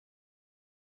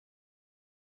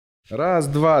Раз,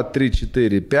 два, три,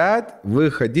 четыре, пять.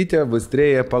 Вы хотите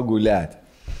быстрее погулять.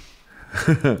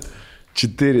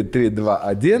 4, 3, 2,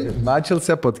 1.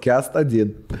 Начался подкаст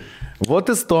 1. Вот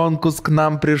и Стонкус к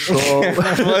нам пришел.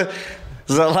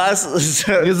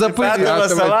 Не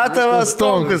запылился. Салатова,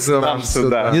 Стонкус к нам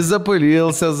сюда. Не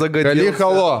запылился, загорелся.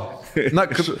 Халихало.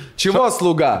 Чего,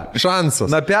 слуга? Шансов.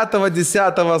 На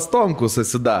 5-10 Стонкуса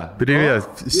сюда. Привет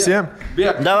всем.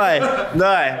 Давай,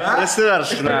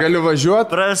 prasiveršk. Galiu važiuoti.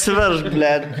 Prasiveršk,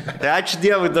 blėt. Ačiū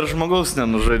Dievui, dar žmogaus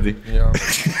nenužudai.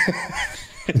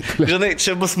 Žinai,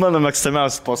 čia bus mano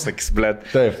mėgstamiausias posakis, blėt.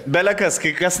 Taip. Belekas,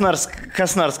 kai kas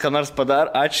nors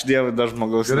padar, ačiū Dievui, dar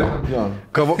žmogaus nenužudai.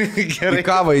 Gerai.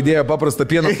 Kavą įdėjo paprastą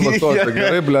pieną platuotą.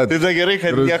 Gerai, blėt. Tai da gerai,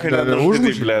 kad nieko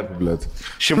nenužudai, blėt.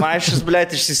 Šimaišis,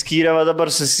 blėt, išsiskyrė, va dabar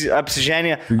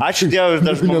apsiženė. Ačiū Dievui,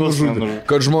 dar žmogaus nenužudai.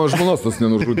 Kad žmonos tas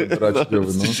nenužudė. Ačiū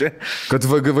Dievui. Kad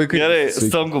vaikai... Gerai,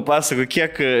 Stonku pasako,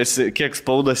 kiek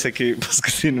spaudosi, kai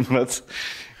paskutinį metu.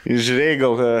 Žiūrėjai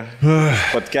gal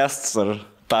podcastus ar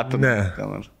tapinį? Ne,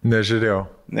 nežiūrėjau.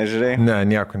 Nežiūrėjai? Ne,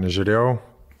 nieko nežiūrėjau.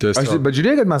 Bet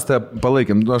žiūrėk, kad mes tave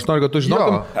palaikėm. Aš noriu, kad tu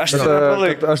žinotum. Aš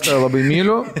tave labai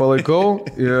myliu, palaikau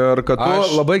ir kad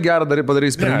tu labai gerą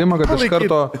padarai sprendimą, kad iš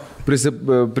karto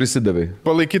prisidavai.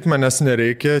 Palaikyti manęs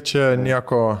nereikia, čia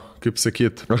nieko, kaip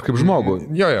sakyt. Aš kaip žmogų.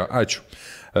 Jo, ačiū.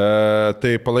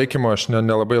 Tai palaikymo aš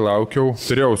nelabai laukiau.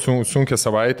 Turėjau sunkę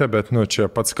savaitę, bet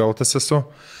čia pats kaltas esu.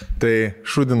 Tai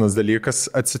šūdinas dalykas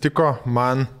atsitiko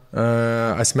man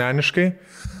asmeniškai.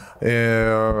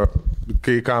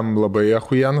 Kai kam labai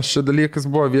ahujenas šis dalykas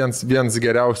buvo, vienas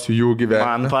geriausių jų gyvenime.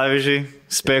 Man, pavyzdžiui,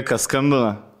 spėk, kas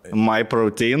skambina. My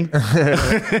Protein.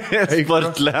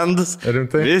 Sportlandas.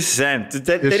 Rimtai? Visi sen.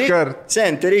 Tai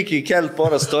reikia įkelti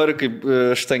porą storių, kaip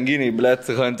štanginiai, blėt,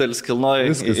 Hantelis kilnoja.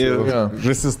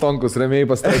 Visi Stonkus ramiai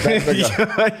pastatė.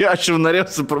 Aš jau norėjau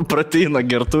su proteino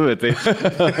gertuvė. Tai.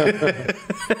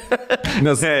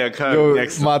 Nes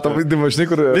matom, žinai,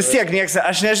 kur... Vis tiek nieks,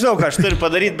 aš nežinau, ką aš turiu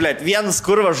padaryti, blėt. Vienas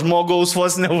kurva žmogaus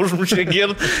vos neužmušė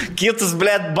girt, kitas,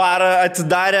 blėt, barą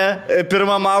atidarė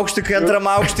pirmam aukštį, kai antram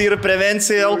aukštį yra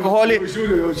prevencija alkoholį.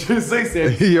 Žiūriu, jau čia jisai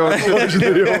sėdi. Jo, aš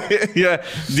dariau.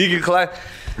 Dygi klai.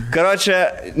 Karočią,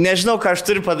 nežinau, ką aš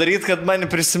turiu padaryti, kad mane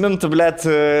prisimintų, blėt,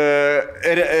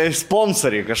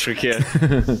 sponsoriai kažkokie.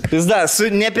 Aš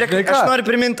noriu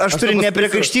priminti, aš turiu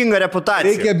nepriekaištingą reputaciją.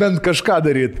 Reikia bent kažką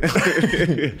daryti.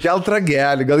 Kelt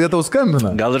ragelį, gal jie tau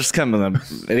skambina? Gal ir skambina.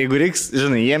 Jeigu reiks,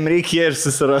 žinai, jiem reikia ir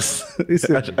susiras.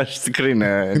 Aš tikrai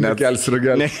nekelsiu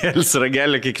ragelį. Nekelsiu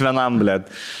ragelį kiekvienam,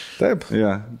 blėt. Taip.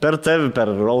 Ja. Per tavį,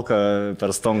 per Rolką,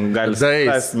 per Stonką gali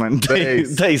suprasti man.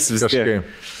 Dais vis tiek.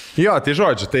 Jo, tai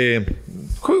žodžiu, tai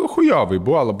hujovai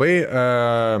buvo labai,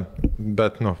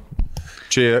 bet,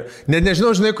 čia,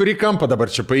 nežinau, žinai, kurį kampą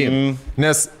dabar čia paimti,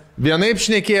 nes vienaip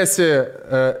šnekėsi,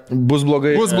 bus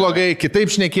blogai,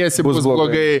 kitaip šnekėsi, bus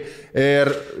blogai,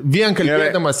 ir vien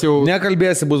kalbėdamas jau...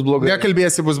 Nekalbėsi, bus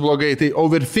blogai. Tai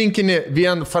overthinkini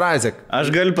vien frazę.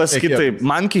 Aš galiu pasakyti taip,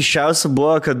 man keisčiausia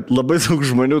buvo, kad labai daug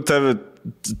žmonių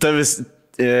tavis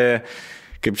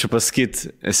kaip čia pasakyti,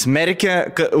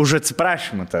 smerkia už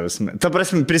atsiprašymą tavis. Ta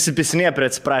prasme, prisipisinėja prie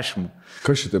atsiprašymų.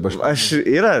 Kas šitaip aš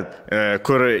yra,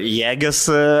 kur jėgės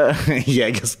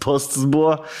postas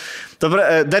buvo.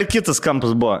 Dar kitas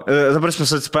kampas buvo. Ta prasme,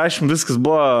 su atsiprašymu viskas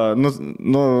buvo,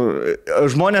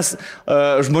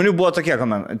 žmonių buvo tokie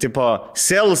komentai, tipo,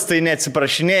 selas tai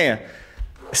neatsiprašinėja.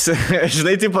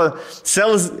 Žinai, tipo,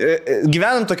 selas,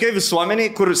 gyvenam tokiai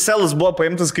visuomeniai, kur selas buvo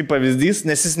paimtas kaip pavyzdys,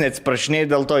 nes jis neatsiprašinėja,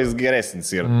 dėl to jis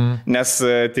geresnis yra. Nes,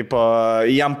 tipo,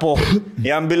 jam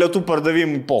bilietų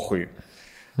pardavimų pohui.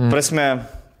 Prasme,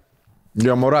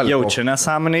 jau čia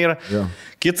nesąmonė yra. Jo.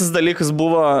 Kitas dalykas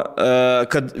buvo,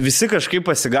 kad visi kažkaip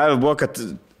pasigavę buvo, kad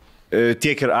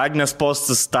tiek ir Agnės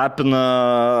postas tapina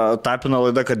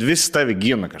laida, kad visi tave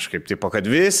gina kažkaip, tipo, kad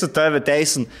visi tave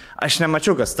teisin. Aš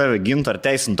nemačiau, kas tave gintų ar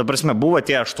teisin. Ta prasme, buvo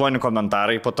tie 8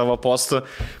 komentarai po tavo postą,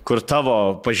 kur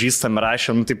tavo pažįstami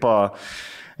rašė, tipo,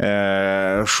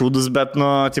 šūdus, bet,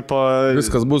 tipo...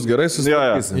 Viskas bus gerai,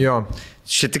 susitvarkysim. Jo.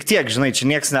 Čia tik tiek, žinai, čia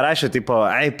nieks nerašė, tipo,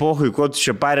 pohui, ko tu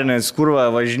čia parinės, kurva,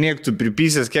 važinėk, tu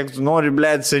pripysės, kiek tu nori,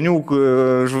 blėt, seniuk,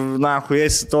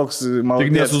 esi toks malonės.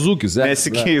 Tik nesuzūkis,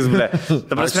 nesikeis, blėt.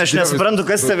 Ta prasme, aš nesuprantu,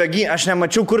 kas tave gintų, aš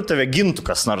nemačiau, kur tave gintų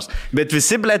kas nors. Bet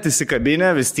visi, blėt,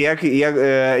 įsikabinę, vis tiek,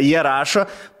 jie rašo,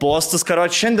 postus,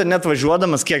 karoči, šiandien net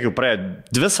važiuodamas, kiek jau praėjo,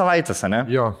 2 savaitės, ne?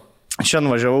 Jo.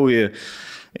 Šiandien važiavau į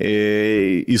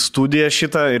į studiją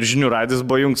šitą ir žinių radijas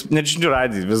buvo jungs, net žinių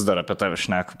radijas vis dar apie tave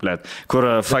šneku, blėt, kur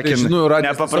fucking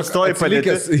nepaprastoji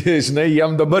padėtis. Žinai,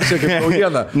 jam dabar čia kaip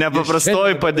naujiena.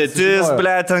 Nepaprastoji padėtis,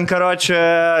 blėt, ten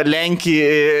karočią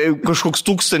Lenkija, kažkoks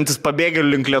 1000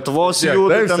 pabėgėlių link Lietuvos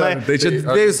jų. Tai čia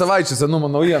 2 savaičių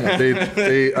senumo naujiena.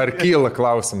 Tai ar kyla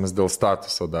klausimas dėl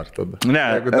statuso dar tada?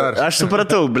 Ne, aš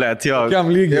supratau, blėt, jo.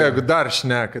 Kiam lygiai? Jeigu dar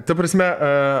šneka. Ta prasme,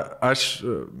 aš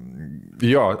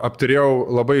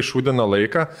apturėjau labai šūdiną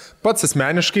laiką. Pats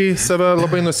asmeniškai save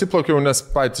labai nusiplaukiau, nes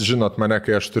patys žinot mane,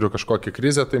 kai aš turiu kažkokią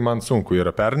krizę, tai man sunku yra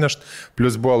pernešti.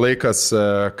 Plus buvo laikas,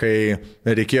 kai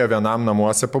reikėjo vienam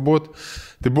namuose pabūt.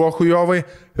 Tai buvo hujovai.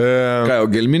 Ką, jau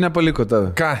gelminę paliko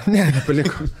tave? Ką? Ne,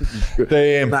 nepaliko. Tai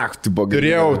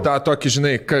turėjau tą tokį,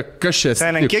 žinai, kas čia.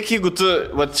 Sen, kiek jeigu tu,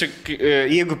 va, čia,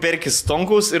 jeigu perkis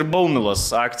Stonkaus ir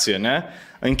Baumilos akciją, ne?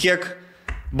 Ant kiek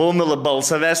Baumila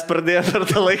balsą ves pradėjo per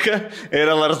tą laiką ir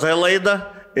LRT laidą,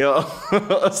 jo,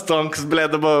 Stonkas, blė,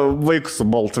 dabar vaikus su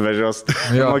boltu vežios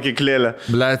mokyklėlę.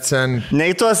 Blė, sen.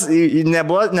 Nei tuos,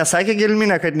 nesakė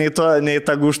gelminė, kad nei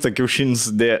tą guštą kiaušinis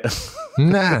dėjo.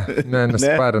 Ne,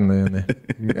 nesparina.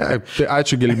 Tai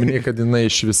ačiū gelminiai, kad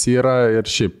jinai iš vis yra ir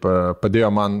šiaip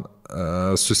padėjo man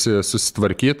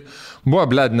susitvarkyti. Buvo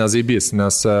blėd nezaibys,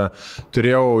 nes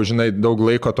turėjau, žinai, daug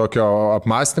laiko tokio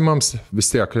apmąstymams, vis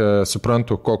tiek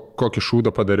suprantu, kokį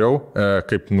šūdą padariau,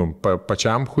 kaip,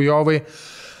 pačiam hujovai.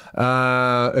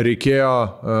 Reikėjo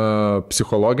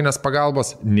psichologinės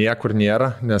pagalbos, niekur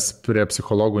nėra, nes prie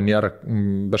psichologų nėra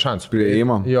be šansų.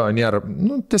 Prieimo? Jo, nėra,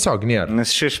 tiesiog nėra.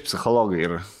 Nes 6 psichologai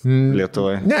yra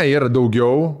Lietuvoje. Ne, yra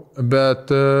daugiau,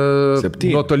 bet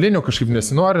nuotolinių kažkaip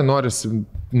nesinori, norisi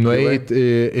nueiti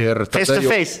ir... Face to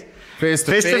face. Face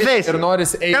to face. Ir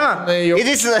norisi eiti.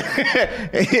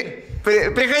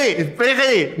 Priходи,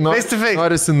 face to face.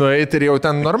 Norisi nueiti ir jau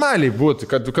ten normaliai būtų,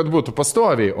 kad būtų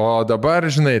pastoviai. O dabar,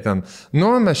 žinai, ten,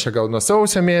 mes čia gal nuo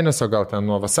sausio mėnesio, gal ten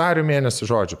nuo vasario mėnesio,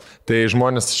 žodžiu. Tai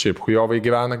žmonės šiaip hujovai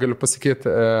gyvena, galiu pasakyti,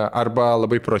 arba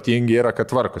labai protingi yra, kad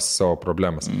tvarkosi savo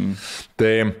problemas.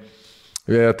 Tai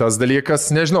tas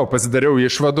dalykas, nežinau, pasidariau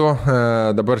išvadų,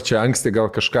 dabar čia anksti gal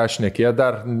kažką šnekė,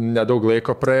 dar nedaug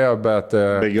laiko praėjo, bet...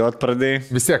 Bėgiot pradėjai.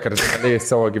 Vis tiek kardinaliai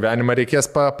savo gyvenimą reikės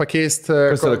pakeisti.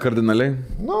 Kas yra kardinaliai?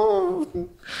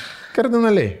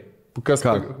 Kardinaliai.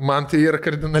 Man tai yra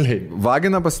kardinaliai.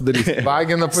 Vagina pasidarys.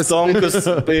 Stonkus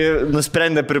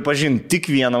nusprendė pripažinti tik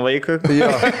vieną vaiką.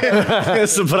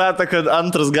 Suprato, kad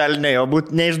antras gali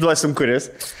neišduosim kuris.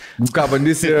 Ką,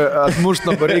 bandysi atmušti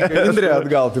nuo pareiką Indrė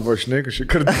atgal, taip aš ne, kažkaip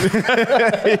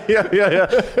kardinaliai.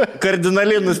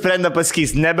 Kardinaliai nusprendė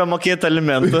pasakys, nebemokėti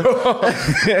alimentų,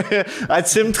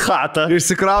 atsimt chatą,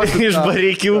 išsikrauti iš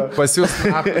bareikių,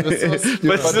 pasiūsti visus,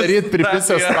 padaryti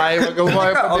pripisęs laivą,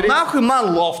 galvoju padaryti. O nahui man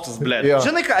loftus, blėt.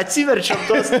 Žinai ką, atsiverčiam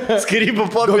tos skirybų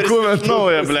popierius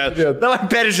naują, blėt. Davai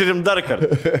peržiūrim dar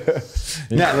kartą.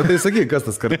 Ne, tai sakyk, kas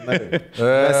tas kardinaliai.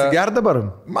 Nesiger dabar?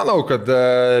 Manau, kad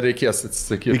reikės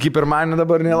atsisakyti. Iki pirmadienio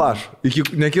dabar nelaš.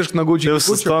 Nekišk nagučiai. Jau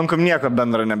su Stonkum nieko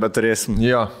bendro nebeturėsim.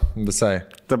 Jo, visai.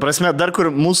 Ta prasme, dar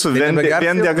kur mūsų vien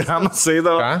diagramas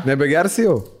eidavo. Nebegersi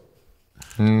jau?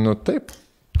 Taip.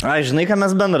 Ai, žinai, ką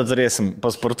mes bendrą turėsim?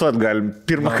 Pasportuot galim.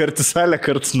 Pirmą kartą salę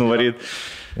kartus nuvaryti.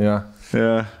 Ja.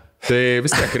 Tai vis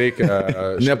tiek reikia...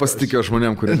 Nepasitikėjau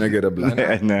žmonėm, kurie negeria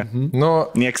blė. Ne.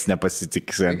 Nieks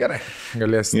nepasitikės. Gerai.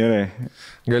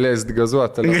 Galės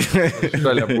gazuoti.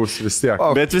 Šalia bus vis tiek.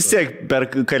 Bet vis tiek per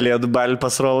kalėdų balį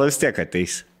pasrolą vis tiek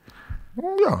ateis.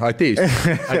 Jo, ateis.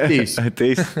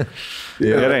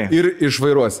 Gerai. Ir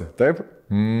išvairuosi, taip?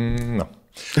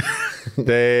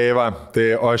 Tai va,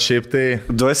 o šiaip tai...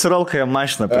 Duosi rolką jam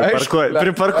mašiną,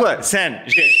 priparkuoja. Sen,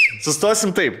 žiūrėk,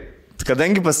 sustosim taip.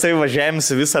 Kadangi pas tai važiavimas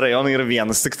į visą rajoną yra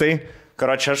vienas, tik tai,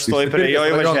 karočią aš stoju prie jo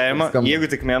įvažiavimą, jeigu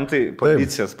tik mentai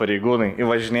policijos pareigūnai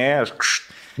įvažinėja, aš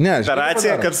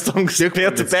operacija, kad Stonkus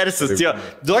spėtų persist. Jo,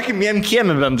 duokim jiem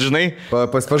kiemį bent, žinai.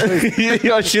 Paspažai.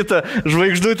 Jo šitą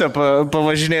žvaigždutę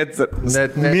pavažinėti.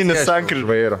 Minus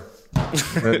sankryžą.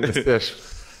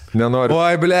 Nenoriu.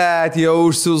 Oi, blėt, jau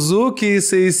už Suzuki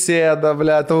jisai sėda,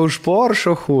 blėt, o už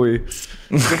Porsche hui.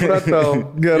 Supratau.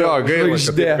 Gerai, gaila,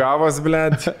 kad gavos,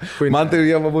 blėt. Man tai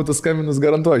jie būtų skambinus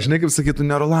garantuoju. Žinai, kaip sakytų,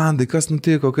 ne Rolandai, kas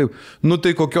nutiko, kaip?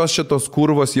 Tai kokios šitos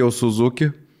kurvos jau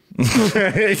Suzuki?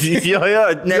 Ne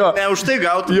už tai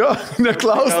gautų. Jo,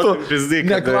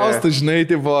 neklaustų, žinai,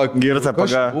 tipo, girta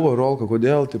paga. Buvo, Rolka,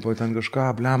 kodėl, tipo, ten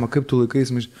kažką, blema, kaip tu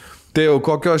laikais, tai jau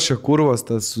kokios čia kurvos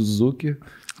tas Suzuki?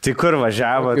 Tai kur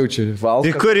važiavot?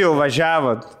 Tai kur jau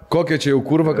važiavot? Kokia čia jau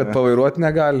kurva, kad pavairuoti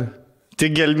negali?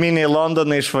 Tik gelminiai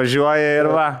Londoną išvažiuoja ir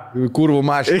va. Kurvų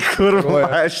mašiną. Kurvų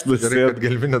mašinas. Gerai, kad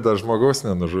gelminė dar žmogaus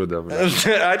nenužudė.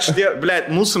 Ačiū Dievui, blėt,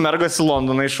 mūsų mergas į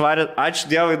Londoną išvarė, ačiū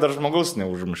Dievui, dar žmogaus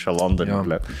neužmušė Londoną,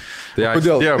 blėt. Tai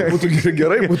kodėl? Būtų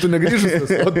gerai, būtų negrįžęs.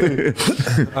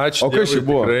 Ačiū. O kas čia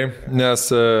buvo? Tikrai, nes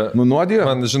Nunuodijo?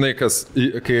 Man, žinai, kas,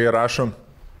 kai rašom,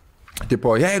 tipo,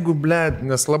 jeigu, blėt,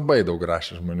 nes labai daug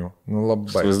rašė žmonių. Nu,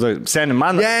 labai. Seni,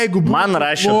 man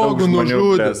rašė daug žmonių.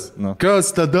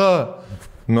 Kas tada?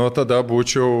 Nu, tada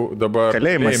būčiau dabar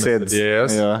kalėjimą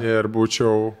sėdėjęs ir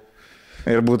būčiau...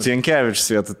 Ir būtų Jankevičius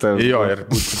vietoj tavęs. Jo, ir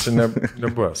būtų čia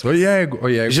nebuvęs. O jeigu...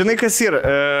 Žinai, kas yra?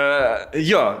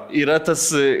 Yra tas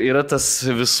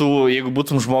visų, jeigu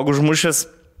būtum žmogų užmušęs,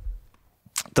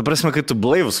 ta prasme, kai tu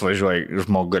blaivus važiuoji,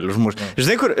 žmogų gali užmušti.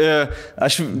 Žinai, kur,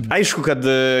 aišku, kad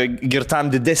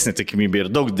girtam didesnė tikimybė ir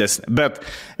daug didesnė, bet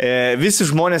visi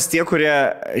žmonės tie, kurie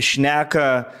šneka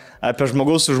apie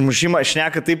žmogaus užmušimą,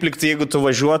 šneka taip likti, jeigu tu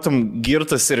važiuotum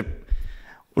girtas ir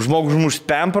žmogų užmušti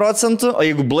 5%, o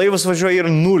jeigu blaivus važiuoji ir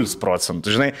 0%.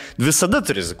 Žinai, visada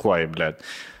tu rizikuoji, blėt.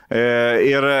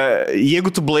 Ir jeigu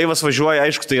tu blaivas važiuoji,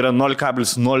 aišku, tai yra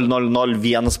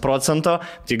 0,0001%,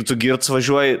 jeigu tu girtas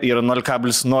važiuoji, yra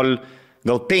 0,0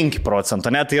 gal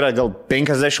 5%, ne, tai yra gal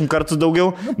 50 kartų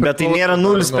daugiau, bet tai nėra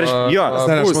 0 prieš... Jo,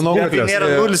 tai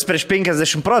nėra 0 prieš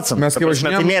 50%. Mes kaip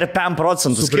važinėjom, tai nėra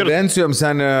 5% su prevencijom,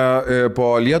 senė,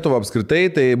 po Lietuvą apskritai,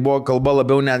 tai buvo kalba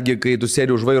labiau netgi, kai tu sėdi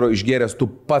už vairo išgėręs, tu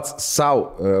pats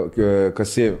savo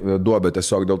kasi duobę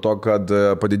tiesiog, dėl to, kad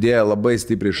padidėja labai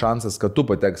stipriai šansas, kad tu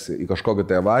pateksi į kažkokią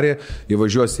tai avariją,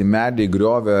 įvažiuosi į medį, į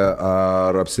griovę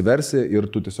ar apsiversi ir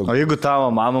tu tiesiog... O jeigu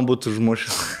tavo mama būtų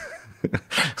užmušęs?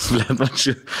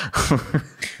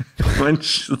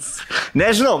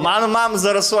 Nežinau, mano mama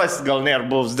Zarasuose gal nėra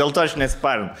buvus, dėl to aš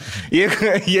nesiparinu.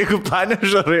 Jeigu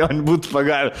Panevėžio rajone būtų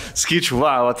pagavę, skaičiu,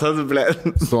 wow, tada,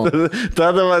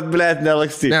 blėt,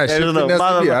 nelakstyk. Ne,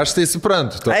 aš tai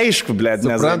suprantu. Aišku, blėt,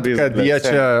 nesuprantu, kad jie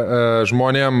čia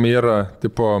žmonėm yra,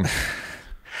 tipo,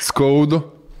 skaudu.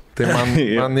 Tai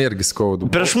man irgi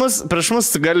skaudu. Prieš mus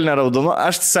tu gali neraudonu,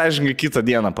 aš tai sąžininkai kitą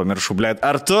dieną pamiršau, blėt.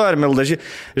 Ar tu, ar Mildažytė.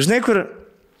 Žinai, kur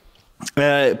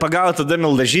pagavo tada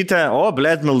Mildažytę,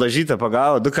 blėt, Mildažytę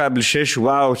pagavo, 2,6,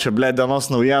 wow, čia, blėt,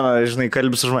 dienos naujiena, žinai,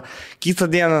 kalbis už mane.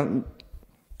 Kitą dieną,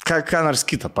 ką nors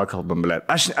kitą pakalbam, blėt.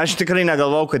 Aš tikrai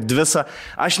negalvau, kad visą,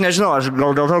 aš nežinau, aš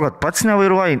gal dėl to, kad pats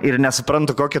nevairuoju ir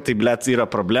nesuprantu, kokia tai, blėt, yra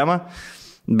problema.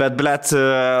 Bet, blėt,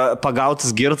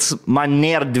 pagautas girtas, man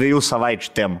nėra 2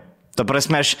 savaičių temų. Ta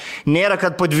prasme, nėra,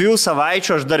 kad po 2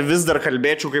 savaičių aš vis dar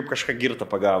kalbėčiau, kaip kažką girtą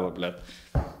pagavo, blėt.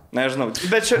 Nežinau,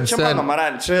 bet čia mano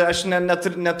moralė, čia aš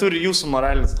neturiu jūsų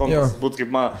moralinis kompas būti kaip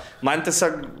man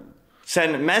tiesiog,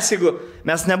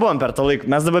 mes nebuvom per tą laiką,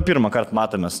 mes dabar pirmą kartą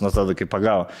matomės nuo tada, kai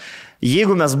pagavo.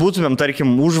 Jeigu mes būtumėm, tarkim,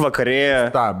 už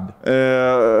vakarėje...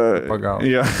 Pagavo.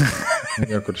 Jo.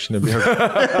 Niekur aš nebėgu.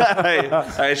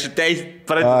 Aš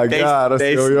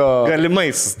galimai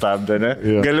sustabdė, ne?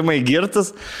 Yeah. Galimai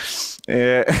girtas.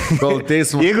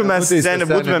 Jeigu mes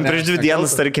būtumėm prieš 2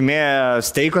 dienas, tarkime,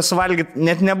 steiko suvalgyti,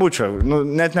 net nebūčiau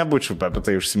apie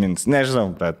tai užsiminti.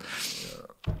 Nežinau, bet...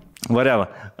 Whatever.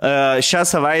 Šią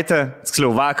savaitę, tiksliau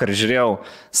vakar žiūrėjau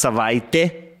Savaitė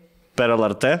per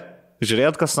LRT.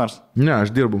 Žiūrėjot kas nors? Ne, aš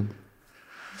dirbu.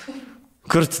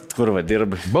 Kur dirbai?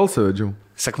 Balsą vedžiau.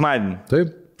 Sekmadienį.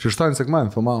 Taip, 6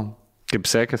 sekmadienį filmavom. Kaip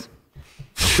sekės?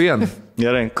 Pien.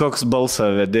 Gerai, koks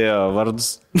balsą vedėjo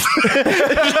vardus?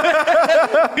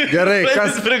 Gerai,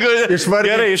 kas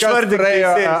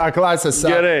išvardėjo klasės.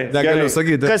 Gerai, negaliu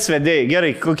sakyti. Kas vedėjai?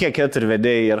 Gerai, kokie 4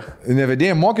 vedėjai yra? Ne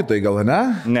vedėjai, mokytojai gal, ne?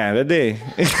 Ne, vedėjai.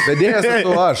 Vedėjas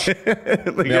esu aš.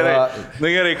 Na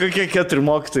gerai, kokie 4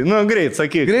 mokytojai? Nu, greit,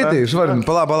 sakyk. Greitai, išvardin,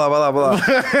 pala.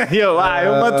 Jau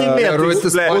matai mėtus.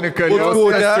 Rūtis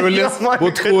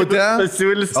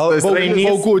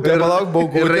Baukutė,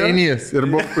 Rainys ir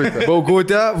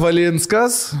Baukutė,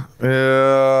 Valinskas,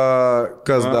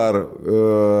 kas dar?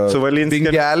 Su Valinskiu.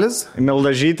 Bingelis.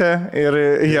 Mildažytė ir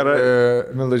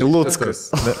Luckas.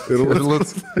 Ir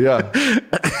Luckas. Ja.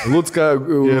 Lucka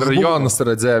ir Jonas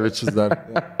Radzevičius dar.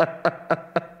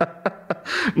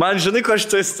 Man žinai, ko aš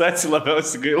toje situacijoje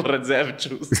labiausiai gaila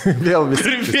Radzevičiaus. Vėl,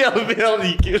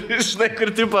 žinai, kur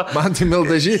tipo... Man tai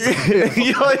Mildažytė.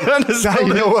 Jo, nes... Tai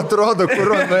jau atrodo, kur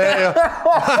nuėjo.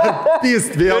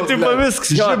 Pyst vėl. Taip, viskas.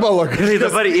 Žibalo.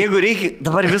 Dabar, jeigu reikia,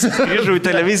 dabar viskas grįžau į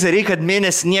televiziją, reikia, kad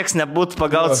mėnesį nieks nebūtų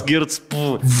pagautas girts.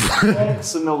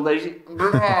 Su Mildažytė.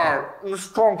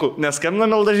 Nustonku. Neskambina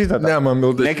Mildažytė? Ne, man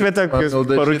Mildažytė. Nekvietė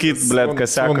parūkyti, blėt,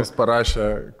 kas seka. Mums parašė,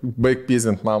 baig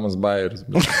pyzint mamos bajeris.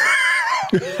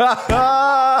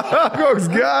 Koks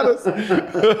geras.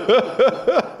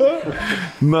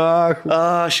 Na,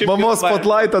 mamos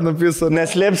spotlightą nupisa.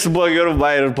 Neslėpsiu, buvo gerų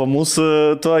bairių po mūsų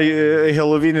to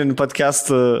Halloween'inį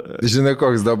podcast'ą. Žinai,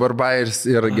 koks dabar bairis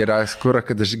yra geriausias kūra,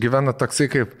 kad aš gyvenu toksai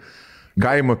kaip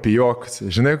Gaimo pijokas.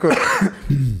 Žinai, kur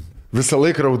visą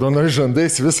laiką raudonai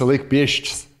žandais, visą laiką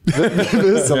pieščias.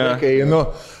 Visą laiką einu.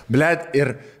 Blet,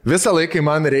 ir visą laiką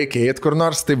man reikia eiti kur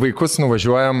nors, tai vaikus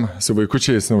nuvažiuojam, su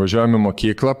vaikučiais nuvažiuojam į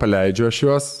mokyklą, paleidžiu aš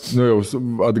juos, nu jau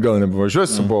atgal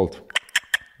nebevažiuosiu su Boltu.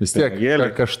 Vis tiek,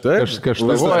 kažtai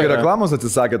reklamos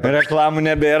atsisakėte. Reklamų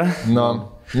nebėra. Nu,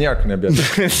 nieko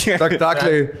nebėra.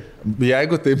 Spektakliai,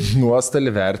 jeigu taip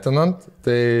nuostolį vertinant,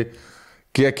 tai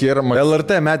kiek yra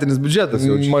LRT metinis biudžetas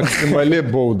jau. Maksimali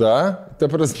bauda, ta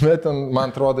prasme, ten, man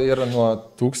atrodo, yra nuo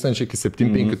 1000 iki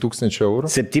 7-5 tūkstančių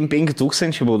eurų. 7-5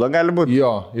 tūkstančių bauda gali būti?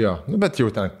 Jo, nu bet jau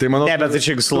ten. Tai manau, ne, bet tai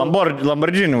čia jeigu su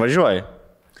Lamborghini važiuoji.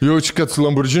 Jaučiu, kad su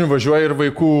Lamborghini važiuoja ir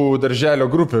vaikų darželio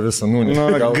grupė visą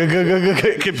nunešė.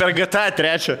 Kaip per GTA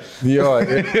 3. Jo,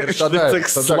 ir tada.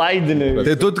 Slaidinį.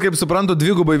 Tai tu, kaip suprantu,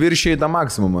 dvigubai viršiai tą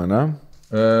maksimumą, ne?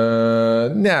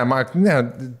 Ne,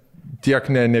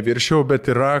 tiek neviršiau, bet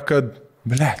yra, kad...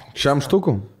 Šiam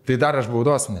štukų? Tai dar aš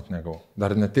baudos net negau.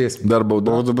 Dar neteism. Dar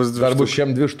baudų bus 2 štukos. Dar bus šiam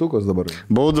 2 štukos dabar.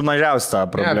 Baudų mažiausia tą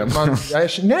problemą.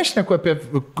 Aš nešneku apie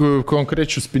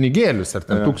konkrečius pinigėlius ar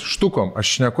ten štukom.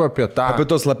 Aš šneku apie tą apie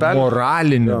tos lapelį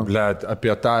moralinį,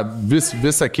 apie tą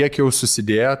visą kiek jau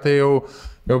susidėję, tai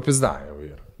jau pizda jau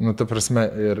yra. Nu, ta prasme,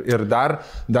 ir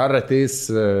dar ateis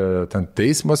ten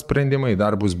teismo sprendimai,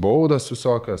 dar bus baudos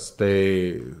visokios,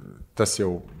 tai tas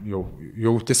jau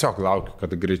tiesiog laukiu,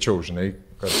 kad greičiau, žinai,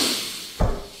 kad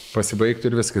pasibaigtų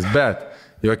ir viskas. Bet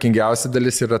juokingiausia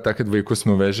dalis yra ta, kad vaikus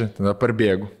nuveži, tada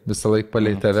parbėgu visą laiką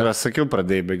palei tave. Aš sakiau,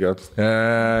 pradėjai bėgiot.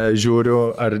 Žiūriu,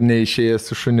 ar neišėjęs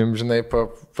su šunim, žinai,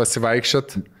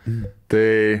 pasivaikščiot. Tai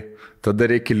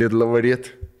tada reikia Lidlą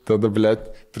varyti, tada,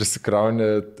 blet, prisikrauni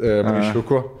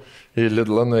maišiuku. Į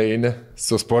Lidlą nueini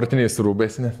su sportiniais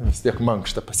rūbais, ne? Vis tiek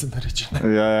mankštą pasidaryti, žinai.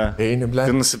 Eini, blė.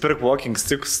 Tai nusipirk walking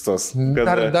sticks tos.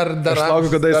 Dar aš laukiu,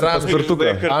 kada jis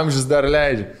paspirtuką. Amžius dar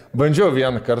leidžia. Bandžiau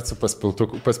vieną kartą su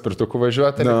paspirtuku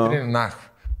važiuoti, elektrinį,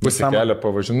 pusę kelio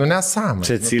pavažiuoti. Nu, nesąmonė.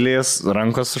 Cecilijas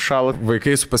rankos sušalo.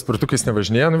 Vaikai su paspirtukais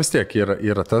nevažinėja, nu vis tiek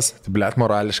yra tas, tai blėt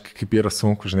morališkai, kaip yra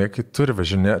sunku, žinai, kai turi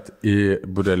važinėti į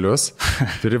burelius,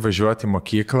 turi važiuoti į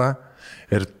mokyklą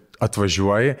ir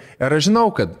atvažiuoji. Ir aš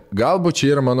žinau, kad galbūt čia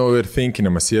yra, manau, ir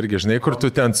thinkinimas irgi, žinai, kur tu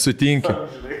ten sutinki.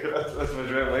 Žinai, kur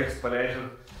atvažiuoja vaikas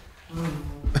paleidžiant.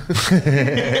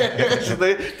 Žinai,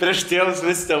 prieš tėvus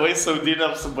vis tėvai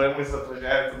saudiniam su baimais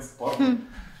atvažiuoja ten sportą.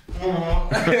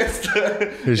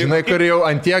 Žinai, kur jau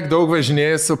antiek daug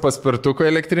važinėjai su paspirtuku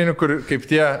elektriniu, kur kaip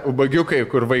tie ubagiukai,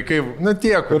 kur vaikai, nu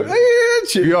tie, kur...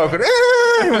 Jo, kur...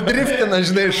 driftina,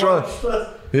 žinai, šuo.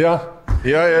 Jo.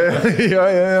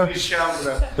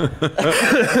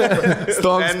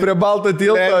 Stoms prie balto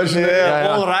tilto, žinai.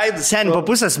 Wallride, sen, po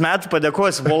pusės metų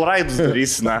padėkosi, wallride'us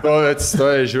darys, na.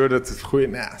 Atsistoja, žiūrit, hui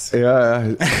mes.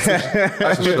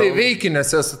 Aš tai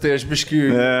veikinės esu, tai aš biškiu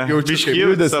jaučiu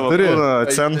judės savo kūno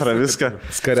centrą, viską.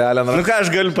 Skarelę. Nu ką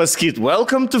aš galiu pasakyti,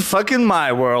 welcome to fucking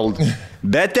my world.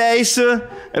 Be teisių,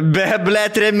 be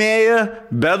blėt rėmėjų,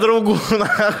 be draugų, na,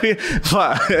 va,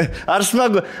 ar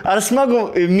smagu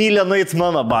mylę nueit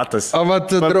mano batas? O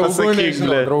vat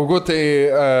draugų tai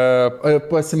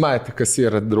pasimatė, kas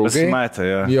yra draugai. Pasimatė,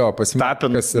 jo. Jo,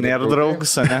 pasimatė, kas yra nėra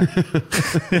draugus, ne?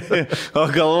 O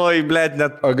galvoji, blėt,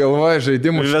 net... O galvoji,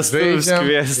 žaidimų vestuvius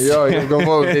kviesti. Jo, jau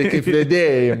galvoju, tai kaip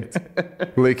vedėjai.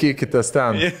 Laikykitės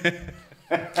ten.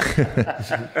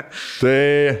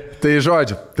 Tai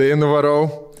žodžiu, tai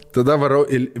nuvarau, tada varau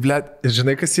ir,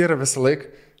 žinai, kas yra visą laiką,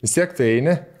 vis tiek tai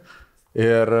eini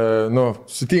ir, nu,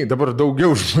 dabar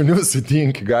daugiau žmonių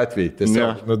sutinki gatvėje,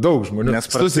 tiesiog, daug žmonių.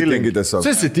 Susitinki tiesiog.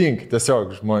 Susitinki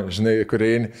tiesiog, žinai, kur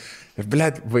eini ir,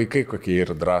 vaikai kokie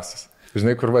yra drąsus.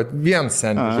 Žinai, kur vienas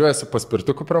sen važiuoja su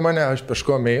paspirtuku pro mane, aš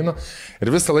peškom einu ir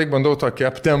visą laiką bandau tokį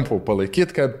aptempų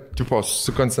palaikyti, kad, tipo,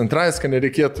 sukoncentravęs, kad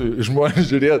nereikėtų žmonės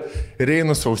žiūrėti ir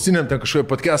einu su ausinėm, ten kažkoje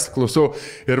podcast'ą klausau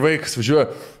ir vaikas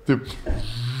važiuoja, taip...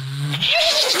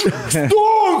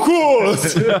 Stokus!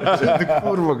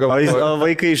 Kurva galvoju. O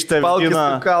vaikai iš tavino,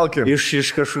 iš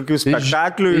kažkokių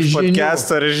spektaklių, iš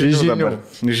podcast'o ar žinių dabar?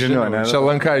 Žinių, ne? Čia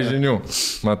lanka žinių,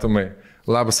 matomai.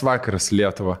 Labas vakaras,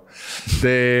 Lietuva.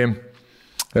 Tai...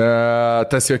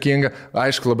 tas juokinga,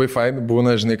 aišku, labai fain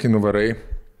būna, žinai, kai nuvarai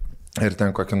ir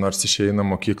ten kokia nors išeina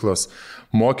mokyklos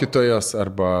mokytojos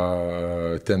arba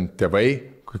ten tėvai,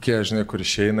 kokie, žinai, kur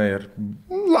išeina ir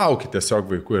laukia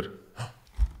tiesiog vaikų ir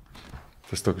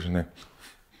tas toks, žinai.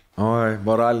 Oi,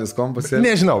 moralinis kompas.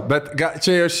 Nežinau, bet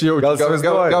čia aš jau...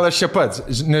 Gal aš čia pats.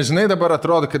 Nežinai, dabar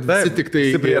atrodo, kad visi tik tai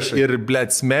ir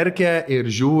blėt smerkia, ir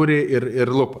žiūri,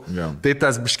 ir lupa. Yeah. Tai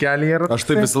tas biškelį yra... Aš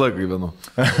taip visą laiką gyvenu.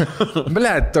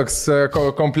 Blėt, toks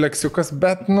kompleksiukas,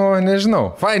 bet,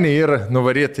 nežinau. Fainiai yra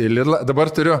nuvaryti į Lidlą. Dabar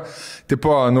turiu,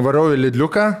 nuvarau į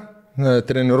Lidliuką.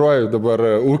 Treniruoju dabar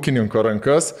ūkininko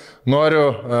rankas, noriu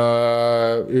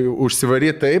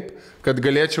užsivaryti taip, kad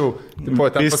galėčiau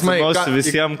pasmaigausiu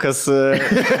visiems, kas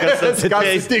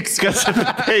atsitiks, kas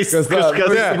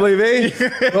blaiviai.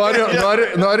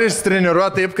 Noriu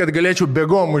ištreniruoti taip, kad galėčiau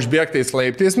bėgom užbėgti tais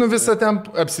laiptais, visą ten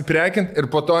apsiprekinti ir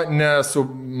po to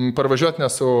parvažiuoti ne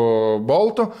su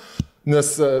Boltu.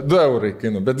 Nes 2 eurai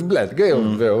kainu, bet blėt,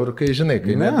 gaila 2 eurų, kai žinai,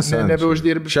 kai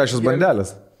nebeuždirbi 6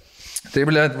 bandelės. Tai,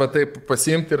 blėt, va taip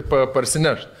pasiimti ir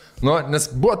parsinešti. Nes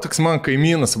buvo toks man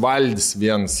kaimynas Valdis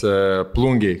vienas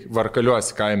plungiai,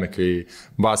 Varkaliuosi kaime, kai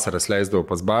vasaras leisdavo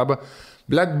pas babą.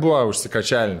 Blėt, buvo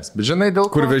užsikačialinis. Bet žinai, dėl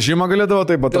ko... Kur vežimą galėdavo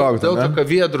taip patraukti? Dėl to, kad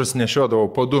viedrus nešiodavo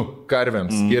po 2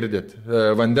 karvėms, girdėt,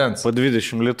 vandens. Po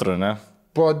 20 litrų, ne?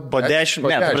 Po 10,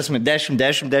 ne, prasme, 10.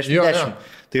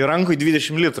 Tai rankui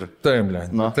 20 litrų. Taip,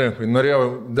 blėt. Taip, norėjau,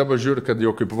 dabar žiūri, kad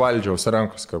jau kaip Valdžiaus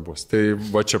rankos kabus. Tai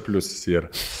va čia pliusis yra.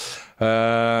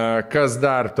 Kas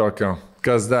dar tokio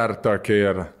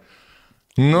yra?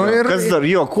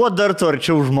 Kuo dar tu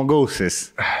arčiau žmogaus esi?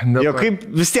 Jo, kaip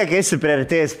vis tiek esi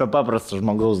priartėjęs prie paprasto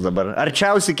žmogaus dabar.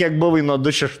 Arčiausiai kiek buvai nuo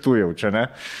 2.6 jau čia, ne?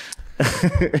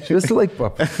 Aš visą laik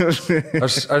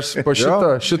paprastas. Aš po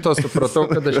šito supratau,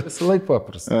 kad aš visą laik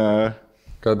paprastas.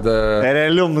 Kad...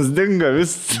 Realiumus dingo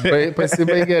vis.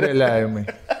 Pasibaigė realiavimai.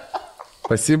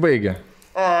 Pasibaigė.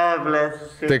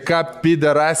 Tai ką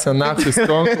pidarasė naktį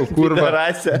stonku,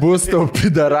 kurva, bus tau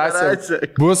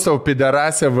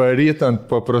pidarasė varyt ant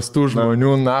paprastų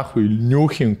žmonių, nahui,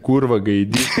 niuchin, kurva,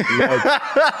 gaidyti,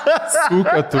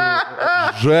 suka tu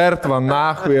žertva,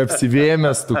 nahui,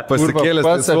 apsivėmęs, tu pasikėlęs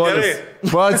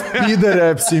pats pidarė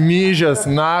apsimyžęs,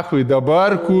 nahui,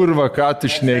 dabar, kurva, ką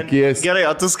tu šnekėsi. Gerai,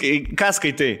 o tu ką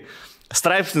skaitai?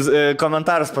 Straipsnis,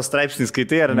 komentaras po straipsnį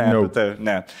skaitai ar ne?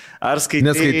 Ne. Ar skaitai...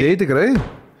 Neskaitai tikrai?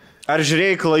 Ar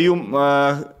žiūrėjai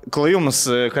klajumus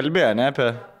kalbėjo, ne, apie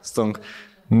Stunk?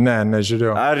 Ne,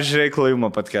 nežiūrėjau. Ar žiūrėjai klajumą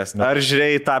podcastą? Ar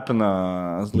žiūrėjai Tapiną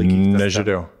laikytis?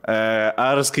 Nežiūrėjau.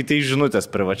 Ar skaitai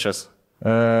žinutės privačias?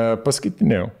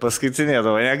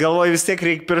 Paskaitinėdavo. Negalvoju, vis tiek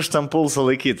reikia pirštam pulsą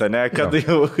laikyti, ne?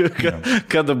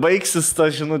 Kada baigsis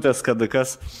tas žinutės, kada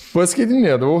kas?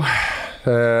 Paskaitinėdavau.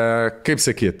 Kaip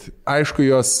sakyt, aišku,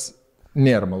 jos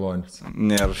nėra malonės.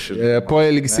 Nėra šitą.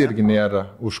 Poelgis irgi nėra,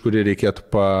 už kurį reikėtų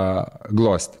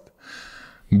paglostyti.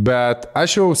 Bet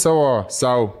aš jau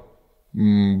savo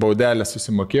baudelę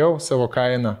susimokėjau, savo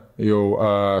kainą, jau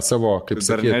savo, kaip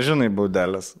sakyt. Dar nežinai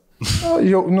baudelės.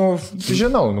 Jau,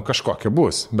 žinau, kažkokia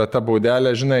bus, bet ta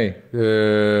baudelė, žinai,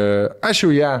 aš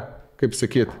jau ją, kaip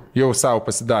sakyt, jau savo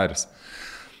pasidaręs.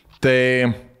 Tai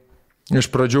iš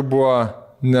pradžių buvo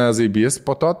nezaibys,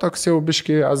 po to toks jau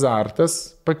biški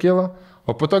azartas pakilo,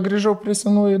 o po to grįžau prie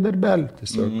senųjų darbelių.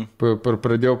 Tiesiog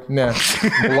pradėjau,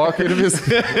 blok ir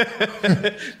viską.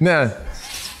 Ne.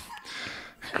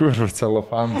 Kur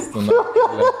celofanas tu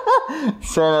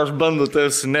Šiandien aš bandu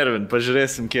tave sunervinti,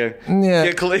 pažiūrėsim kiek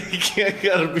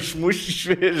ar išmuši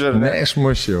šviežą. Ne,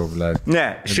 išmušiau, ble. Ne,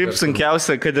 šiaip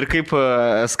sunkiausia, kad ir kaip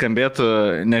skambėtų,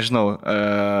 nežinau,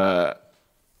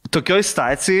 tokioj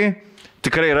situacijai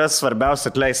tikrai yra svarbiausia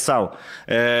atleisti savo.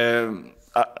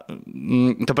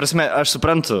 Ta prasme, aš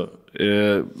suprantu,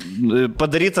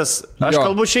 padarytas, aš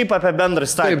kalbu šiaip apie bendrą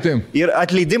situaciją. Ir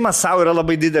atleidimas savo yra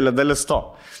labai didelė dalis to.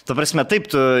 Ta prasme, taip,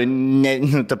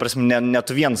 ne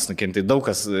tu vienas nukentėjai, daug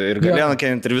kas ir galėjo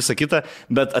nukentėti ir visą kitą,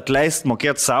 bet atleisti,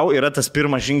 mokėti savo yra tas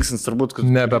pirmas žingsnis, turbūt, kad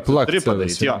nebeplakti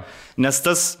padaryti. Jo. Nes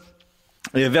tas,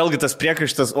 vėlgi tas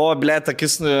priekaištas, blėt,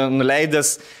 akis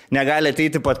nuleidęs, negali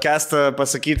ateiti podcastą,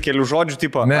 pasakyti kelių žodžių,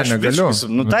 tipo, aš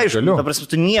viškusiu. Tai aišku, ta prasme,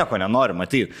 tu nieko nenori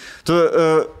matyti.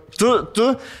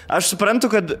 Aš suprantu,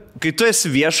 kad kai tu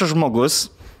esi viešas žmogus,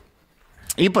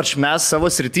 ypač mes savo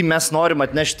srity, mes norim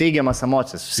atnešti teigiamas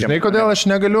emocijas. Žinai, kodėl aš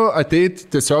negaliu ateiti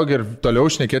tiesiog ir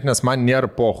toliau šnekėti, nes man nėra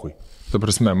pohui. Ta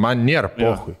prasme, man nėra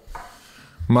pohui.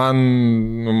 Man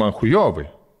hujovai.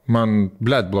 Man,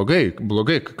 blėt,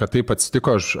 blogai, kad taip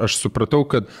atsitiko. Aš supratau,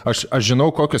 kad aš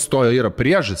žinau, kokios to yra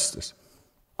priežastis,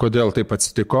 kodėl taip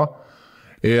atsitiko.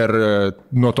 Ir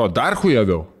nuo to dar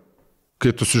hujaviau,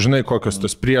 kai tu sužinai, kokios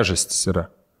tos priežastis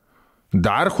yra.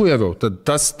 Dar hujaviau,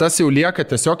 tas jau lieka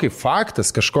tiesiog kaip faktas,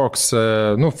 kažkoks,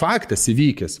 faktas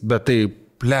įvykęs, bet tai,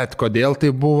 blėt, kodėl tai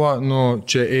buvo,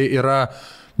 čia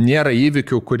nėra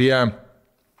įvykių, kurie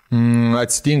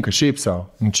atsitinka šiaip savo.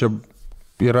 Čia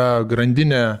yra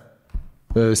grandinė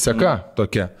seka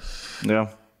tokia. Yeah.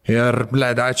 Ir,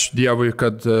 bled, ačiū Dievui,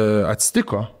 kad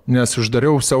atsitiko, nes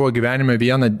uždariau savo gyvenime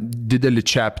vieną didelį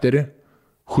chapterį,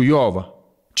 Hujovą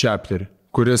chapterį,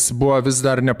 kuris buvo vis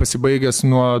dar nepasibaigęs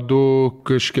nuo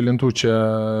 2019 čia,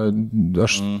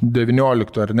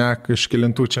 19 ar ne,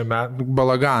 kažkelintų čia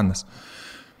balaganas.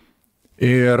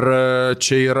 Ir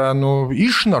čia yra,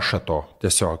 išnaša to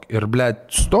tiesiog. Ir, bled,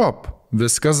 stop.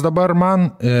 Viskas dabar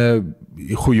man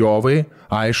hujovai,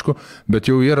 aišku, bet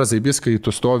jau yra zaibis, kai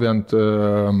tu stovi ant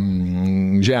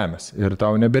žemės ir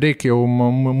tau nebereikia jau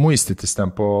muistytis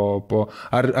ten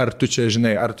ar tu čia,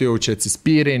 žinai, ar tu jau čia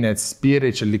atsispyrai,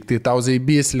 neatsispyrai, čia liktai tau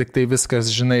zaibis, liktai viskas,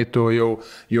 žinai, tu jau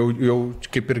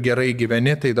kaip ir gerai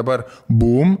gyveni, tai dabar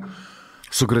boom.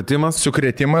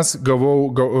 Sukretimas,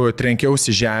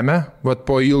 trenkiausi žemę, vat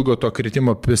po ilgo to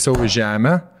kritimo pisau į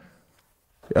žemę,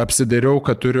 apsidairiau,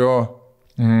 kad turiu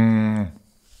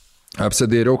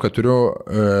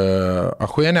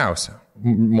ahujeniausią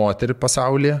moterį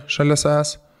pasaulyje šalia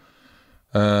savęs.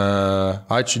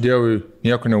 Ačiū Dievui,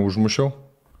 nieko neužmušiau.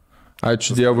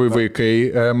 Ačiū Dievui,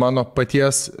 vaikai mano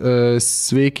paties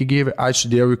sveiki gyvi.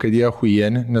 Ačiū Dievui, kad jie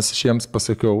ahujeni, nes aš jiems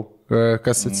pasakiau,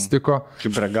 kas atsitiko.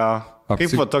 Kaip reagavo?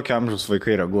 Kaip va tokio amžiaus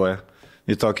vaikai reaguoja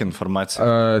į tokią informaciją?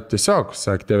 Tiesiog,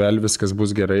 sakė, tėvel, viskas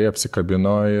bus gerai,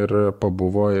 apsikabino ir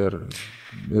pabuvo ir...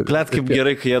 Blet, kaip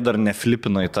gerai, kai jie dar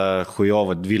neflipino į tą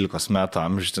hujovą 12 metų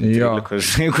amžių.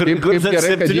 Kaip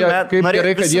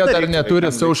gerai, kad jie dar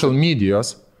neturi social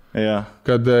medijos,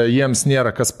 kad jiems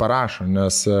nėra kas parašo,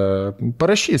 nes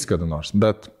parašys kada nors,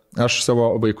 bet aš savo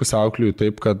vaikus aukliju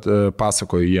taip, kad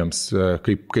pasakoju jiems,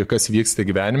 kas vyksta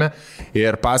gyvenime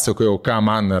ir pasakoju, ką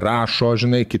man rašo,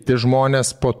 žinai, kiti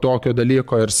žmonės po tokio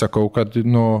dalyko ir sakau, kad,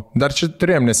 dar čia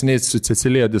turėjom neseniai su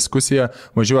Cecilija diskusiją,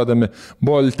 važiuodami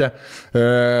Bolte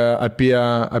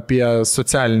apie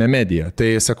socialinę mediją. Tai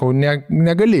sakau,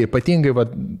 negali, ypatingai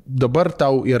dabar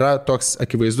tau yra toks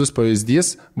akivaizdus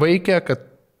pavyzdys vaikė, kad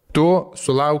tu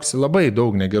sulauksi labai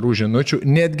daug negerų žinučių,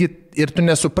 netgi ir tu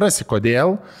nesuprasi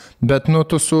kodėl, bet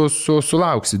tu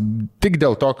sulauksi. Tik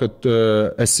dėl to, kad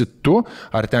esi tu,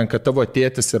 ar ten, kad tavo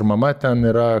tėtis ir mama ten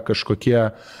yra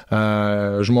kažkokie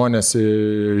žmonės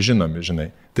žinomi,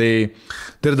 žinai. Tai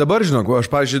ir dabar, žinok, aš,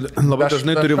 pavyzdžiui, labai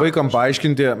dažnai turiu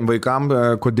paaiškinti vaikam,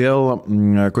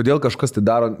 kodėl kažkas tai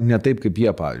daro ne taip, kaip jie,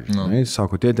 pavyzdžiui.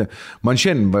 Sako, tėtė, man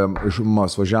šiandien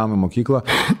mes važiavome į mokyklą,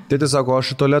 tėtė sako,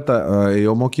 aš į tualetą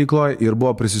ėjau mokykloje ir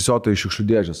buvo prisisiota iš šiukšlių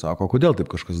dėžės. Sako, kodėl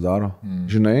taip kažkas daro,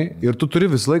 žinai? Ir tu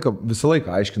turi visą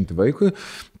laiką aiškinti vaikui,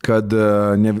 kad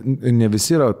ne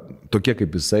visi yra tokie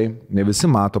kaip jisai, ne visi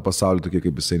mato pasaulį tokie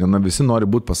kaip jisai, ne visi nori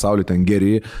būti pasaulį ten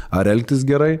geri ar elgtis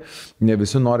gerai, ne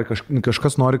visi nori,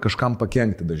 kažkas nori kažkam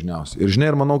pakenkti dažniausiai. Ir žinai,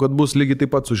 ir manau, kad bus lygiai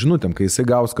taip pat su žinutėm, kai jisai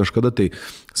gaus kažkada tai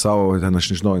savo, ten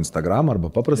aš nežinau, Instagram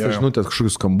arba paprastą žinutę,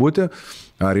 kažkokį skambutį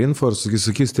ar info ir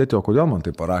sakys, tėtė, o kodėl man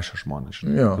tai parašė žmonės?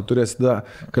 Tu turėsi tada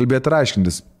kalbėti ir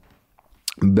aiškintis.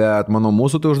 Bet manau,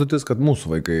 mūsų tai užduotis, kad mūsų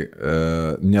vaikai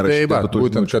nėra šitie. Taip,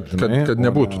 būtent, kad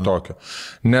nebūtų tokio.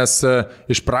 Nes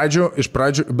iš pradžių,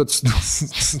 bet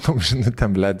žinai,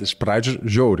 blėt, iš pradžių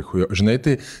žiauriai, žinai,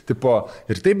 tai, tipo,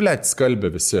 ir tai, blėt,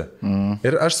 skalbė visi.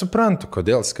 Ir aš suprantu,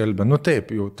 kodėl skalbė.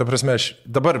 Taip, jau, ta prasme, aš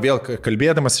dabar vėl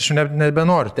kalbėdamas, aš jau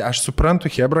nebenoriu. Tai aš suprantu,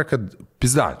 Hebra, kad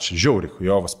pizdač, žiauriai,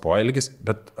 jovas poelgis,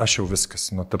 bet aš jau viskas.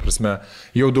 Ta prasme,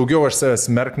 jau daugiau aš savęs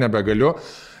smerk nebegaliu.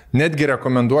 Netgi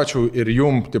rekomenduočiau ir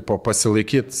jum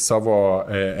pasilaikyti savo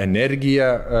energiją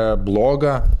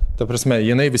blogą. Ta prasme,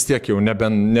 jinai vis tiek jau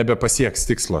nebepasieks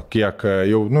tikslo, kiek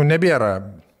jau nebėra.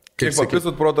 Kiek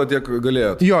papisut proto, tiek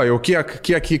galėjot. Jo, jau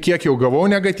kiek jau gavau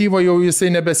negatyvo, jau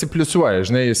jisai nebesipliusuoja,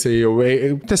 žinai, jisai jau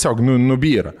tiesiog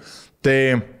nubyra.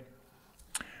 Tai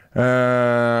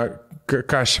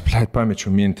ką aš,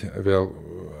 pamečiau mintį vėl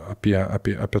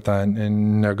apie tą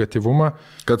negatyvumą.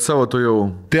 Kad savo tu jau...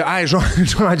 Tai,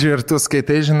 žodžiu, ir tu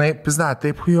skaitai, žinai, pizda,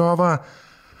 taip hujova,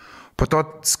 po to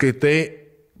skaitai,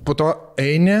 po to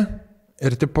eini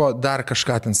ir tipo dar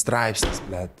kažką ten straipsnis,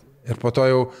 blėt. Ir po to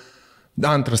jau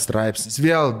antras straipsnis,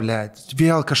 vėl, blėt,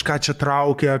 vėl kažką čia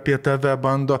traukia apie tave,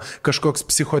 bando kažkoks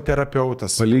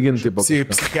psichoterapeutas. Palyginti,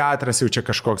 psichiatras jau čia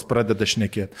kažkoks pradeda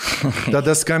šnekėti.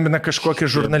 Tada skambina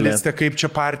kažkokia žurnalistė, kaip čia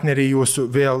partneriai jūsų,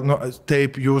 vėl,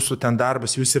 taip, jūsų ten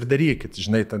darbas, jūs ir darykit,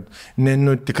 žinai, ten,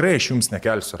 tikrai aš jums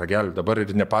nekelsiu ragelių, dabar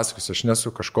ir nepasakosiu, aš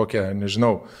nesu kažkokia,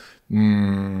 nežinau,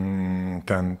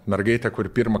 ten mergaitė, kur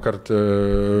pirmą kartą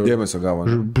dėmesio gavo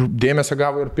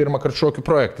ir pirmą kartą šokių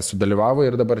projektą sudalyvavo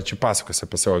ir dabar čia pasakosi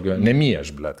apie savo gyvenimą.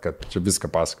 Nemieš, blėt, kad čia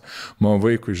viską pasako. Mano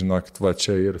vaikui, žinokit, va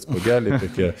čia ir spageliai,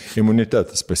 tokie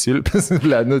imunitetas pasilpęs,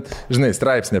 blėt, žinai,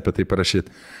 straipsnį apie tai parašyti.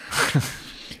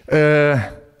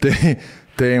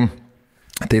 Tai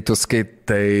Tai tu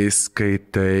skaitai,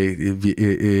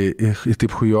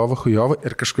 taip hujova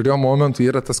ir kažkurio momentu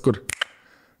yra tas, kur,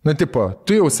 tipo,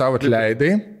 tu jau savo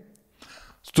atleidai,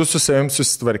 tu su savim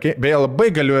susitvarkiai. Beje,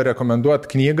 labai galiu rekomenduoti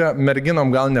knygą,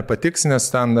 merginom gal nepatiks, nes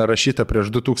ten rašyta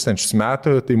prieš 2000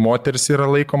 metų, tai moteris yra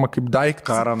laikoma kaip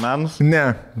daiktas. Karomenas?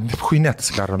 Ne,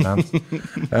 huinetas karomenas.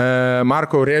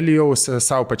 Marko Aurelijaus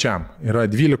savo pačiam. Yra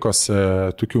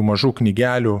 12 tokių mažų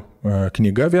knygelių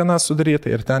knyga viena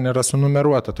sudaryta ir ten yra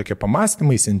sunumeruota tokie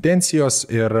pamastymai, intencijos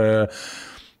ir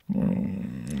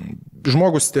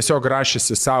žmogus tiesiog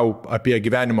rašėsi savo apie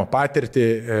gyvenimo patirtį,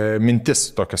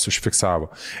 mintis tokias užfiksavo.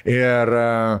 Ir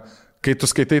kai tu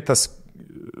skaitai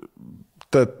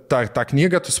tą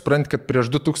knygą, tu supranti, kad prieš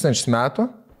 2000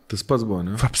 metų tas pats buvo,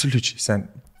 ne? Absoliučiai, sen.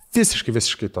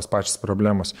 Visiškai tos pačios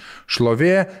problemos.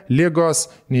 Šlovė,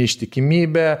 ligos,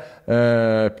 neištikimybė,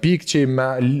 pykčiai,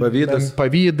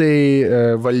 pavydai,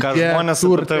 valdžia, žmonės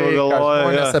apie tave galvoja.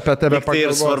 Žmonės apie tave pagalvos. Tai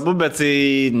ir svarbu, bet tai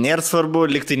nėra svarbu,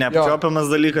 lyg tai neapčiuopiamas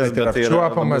dalykas. Tai yra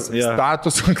apčiuopiamas,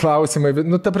 statusų klausimai.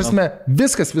 Nu, ta prasme,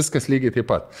 viskas lygiai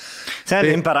taip pat. Sen,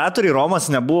 imperatoriai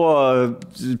Romos nebuvo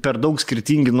per daug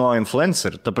skirtingi nuo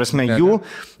influencerių. Ta prasme, jų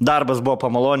darbas buvo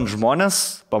pamaloninti žmonės,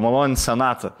 pamaloninti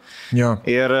senatą. Jo.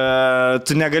 Ir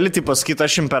tu negali tai pasakyti,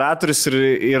 aš imperatorius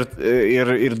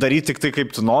ir daryti tik tai,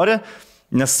 kaip tu nori,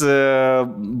 nes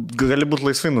gali būti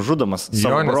laisvai nužudomas.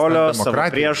 Savo brolio, savo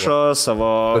priešo,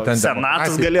 savo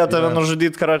senatas galėjo tave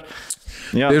nužudyti.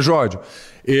 Tai žodžiu.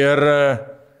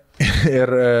 Ir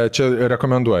čia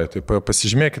rekomenduoju, tai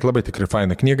pasižymėkit, labai tikrai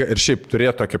faina knyga ir šiaip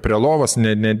turėtų tokia prie lovos,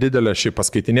 nedidelę šiaip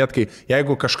paskaitinėt, kai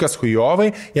jeigu kažkas hujovai,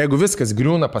 jeigu viskas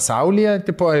griūna pasaulyje,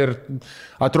 tipo, ir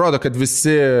atrodo, kad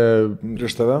visi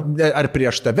prieš tave, ar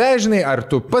prieš tave, žinai, ar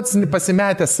tu pats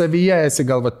pasimetęs savyje esi,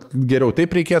 gal geriau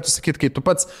taip reikėtų sakyti, kai tu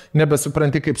pats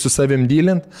nebesupranti, kaip su savim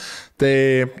dylint,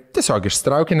 tai tiesiog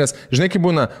išsitrauki, nes žinai, kai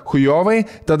būna hujovai,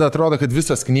 tada atrodo, kad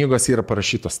visos knygos yra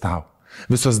parašytos tau.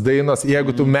 Visos dainos,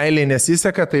 jeigu tu meiliai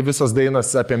nesiseka, tai visos dainos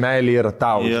apie meilį yra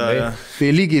tau. Tai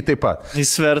lygiai taip pat.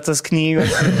 Jis vertas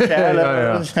knygos.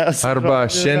 Arba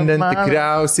šiandien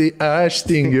tikriausiai aš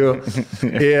tingiu.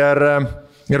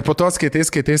 Ir po to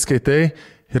skaitai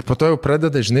ir po to jau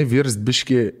pradeda, žinai, virst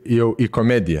biški jau į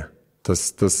komediją.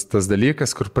 Tas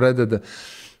dalykas, kur pradeda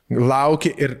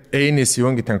lauki ir eini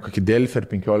įsijungi ten kokį Delfį ar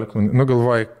 15 minučių, nu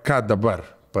galvoji, ką dabar?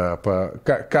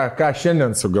 Ką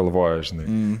šiandien sugalvoja, žinai.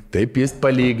 Taip jis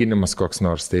palyginimas koks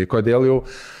nors. Tai kodėl jau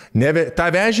tą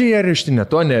vežė į areštinę,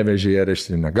 to nevežė į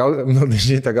areštinę. Gal,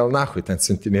 žinai, gal nahui ten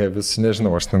siuntinėjo vis,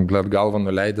 nežinau, aš ten galvą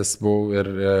nuleidęs buvau ir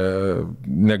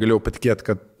negalėjau patikėti,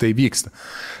 kad tai vyksta.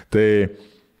 Tai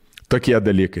tokie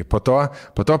dalykai. Po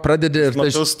to pradedi ir...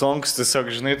 Matau Stonks tiesiog,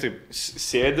 žinai, taip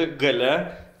sėdi gale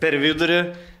per vidurį.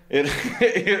 Ir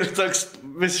toks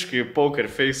visiškai poker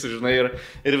face, žinai,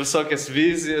 ir visokias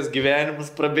vizijas, gyvenimas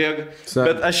prabėga.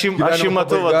 Bet aš jį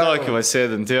matau tokį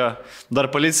sėdint, jo.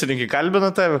 Dar policininkai kalbino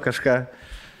tave kažką?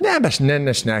 Ne, aš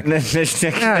nešnekiu.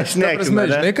 Nešnekiu.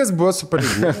 Žinai, kas buvo su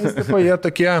pareigūnais, jie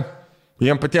tokie,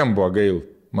 jiem patiems buvo gail,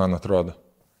 man atrodo.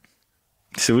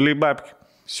 Siūliai babki.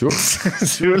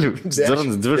 Siūliai.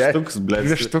 2 štukus, blėt.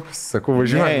 2 štukus, sakau,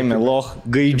 važiuoju. Neėmė, loch,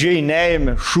 gaidžiai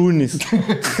neėmė, šunys.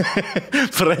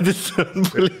 Pradėtų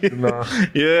atbalyti.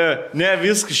 Ne,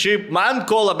 viskas šiaip, man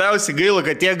ko labiausiai gaila,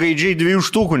 kad tie gaidžiai 2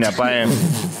 štukų nepaėmė.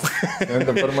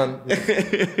 Dabar man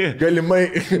galimai.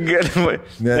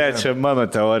 Ne, čia mano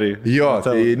teorija. Jo,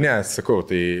 tai ne, sakau,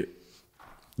 tai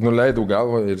nuleidau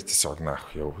galvą ir tiesiog,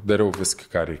 jau dariau viską,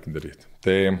 ką reikia daryti.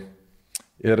 Tai...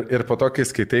 Ir po to, kai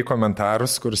skaitai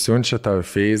komentarus, kur siunčia tau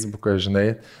Facebooką,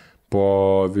 žinai,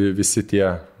 po visi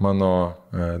tie mano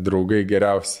draugai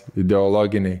geriausi,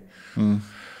 ideologiniai.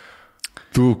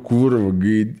 Tu kurva,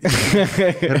 gaidį.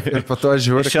 Ir po to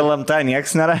žiūri. Šią lamtą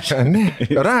nieks nerašė. Ne,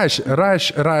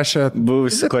 rašė.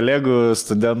 Buvusi kolegų,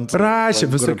 studentų.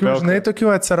 Rašė, visokių, žinai, tokių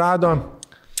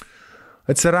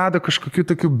atsirado kažkokių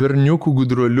tokių berniukų,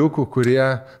 gudruoliukų,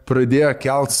 kurie pradėjo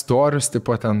kelt storius,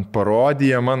 tipo ten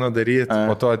parodiją mano daryti,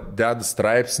 po to dedu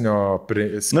straipsnio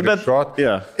screenshot.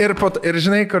 Ir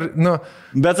žinai, kur,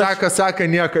 saka,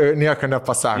 nieko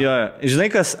nepasako. Jo, žinai,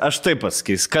 kas aš taip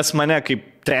pasakys, kas mane kaip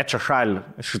trečią šalį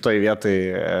šitoj vietai,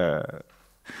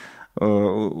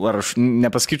 ar aš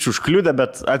nepasakyčiau užkliūdę,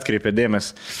 bet atkreipė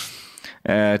dėmesį.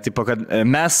 Tipo, kad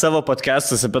mes savo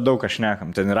podcastus apie daug ką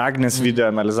šnekam. Ten ir Agnės video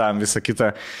analizavom visą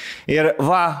kitą. Ir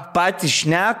patys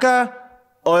šneka,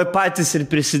 o patys ir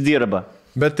prisidirba.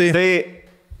 Bet tai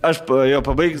aš jau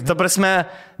pabaigsiu. Ta prasme,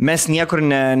 mes niekur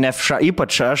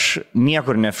ypač aš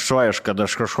niekur nefišuoju, kad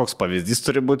aš kažkoks pavyzdys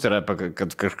turi būti ir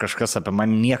kad kažkas apie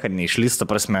mane niekada neišlys. Ta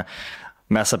prasme,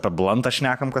 Mes apie Blantą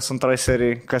šnekam, kas antroji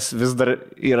serija, kas vis dar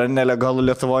yra nelegalų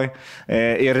Lietuvoje.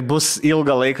 Ir bus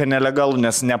ilgą laiką nelegalų,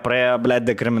 nes nepraėjo, blėt,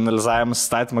 dekriminalizavimas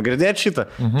įstatymą. Girdėt šitą?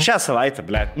 Šią savaitę,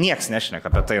 blėt, nieks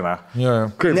nešneka apie tai, na.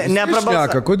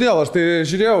 Neprabalsa. Kodėl? Aš tai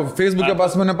žiūrėjau, Facebook'e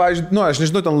pas mane, pavyzdžiui, aš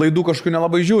nežinau, ten laidų kažkokių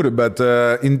nelabai žiūriu, bet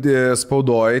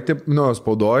spaudoj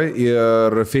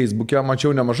ir Facebook'e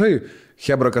mačiau nemažai.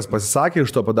 Hebrakas pasisakė,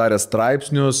 iš to padarė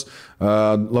straipsnius,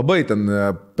 labai ten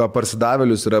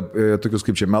parsidavėlius yra tokius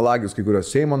kaip čia melagius, kai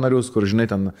kurios Seimo narius, kur, žinai,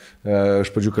 ten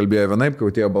iš pradžių kalbėjo vienaip, kai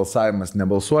atėjo balsavimas,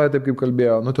 nebalsuoja taip, kaip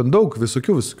kalbėjo, nu ten daug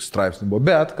visokių straipsnių buvo,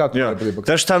 bet ką tu nori pasakyti?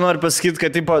 Tai aš tą noriu pasakyti,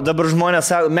 kad tipo, dabar žmonės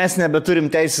sako, mes nebeturim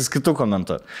teisės kitų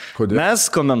komentuoti. Kodėl? Mes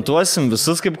komentuosim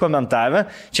visus kaip komentavę.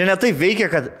 Čia ne taip veikia,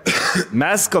 kad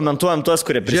mes komentuojam tuos,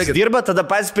 kurie prisidirba, tada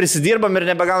patys prisidirbam ir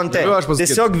nebegaunam teisės.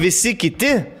 Tiesiog visi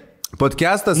kiti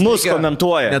podcastas mus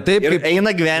komentuoja. Ne taip, kaip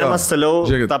eina gyvenimas toliau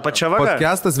tą pačią vagą.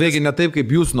 Podcastas veikia ne taip,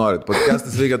 kaip jūs norit.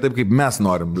 Podcastas veikia taip, kaip mes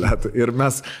norim, blėt. Ir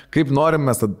mes kaip norim,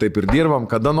 mes taip ir dirbam,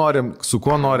 kada norim, su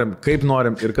kuo norim, kaip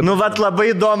norim. Ir kad... Nu, vat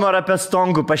labai įdomu ar apie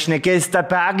Stongų pašnekėsite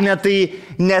apie Agnę, tai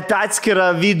net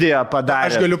atskirą video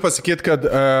padarė. Aš galiu pasakyti, kad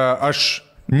aš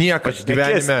niekad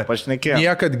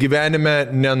gyvenime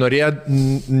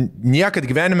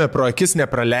pro akis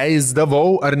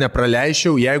nepraleisdavau ar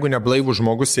nepraleisčiau, jeigu neblaivų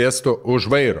žmogus sėstų už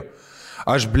vairo.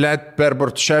 Aš, blėt, per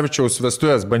Bortuševičiaus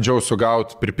vestuvės bandžiau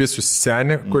sugauti pripisusi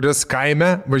senį, kuris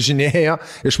kaime važinėjo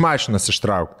iš mašinos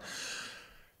ištraukti.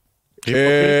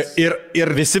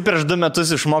 Ir visi prieš 2 metus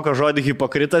išmoko žodį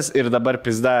hipokritas ir dabar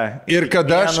pizda. Ir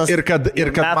kad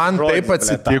man taip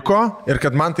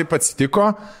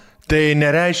atsitiko, tai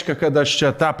nereiškia, kad aš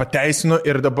čia tą pateisinu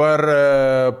ir dabar,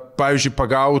 pavyzdžiui,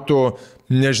 pagautų,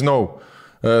 nežinau,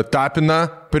 tapiną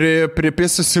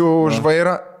pripisusiu už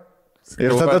vairą. Ir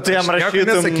tada tu jam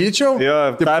rašytum. Nesakyčiau,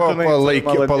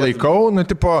 palaikau, nu,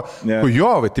 tipo,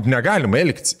 kujovai, taip negalima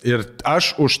elgtis. Ir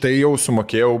aš už tai jau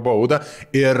sumokėjau baudą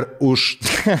ir už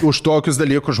tokius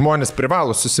dalykus žmonės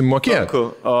privalo susimokėti.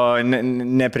 O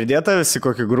nepridėta visi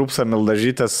kokį grupsą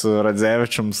Mildažytės su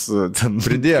Radzevičiams ten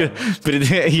pridėjo.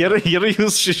 Yra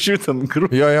jūs 6 ten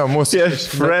grupų. Jo, mūsų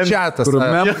čiatas. Ir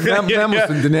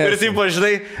taip,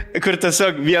 žinai, kur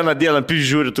tiesiog vieną dieną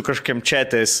žiūri tu kažkiam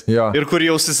čiatės ir kur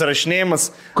jau susirašinėjai.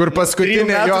 Kur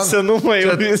paskutinė jo senumą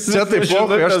jau čia taip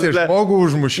pokai, aš tai žmogų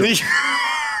užmušiu.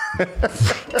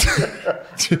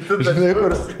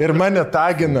 Ir mane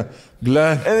tagina, ble.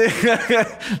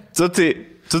 Tu tai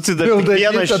dar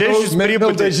vieną 6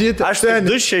 Mildažytė. Aš tai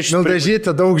 2-6.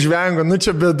 Mildažytė daug žvengo, nu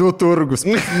čia bėdų turgus.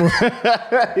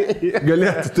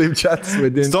 Galėtų taip čiatas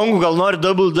vadinti. Stongų gal nori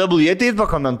double ateit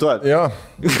pakomentuoti? Jo.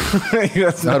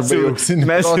 Arba jau auksinį.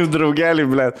 Mes jau draugeliai,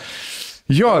 ble.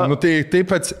 Jo, nu tai taip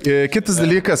pat, kitas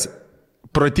dalykas,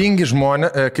 protingi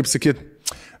žmonės, kaip sakyt,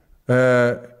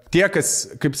 tie, kas,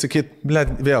 kaip sakyt,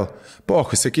 vėl,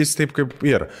 sakys taip, kaip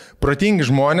yra. Protingi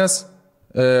žmonės,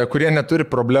 kurie neturi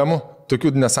problemų,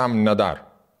 tokių nesąmonų nedaro.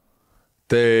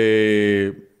 Tai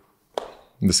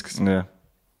viskas. Ne.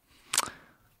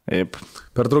 Taip.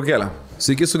 Pertraukėlę.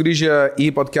 Sveiki sugrįžę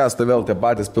į podcastą, vėl tie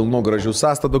patys pilnų gražių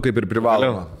sąstatų, kaip ir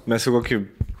privaloma. Mes jau kokį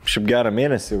šiaip gerą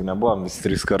mėnesį jau nebuvom vis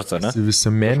 3 kartą, ne? Visą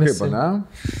mėnesį. Kaip, ne?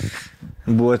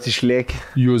 Buvot išlėkę.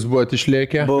 Jūs buvot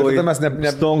išlėkę. Tada mes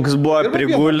Stonks buvo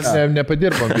priguls.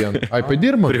 Nepadirbom vieną. Ai,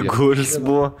 padirbom vieną. Priguls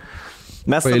buvo.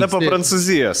 Mes tada po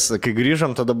Prancūzijos, kai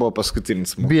grįžom, tada buvo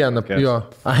paskutinis. Vieną, jo.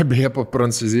 Ai, beje, po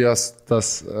Prancūzijos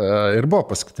tas ir buvo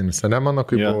paskutinis, ne mano,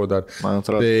 kai buvau dar. Man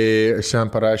atrodo. Tai šiandien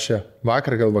parašė,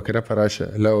 vakare parašė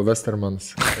Leo Westermanas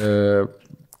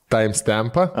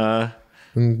timestampą.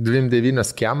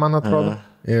 29 kem, man atrodo.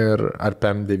 Ir ar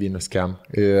PM9 kem.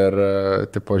 Ir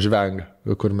tipo žvenga,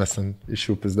 kur mes iš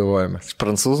jų pizdavojamės.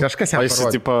 Prancūzų? Kažkas jam parodė.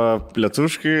 Jis tipo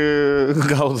lietuviškai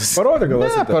gaudus. Parodė, gal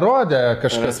esi. Parodė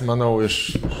kažkas, manau, iš...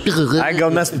 Ai, gal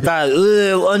mes tą...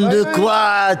 On the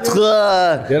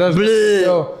quatre! Ir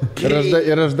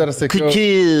aš dar sakiau,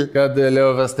 kad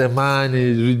Leo Westermanį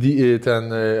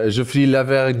ten Geoffrey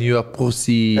Lavergne, your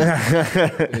pussy.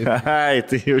 Ai,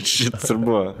 tai jau šitas ir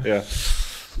buvo.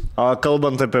 O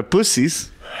kalbant apie pusys,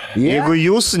 jeigu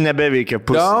jūsų nebeveikia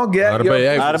pusy,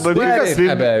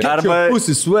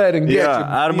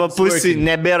 arba pusy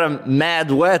nebėra mad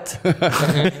wet,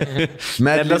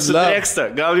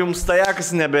 nebesudrėksta, gal jums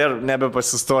tajakas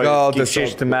nebepasistoja,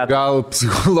 gal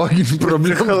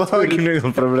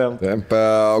psichologinių problemų.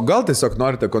 Gal tiesiog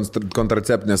norite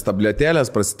kontraceptinės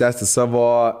tabletėlės prasitęsti savo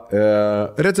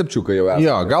recepčiuką jau esate.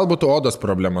 Jo, gal būtų odos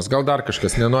problemos, gal dar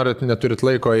kažkas, neturit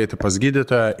laiko eiti pas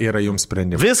gydytoją, yra jums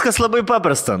sprendimas. Viskas labai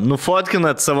paprasta.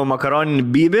 nufotkinat savo makaroninį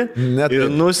bybį ir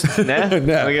Ne?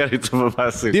 Ne. Gerai, tu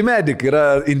papasakai. D-Medic yra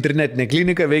internetinė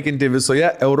klinika veikianti visoje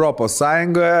Europos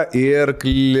Sąjungoje ir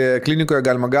klinikoje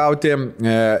galima gauti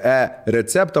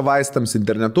e-receptą vaistams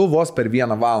internetu vos per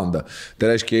 1 valandą.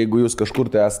 Tai reiškia, jeigu jūs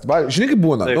kažkur tai esate... Žinai, kaip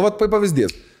būna? Nu, vat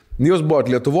pavyzdys. Jūs buvote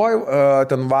Lietuvoje,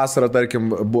 ten vasarą, tarkim,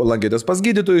 lankėtės pas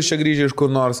gydytojus, čia grįžę iš kur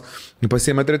nors,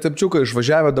 pasiėmėt recepčiuką,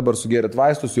 išvažiavę, dabar sugėrėt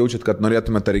vaistus, jaučiat, kad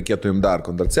norėtumėte, reikėtų jums dar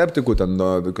kontraceptikų, ten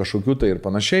kažkokių tai ir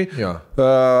panašiai. Ja.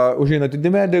 Užeinat į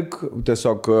D-Medic,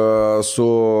 tiesiog su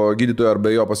gydytoju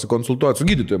arba jo pasikonsultuojat, su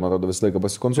gydytoju, man atrodo, visą laiką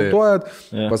pasikonsultuojat,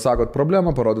 pasakot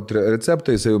problemą, parodot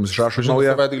receptą, jisai jums išrašo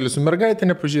naują. Savaitgalį su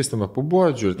mergaitė nepažįstama, pabuvo,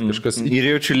 žiūrėt, kažkas...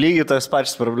 Ir jaučiu lygiai tas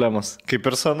pačias problemas,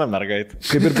 kaip ir sena mergaitė.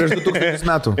 Kaip ir prieš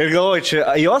 2000 metų. Ir galvoju, čia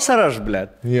jos ar aš,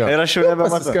 blėt? Jo. Ir aš jau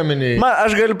nebematau.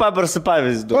 Aš galiu paprastą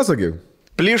pavyzdį. Pasakyk.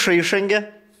 Plyšo išangė,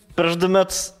 prieš 2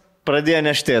 metus pradėjo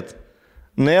neštėti.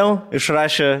 Nuėjau,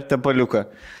 išrašė tepaliuką.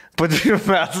 Po 2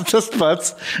 metų tas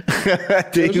pats.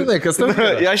 Žinai, kas tam?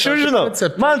 Aš jau žinau.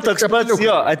 Man toks pats,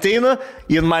 jo, ateinu,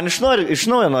 ir man iš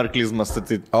naujo nori klizmas.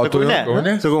 O tu ne?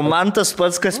 Sakau, man tas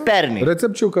pats, kas pernai.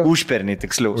 Recepčiuką. Užpernai,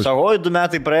 tiksliau. Sakau, 2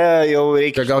 metai praėjo, jau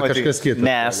reikia. Gal kažkas kitas.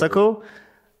 Ne, sakau.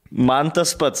 Man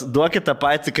tas pats, duokit tą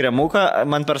patį kremuką,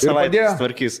 man per savaitę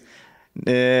tvarkys.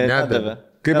 Nedavė.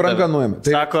 Kaip ranką nuėmė.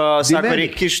 Sako,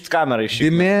 reikia kišti kamerą iš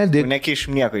šikną.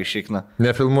 Nekišim nieko iš šikną.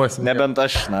 Nefilmuosim. Nebent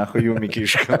aš, jum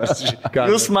įkiškime.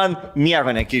 Jūs man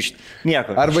nieko nekišti.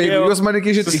 Nieko. Arba jeigu jūs man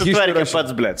nekišit, susitvarkė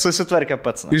pats, blėt. Susitvarkė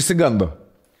pats. Išsigando.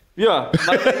 Jo,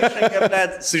 man išangė,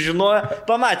 blėt, sužinojo,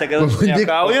 pamatė, kad aš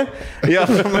nekauju. Jo,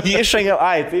 išangė,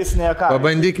 tai jis nekauju.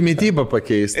 Pabandyk mitybą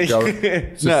pakeisti.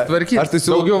 Susitvarkyti. Aš tai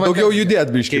daugiau judėti,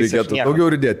 biškai reikėtų.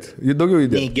 Daugiau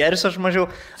judėti. Nei geris aš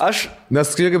mažiau.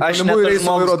 Nes kaip palimųjų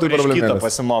reisų vairuotojų problemėlės.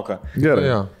 Pasimoka.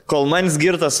 Gerai. Kol man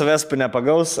girtas savęs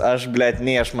nepagaus, aš, blėt,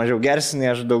 nei aš mažiau gersiu,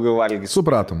 nei aš daugiau valgysiu.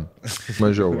 Supratom.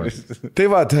 Mažiau. Tai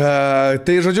va,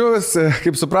 tai žodžiu,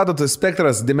 kaip supratot,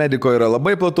 spektras D-Medico yra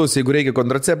labai platus, jeigu reikia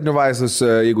kontraceptinių vaistus,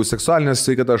 jeigu seksualinės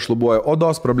sveikata šlubuoja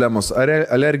odos problemos,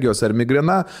 alergijos ar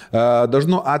migrena,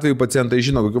 dažnu atveju pacientai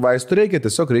žino, kokiu vaistų reikia,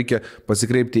 tiesiog reikia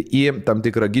pasikreipti į tam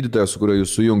tikrą gydytoją, su kuriuo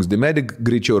jūs sujungs D-Medic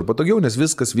greičiau ir patogiau, nes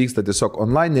viskas vyksta tiesiog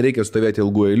online, nereikia stovėti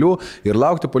ilgų eilių ir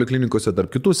laukti poliklinikose tarp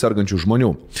kitų sergančių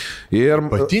žmonių.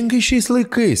 Ypatingai šiais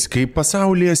laikais, kai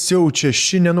pasaulyje siaučia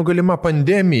ši nenugalima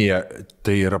pandemija,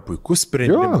 tai yra puikus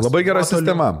sprendimas. Labai gera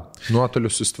sistema. Nuotoliu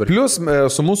susitvarkyti. Plius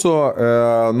su mūsų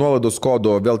nuolaidos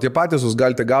kodu vėl tie patys jūs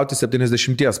galite gauti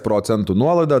 70%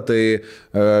 nuolaidą, tai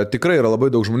tikrai yra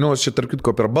labai daug žmonių, čia tarp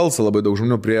kitko per balsą labai daug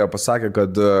žmonių priejo pasakė, kad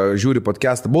žiūri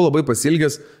podcastą. Buvau labai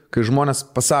pasilgęs, kai žmonės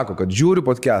pasako, kad žiūri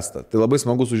podcastą. Tai labai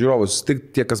smagu su žiūrovus susitikti,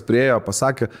 tie, kas priejo,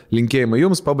 pasakė, linkėjimai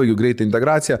jums, pabaigiu greitą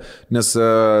integraciją, nes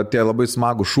tie labai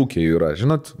smagų šūkiai yra.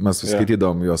 Žinot, mes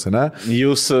skaitydavom juos, ne?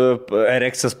 Jūsų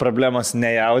erekcijos problemas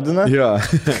nejaudina? Jo.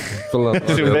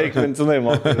 Beveik mintinai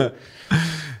mokai.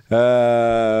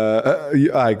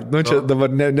 Čia dabar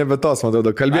nebe tos, man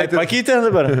atrodo, kalbėti. Pakeitė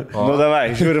dabar? Nu,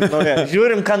 davai,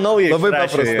 žiūrim, ką naują. Labai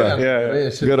paprasta.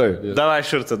 Gerai. Davai,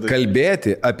 šurta.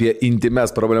 Kalbėti apie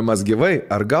intimes problemas gyvai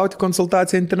ar gauti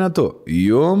konsultaciją internetu.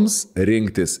 Jums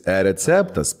rinktis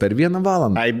e-receptas per 1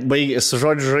 valandą. Su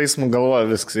žodžiu žaismu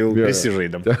galvoju viskas, jau visi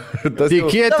žaidam.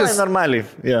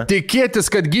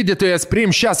 Tikėtis, kad gydytojas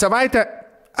priims šią savaitę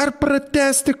ar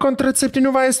pratesti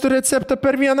kontraceptinių vaistų receptą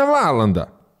per 1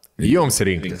 valandą. Jums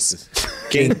rinktis.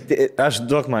 Aš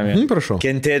duok mamė. Prašau.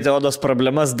 Kentėti odos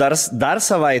problemas dar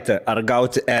savaitę ar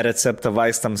gauti e-receptą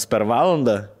vaistams per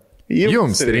valandą?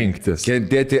 Jums rinktis.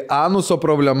 Kentėti anuso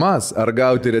problemas ar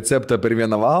gauti receptą per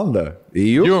 1 valandą?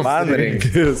 Jums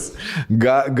rinktis.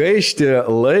 Gaišti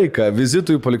laiką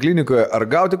vizitui poliklinikoje ar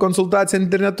gauti konsultaciją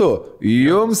internetu?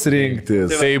 Jums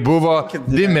rinktis. Tai buvo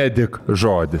D-Medic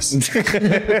žodis.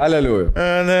 Aleliuja.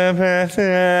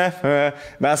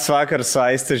 Mes vakar su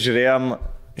Aiste žiūrėjom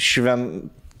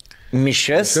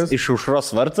mišes iš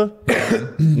Aušros vartų.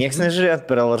 Nieks nežiūrėjot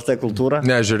per LRT kultūrą?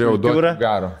 Nežiūrėjau, daug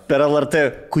garo. Per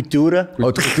LRT kutiūrą.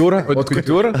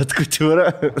 Atkutiūrą.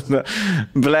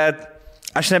 Blet,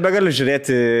 aš nebegaliu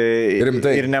žiūrėti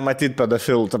ir nematyti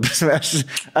pedofilų.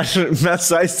 Mes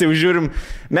su Aiste jau žiūrim.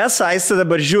 Mes su Aiste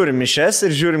dabar žiūrim mišes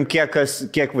ir žiūrim,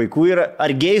 kiek vaikų yra.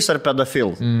 Ar gėjus, ar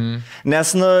pedofilų. Nes,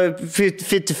 fit.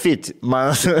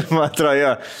 Man atrodo,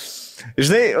 jo.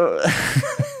 Žinai...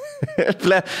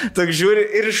 Toks žiūri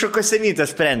ir šukosenytės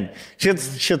sprendi.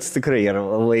 Šitas tikrai yra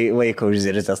vaiko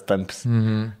užziritęs tampis.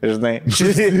 Žinai.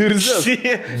 Tikrai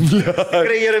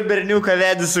yra berniuką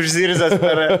vedis užziritęs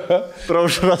per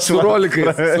praušros. Su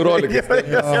rolikais.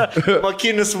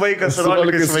 Mokinis vaikas su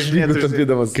rolikais važinėtų.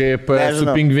 Kaip su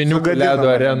pingviniu ledo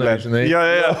arena, žinai. Jo.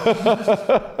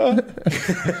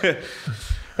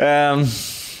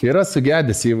 Yra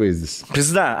sugedęs įvaizdis.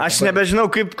 Pizda, aš nebežinau,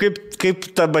 kaip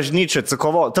ta bažnyčia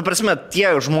atsikovo. Ta prasme, tie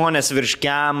žmonės virš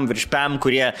pem,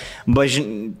 kurie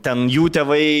ten jų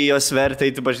tėvai jos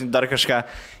vertė, dar kažką,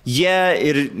 jie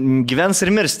ir gyvens ir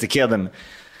mirs tikėdami.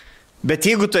 Bet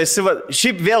jeigu tu esi,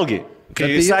 šiaip vėlgi, kai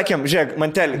sakėm, žiūrėk,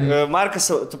 Mantelį, Marko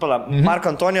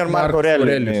Antonijo ir Marko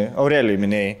Aurelijų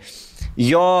minėjai.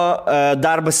 Jo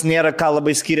darbas nėra ką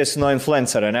labai skiriasi nuo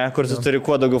influencerio, ne? Kur tu turi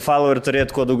kuo daugiau follower,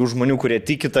 turėti kuo daugiau žmonių, kurie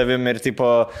tiki tavim ir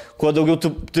tipo, kuo daugiau tu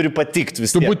turi patikti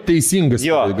vis tiek. Tu būti teisingas.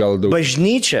 Jo, gal daug.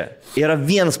 Bažnyčia yra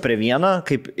 1:1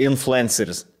 kaip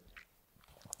influenceris.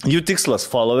 Jų tikslas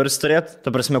followers turėti,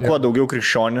 ta prasme, kuo daugiau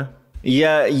krikščionių.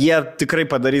 Jie tikrai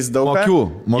padarys daug.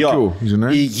 Mokių,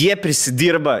 žinai. Jie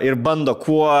prisidirba ir bando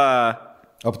kuo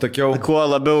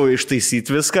labiau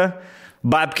ištaisyti viską.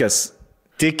 Babkės.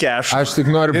 Tik aš tik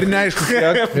noriu. Ir neaišku,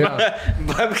 kiek.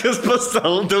 Babkės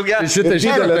pastal daugia. Šitą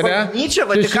žydėlę, ne? Bažnyčia,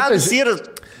 Vatikanas yra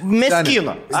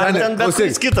meskino. Ar ten bet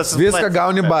kuris kitas. Viską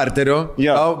gauni barterio.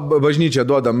 Bažnyčia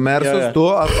duoda mersus, tu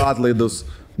atlaidus.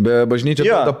 Be bažnyčia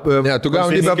duoda... Ne, tu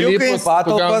gauni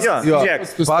patalpas.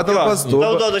 Patalpas.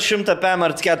 Tau duoda 100 PM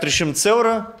ar 400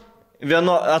 eurų.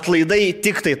 Vieno atlaidai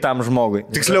tik tai tam žmogui.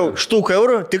 Tiksliau, štuką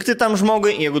eurų tik tai tam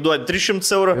žmogui, jeigu duodi 300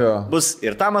 eurų, bus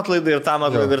ir tam atlaidai, ir tam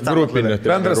atlaidai, ir tam atlaidai.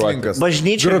 Bendras linkas.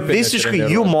 Bažnyčia visiškai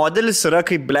jų modelis yra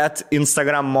kaip, blet,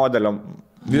 Instagram modelio.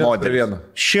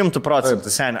 100%,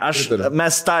 seniai.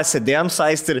 Mes tą sėdėjom,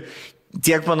 saist ir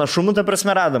tiek panašumų, ta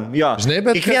prasme, radom. Jo. Žinai,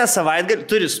 bet... Kiekvieną savaitgalį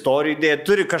turi istorijų idėją,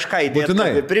 turi kažką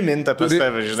įdėti, priminti apie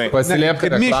save, žinai. Paslėpti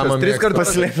reklamą. 3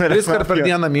 kart per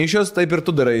dieną mišios, taip ir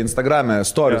tu darai Instagram'e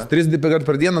stories. 3 kart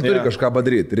per dieną turi kažką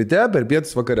padaryti. Ryte, per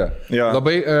pietus, vakare.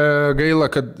 Labai gaila,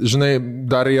 kad, žinai,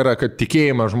 dar yra, kad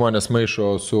tikėjimą žmonės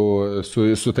maišo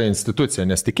su ta institucija,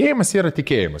 nes tikėjimas yra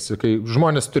tikėjimas. Kai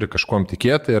žmonės turi kažkuom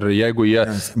tikėti ir jeigu jie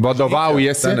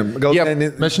vadovaujasi,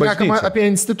 mes šnekame apie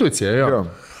instituciją, jo.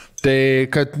 Tai,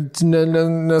 kad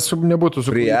nebūtų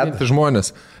supriešinti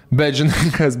žmonės. Bet, žinai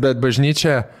kas, bet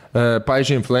bažnyčia,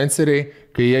 pavyzdžiui, influenceriai,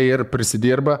 kai jie ir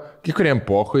prisidirba, kai kuriem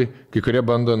pohui, kai kurie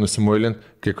bando nusimuilinti,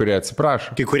 kai kurie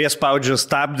atsiprašo. Kai kurie spaudžia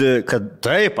stabdį, kad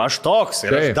taip, aš toks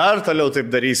ir aš dar toliau taip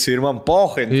darysiu ir man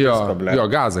pohai. Jo,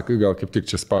 Gaza, gal kaip tik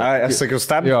čia spaudžia. Aš sakiau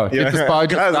stabdį. Jo, kiti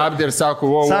spaudžia stabdį ir sako,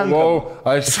 wow,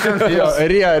 aš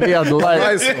riedu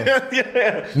laisvą.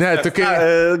 Ne, tu kai...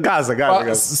 Gaza.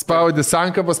 Spaudį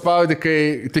sankapą, spaudį,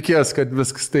 kai tikės, kad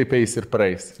viskas taip eis ir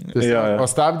praeis. O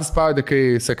stabdį spaudį, kai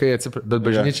sakai atsiprašau, bet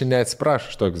bažnyčia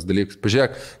neatsiprašo tokius dalykus. Pažiūrėk,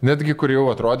 netgi kur jau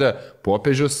atrodė,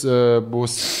 popiežius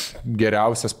bus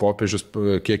geriausias popiežius,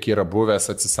 kiek yra buvęs,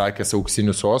 atsisakęs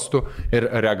auksinių sostų ir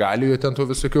regalijų ten tų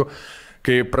visokių.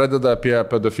 Kai pradeda apie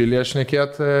pedofiliją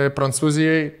šnekėti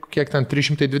Prancūzijai, kiek ten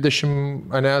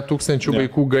 320 tūkstančių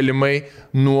vaikų galimai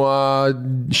nuo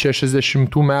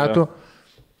 60 metų,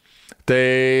 tai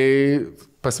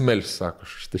pasimelsiu, sako,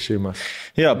 šitą šeimą.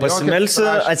 Jo, pasimelsiu,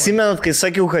 atsimenat, kai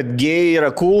sakiau, kad gėjai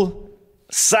yra cool,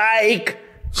 saik!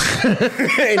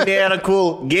 Nėra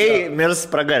cool, gėjai mirs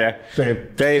pragarė.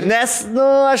 Taip. Nes,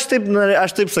 aš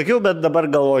taip sakiau, bet dabar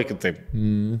galvoju kitaip.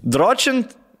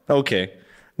 Dročint,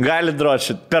 gali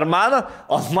dročint. Per mano,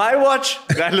 on my watch,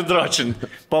 gali dročint.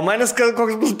 Po manęs,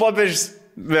 koks bus popiežius.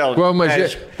 Vėl. Kuo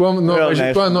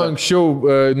nuo anksčiau,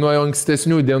 nuo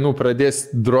ankstesnių dienų pradės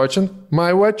dročint,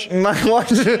 my watch.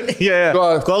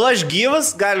 Kol aš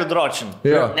gyvas, galiu dročint.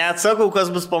 Neatsakau, kas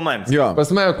bus po manęs.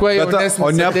 Pas mane, kuo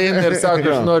jaunesnis ateina ir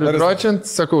sako, aš noriu dročint,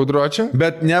 sakau dročint.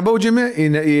 Bet nebaudžiami,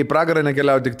 į pragarą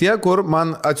nekeliauja tik tie, kur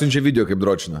man atsiunčia video kaip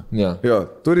dročina. Jo,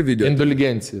 turi video.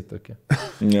 Indulgencija tokia.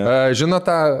 Žinot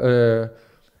tą,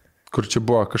 kur čia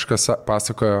buvo, kažkas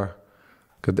pasakojo,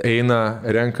 kad eina,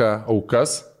 renka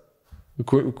aukas,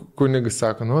 kunigas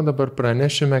sako, dabar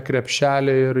pranešime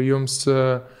krepšelį ir jums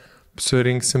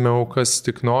surinksime aukas,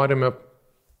 tik norime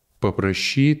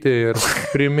paprašyti ir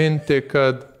priminti,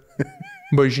 kad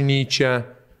bažnyčia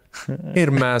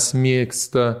ir mes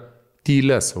mėgsta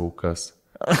tylės aukas.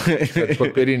 Kad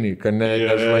papiriniai, kad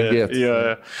nežvangėtų.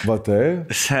 Va tai?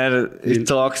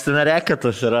 Toks ten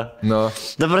reketas yra.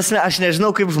 Dabar prasme, aš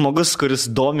nežinau, kaip žmogus, kuris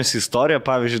domisi istoriją,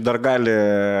 pavyzdžiui, dar gali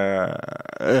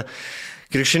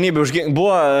krikščionybė užgėti.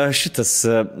 Buvo šitas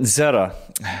Zero.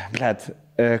 Blet.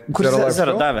 Kur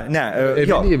Zaradavė? Ne,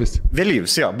 Vėlyvis.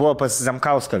 Vėlyvis, jo, buvo pas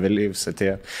Zemkauską Vėlyvis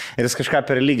atėjo. Ir jis kažką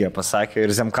per lygią pasakė. Ir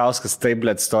Zemkauskas taip,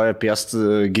 blėt, stojo piestų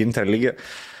ginti lygią.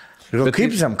 Bet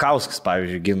kaip Zemkauskas,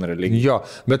 pavyzdžiui, gina lygią? Jo,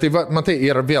 bet tai, va, matai,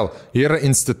 yra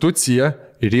institucija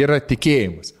ir yra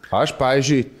tikėjimas. Aš,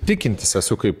 pavyzdžiui, tikintis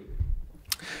esu kaip.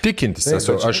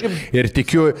 Aš ir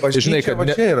tikiu, žinai, kad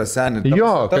čia yra seniai.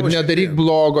 Kad nedaryk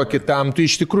blogo kitam. Tu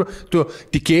iš tikrųjų,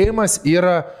 tikėjimas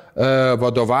yra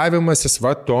vadovavimasis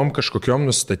tom kažkokiom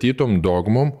nustatytom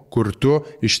dogmom, kur tu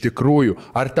iš tikrųjų,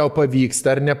 ar tau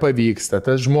pavyksta, ar nepavyksta,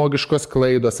 tas žmogiškos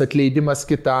klaidos, atleidimas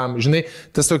kitam, žinai,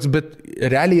 tas toks, bet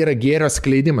realiai yra gėrio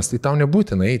skleidimas, tai tau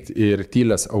nebūtina eiti ir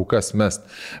tylės aukas mest.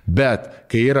 Bet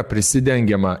kai yra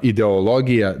prisidengiama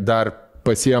ideologija, dar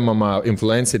pasiemama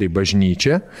influenceriai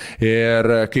bažnyčia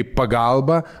ir kaip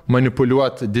pagalba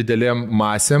manipuliuoti didelėm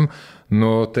masėm,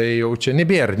 nu tai jau čia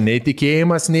nebėra nei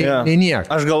tikėjimas, nei nieko.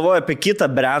 Aš galvoju apie kitą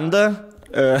brandą,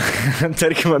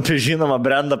 tarkim apie žinomą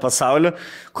brandą pasaulio,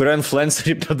 kurio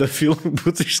influenceriai pedofilai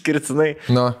būtų išskirtinai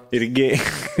ir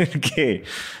gėjai.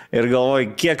 Ir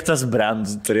galvoju, kiek tas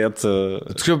brandas turėtų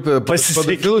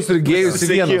pedofilus ir gėjus į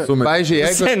vieną sumą.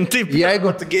 Pavyzdžiui,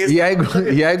 jeigu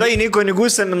tu eini kunigų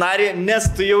seminariją,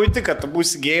 nes tu jauti, kad tu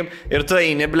būsi gėjim ir tu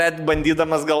eini, blėt,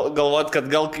 bandydamas galvot,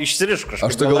 kad gal išsiriš kažką.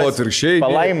 Aš tai galvoju ir šiai.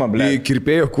 Palaima, blėt. Į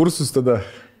kirpėjo kursus tada.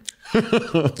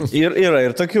 Yra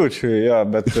ir tokių čia, jo,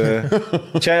 bet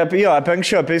čia apie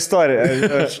anksčiau, apie istoriją.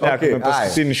 Aš nekame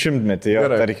paskutinį šimtmetį, jo,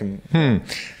 tarkim.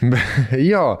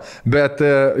 Jo, bet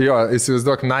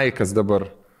įsivaizduok, Nike'as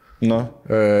dabar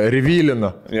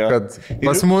revylino, kad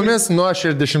pas mumis nuo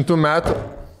 60 metų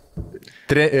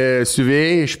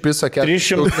siuvėjai išpiso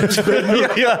 300.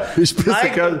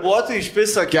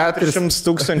 Išpiso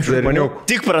 400,000 žmonių.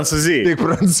 Tik Prancūzijai.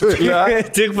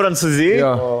 Tik Prancūzijai.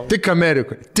 Tik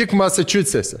Amerikoje. Tik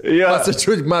Massachusetts'e.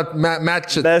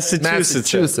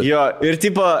 Massachusetts'e. Jo. Ir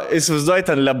tipo, įsivaizduoji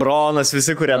ten Lebronas,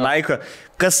 visi, kurie Nike,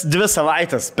 kas 2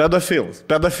 savaitės. Pedofils.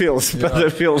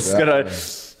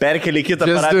 Perkeli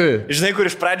kitą paradą. Žinai, kur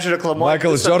iš pradžių reklamuoja.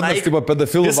 Michael Jordanas, tipo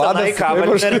pedofilų vadas.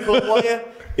 Nike reklamuoja.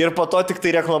 Ir po to tik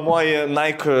tai reklamuoji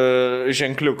Nike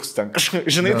ženkliukus ten.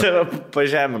 Žinai, tai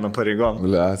pažemino pareigom.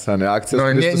 Seniai,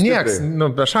 akcijas. Nieks,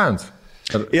 be šansų.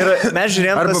 Ir mes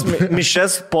žiūrėjom tas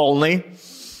mišes polnai.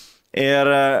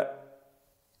 Ir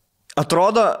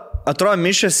atrodo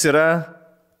mišes yra...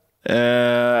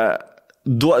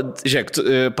 Žiūrėk,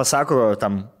 pasako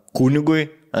tam kunigui,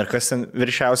 ar kas ten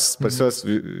viršiausias pas juos,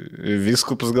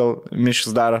 vyskupas gal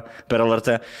mišes daro per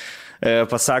LRT.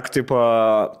 Pasako, tipo,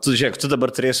 tu žiūrėk, tu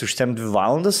dabar turėsi užtemti 2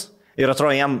 valandas ir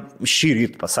atrodo jam šį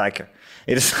rytą pasakė.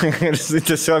 Ir jis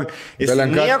tiesiog, jis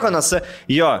nieko nesą,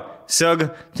 jo, tiesiog,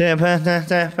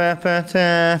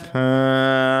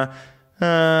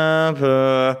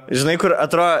 žinai, kur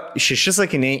atrodo 6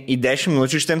 sakiniai į 10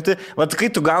 minučių ištemti. Vat kai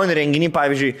tu gauni renginį,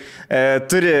 pavyzdžiui,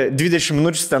 turi 20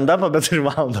 minučių stand-upą, bet turi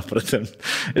valandą pratemti.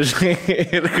 Žinai,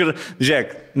 ir kur, žiūrėk,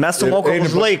 mes sumokam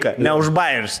už laiką, ne už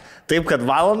bajerius. Taip, kad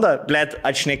valandą, blėt,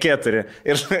 atšnekėt turi.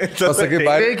 Pasakai,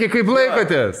 reikia kaip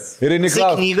laikotės. Ir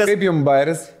Niklaus, kaip jums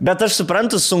bajeris? Bet aš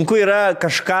suprantu, sunku yra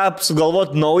kažką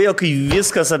sugalvoti naujo, kai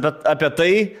viskas apie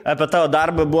tavo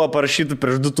darbą buvo parašyta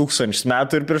prieš 2000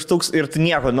 metų ir prieš 1000 ir tu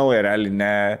nieko naujo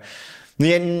realiai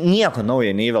nieko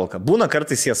naujo neįvelka. Būna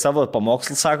kartais jie savo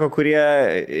pamokslų sako, kurie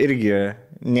irgi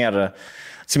nėra.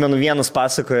 Atsimenu, vienas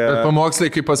pasakoja. Bet pamokslai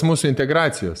kaip pas mūsų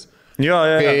integracijos. Jo.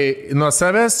 Kai nuo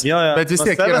savęs, bet vis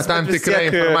tiek yra tam tikra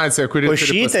informacija, kuri...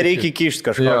 Košytę reikia kišti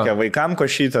kažkokią, vaikam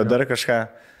košytę, dar kažką.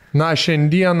 Na,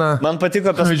 šiandieną... Man patiko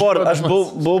apie sportą, aš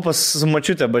buvau pas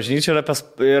mačiutę bažnyčią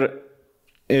ir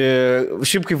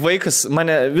šiaip kaip vaikas,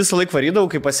 mane visą laiką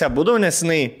varydavau, kai pas ją būdavau, nes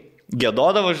jinai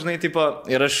gėdodavo, žinai, tipo,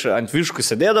 ir aš ant viškų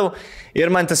sėdėdavau ir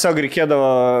man tiesiog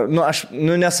reikėdavo, aš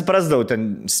nesuprasdavau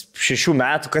ten 6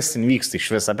 metų, kas ten vyksta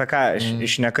iš vis, apie ką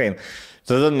išnekain.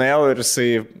 Tada nuėjau ir jisai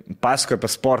pasakojo apie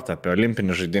sportą, apie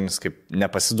olimpinius žaidimus, kaip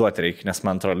nepasiduoti reikia, nes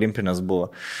man atrodo olimpinės buvo.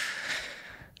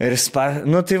 Ir jis,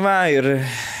 tai va, ir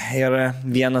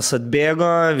vienas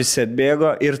atbėgo, visi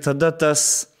atbėgo ir tada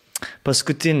tas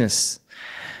paskutinis,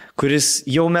 kuris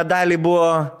jau medaliai buvo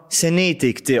seniai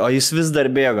teikti, o jis vis dar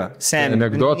bėgo.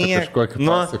 Anekdotą kažkokį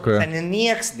pasakoja.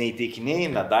 Nieks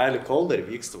neįteikinėjai medalį, kol dar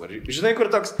vyksta. Žinai,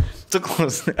 kur toks,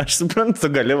 aš suprantu,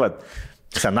 tu gali,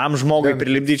 senam žmogui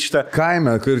prilipdyti šitą.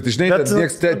 Kaime, kur, žinai,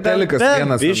 telikas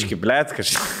vienas. Biški, blėt,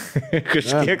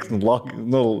 kažkiek,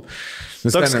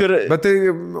 Toks, bet tai,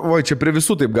 čia prie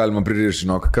visų taip galima pririšti,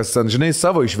 žinok, kas, žinai,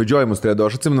 savo išvedžiojimus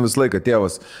turėdavo. Aš atsimenu visą laiką,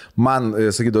 tėvas man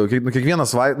sakydavo, kiekvienas,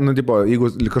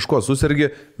 jeigu kažko susirgi,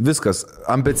 viskas,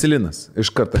 ampicilinas, iš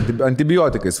karto,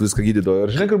 antibiotikais viską gydydavo.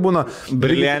 Ir žinai, kur būna...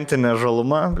 Briliantinė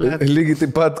žaluma. Lygiai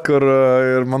taip pat, kur,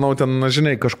 ir manau, ten,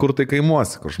 žinai, kažkur tai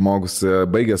kaimuosi, kur žmogus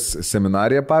baigęs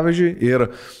seminariją, pavyzdžiui, ir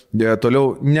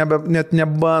toliau net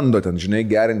nebando ten, žinai,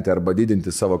 gerinti arba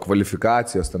didinti savo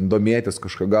kvalifikacijos, ten domėtis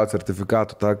kažką gauti sertifikatų,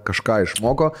 tą kažką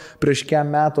išmoko prieš kiek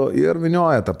metų ir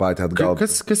vinioja tą patį atgal.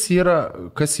 Kas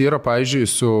yra, pavyzdžiui,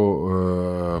 su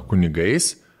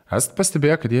kunigais? Esate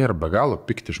pastebėję, kad jie yra be galo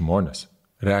pikti žmonės,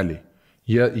 realiai.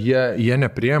 Jie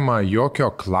nepriema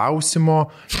jokio klausimo,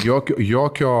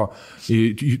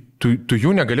 tu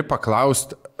jų negali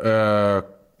paklausti,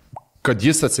 kad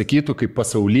jis atsakytų kaip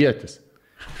pasaulietis.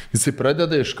 Jisai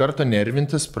pradeda iš karto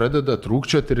nervintis, pradeda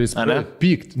trūkčioti ir jis pradeda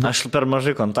pykti. Aš per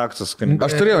mažai kontaktus.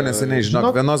 Aš turėjau neseniai,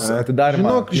 vienos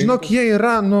atidarimą. Žinok, jie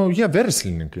yra, jie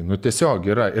verslininkai, tiesiog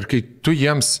yra. Ir kai tu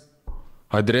jiems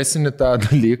adresini tą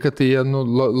dalyką, tai jie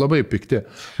labai pikti.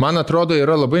 Man atrodo,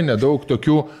 yra labai nedaug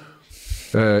tokių...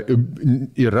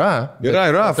 Yra,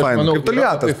 fain. Kaip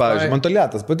toliatas, pavyzdžiui. Man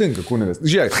toliatas patinka, kunigas.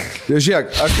 Žiūrėk,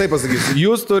 aš taip pasakysiu.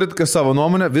 Jūs turit savo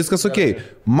nuomonę, viskas ok.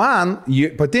 Man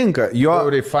patinka jo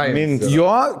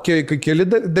keli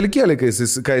dalykėliai, kai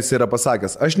jis yra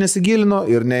pasakęs. Aš nesigilinu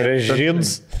ir ne...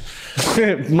 Režims.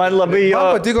 Man labai jo...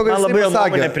 Man patiko, kad jis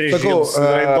pasakė.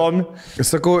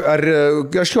 Sakau, ar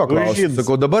aš jo klausiu.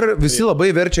 Sakau, dabar visi labai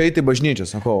verčia eiti į bažnyčią.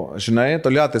 Sakau, žinai,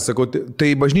 toliatai, sakau,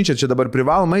 tai bažnyčia čia dabar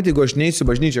privaloma eiti, jeigu aš neįsiu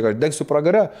bažnyčią, kad degsiu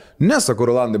pragare. Nesakau,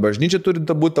 Rolandai, bažnyčia turi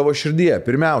būti tavo širdyje.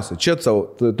 Pirmiausia, čia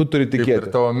tu turi tikėti.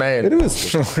 Ir tavo meilė. Ir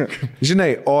viskas. Žinai,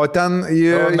 o ten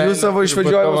jūs savo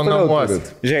išvedžiojimus toliau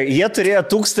turit. Žiūrėk, jie turėjo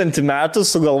 1000 metų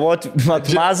sugalvoti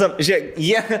matmazą.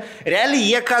 Žiūrėk, realiai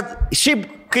jie kad... Šiaip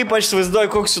kaip aš įsivaizduoju,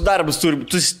 koks jų darbas turi.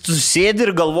 Tu sėdi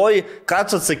ir galvoji, ką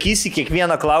tu atsakysi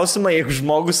kiekvieną klausimą, jeigu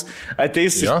žmogus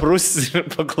ateis iš Prūsijos ir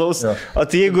paklaus. O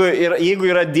tai jeigu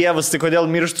yra Dievas, tai kodėl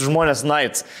mirštų žmonės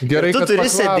naits? Gerai, tu turi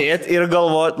sėdėti ir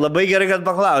galvoti, labai gerai, kad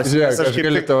paklausi.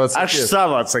 Aš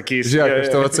savo atsakysiu. Žiūrėk, aš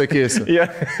tavo atsakysiu.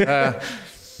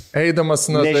 Eidamas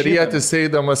Nazarietis,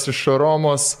 eidamas iš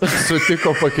Romos,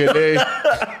 sutiko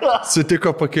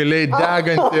pakeliai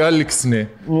degantį alksnį.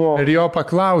 Ir jo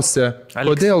paklausė,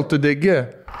 kodėl tu degi?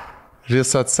 Ir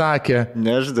jis atsakė,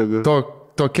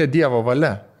 tokia Dievo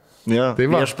valia.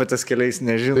 Tai viešpatės keliais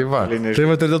nežinau.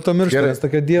 Tai va, dėl to miršta, nes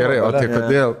tokia Dievo valia. Gerai, o tai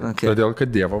kodėl? Todėl,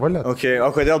 kad Dievo valia.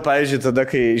 O kodėl, pavyzdžiui, tada,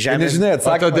 kai žemė... Nežinai,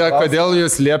 atsakė. Kodėl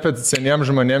jūs liepėt seniem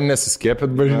žmonėm nesiskiepėt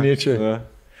bažnyčiai?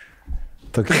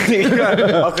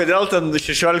 O kodėl ten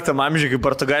 16 amžiuje, kai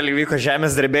Portugalijoje vyko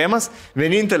žemės drebėjimas,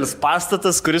 vienintelis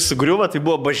pastatas, kuris sugriuvo, tai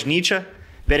buvo bažnyčia,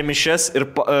 per mišes ir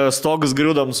stogus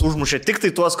griūdams užmušė tik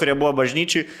tai tuos, kurie buvo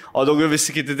bažnyčiai, o daugiau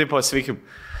visi kiti taip pasveikim.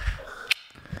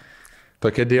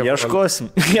 Tokia Dievo. Ieškosim,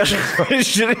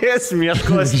 žiūrėsim.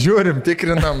 Žiūrim,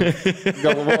 tikrinam,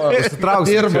 galvojam.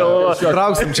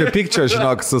 Trauksim čia pykčio,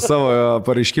 žinok, su savo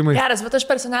pareiškimai. Geras, bet aš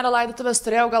per senelio laidotuvės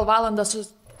turėjau gal valandą su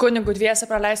kunigu dviese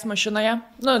praleisti mašinoje.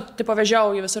 Tipo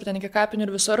vežiau į visur, ten iki kapinių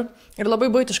ir visur. Ir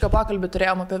labai buitišką pokalbį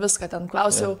turėjom apie viską, ten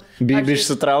klausiau. Bibi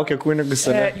išsitraukė kunigus,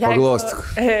 ar ne? Paglostyk.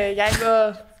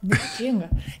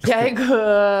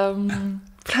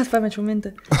 Pamečiau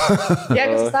mintį.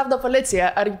 Jeigu sustabdo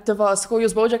policija, ar, sakau,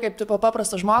 jūs baudžia kaip,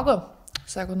 paprastą žmogų?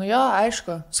 Sako, jo,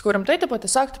 aišku. Sakau, rimtai,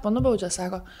 tiesiog, nubaudžia,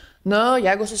 sako.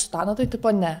 Jeigu susitano, tai,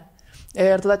 ne.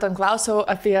 Ir tada ten klausiau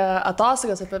apie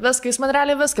atostogas, apie viską, jis man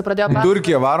realiai viską pradėjo pasakoti.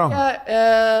 Turkija varo?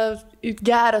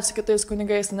 Geria su kitais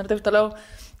kunigais ir taip toliau.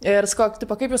 Ir sakau,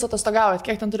 kaip jūs atostogaujat,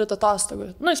 kiek ten turite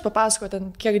atostogų? Jis papasako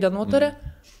ten, kiek dienų turi.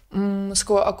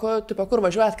 Sakau, kur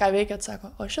važiuojat, ką veikiat, sako,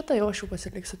 o šitą jau aš jau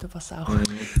pasiliksiu savo.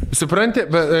 Supranti,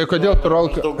 bet kodėl tu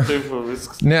Rolka?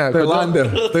 Ne, Tailandė.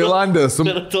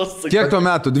 Kiek tuo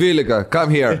metų? 12.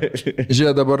 Come here.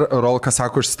 Žiūrėk, dabar Rolka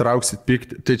sako, išsitrauksit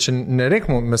pykti. Tai čia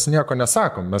nereik, mes nieko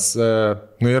nesakom. Mes,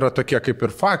 yra tokie kaip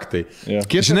ir faktai.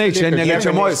 Žinai, čia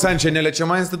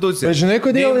neliečiama institucija. Bet žinai,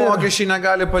 kodėl? Nei mokesčiai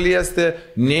negali paliesti,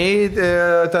 nei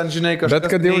ten, žinai, kažkas. Bet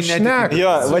kad jau šneka.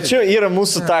 Jo, va čia yra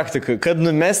mūsų taktika, kad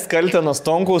numest kaltę nuo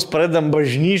Stonkaus, pradedam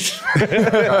bažnyčią.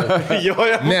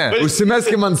 Ne,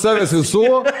 užsimeskim ant savęs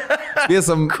visų.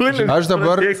 Aš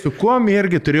dabar su kuom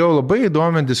irgi turėjau labai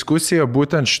įdomią diskusiją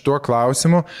būtent šituo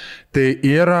klausimu. Tai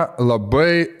yra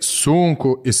labai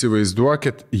sunku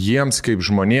įsivaizduokit jiems kaip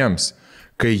žmonėms,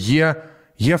 kai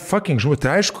Jie fucking žmonių,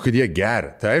 tai aišku, kad jie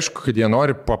geria, tai aišku, kad jie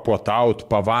nori papuotauti,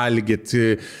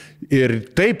 pavalgyti ir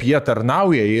taip jie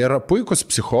tarnauja, jie yra puikus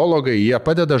psichologai, jie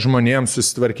padeda žmonėms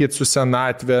susitvarkyti su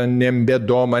senatvė,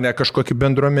 bėdom, ne kažkokį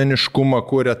bendruomeniškumą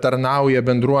kūrė, tarnauja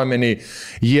bendruomeniai,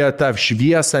 jie tą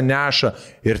šviesą neša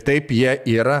ir taip jie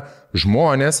yra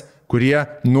žmonės, kurie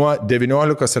nuo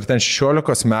 19 ar ten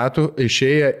 16 metų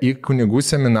išėję į kunigų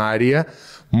seminariją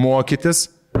mokytis.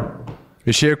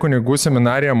 Išėję kunigų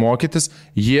seminariją mokytis,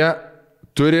 jie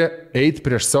turi eiti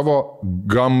prieš savo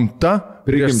gamtą,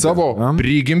 prieš savo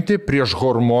prigimtį, prieš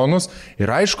hormonus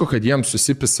ir aišku, kad jiems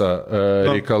susipisa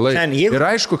reikalai. Ir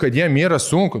aišku, kad jiems yra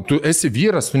sunku. Tu esi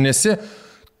vyras, tu nesi,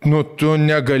 tu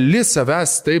negali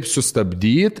savęs taip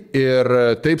sustabdyti ir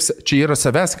taip, čia yra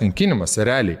savęs kankinimas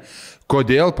realiai.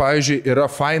 Kodėl, pavyzdžiui, yra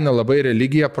faina labai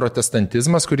religija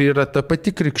protestantizmas, kuri yra ta pati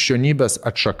krikščionybės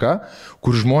atšaka,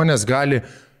 kur žmonės gali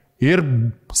ir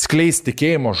skleisti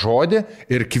tikėjimo žodį,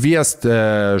 ir kviesti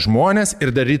žmonės, ir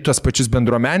daryti tuos pačius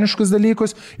bendruomeniškus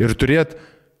dalykus, ir turėti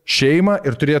šeimą,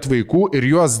 ir turėti vaikų, ir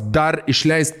juos dar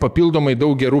išleisti papildomai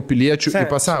daug gerų piliečių į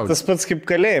pasaulį. Tas pats kaip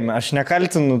kalėjime, aš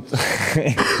nekaltinu,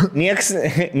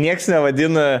 nieks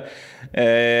nevadina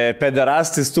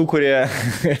pederastais tų, kurie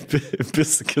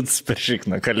kitus per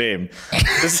šikną kalėjimą.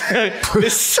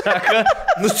 Vis sako,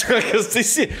 tokias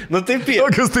taisyklės. Taip ir.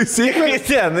 Tokias taisyklės?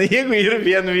 Jeigu ir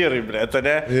vien vyrai, blėt,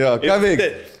 ne? Jo, ką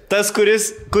veikti? Tas,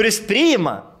 kuris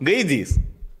priima, gaidys.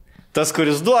 Tas,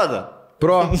 kuris duoda.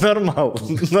 Normal.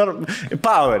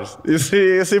 Poweris.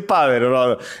 Jisai powerį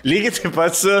rodo. Lygiai taip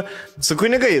pat su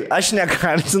kunigai. Aš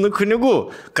nekaltinu kunigų.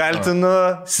 Kaltinu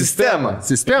sistemą.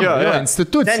 Sistemą,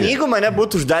 instituciją. Ten, jeigu mane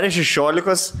būtų uždarę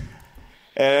 16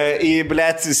 į,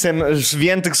 blėt,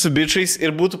 vien tik su bičiais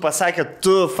ir būtų pasakę,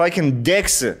 tu fucking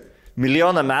degsi 1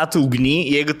 000 000 metų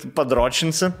ugny, jeigu tu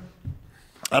padročinsi.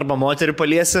 Arba moterį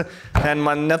paliesi, ten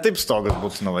man netaip stogas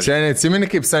būtų nuvažiuoti. Šiandien atsimeni,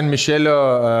 kaip San Mišelio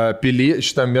pily,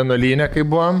 šitam vienuolyne, kai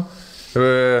buvom,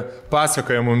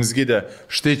 pasakoja mums gidė.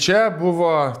 Štai čia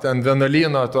buvo ten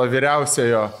vienuolyno to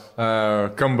vyriausiojo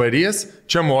kambarys,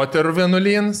 čia moterų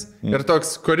vienuolynas ir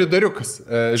toks koridoriukas.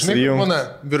 Žinai, kaip būna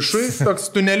viršui,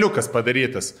 toks tuneliukas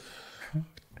padarytas.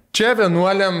 Čia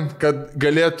vienuoliam, kad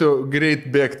galėtų greit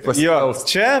bėgti pasimelsti.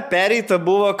 Čia pereita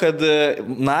buvo, kad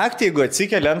naktį, jeigu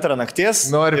atsikeli 2 nakties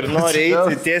ir nori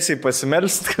eiti tiesiai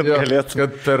pasimelsti, kad galėtų.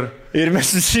 Ir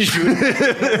mes visi žiūrime.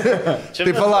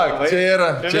 Tai palauk,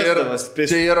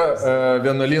 čia yra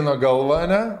vienuolino galva,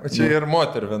 ne? O čia yra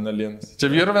moterų vienuolinas.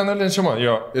 Čia vyru vienuolinas, čia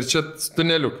jo. Ir čia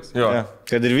tuneliukas. Jo.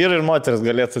 Kad ir vyrai ir moteris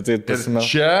galėtų tai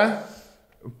pasimelsti. Čia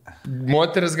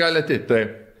moteris gali ateiti, taip.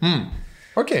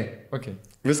 Ok.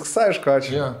 Viskas aišku,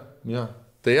 ačiū. Ja.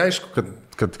 Tai aišku,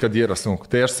 kad yra sunku.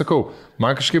 Tai aš sakau,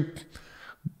 man kažkaip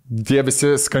tie visi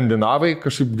skandinavai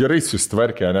kažkaip gerai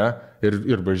susitvarkė, ne?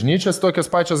 Ir bažnyčias tokias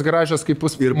pačias gražios kaip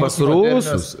ir pas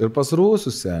rusus. Ir pas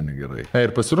rusus seniai gerai.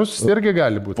 Ir pas rusus irgi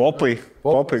gali būti.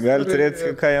 Popai gali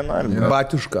turėti, ką jie nori.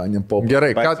 Batiuška, ne popai.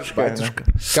 Gerai,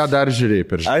 ką dar žiūrėjai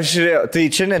per žinias? Aš žiūrėjau, tai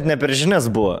čia net ne per žinias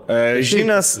buvo.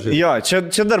 Žinias, jo,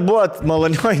 čia dar buvo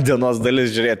malonioji dienos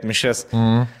dalis žiūrėti mišes.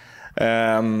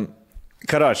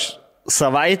 Karoč,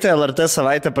 LRT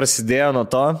savaitė prasidėjo nuo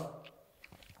to,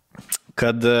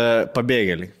 kad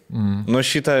pabėgėliai.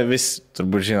 Šitą vis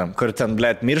turbūt žinom, kur ten,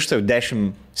 blėt, miršta jau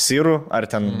 10 sirų, ar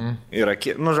ten yra,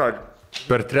 žodžiu.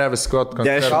 Per Travis Scott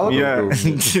koncertą.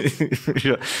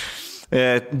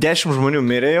 10 žmonių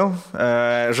mirė jau.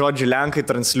 Žodžiu, Lenkai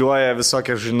transliuoja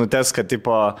visokias žinutės, kad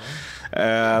tipo...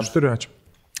 Aš turiu, ačiū.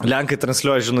 Lenkai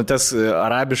transliuoja žinutės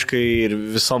arabiškai ir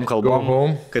visom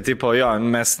kalbom, kad tipo,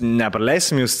 mes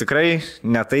nepraleisim, jūs tikrai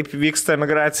netaip vyksta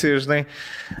emigracija, žinai.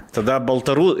 Tada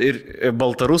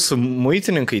baltarusų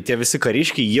muitininkai, tie visi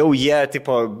kariškiai, jau jie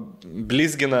tipo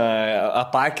blizgina,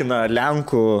 apakina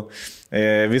Lenkų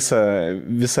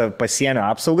visą pasienio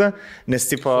apsaugą, nes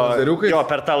tipo,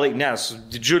 per tą laiką, su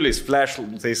didžiuliais flash,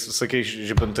 tais visokiais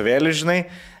žibintuvėliais, žinai,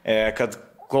 kad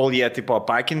kol jie tipo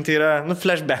apakinti yra,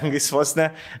 flashbangais vos ne,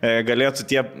 galėtų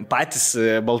tie patys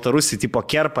baltarusiai tipo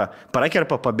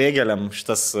prakerpa pabėgėliam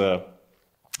šitas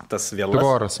tas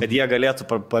vėlas, kad jie galėtų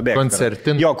pabėgti.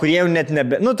 Koncertin. Jo, kurie jau net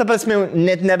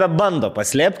net nebebando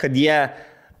paslėpti,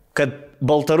 kad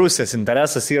Baltarusijos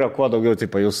interesas yra kuo daugiau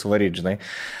tipo jų suvaryti, žinai.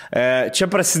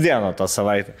 Čia prasidėjo nuo to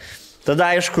savaitę.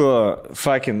 Tada, aišku,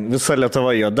 visa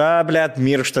Lietuva juoda, blėt,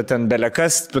 miršta ten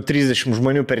belekas, 30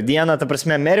 žmonių per dieną, ta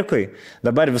prasme Amerikoje,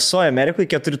 dabar visoje Amerikoje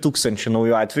 4000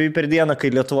 naujų atvejų per dieną,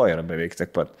 kai Lietuvoje yra beveik tiek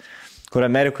pat. Kur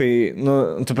Amerikoje,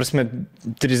 ta prasme,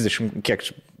 30, kiek,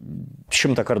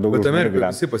 100 kartų daugiau. Bet Amerikoje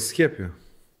visi pasiskiepėjo.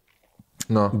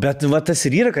 No. Bet va tas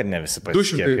ir yra, kad ne visi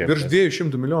pasiskiepė. Virš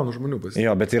 200 milijonų žmonių pasiskiepė.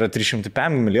 Jo, bet yra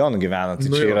 305 milijonų gyvena, tai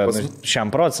Nu čia jo, yra pas-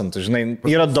 100%, žinai,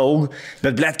 yra daug,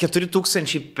 bet, blėt,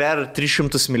 4000 per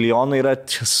 300 milijonų yra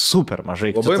čia super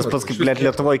mažai. Čia Labai tas mažai. pats, kaip, blėt,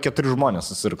 Lietuvoje 4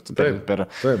 žmonės susirgtų per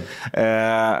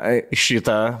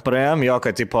šitą praėjom, jo,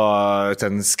 kad, tipo,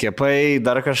 ten skiepai,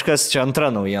 dar kažkas, čia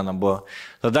antra naujiena buvo.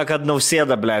 Tada, kad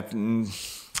Nausėda, blėt,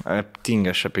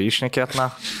 tingia aš apie išnekėt,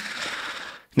 na.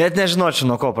 Net nežinočiau,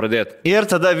 nuo ko pradėti. Ir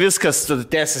tada viskas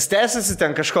tęsiasi,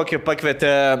 ten kažkokį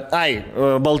pakvietė,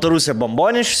 Baltarusija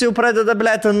bomboniščius jau pradeda,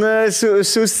 blėt, ten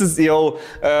siūstis, jau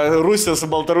Rusija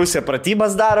su Baltarusija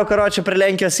pratybas daro, karočią prie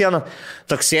Lenkijos sienų.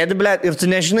 Toks sėdi, blėt, ir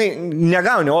tu nežinai,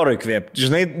 negauni oro įkvėpti.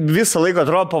 Žinai, visą laiką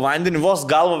atrodo po vandeniu, vos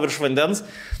galvo virš vandens.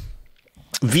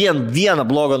 Vieną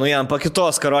blogą naujieną po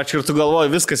kitos, karočią, ir tu galvoji,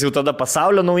 viskas jau tada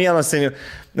pasaulio naujienos,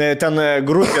 ten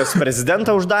Gruzijos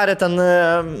prezidentą uždarė, ten,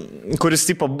 kuris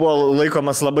tipo buvo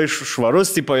laikomas labai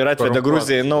švarus, tipo ir atvedė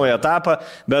Gruziją į naują etapą,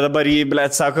 bet dabar jį,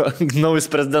 blėt, sako, naujas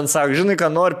prezidentas sako, žinai,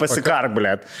 ką nori, pasikark,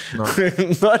 blėt.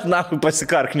 Nori, nahui,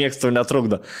 pasikark, nieks tau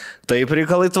netrukdo. Taip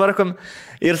reikalai tvarkom.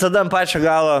 Ir tada ant pačio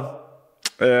galo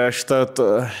šitą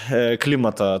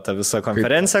klimato, ta visa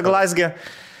konferencija Glasge.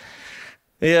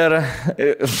 Ir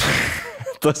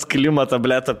tas klimato,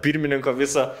 blėta, pirmininko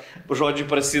visą žodžių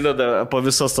prasideda po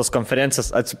visos tos konferencijos.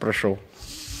 Atsiprašau.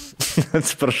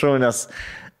 Atsiprašau, nes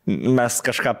mes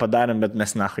kažką padarėm, bet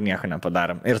mes nieko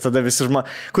nepadarėm. Ir tada visi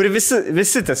žmonės, kur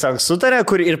visi tiesiog sutarė,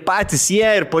 kur ir patys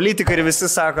jie, ir politikai, ir visi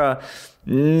sako,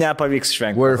 nepavyks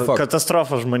švengti.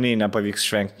 Katastrofa žmoniai nepavyks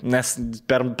švengti, nes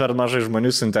per mažai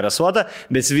žmonių suinteresuota,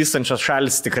 bet vystančios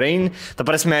šalis tikrai, ta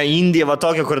prasme, Indija va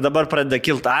tokia, kur dabar pradeda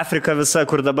kilti Afrika visa,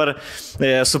 kur dabar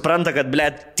supranta, kad,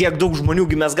 blėt, tiek daug žmonių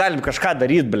mes galim kažką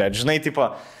daryti, blėt, žinai, tipo,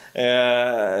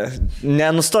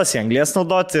 nenustos į anglies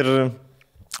naudoti ir...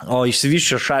 O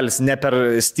išsivyščios šalis ne per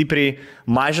stipriai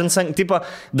mažins, tipo,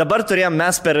 dabar turėjom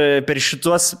mes per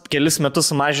šituos kelis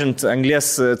metus sumažinti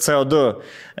anglies CO2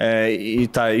 į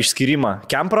tą išskirimą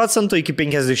 100%, iki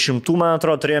 50, man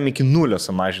atrodo, turėjom iki 0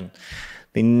 sumažinti.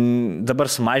 Tai dabar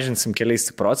sumažinsim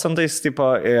keliais procentais,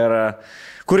 tipo, ir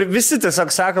kur visi tiesiog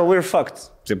sako, we're fucked.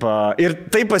 Tipo, ir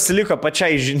tai pasiliko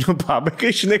pačiai žinių pabaigai,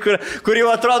 žinai, kur jau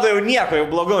atrodo jau nieko, jau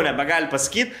blogiau nebegali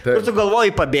pasakyti, kur tu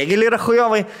galvoji, pabėgėliai yra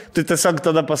hujovai, tai tiesiog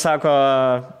tada pasako,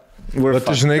 bet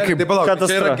tu žinai, kaip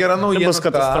tai yra gera naujiena,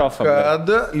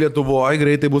 kad Lietuvoje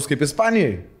greitai bus kaip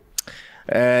Ispanijai.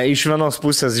 Iš vienos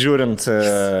pusės žiūrint,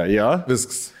 jo.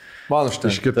 Viskas. Man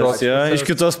užtenka. Iš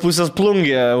kitos pusės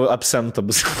plungė absenta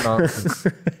bus.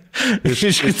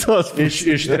 Iš kitos pusės.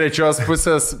 Iš trečios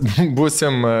pusės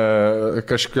būsim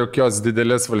kažkokios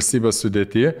didelės valstybės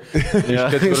sudėti.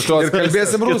 Ir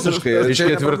kalbėsim rusiškai. Iš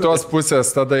ketvirtos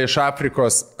pusės tada iš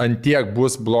Afrikos antiek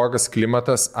bus blogas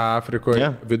klimatas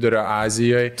Afrikoje, Vidurio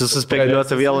Azijoje. Tu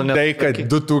suspekuliuoti vėl ne. Tai, kad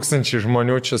 2000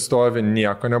 žmonių čia stovi,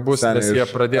 nieko nebus, nes jie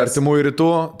pradės. Artimųjų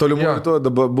rytų, tolimųjų rytų,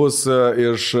 dabar bus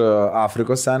iš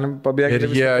Afrikos senim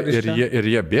pabėgėliai.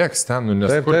 Ir jie bėgs ten,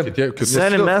 nes kur kitie.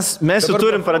 Seni, mes jau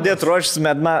turim pradėti ruoštis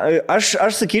Mad Max.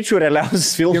 Aš sakyčiau,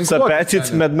 realiausias filmas apie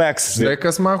Mad Max. Tai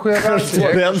kas man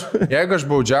jeigu aš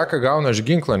baudžiaką gaunu, aš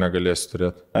ginklą negalėsiu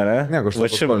turėti. Ar ne? Ne,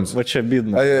 va čia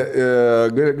bidna.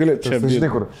 Galėtų,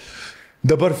 žinai kur.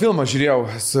 Dabar filmą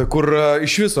žiūrėjau, kur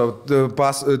iš viso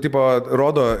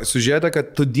rodo siužetą,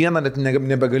 kad tu dieną net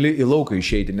nebegali į lauką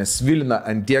išeiti, nes vilina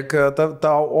antiek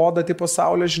tą odą tipo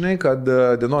saulė, žinai, kad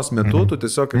dienos metu tu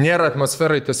tiesiog... Nėra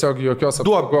atmosferai tiesiog jokios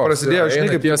apsaugos. Prasidėjo,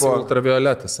 žinai, kaip tiesiog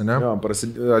ultravioletas, ne? Jo,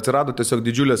 atsirado tiesiog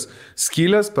didžiulės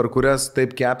skylės, per kurias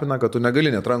taip kepina, kad tu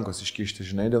negali net rankos iškišti,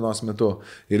 žinai, dienos metu.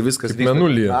 Ir viskas vyksta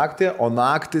naktį, o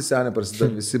naktį, seniai,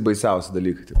 prasideda visi baisiausi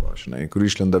dalykai, tipo, žinai, kur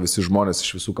išlenda visi žmonės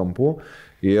iš visų kampų.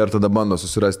 Ir tada bando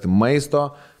susirasti maisto,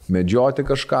 medžioti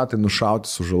kažką, tai nušauti,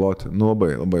 sužaloti. Nu,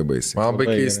 labai baisiai. Man labai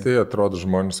keistai atrodo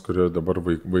žmonės, kurie dabar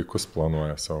vaikus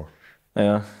planuoja savo.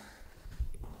 Ja.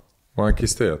 Man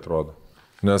keistai atrodo.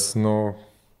 Nes,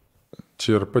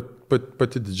 čia yra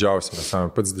pati didžiausia,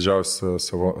 pats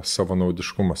didžiausias savo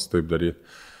naudiškumas taip daryti.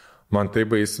 Man tai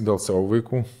baisi dėl savo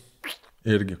vaikų.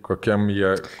 Irgi, kokiam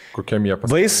jie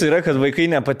pasakė. Baisu yra, kad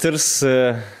vaikai nepatirs...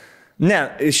 Ne,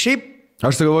 šiaip...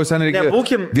 Aš tai galvoju, seniai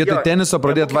reikia vietoj teniso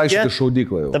pradėti vaikščioti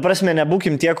šaudyklą jau. Ta prasme,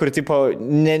 nebūkim tie, kur tipo,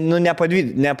 ne po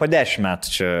 10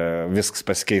 metų čia viskas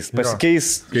pasikeis.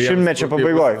 Pasikeis šimtmečio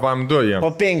pabaigoje.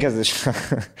 Po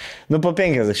 50. Po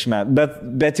 50 metų.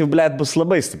 Bet jau, blėt, bus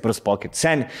labai stiprus pokytis.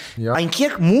 Seniai, ant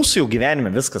kiek mūsų jau gyvenime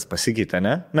viskas pasikeitė,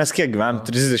 ne? Mes kiek gyvenam?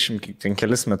 30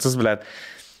 kelis metus, blėt.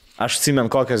 Aš atsimenu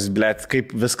kokias, blėt,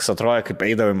 kaip viskas atrodo, kaip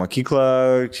eidavau į mokyklą,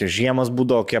 čia žiemos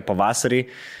būdavo, kokie pavasariai.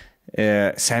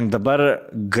 Sen dabar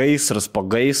gaisras po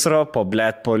gaisro, po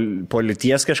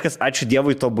liūties kažkas, ačiū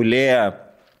Dievui tobulėja.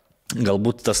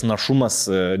 Galbūt tas našumas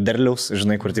derliaus,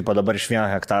 žinai, kur taip dabar iš 1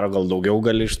 hektaro gal daugiau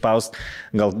gali išspausti,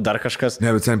 gal dar kažkas.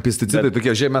 Ne, bet sen pesticidai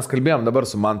tokie, žiūrėjau, mes kalbėjom dabar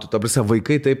su Mantu, ta prasme,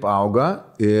 vaikai taip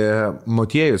auga,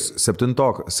 motiejus 7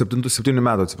 metų,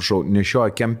 atsiprašau,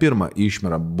 nešioja kem 1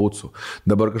 išmerą būtsų.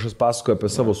 Dabar kažkas pasakoja apie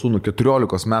savo sūnų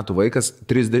 14 metų vaikas,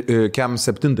 kem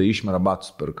 7 išmerą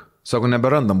batus pirka. Sako,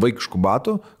 neberandam vaikiškų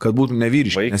batų, kad būtų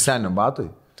nevyriški, nesenio batai.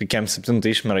 Tai kem 7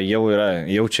 išmera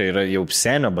jau čia yra jau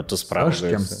senio batus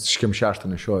pražai. Aš kem 6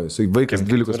 nešioju. Vaikas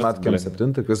 12 metų, kem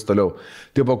 7, kas toliau.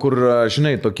 Tipo, kur,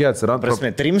 žinai, tokie atsiranda. Prasme,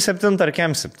 3-7 ar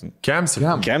kem 7? Kem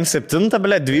 7. Kem 7,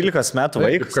 ble, 12 metų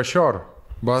vaikas. Kašior.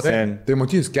 Tai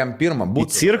matys, kem 1 būtų.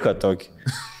 Į cirką tokį.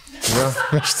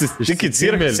 Tik į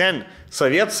cirką. Sen.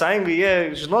 Sovietų sąjungai jie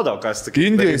žinodavo, kas tik.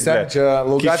 Indijai, čia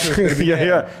laugačinis.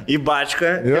 Į bačką.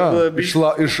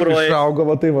 Išaugo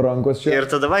va tai rankos čia. Ir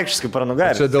tada vaikščias kaip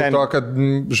pranugarį. Čia dėl to, kad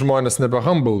žmonės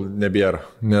humble nebėra.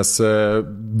 Nes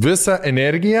visą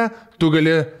energiją tu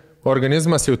gali,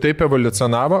 organizmas jau taip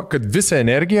evoliucionavo, kad visą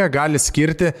energiją gali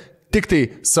skirti tik tai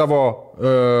savo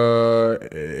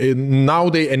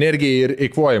naudai, energijai ir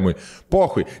eikvojimui.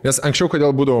 Pochui. Nes anksčiau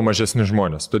kodėl būdavo mažesni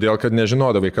žmonės? Todėl, kad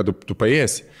nežinodavai, kad tu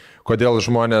paėsi. Kodėl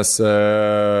žmonės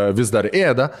vis dar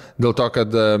ėda? Dėl to,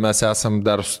 kad mes esam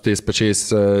dar su tais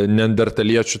pačiais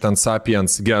neandertaliečių, ten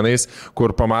sapiens genais, kur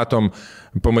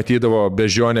pamatydavo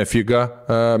bežionę figą,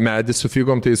 medį su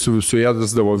figom, tai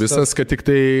suėdasdavo visas, kad tik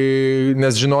tai,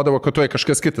 nes žinodavo, kad tuoj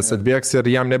kažkas kitas atbėgs ir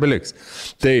jam nebeliks.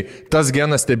 Tai tas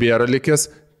genas tebėra likęs,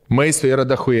 maisto yra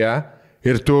dachuje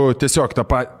ir tu tiesiog tą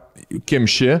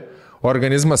kemši.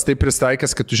 Organizmas taip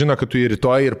pristaikęs, kad tu žino, kad tu ir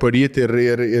rytoj, ir poryt,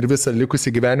 ir visą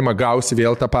likusį gyvenimą gausi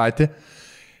vėl tą patį.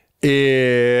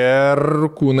 Ir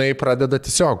kūnai pradeda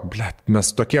tiesiog,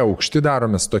 mes tokie aukšti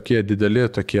daromės, tokie dideli,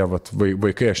 tokie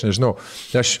vaikai, aš nežinau.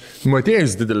 Aš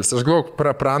Motiejus didelis, aš galvoju,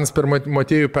 pranas per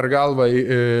Motiejų per galvą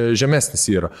žemesnis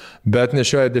yra, bet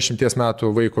nešioja 10 metų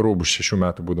vaiko rūbus 6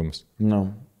 metų būdamas. No.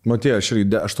 Matėjo, aš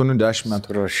irgi 80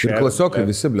 metų. Ir klasiokai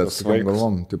visi, blėt, su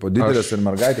galvom. Tipo, didelės ir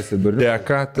mergaitės, ir berniukai.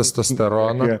 Dėka,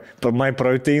 testosterono. My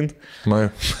protein.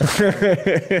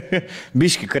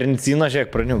 Biški karnitino, žiūrėk,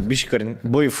 praniuk. Biški karnitino.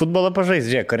 Buvai futbolą pažais,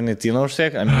 žiūrėk, karnitino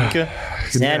užsiek, amikiu.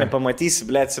 Ne, pamatysi,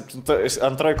 blėt,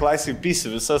 2 klasėje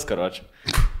pysi visas, karočią.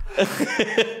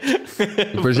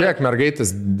 Pažiūrėk,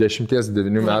 mergaitės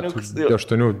 10-9 metų,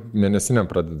 8 mėnesiniam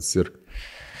pradeda sirgti.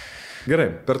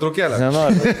 Gerai, pertraukėlę.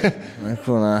 Nenoriu.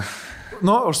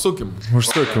 Nu, užsukim.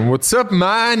 What's up,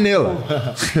 Manila?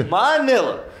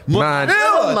 Manila.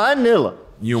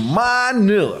 You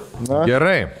Manila.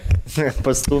 Gerai.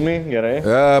 Pastumiai, gerai.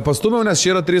 Pastumiau, nes čia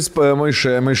yra 3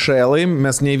 maišelai,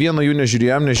 mes nei vieno jų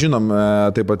nežiūrėjom, nežinom,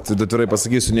 taip pat atvirai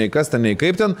pasakysiu, nei kas ten, nei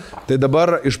kaip ten, tai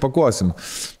dabar išpakuosim.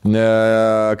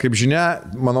 Kaip žinia,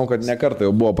 manau, kad ne kartą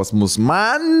jau buvo pas mus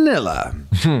Manila.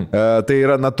 Tai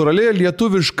yra natūrali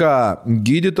lietuviška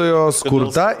gydytojos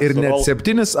kurta ir net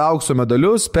 7 aukso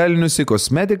medalius pelniusi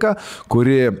kosmetika,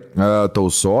 kuri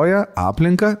tausoja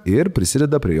aplinką ir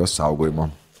prisideda prie jos saugojimo.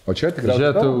 O čia tikrai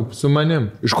su manim.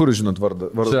 Iš kur žinot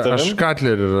vardą? Aš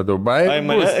Katlerį radau.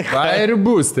 Bairių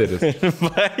boosteris.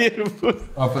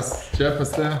 O čia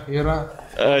pas te yra?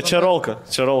 Čia rolka.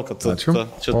 Čia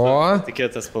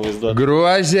tikėtas pavaizduoti.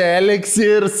 Gruožė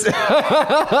eliksirs.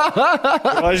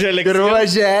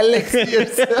 Gruožė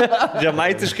eliksirs.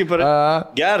 Žemaitiškai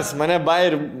geras, mane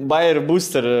Bairių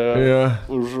booster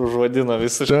užvadino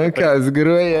visiškai. Kas,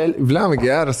 gruožė eliksirs. Bliam,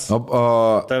 geras.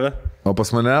 Tave? O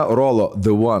pas mane Rolo The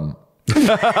One.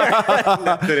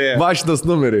 Mašinas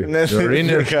numeriai.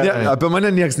 Apie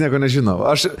mane niekas nieko nežino.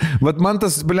 Man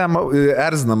tas,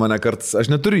 erzina mane kartais.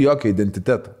 Aš neturiu jokio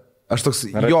identiteto. Aš toks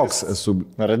joks esu.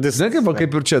 Žinai,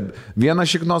 kaip ir čia. Viena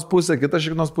šiknos pusė, kita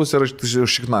šiknos pusė ir aš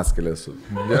šiknaskelė esu.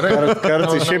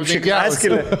 Kartais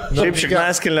šiaip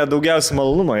šiknaskelė daugiausiai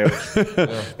malonumo jau.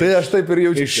 Tai aš taip ir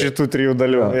jaučiu. Iš šitų 3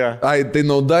 dalių. Ai, tai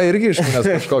nauda irgi iš manęs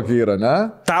kažkokia yra, ne?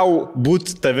 Tau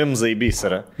būt tavim zaibys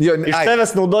yra. Iš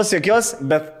tavęs naudos jokios,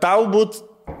 bet tau būt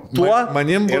tuo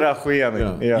manim yra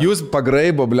huienai. Jūs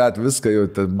pagraibo, blėt, viską jau.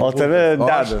 O tave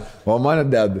deda. O mane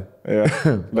deda.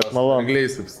 Bet malonu.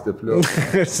 Angliais apstipliu.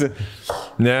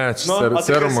 Ne, čia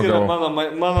serumo gavau.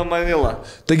 Mano Manila.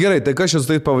 Tai gerai, tai kas čia su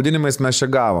tais pavadinimais mes čia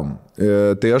gavom?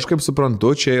 Tai aš kaip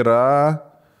suprantu, čia yra...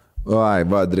 Ai,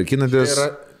 va, drekinatės...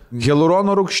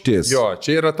 Hialurono rūgštis. Jo,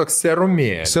 čia yra toks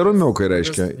serumėlis. Serumiukai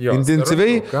reiškia. Jo,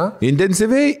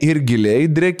 Intensyviai ir giliai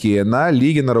drekina,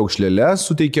 lygina raukšlėlės,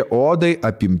 suteikia odai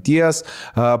apimties,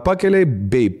 pakelia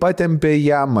bei patempia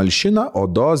ją, malšina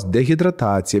odos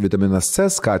dehidrataciją. Vitaminas C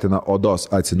skatina odos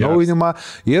atsinaujinimą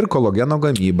ir kolageno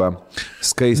gamybą.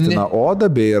 Skaistina odą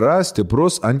bei yra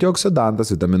stiprus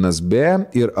antioksidantas. Vitaminas B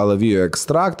ir alavijo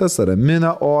ekstraktas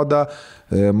ramina odą,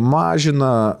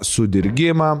 mažina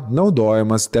sudirgimą,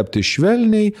 naudojamas tepti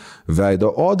švelniai veido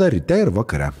odą ryte ir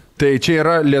vakare. Tai čia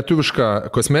yra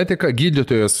lietuviška kosmetika,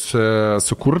 gydytojas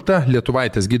sukurta,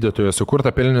 lietuvaitės gydytojas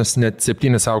sukurta, pelnius net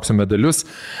 7 aukso medalius.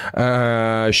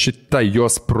 Šita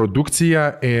jos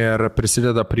produkcija ir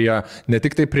prisideda prie, ne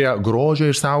tik tai prie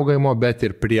grožio išsaugojimo, bet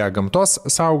ir prie gamtos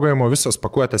saugojimo. Visos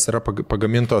pakuotės yra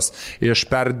pagamintos iš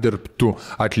perdirbtų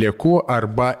atliekų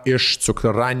arba iš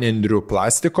cukranendrių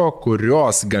plastiko,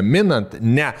 kurios gaminant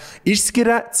ne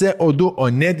išskiria CO2, o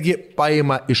netgi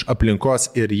paima iš aplinkos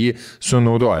ir jį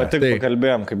sunaudoja. Tik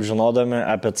pakalbėjom, kaip žinodami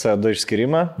apie CO2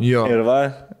 išskirimą. Jo. Ir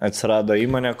atsirado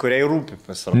įmonė, kuriai rūpi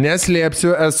pasirodė.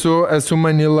 Neslėpsiu, esu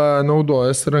Manilą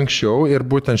naudojęs ir anksčiau ir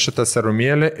būtent šitą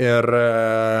serumėlį ir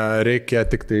reikia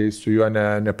tik tai su juo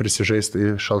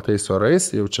neprisižaisti šaltais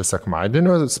orais, jau čia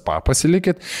sekmadienio, spa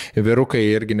pasilikit, vyrukai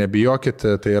irgi nebijokit,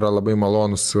 tai yra labai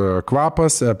malonus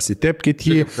kvapas, apsitepkit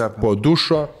jį po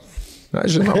dušo, na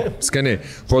žinau, skaniai,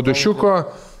 po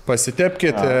dušiuko.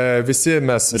 Pasitepkit, visi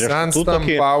mes senstam,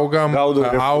 augam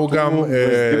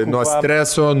nuo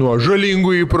streso, nuo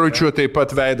žalingų įpročių, taip pat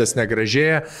veidas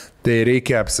negražėja, tai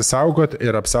reikia apsisaugot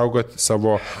ir apsaugot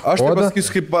savo Aš tai odą.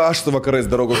 pasakysiu, kaip aš vakarais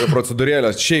darau kokią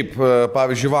procedūrėlę. Šiaip,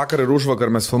 pavyzdžiui, vakar ir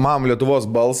užvakar mes filmavom Lietuvos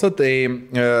balsą, tai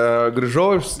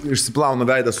grįžau, išsiplaunu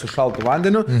veidą su šaltu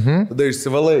vandeniu, tada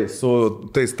išsivalai su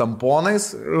tais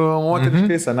tamponais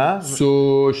moteriškais, ne? Su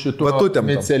šituo Batutėm tam.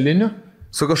 miceliniu.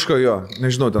 Su kažko jo,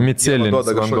 nežinau, tam. Micelinis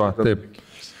vanduo, taip.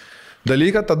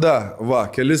 Dalyką tada,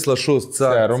 kelis lašus,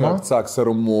 Serumo.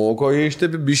 serumuko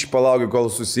ištepi, bišį palauki, kol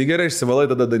susigeria, išsivalai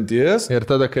tada danties. Ir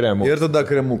tada kremu. Ir tada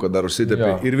kremuką dar užsitepi.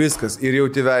 Jo. Ir viskas. Ir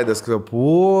jauti veidas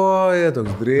kvepuoja,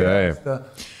 toks drėgnas.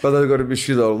 Tada gali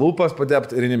bišį lūpas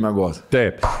patepti ir nemegoti.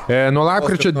 Taip. Nuo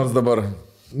lapkričio... Nors dabar.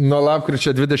 Nuo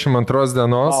lapkričio 22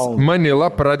 dienos Manila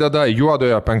pradeda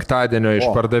juodojo penktadienio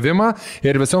išpardavimą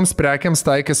ir visoms prekiams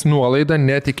taikys nuolaidą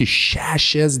net iki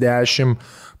 60%.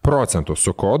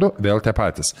 Su kodu vėl tie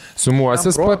patys.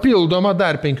 Sumuosis papildoma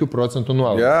dar 5%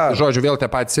 nuolaida. Yeah. Žodžiu, vėl tie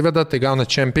patys įveda, tai gauna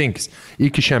šiam 5,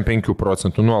 iki šiam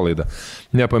 5% nuolaida.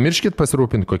 Nepamirškit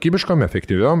pasirūpinti kokybiškom,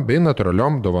 efektyviom bei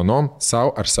natūraliom dovanom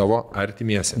savo ar savo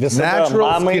artimiesiams. Visada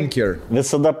Natural mamai, skincare.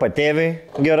 visada patėviai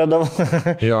gera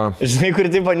dovana. Jo. Žinai, kur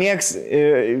tipo nieks,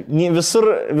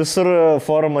 visur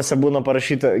forumuose būna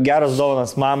parašyta geras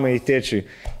dovanas mamai, tėčiui.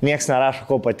 Nieks nerašo,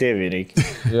 ko patėviai reikia.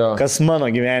 Jo. Kas mano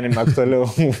gyvenime aktualiau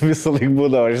visą laiką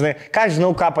būdavo. Žinai, ką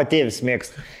žinau, ką patėvis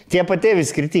mėgsta. Tie patėvis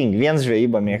skirtingi. Viens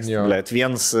žvejybą mėgsta, Jo. blėt,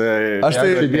 viens... Aš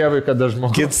tai Dievai, kada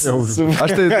žmogus. Kits...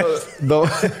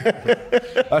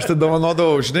 Aš tai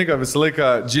dovanodavau, žinai, ką visą laiką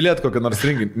džilėt kokią nors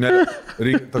rinkinį.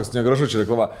 Toks negražu čia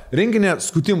reklama. Rinkinė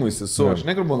skutimuisi su,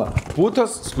 žinai, kur būna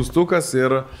putas, skustukas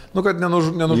ir, kad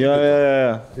nenužudyti. Jo.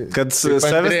 Kad savęs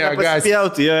Andrėja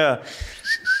nepasipjautų. Jo.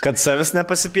 Kad savęs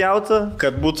nepasipjautų,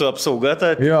 kad būtų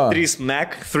apsaugata, Jo. 3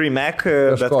 Mac, bet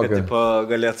kad Kažkokia. tipo,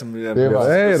 galėtum...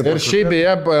 Ir šiaip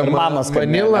beje, mamas, kad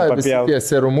Manila, visi nepapjautų. tie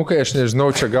serumukai, aš nežinau,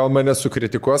 čia gal mane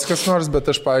sukritikos kas nors, bet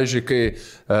aš, pavyzdžiui, kai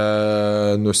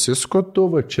nusiskutu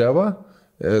va čia va,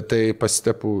 tai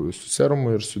pasitepu su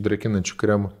serumu ir su drekinančiu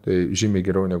kremu. Tai žymiai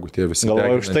geriau negu tie visi.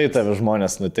 Galvoju, už tai tave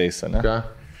žmonės nuteisė, ne? Ką?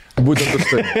 Būtent už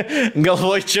tai.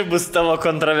 Galvoju, čia bus tavo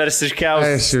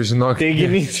kontroversiškiausias. Aš jau žinau.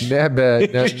 Teiginys. Nieko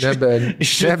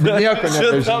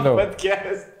nebežinau.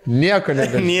 Nieko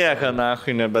nebežinau. Nieko,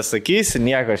 nahui, nebesakysi,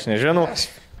 nieko aš nežinau.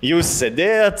 Jūs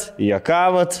sėdėjot,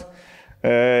 juokavot,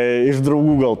 iš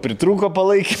draugų gal pritrūko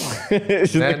palaikymą.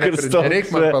 Nereikia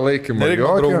man palaikymo.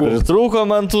 Jokio. Pritrūko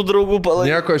man tų draugų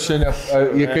palaikymą. Nieko šiandien,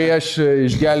 kai aš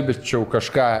išgelbėčiau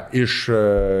kažką iš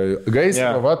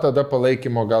gaisro, va tada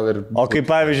palaikymo gal ir... O kaip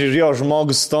pavyzdžiui, jo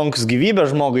žmogus stonkus gyvybę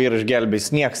žmogui ir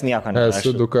išgelbės, nieks nieko nerašė.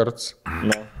 Esu 2 kartus.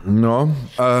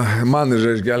 Man ir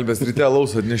išgelbės ryte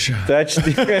laus atnešė.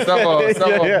 Savo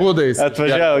būdais.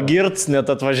 Atvažiavo Girts, net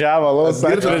atvažiavo Laus.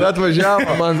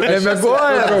 Atvažiavo. Man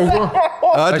nemiegoja draugų.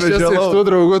 Aš esu iš tų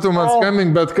draugų, tu man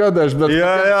skambink bet kada, aš bet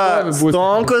kada.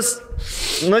 Stonkus,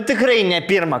 tikrai ne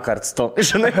pirmą kartą stonkus.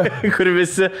 Žinai, kur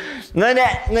visi.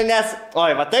 Nes,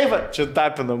 oi, va taip, čia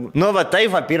tapinam. Va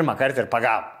taip, pirmą kartą ir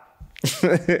pagavo.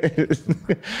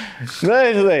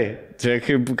 Žinai, čia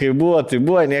kaip buvo, tai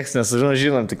buvo, nieks nesužino,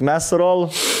 žinom, tik mes su Rolu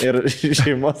ir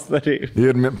šeimos nariai.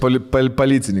 Ir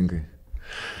policininkai.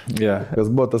 Yeah. Kas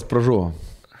buvo, tas pražuvo.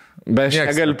 Bet aš Nieks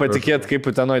negaliu neprašo. patikėti, kaip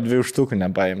Utenoj 2 štukų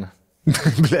nepaėmė.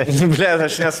 Ble,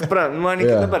 aš nesuprantu, man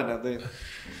iki dabar nedai.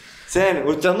 Seniai,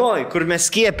 Utenoj, kur mes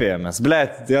skiepėjomės, ble,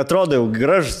 tai atrodo jau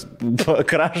gražus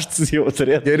kraštas jau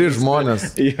turėtų. Geri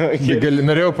žmonės.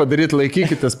 Norėjau padaryti,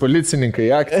 laikykitės policininkai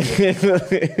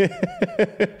aktyviai.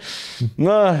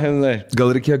 Na, žinai. Gal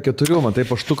reikėjo 4, matai,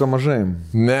 paštuką mažai.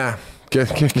 Ne.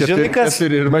 Žinai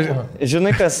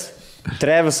kas,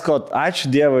 Travis Scott,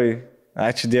 ačiū Dievui,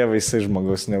 jisai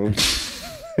žmogus nebuvo.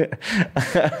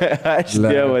 Ačiū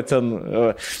Dievui ten.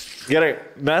 Gerai,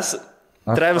 mes,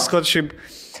 Travis Scott šiaip...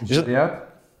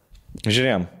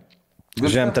 Žiūrėjom.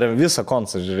 Žiūrėjom, visą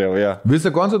koncą žiūrėjau, jo.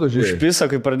 Visą koncertą žiūrėjau? Užpisa,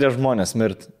 kai pradėjo žmonės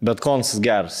mirti, bet koncas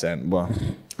geras sen buvo.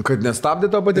 Kad nestabdė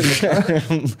to patinka?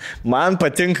 Man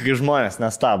patinka, kai žmonės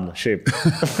nestabdo, šiaip.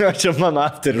 Čia mano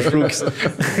afteris šūkis.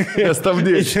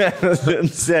 Nestabdyk.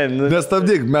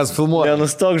 Nestabdyk, mes filmuojame.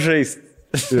 Nenustok žaisti.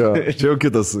 Jo, čia jau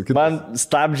kitas. Man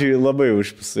stabdžiai labai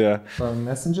užpisa.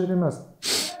 Messengerį mes.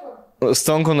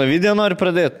 Stonko nuo video nori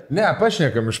pradėti? Ne,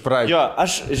 pašnekam iš pradžių. Jo,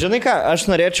 žinai ką, aš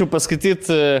norėčiau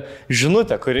paskaityti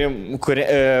žinutę,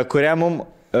 kurią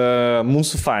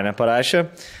mūsų fanė parašė,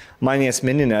 man į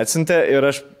asmeninę atsintė ir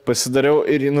aš pasidariau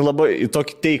ir jis labai į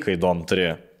tokį teiką įdomų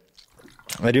turėjo.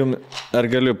 Ar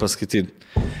galiu paskaityti?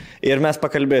 Ir mes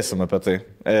pakalbėsim apie tai.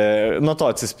 Nuo to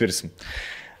atsispirsim.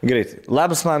 Greitai.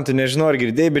 Labas man, tu nežinau ar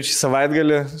girdėjai, bet šį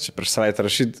savaitgalį, čia prieš savaitę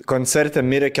rašyti, koncerte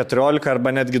mirė 14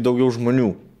 arba netgi daugiau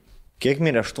žmonių. Kiek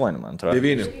mirė 8, man atrodo?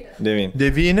 9. 8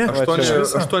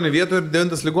 vietų ir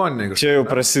 9 ligoninė. Čia jau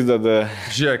prasideda.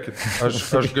 Žiūrėkit,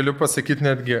 aš galiu pasakyti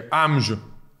netgi amžių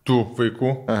tų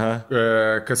vaikų,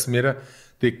 kas mirė.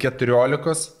 Tai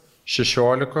 14,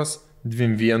 16,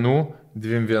 21,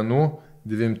 21,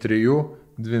 23,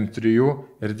 23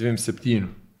 ir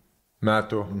 27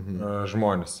 metų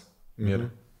žmonės mirė.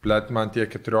 Plėt man tie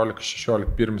 14,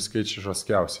 16 pirmi skaičiai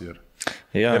žoskiausiai yra.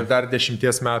 Ja. Ir dar 10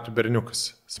 metų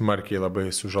berniukas smarkiai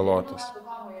labai sužalotas.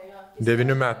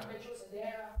 9 metų.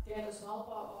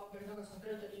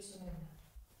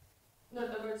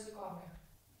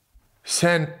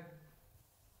 Sen,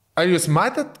 ar jūs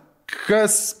matėt,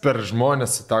 kas per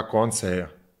žmonės į tą koncą ėjo?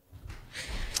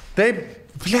 Taip,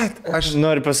 blėt, Aš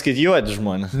noriu pasakyti juodi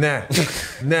žmonės.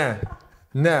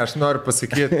 Ne, aš noriu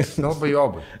pasakyti, labai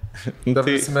jobai.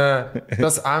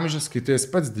 Tas amžius, kai tu esi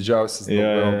pats didžiausias.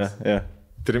 Ja.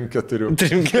 3-4.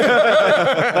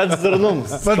 Pats darnumus.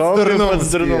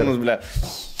 Pats darnumus, ble.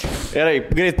 Gerai,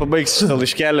 greit pabaigsiu šitą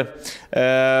laiškelį.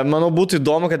 Manau, būtų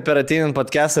įdomu, kad per ateinant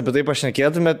podcastą apie tai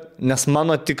pašnekėtumėt, nes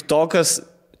mano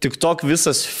TikTok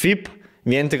visas FIP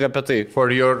vien tik apie tai. For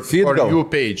you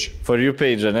page. For you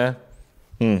page, ne?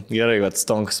 Gerai, kad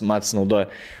Stonkas Matas naudoja.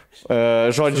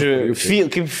 Žodžiu,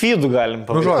 kaip feedų galim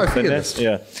pavadinti.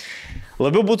 Ja.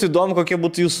 Labiau būtų įdomu, kokia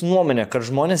būtų jūsų nuomonė, kad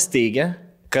žmonės teigia,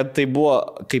 kad tai buvo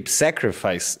kaip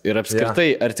sacrifice ir apskritai,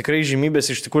 ar tikrai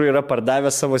žymybės iš tikrųjų yra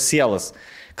pardavę savo sielas,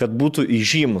 kad būtų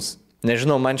įžymus.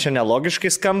 Nežinau, man čia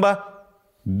nelogiškai skamba,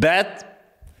 bet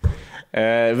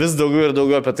vis daugiau ir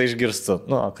daugiau apie tai išgirstu.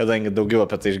 Nu, kadangi daugiau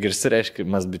apie tai išgirsti, reiškia,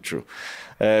 must be true.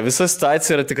 Visa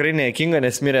situacija yra tikrai neėkinga,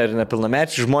 nes mirė ir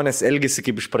nepilnamečiai, žmonės elgėsi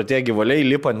kaip išpratėję gyvuliai,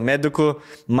 lipa ant medikų,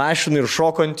 mašinų ir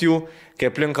šoko ant jų, kai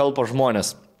aplink kalpo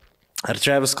žmonės. Ar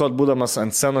Travis Scott, būdamas ant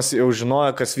scenos, jau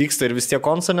žinojo, kas vyksta ir vis tiek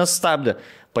koncą nesustabdė?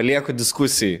 Palieku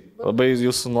diskusijai. Labai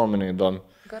jūsų nuomonė įdomi.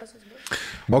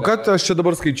 O kad aš čia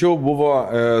dabar skaičiau, buvo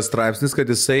straipsnis, kad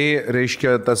jisai,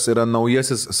 reiškia, tas yra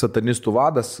naujasis satanistų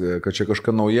vadas, kad čia kažką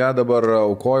nauja dabar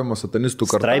aukojimo satanistų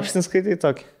karta. Straipsnis skaitai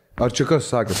tokį? Ar čia kas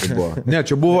sakė, tai buvo? Ne,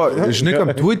 čia buvo, žinai, kam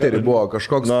Twitter'į buvo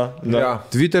kažkoks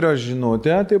Twitter'o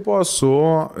žinutė, tipo, su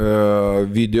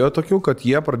video tokiu, kad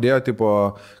jie pradėjo, tipo,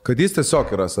 kad jis tiesiog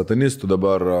yra satanistų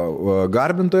dabar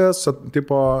garbintojas,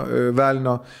 tipo,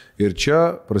 velnio, ir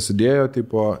čia prasidėjo,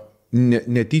 tipo,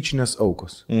 netyčinės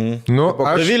aukos. Nu,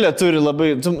 Davilė turi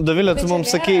labai, Davilė, tu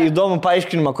mums sakei įdomų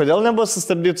paaiškinimą, kodėl nebuvo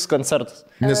sustabdytas koncertas.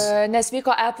 Nes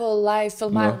vyko Apple Live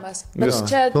filmavimas. Bet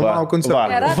čia filmavo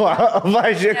koncertą.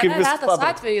 Važiuok, kaip vis retas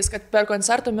atvejis, kad per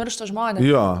koncertą miršta žmonės.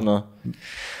 Jo.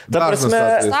 Ta prasme,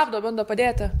 stabdo, bando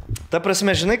padėti. Ta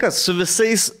prasme, žinai, kad su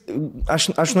visais,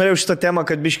 aš norėjau šitą temą,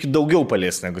 kad biški daugiau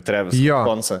palies negu Travis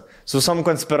Scott'ą. Su visom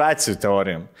konspiracijų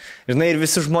teorijom. Žinai, ir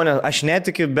visi žmonės, aš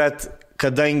netikiu, bet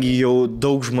kadangi jau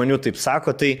daug žmonių taip sako,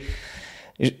 tai,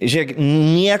 žiūrėk,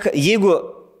 jeigu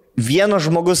vienas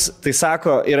žmogus tai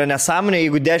sako, yra nesąmonė,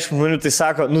 jeigu 10 žmonių tai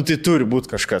sako, nu tai turi būti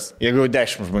kažkas, jeigu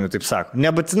 10 žmonių taip sako.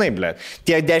 Nebūtinai, blė.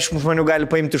 Tie 10 žmonių gali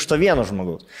paimti iš to vieno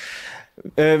žmogaus.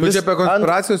 Vis apie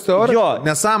konspiracijos teoriją?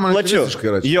 Nesąmonė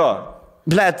visiškai yra. Jo,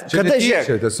 blė, kada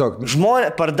žiūrėk,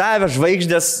 žmonės pardavė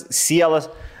žvaigždės, sielas,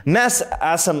 mes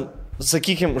esam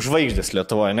sakykime, žvaigždės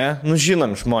Lietuvoje, ne? Nu,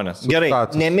 žinom žmonės. Gerai,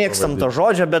 nemėgstam to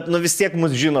žodžio, bet nu vis tiek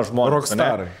mus žino žmonės.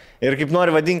 Rockstarai. Ir kaip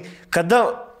nori vadinti,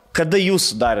 kada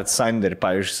jūs darėt sandėrį,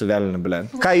 pavyzdžiui, su velniu, blėn?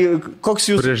 Kokios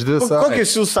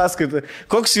jūsų sąskaitai,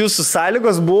 koks jūsų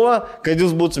sąlygos buvo, kad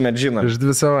jūs būtumėt žinomi? Prieš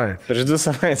 2 savaitės. Prieš 2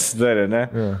 savaitės darė, ne?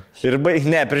 Yeah. Ir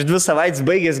prieš 2 savaitės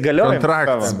baigės galiojimas.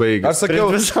 Kontraktas baigės. Aš sakiau,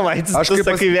 prieš 2 savaitės, tu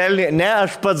sakai velnį, ne,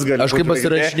 aš pats galiu. Aš kaip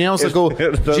pasirašinėjau, sakau,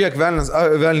 žiūrėk,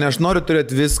 velnį, aš noriu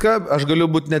turėti viską, aš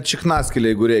galiu būti net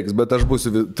šiknaskėlė, jeigu reiks, bet aš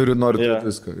noriu turėti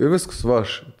viską. Ir viskas, va,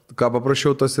 aš ką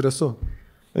paprašiau, tas ir esu.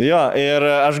 Jo, ir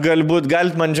aš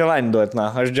galit man Džiavanį duoti, na,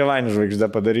 aš Džiavanį žvaigždę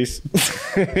padarysiu.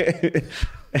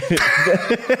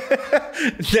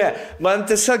 Ne, man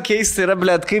tiesiog keista yra,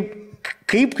 blėt,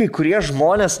 kaip kai kurie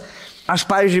žmonės, aš,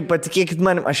 pavyzdžiui, patikėkit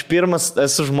manim, aš pirmas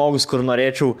esu žmogus, kur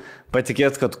norėčiau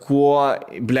patikėti, kad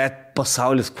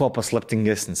pasaulis kuo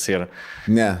paslaptingesnis yra.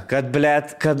 Ne. Kad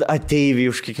ateiviai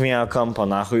už kiekvieną kampą,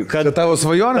 nahui. Kad tavo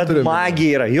svajonė turi. Kad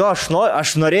magija yra. Jo,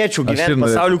 aš norėčiau gyventi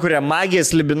pasauliu, kurie magija,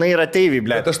 slibinai ir ateiviai,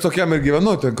 blėt. Bet aš tokiam ir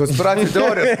gyvenu, ten konspiracijų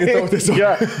teorijas skaitau tiesiog.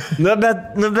 Ja, bet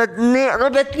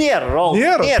nėra, Raul.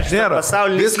 Nėra.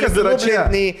 Pasaulyje viskas yra čia.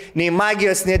 Nei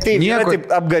magijos, nei ateiviai. Yra taip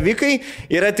apgavikai,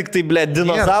 yra tik tai, blėt,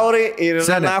 dinozaurai ir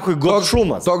nahui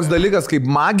gotšumas. Toks dalykas kaip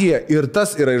magija ir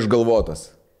tas yra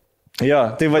išgalvotas. Jo,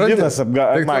 tai vadinasi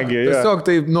magija. Tiesiog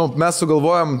tai, mes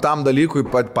sugalvojom tam dalykui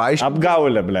paaiškinti.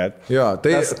 Apgaulė, blėt. Jo,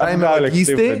 tai apgaulė,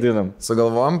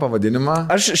 sugalvojom pavadinimą.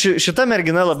 Aš šita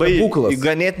mergina labai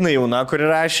ganėtinai jauna, kuri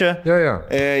rašė. Jo.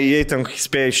 Jei ten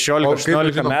spėjo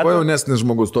 16-18 metų. Kuo jaunesnis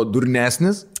žmogus, to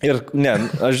durnesnis? Ir ne,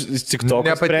 aš tik to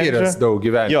nepatyręs daug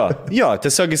gyvenimo. Jo,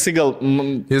 tiesiog jisai gal...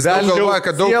 Jis galvoja,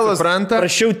 kad daug supranta.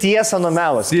 Prašiau tiesą nuo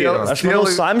melos. Aš manau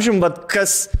su amžium, bet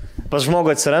kas... Pas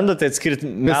žmogų atsiranda, tai atskirti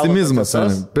pesimizmas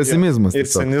ir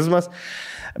cinizmas.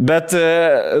 Bet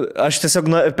aš tiesiog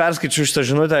perskaičiu šitą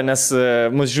žinutę, nes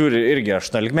mus žiūri irgi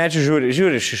 18-mečiai,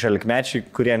 žiūri 16-mečiai,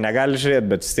 kurie negali žiūrėti,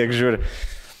 bet vis tiek žiūri.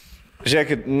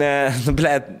 Žiūrėkit,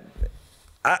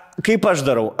 kaip aš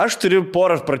darau? Aš turiu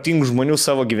porą protingų žmonių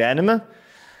savo gyvenime,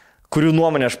 kurių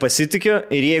nuomonę aš pasitikiu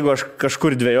ir jeigu aš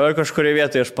kažkur dvėjoju kažkurioje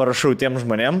vietoje, aš parašau tiem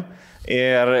žmonėm.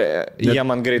 Ir jie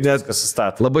man greitai viską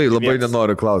sustato. Labai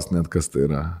nenoriu klausti net, kas tai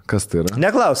yra.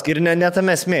 Neklausk, ir ne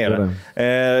tame esmė yra.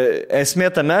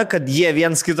 Esmė tame, kad jie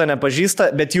viens kito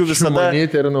nepažįsta, bet jų visada...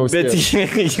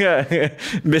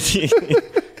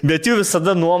 Bet jų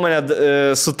visada nuomonė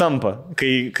sutampa.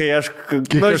 Kai aš...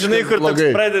 žinai, kur toks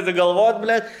pradedi galvoti,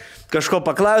 blėt, kažko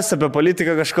paklausti apie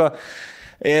politiką, kažko...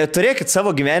 Turėkit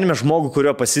savo gyvenime žmogų,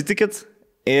 kuriuo pasitikit.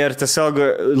 Ir tiesiog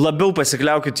labiau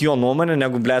pasikliaukit jo nuomonę,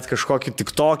 negu, blėt, kažkokį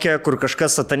tik tokią, kur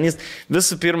kažkas satanist.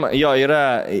 Visų pirma, jo,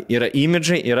 yra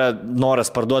imidžai, yra noras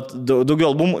parduoti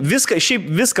daugiau albumų.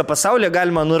 Viską pasaulyje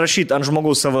galima nurašyti ant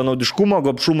žmogaus savanaudiškumo,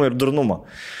 gobšumo ir durnumo.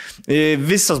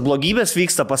 Visas blogybės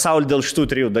vyksta pasaulyje dėl šitų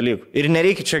 3 dalykų. Ir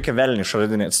nereikia čia jokia velnį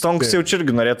išradinėti. Stonkus jau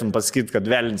irgi norėtum pasakyti, kad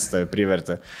velnis tai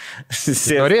privertė.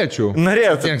 Norėčiau.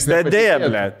 Bet dėja,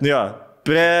 blėt, jo.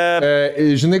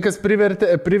 Žinai, kas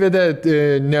privedė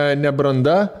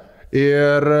nebranda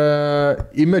ir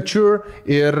immature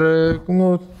ir,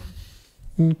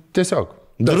 tiesiog.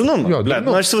 Durnumą.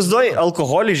 Aš įsivaizduoju,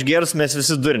 alkoholį išgėrus mes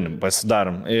visi durnim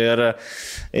pasidarom. Ir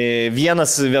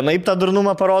vienas vienaip tą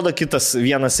durnumą parodo, kitas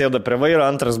vienas sėda prie vairo,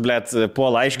 antras, blėt,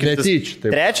 puola aiškintis.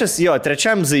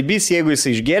 Trečiam zaibys, jeigu jis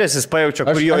išgėrės, jis pajaučia,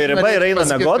 kur jo riba ir eina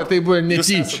miegot. Tai buvo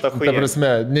netyčia, ta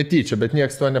prasme, netyčia, bet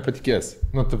niekas to nepatikės.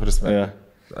 Ta prasme. Yeah.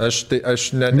 Aš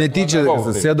netyčia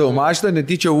sėdau mašiną,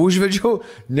 netyčia užvedžiau,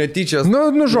 netyčia...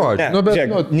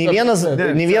 Žodžiu. Nei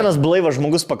vienas blaivas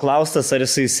žmogus paklaustas, ar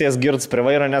jisai sės girtas prie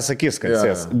vairo, nesakys, kad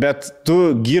sės. Bet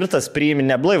tu girtas priimi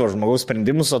ne blaivo žmogaus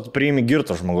sprendimus, o tu priimi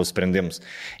girto žmogaus sprendimus.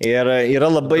 Ir yra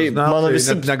labai, mano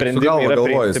visi sprendimai yra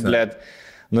priimti, blėt.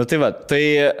 Tai va, tai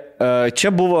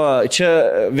čia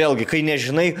vėlgi, kai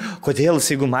nežinai, kodėl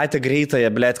jis, jeigu matė greitąją,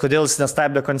 blėt, kodėl jis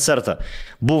nestabdė koncertą.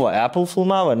 Buvo Apple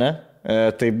filmavo, ne?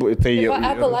 Tai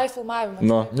Apple Live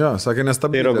filmavimas. Sakė,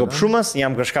 nestabdė. Tai yra gobšumas,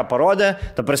 jam kažką parodė,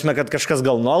 ta prasme, kad kažkas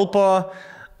gal nolpo.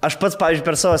 Aš pats, pavyzdžiui,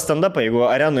 per savo stand-upą, jeigu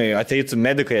arenui ateitų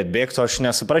medikai atbėgtų, aš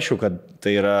nesuprasčiau, kad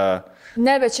tai yra...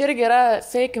 Ne, bet čia irgi yra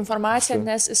fake informacija,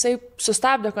 nes jisai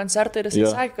sustabdė koncertą ir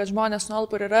jisai sakė, kad žmonės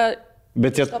nolpo ir yra...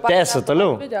 Bet jie tęsia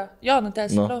toliau. Jo,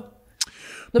 tęsia toliau.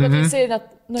 Bet jisai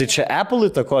net... Tai čia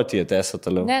Apple įtakoti jie tęsia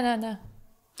toliau? Ne.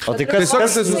 O tai kas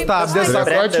sustabdė?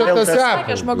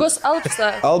 Sakė, žmogus alpsta.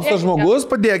 Alpsta žmogus,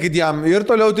 padėkit jam ir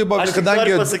toliau taip, kadangi... Aš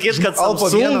noriu pasakyti,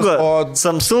 kad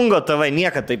Samsungo TV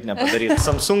niekada taip nepadarytų.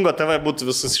 Samsungo TV būtų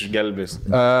visus išgelbės.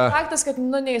 Faktas, kad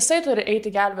ne jisai turi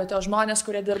eiti gelbėti, o žmonės,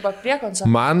 kurie dirba prie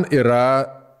koncertų. Man yra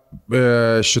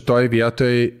šitoj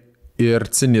vietoj ir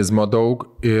cinizmo daug.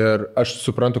 Ir aš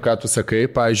suprantu, ką tu sakai,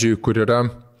 pavyzdžiui, kur yra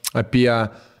apie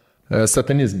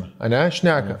satanizmą, ane,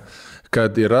 šneka.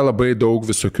 Kad yra labai daug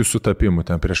visokių sutapimų.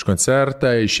 Ten prieš koncertą,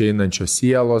 išeinančios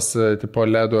sielos tipo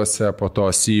leduose, po to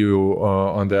see you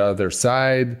on the other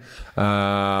side.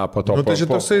 Po to, tai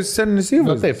šitoksai sceninis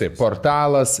įvaizdas. Taip,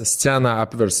 portalas, scena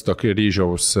apvers tokį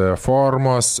ryžiaus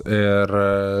formos ir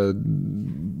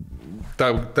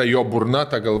ta jo burna,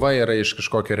 ta galva yra iš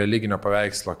kažkokio religinio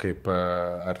paveikslo, kaip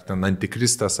ar ten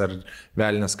antikristas, ar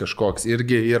velnės kažkoks.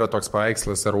 Irgi yra toks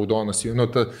paveikslas, ar raudonas,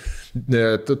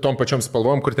 tom pačiom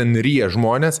spalvom, kur ten ryja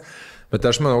žmonės. Bet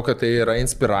aš manau, kad tai yra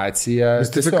inspiracija.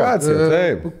 Mistifikacija,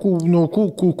 taip.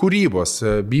 Kūrybos.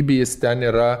 Bibijas ten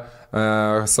yra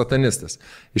satanistas.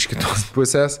 Iš kitos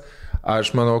pusės,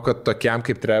 aš manau, kad tokiam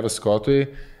kaip Travis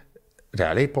Scottui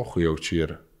realiai pochu jaučiu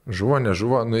yra. Žuvo,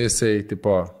 nežuvo, jisai,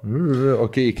 tipo,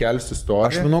 įkelsiu istoriją.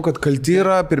 Aš manau, kad kalti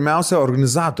yra pirmiausia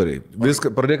organizatoriai.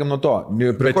 Viską, pradėkime nuo to.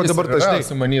 Bet jis dabar yra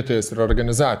sumanytojas ir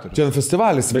organizatorius. Čia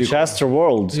festivalis. Chester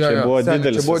World. Čia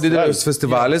buvo didelis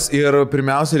festivalis ir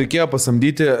pirmiausia reikėjo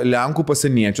pasamdyti Lenkų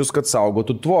pasieniečius, kad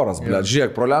saugotų tvoras.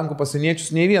 Žiūrėk, pro Lenkų pasieniečius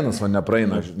nei vienas man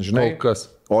nepraeina, žinai. Kas?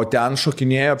 O ten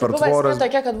šokinėjo per tvoras. Buvo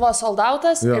tokia, kad buvo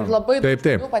soldautas ir labai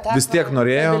daug pateko. Vis tiek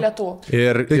norėjo.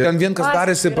 Ir tai ten vien kas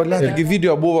darėsi, irgi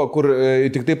video buvo, kur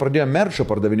tik tai pradėjo merčą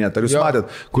pardavinėti. Ar jūs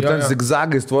matėt, kur ten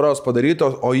zigzagais tvoros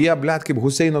padarytos, o jie, kaip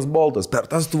Huseinas Boltas, per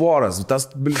tas tvoras, tas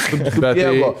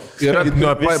bėgo.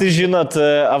 Visi žinot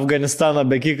Afganistaną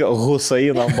be kiek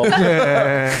Huseiną Boltas.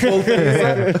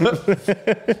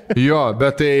 Jo,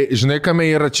 bet tai, žinai, kame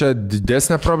yra čia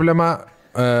didesnė problema?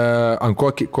 Ant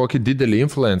kokį didelį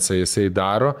influenciją jisai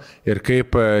daro ir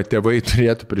kaip tėvai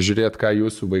turėtų prižiūrėti, ką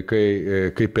jūsų vaikai,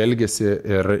 kaip elgesi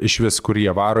ir iš vis, kur jie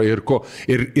varo ir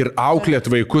auklėt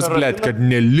vaikus, kad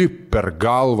nelip per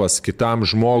galvas kitam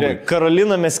žmogui.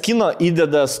 Karolina Meskino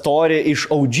įdeda story iš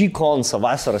OG Konsa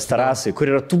vasaros terasai, kur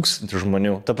yra 1000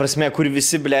 žmonių. Ta prasme, kur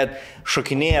visi,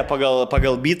 šokinėja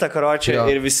pagal bitą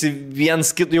karočią ir visi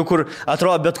viens kitų, jau kur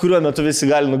atrodo, bet kuriuo metu visi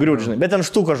gali nugriūti, žinai. Bet ten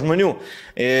štuko žmonių.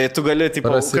 Tu gali,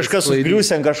 kažkas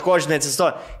užgriūsi ant kažko, žinai,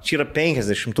 atsistoja. Čia yra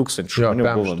 50 000 žmonių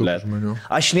buvo,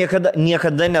 Aš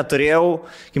niekada neturėjau,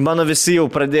 kai mano visi jau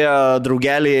pradėjo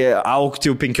draugeliai aukti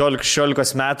jau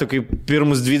 15-16 metų, kai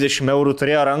pirmus 20 eurų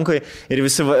turėjo rankoje ir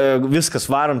viskas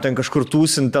varom ten kažkur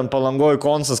tūsint, ten Palangoj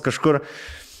Konsas kažkur.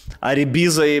 Ar į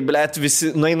Bizai,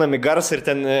 visi nueinam į garsą ir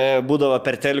ten būdavo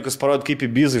per telikus parodyti, kaip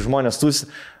į Bizai žmonės tūsi.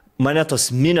 Mane tos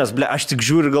minios, aš tik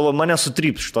žiūriu ir galvoju, mane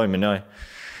sutryps šitoj minioj.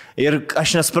 Ir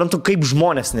aš nesuprantu, kaip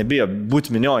žmonės nebijo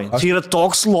būti minioj. Čia yra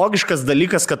toks logiškas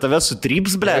dalykas, kad tave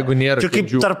sutryps, Čia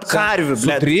kaip tarp karvių,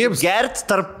 Gert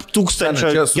tarp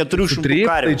 1400 karvių.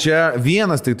 Tai čia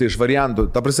vienas tik tai iš variantų.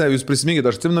 Ta prasme, jūs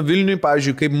prisiminkite, aš atsimenu Vilniui,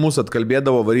 pavyzdžiui, kaip mūsų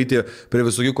atkalbėdavo varyti prie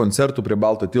visokių koncertų prie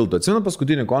Balto tilto. Atsimenu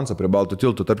paskutinį koncertą prie Balto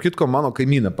tilto. Tarp kitko, mano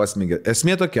kaimyną pasmigė.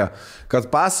 Esmė tokia, kad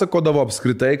pasakodavo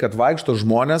apskritai, kad vaikšto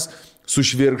žmonės su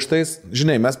švirkštais.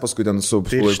 Žinai, mes paskui ten su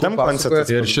laiku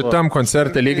pasakojame. Ir šitam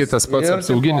koncerte lygiai tas pats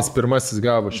apsauginis pirmasis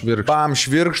gavo švirkštą. Pam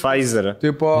švirkštą. Pfizerį.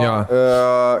 Tipo,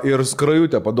 ir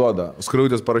skrajutę paduoda.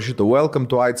 Skrajutės parašyta Welcome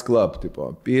to AIDS Club. Tipo,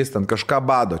 jis ten kažką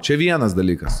bado. Čia vienas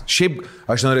dalykas. Šiaip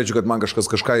aš norėčiau, kad man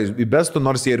kažką įbestų,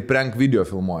 nors jie ir prank video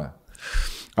filmuoja.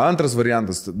 Antras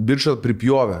variantas. Bičą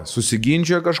pripjovė.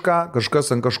 Susiginčiojo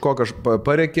kažkas ant kažko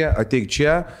parekė, ateik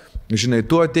čia. Žinai,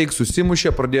 tu ateik,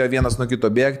 susimušė, pradėjo vienas nuo kito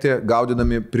bėgti,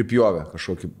 gaudydami pripjovę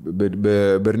kažkokį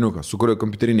berniuką, su kuriuo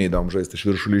kompiuteriniai davom žaisti iš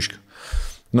viršuliškių.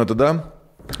 Nu tada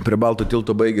prie Balto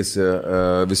tilto baigėsi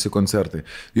visi koncertai.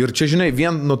 Ir čia, žinai,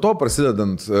 vien nuo to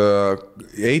prasidedant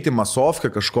eiti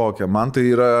masovkę kažkokią, man tai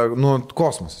yra,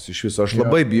 kosmosas iš viso. Aš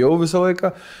labai bijau visą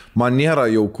laiką, man nėra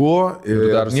jauku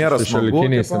ir nėra smagu.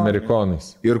 Šiuolaikiniais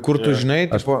amerikonais. Ir kur tu, žinai,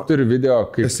 aš turiu video,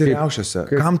 kaip esi riaušiuose.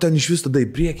 Kam ten iš vis tada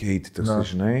į priekį eiti, tas,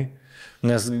 žinai?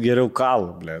 Nes geriau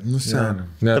kalų, Nusenė.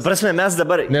 Ta prasme, mes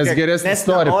dabar... Nes geresnį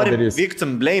istoriją padarys.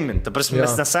 Victim blaming. Ta prasme,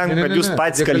 mes nesakom, kad jūs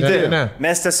patys kalti.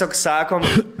 Mes tiesiog sakom,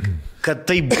 kad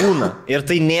tai būna. Ir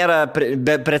tai nėra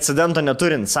precedento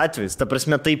neturint atvejis. Ta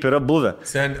prasme, taip yra buvę.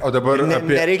 O dabar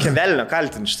nereikia velnio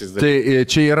kaltinti šitais dalykais. Tai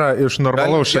čia yra iš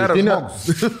normalaus šaltinio.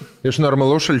 Iš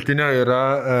normalaus šaltinio yra,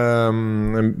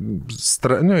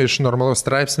 iš normalaus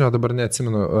straipsnio, dabar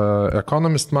neatsimenu,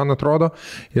 Economist, man atrodo,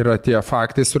 yra tie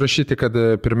faktai surašyti, kad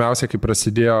pirmiausia, kai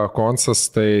prasidėjo koncas,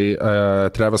 tai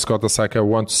Travis Scottas sakė,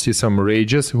 want to see some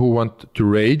rages, who want to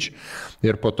rage.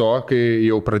 Ir po to, kai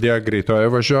jau pradėjo greitoje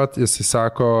važiuoti, jis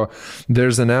sako,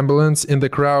 there's an ambulance in the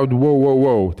crowd,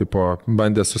 wow, tipo,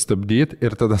 bandė sustabdyti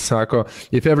ir tada sako,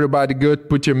 if everybody good,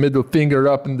 put your middle finger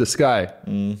up in the sky.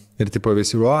 ir tipo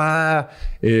visi,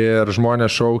 ir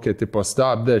žmonės šaukė, tipo,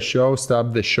 stop the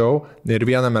show, ir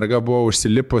viena merga buvo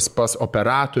užsilipus pas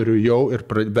operatorių jau ir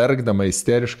verkdama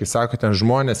isteriškai, sako, ten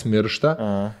žmonės miršta,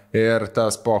 ir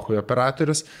tas pohui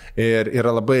operatorius, ir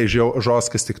yra labai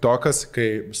žoskas tiktokas,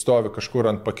 kai stovi kažkur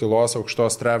ant pakilos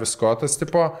aukštos Travis Scottas,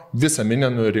 tipo, visą minę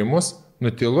nurimus,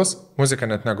 nutilus, muzika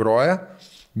net negroja,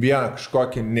 vieną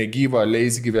kažkokį negyvą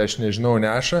leisgyvę, aš nežinau,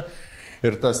 neša,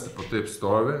 ir tas, tipo, taip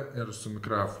stovi ir su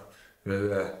mikrofonu.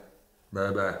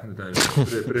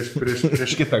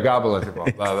 Prieš kitą gabalą, tipo.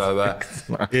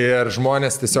 Ir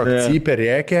žmonės tiesiog cypia,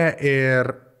 rėkia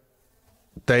ir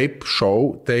taip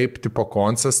šou, taip tipo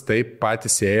koncas, taip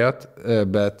patys ėjot,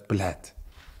 bet blėt.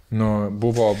 Nu,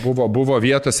 buvo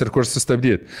vietos ir kur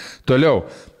sustabdyti. Toliau,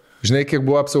 žinai, kiek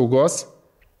buvo apsaugos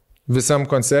visam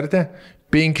koncerte?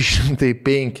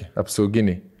 505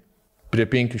 apsauginiai. Prie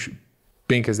 50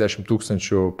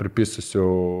 000 pripisusių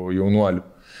jaunuolių.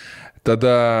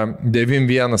 Tada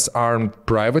 91 Armed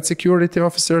Private Security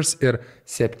Officers ir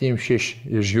 76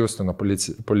 iš Houstono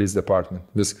Police Department.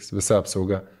 Viskas, visa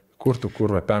apsauga. Kur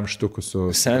apie štukų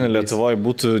su... Senė Lietuvoje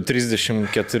būtų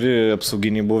 34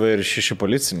 apsauginiai buvę ir 6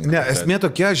 policininkai. Ne, esmė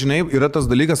tokia, žinai, yra tas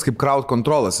dalykas kaip crowd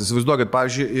controlas. Įsivaizduokit,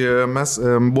 pavyzdžiui, mes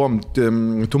buvom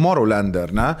Tomorrowland'e,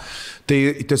 ar ne? Tai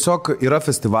tiesiog yra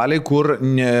festivaliai, kur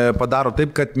padaro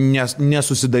taip, kad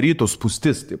nesusidarytų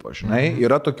spūstis, tipo, žinai.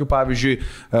 Yra tokių, pavyzdžiui,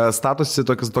 statosi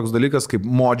toks dalykas kaip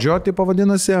modžio, tipo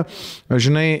vadinasi,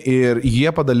 žinai, ir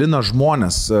jie padalina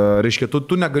žmonės. Reiškia,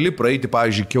 tu negali praeiti,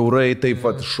 pavyzdžiui, kiaurai, taip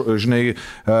pat, žinai,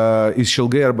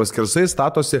 išilgai arba skersai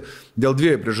statosi dėl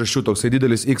dviejų priežasčių toksai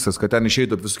didelis X, kad ten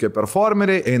išeitų visokie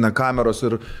performeriai, eina kameros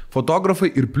ir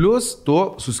fotografai ir plus tu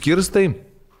suskirstai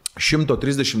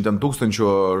 130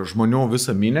 000 žmonių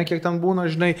visą minę, kiek ten būna,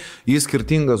 žinai, į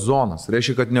skirtingas zonas.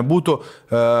 Reiškia, kad nebūtų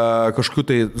kažkokių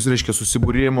tai, reiškia,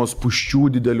 susibūrėjimo spuščių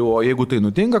didelių, o jeigu tai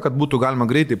nutinka, kad būtų galima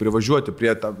greitai privažiuoti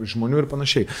prie žmonių ir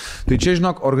panašiai. Tai čia,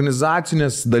 žinok,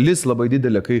 organizacinės dalis labai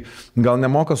didelė, kai gal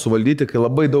nemoka suvaldyti, kai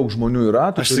labai daug žmonių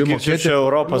yra. Aš sakyčiau, čia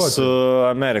Europą su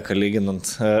Amerika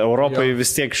lyginant. Europai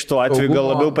vis tiek šituo atveju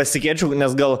gal labiau pasikėčiau,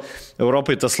 nes gal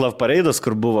Europai tas Love Parade'as,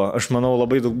 kur buvo, aš manau,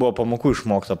 labai daug buvo pamokų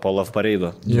išmokta po Love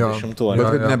Parade'o. Bet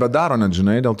kad nebedaro net,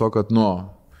 žinai, dėl to, kad,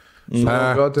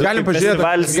 Galim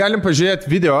pažiūrėti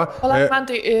video. Palauk, man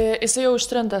tai jisai jau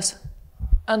ištrintas.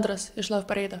 Antras iš Love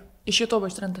Parade'o. Iš YouTube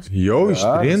ištrintas. Jau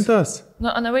ištrintas?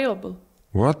 Unavailable.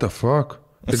 What the fuck?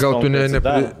 Tai gal tu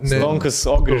Slonkas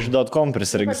ogrish.com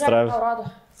prisiregistravęs.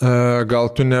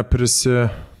 Gal tu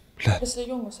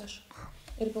Prisijungus aš.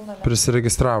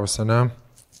 Prisiregistravusi, ne?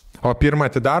 O pirmą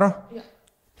atidaro? Ja.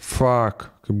 Fuck,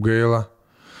 kaip gaila.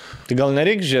 Tai gal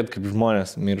nereikia žiūrėti, kaip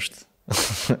žmonės miršta.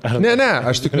 Ne,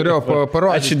 aš tik norėjau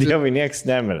parodyti. Ačiū Dievui, niekas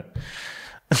nemirė.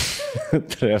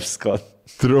 Travis Scott.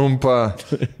 Trumpa.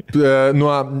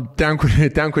 Nuo ten,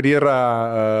 kur yra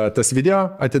tas video,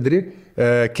 atidaryk,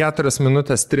 4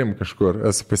 minutės trim kažkur.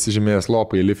 Esu pasižymėjęs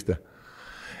lopą į liftę.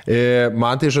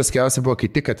 Man tai žaskiausia buvo, kai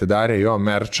tik atidarė jo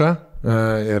merčą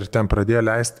ir ten pradėjo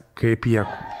leisti, kaip jie...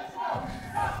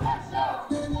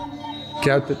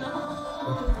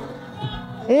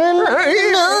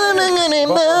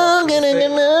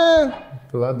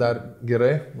 Pila dar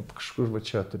gerai, kažkur va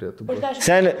čia turėtų būti.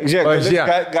 Seni,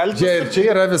 žiūrėk, ir čia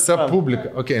yra visa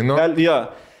publika. Okay,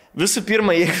 Visų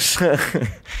pirma, jeigu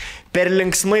per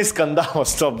linksmai skandavo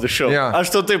Stop the Show. Yeah.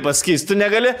 Aš tau taip pasakysiu, tu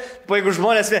negali, jeigu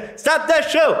žmonės Stop the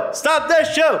Show,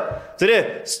 turi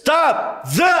Stop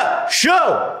the Show,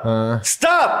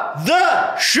 Stop the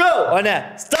Show, o ne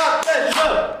Stop the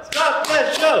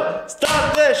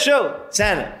Show.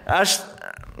 Seni, aš,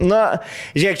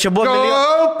 žiūrėk, čia buvo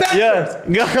Go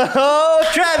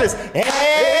Travis,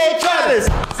 hey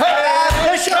Travis,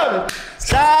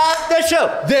 Stop the show.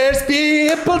 There's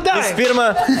people dying. Vis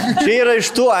pirma, čia yra iš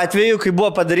tų atvejų, kai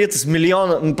buvo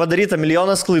padaryta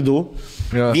milijonas klaidų.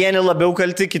 Yeah. Vieni labiau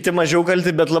kalti, kiti mažiau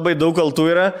kalti, bet labai daug kaltų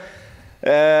yra.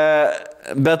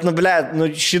 Bet,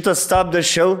 šitas Stop the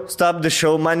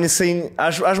Show, man jisai,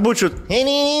 aš būčiau.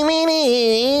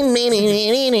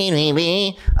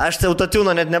 Aš tai autotuno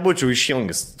net nebūčiau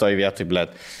išjungęs toj vietoj, blėt.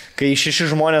 Kai 6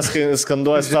 žmonės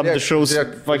skanduoja Stop the Show,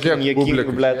 fucking jėkingi,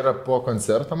 blėt. Yra po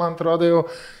koncerto, man atrodo, jau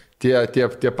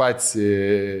tie patys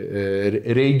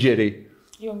rageriai.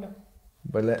 Jungiam.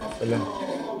 Bale.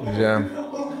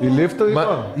 Į liftą?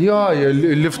 Jo,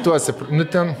 liftuose.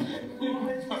 Ten.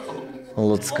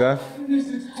 Lucka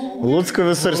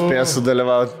visur spėjo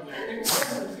sudalyvauti.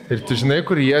 Ir tu žinai,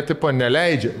 kur jie tipo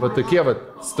neleidžia. Va tokie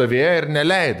stovėjo ir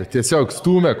neleido. Tiesiog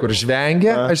stūmė, kur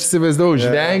žvengia. Aš įsivaizdavau,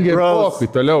 žvengia ir pokui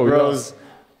toliau.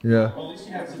 Yeah.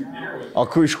 O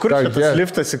iš kur Tak, tas jie-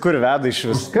 liftas, į kur veda iš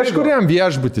vis? Kažkuriam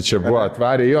viešbutį čia buvo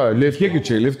atvarė, jo, Kiek jų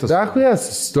čia liftas?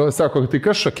 Sako, sako, tai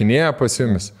kas šokinėja pas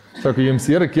jumis? Sako, jums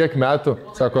yra kiek metų?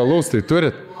 Sako, alaus tai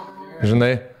turit?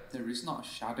 Žinai? There is not a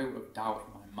shadow of doubt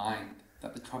in my mind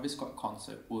that the Travis Scott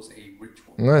concert was a ritual.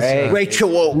 Nu, čia-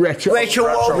 Ritual.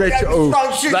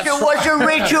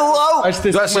 Aš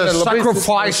tiesiog mane labai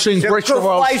Sacrificing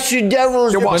ritual.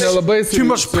 Mane labai Too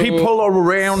much people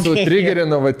around.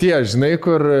 Trigerino va tie, žinai,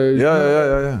 kur Ja.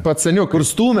 pacaniuk. Kur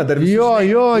stūmė dar vis. Jo,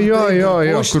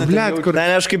 kur blėt, kur...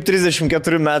 Ne, aš kaip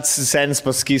 34 metų senis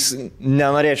pasakys,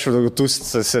 nenorėčiau daugiau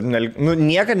tūstis 17, nu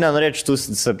niekada nenorėčiau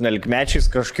tūstis 17-mečiais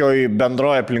kažkokioj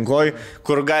bendroje aplinkoje,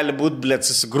 kur gali būti, blėt,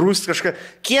 susigrūsti kažką.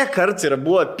 Kiek kartų yra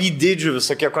buvo P-didžių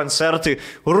visokie koncertai,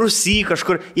 Rusy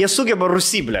kažkur, jie sugeba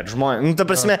Rusy, blėt, žmonės. Nu, ta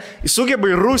prasme, sugeba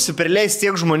į Rusį prileisti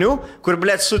tiek žmonių, kur,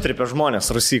 blėt, sutripia žmonės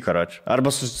Rusy, karoči.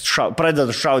 Arba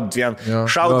pradeda šaudyti vien.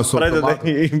 Šaudyti pradeda,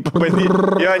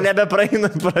 jo, nebepraeina,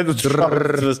 pradeda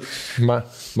šaudyti.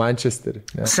 Manchesterį.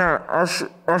 Ne.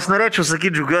 Aš norėčiau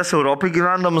sakyti, džiugiuosi Europai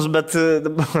gyvendamas, bet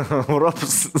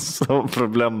Europas savo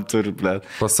problemų turi, blėt.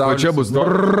 O čia bus.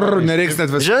 Nereiks net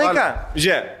visą. Žinai ką?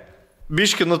 Žiūrėk.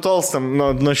 Biški nutolstam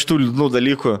nuo šitų liūdnų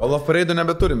dalykų. O Love Parade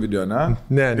nebeturim video, ne?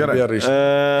 Ne, gerai iš.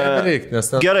 Nebereik, nes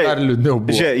ten dar liūdniau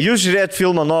buvo. Žiūrėk, jūs žiūrėt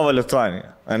filmą Nova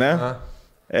Lituanija, ne?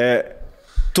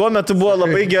 Tuo metu buvo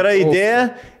labai gera idėja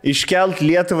iškelt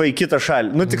Lietuvą į kitą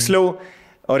šalį. Nu, tiksliau,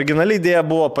 originali idėja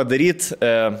buvo padaryti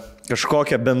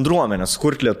kažkokią bendruomenę,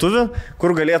 skurti lietuvių,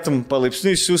 kur galėtum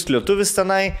palaipsniui siūsti lietuvis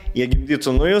tenai, jie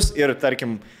gimdytų nujus ir,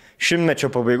 tarkim, šimtmečio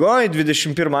pabaigoje,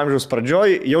 21 amžiaus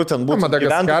pradžioje, jau ten būtų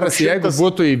Madagaskaras, jeigu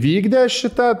būtų įvykdę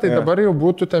šitą, tai dabar jau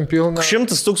būtų ten pilna.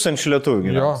 100 000 lietuvių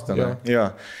gyventų. Jo.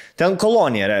 Ten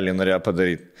koloniją realiai norėjo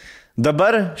padaryti.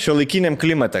 Dabar šiuolaikiniam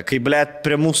klimate, kai, blėt,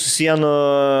 prie mūsų sienų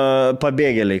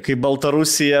pabėgėliai, kai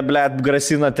Baltarusija, blėt,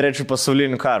 grasina 3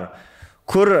 pasaulinį karą,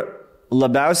 kur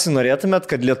labiausiai norėtumėt,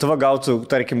 kad Lietuva gautų,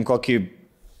 tarkim, kokį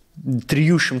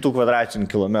 300 kvadratinių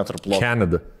kilometrų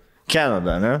plotą?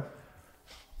 Kanada, ne?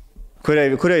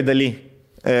 Kurioje daly?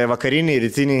 Vakariniai,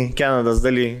 rytiniai, Kanados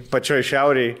daly, pačioj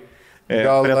šiauriai,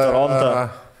 prie Toronto.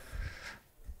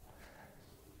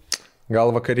 Gal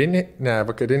vakariniai? Ne,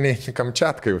 vakariniai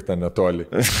Kamčiatka jau ten netoli.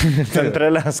 Ten prie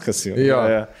Leskas jau. Jo.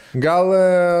 Gal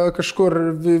kažkur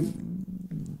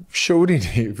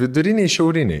šiauriniai, viduriniai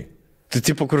šiauriniai. Tai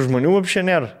tipo, kur žmonių apšė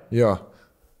nėra? Jo.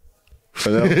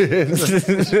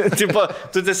 Tipo,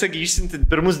 tu tiesiog išsinti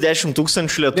pirmus 10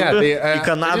 000 lietuvių į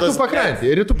Kanados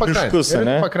rytų miškus,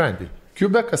 ne? pakrantį.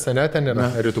 Kiubekas, ne, ten yra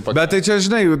rytų pakrantį. Bet tai čia,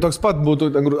 žinai, toks pat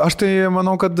būtų. Aš tai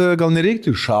manau, kad gal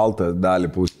nereiktų šaltą dalį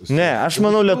pūstis. Ne, aš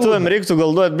manau, lietuviam reiktų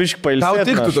gal duoti biškį pailsėti. Tau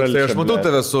tiktų toks, tai aš matau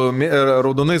tave su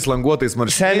raudonais languotais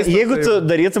marškiniais. Jeigu tu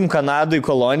darytum Kanadai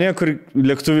koloniją, kur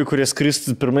lėktuvai, kurie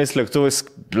skristų pirmais lėktuvais,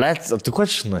 blėt, tu ko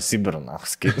čia nuo Sibiro,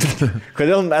 nafskai?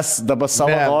 Kodėl mes dabar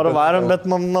savo norų varom, bet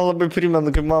man labai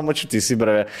primenu, kaip mama čia į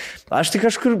Sibirą. Aš tik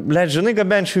kažkur, blėt, žinai,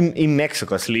 gabenčiau į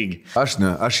Meksikos lygį. Aš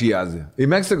ne, aš į Aziją.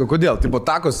 Į Meksiką, kodėl? Tipo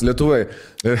takos Lietuvai.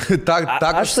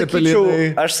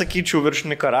 Aš sakyčiau virš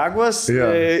Nikaragvas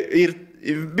ir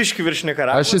biški virš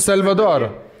Nikaragvas. Aš į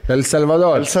Salvadorą. El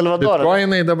Salvador.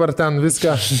 Bitcoinai dabar ten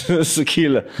viską.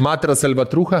 Sukylė. Matra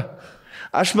Salvatruha.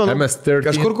 Aš manau,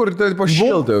 kažkur, kur tai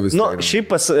pašilta jau visą. Nu, šiaip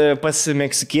pas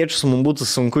meksikiečius mums būtų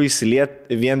sunku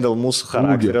įsilieti vien dėl mūsų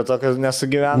charakterio, tokio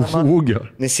nesugyvenama. Ūgio.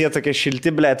 Nes jie tokie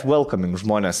šilti, blėt, welcoming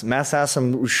žmonės. Mes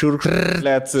esam šiurkštus,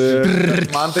 blėt.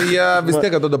 Man tai jie vis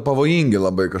tiek atrodo pavojingi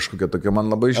labai kažkokie tokie, man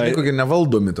labai, žinai, kokie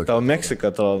nevaldomi tokie. Tau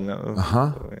Meksika atrodo. Aha.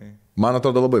 Man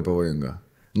atrodo labai pavojinga.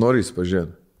 Noriu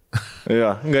įsipažiūrėti.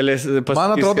 Jo, galėsi pasakyti.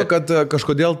 Man atrodo, kad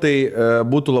kažkodėl tai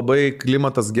būtų labai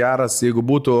klimatas geras, jeigu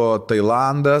būtų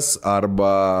Tailandas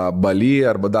arba Bali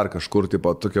arba dar kažkur,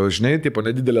 tipo, tokia, žinai, tipo,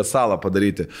 nedidelę salą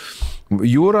padaryti.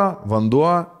 Jūra,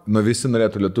 vanduo, nu visi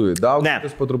norėtų lietuviai.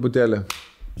 Daugiau po truputėlį.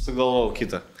 Sugalvojau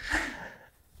kitą.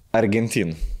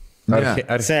 Argentina.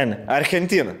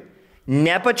 Argentina.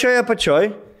 Ne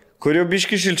pačioj, kur jau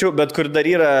biški šilčiau, bet kur dar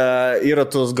yra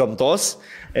tos gamtos.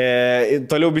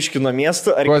 Toliau biški nuo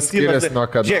miestų. Kuo skiriasi nuo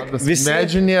Kanados?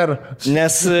 Medžinier.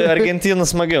 Nes Argentina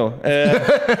smagiau.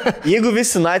 Jeigu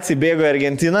visi nacijai bėgo į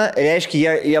Argentiną,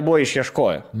 reiškia, jie buvo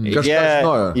išieškoję.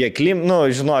 Jie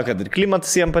žinojo, kad ir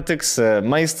klimatas jiems patiks,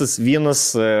 maistas, vynas,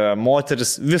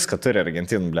 moteris, viską turi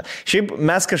Argentina. Šiaip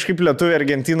mes kažkaip lietuvių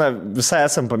Argentiną visai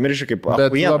esam pamiršę kaip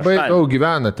apujieną. Bet labai daug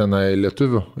gyvena tenai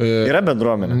lietuvių. Yra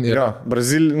bendruomenė.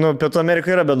 Pietų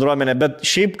Amerikoje yra bendruomenė, bet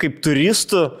šiaip kaip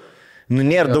turistų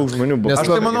nėra daug žmonių buvo. Aš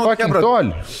tai manau, kad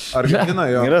toli. Argentina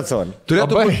jo. Yra toli.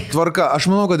 Turėtų būti tvarka. Aš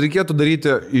manau, kad reikėtų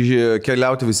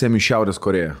keliauti visiems į Šiaurės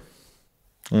Koreją.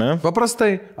 Ne?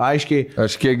 Paprastai, aiškiai.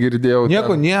 Aš kiek girdėjau.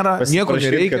 Nieko nėra, nieko Pasiprašyt,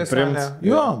 nereikia. kad priims.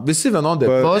 Jo, visi vienodai.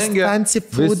 Most apsirengia, fancy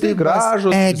food visi was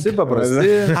gražus, egg. visi paprasti.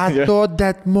 I thought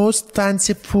that most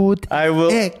fancy food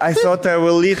I thought I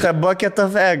will eat a bucket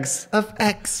of eggs. of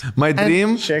eggs. My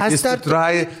dream Check. is to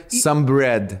try some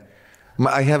bread.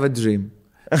 I have a dream.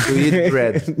 To eat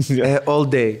bread all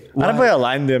day. Arba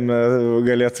Olandėm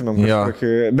galėtumėm Jo. kažkokį.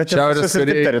 Bet čia Šiaurės visas ir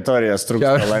taip Korėjai- teritorijas trūksta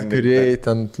Šiaurės Olandijai. Korėjai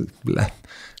ten, ble,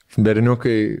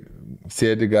 berniukai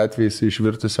sėdi gatvėje su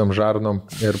išvirtusiam žarnom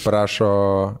ir prašo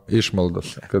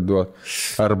išmaldos, kad duot.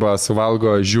 Arba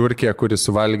suvalgo žiūrkę, kuri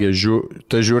suvalgė,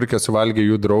 ta žiūrkė suvalgė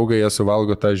jų draugą, jie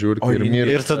suvalgo tą žiūrkę ir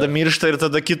miršta. Ir tada miršta, ir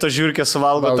tada kito žiūrkė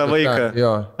suvalgo tą vaiką.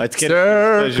 Jo. Atkerta.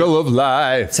 Circle of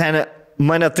life. Senė,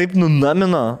 mane taip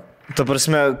nunamino. Ta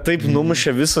prasme, taip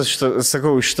numušė visą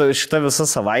šitą visą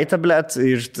savaitę, blėt,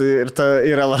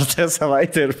 ir LRT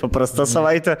savaitę, ir paprasta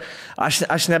savaitę.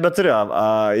 Aš nebeturiu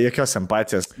jokios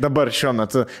empatijos. Dabar šiuo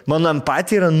metu. Mano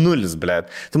empatija yra nulis, blėt.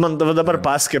 Tu man dabar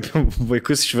paskėp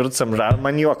vaikus išvirtusiam žarą,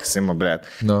 man juokas ima, blėt.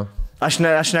 No. Aš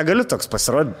negaliu toks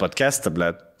pasirodyti podcast'ą,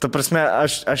 blėt. Ta prasme,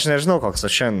 aš nežinau, koks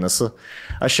aš šiandien esu.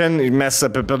 Aš šiandien mes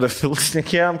apie pedofilus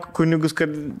nekėjom, kunigus, kad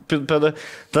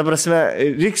ta prasme,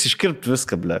 reiks iškirpti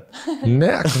viską, blėt.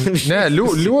 Ne,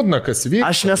 liūdna, kas vyksta.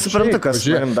 Aš nesuprantu, Šiaip, kas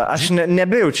pažiūrėk. manim da. Aš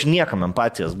nebejaučiu niekam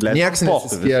empatijos, blėt. Niekas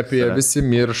nesiskiepia, visi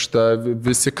miršta,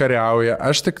 visi kariauja.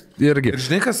 Aš tik irgi. Ir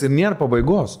žinai kas, ir nėra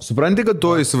pabaigos. Supranti, kad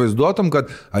tu įsivaizduotum,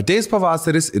 kad ateis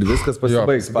pavasaris ir viskas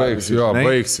pasibaigs. pasibaigs, pavyzdžiui, jo, žinai?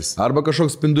 baigsis. Arba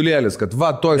kažkoks spindulėlis, kad va,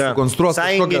 to sukonstruos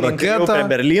kažkokią raketą. Prie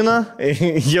Berlyno,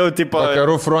 jau tipo...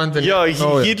 Vakarų fronte. Jo,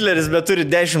 nauja. Hitleris bet turi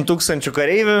 10 000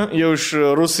 kareivių, jau iš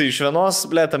rusai iš vienos,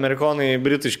 blėt, amerikonai,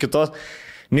 britai iš kitos.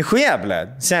 Nichuja,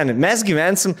 blėt, seniai, mes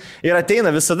gyvensim ir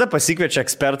ateina visada pasikviečia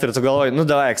ekspertai ir tu galvoji, nu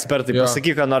davai ekspertai, Jo.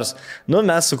 pasakyk, ką nors, nu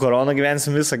mes su korona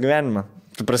gyvensim visą gyvenimą.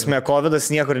 Tu prasme, COVID'as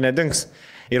niekur nedings.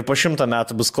 Ir po 100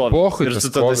 metų bus COVID. Pohui, Ir tas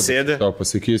tu tada COVID, sėdi. tau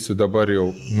pasakysiu dabar jau.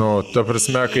 Nu, ta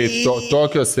prasme, kai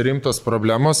tokios rimtos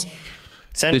problemos.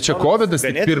 Seniai, Tai čia COVID'as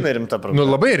tik ganėtinai rimta problema.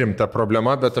 Nu, labai rimta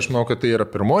problema, bet aš manau, kad tai yra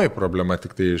pirmoji problema,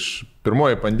 tik tai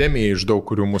pirmoji pandemija iš daug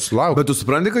kurių mūsų laukia. Bet tu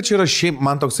supranti, kad čia yra šiaip,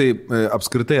 man toksai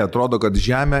apskritai atrodo, kad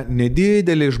Žemė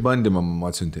nedidelį išbandymą mums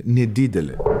atsiuntė.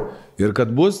 Nedidelį. Ir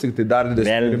kad bus tik tai dar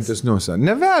didesnių rimtesniuose.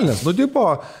 Nevelės, nu tipo,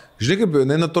 žinai kaip,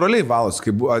 jinai natūraliai valos,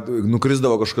 kai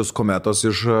nukrisdavo kažkokios kometos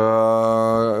iš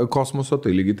kosmoso,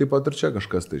 tai lygiai taip pat ir čia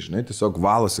kažkas, tai žinai, tiesiog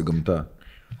valosi gamta.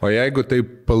 O jeigu tai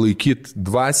palaikyt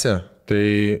dvasią,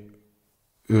 tai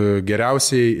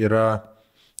geriausiai yra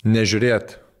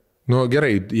nežiūrėti. Nu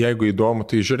gerai, jeigu įdomu,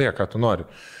 tai žiūrėk, ką tu nori.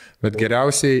 Bet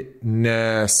geriausiai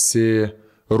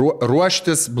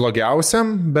ruoštis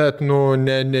blogiausiam, bet nu,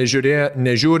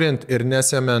 nežiūrint ir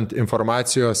nesemiant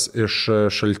informacijos iš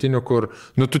šaltinių, kur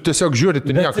nu, tu tiesiog žiūri,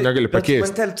 tu nieko negali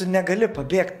pakeisti. Bet tu negali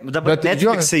pabėgti. Dabar Bet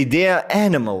Netflix idėja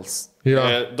Animals. Jo.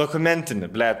 Dokumentinį,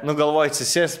 blėt. Nu galvoji,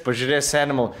 atsisės, pažiūrės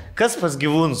Animal. Kas pas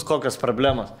gyvūnus, kokios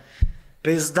problemos?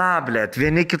 Pizda, blėt,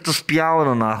 vieni kitus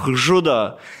pjauna, na, žudo.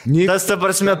 Tas, ta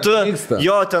prasme, tu,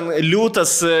 jo, ten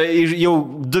liūtas jau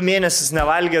 2 mėnesius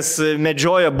nevalgęs,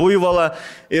 medžioja buivolą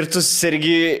ir tu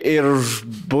sergi ir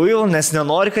buivolą, nes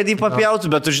nenori, kad jį papjautų,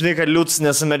 bet tu žinai, kad liūtas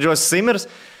nesumedžios Seimers.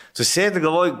 Tu sėdi,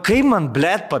 galvoji, kaip man,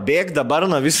 blėt, pabėgti dabar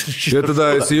nuo visų šių. Ir tada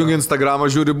įsijungi Instagramą,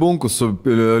 žiūri bunkus su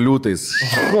liūtais.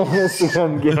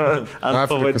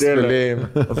 Ant pavadėlio.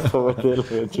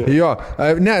 Jo,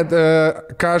 ne,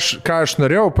 ką aš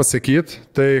norėjau pasakyti,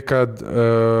 tai kad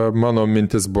mano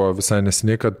mintis buvo visai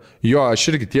neseniai, kad jo, aš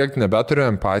irgi tiek nebeturiu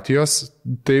empatijos,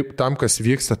 taip, tam, kas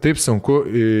vyksta, taip sunku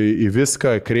į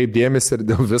viską kreipdėmės ir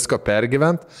dėl visko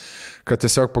pergyvent, kad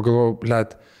tiesiog pagalvojau,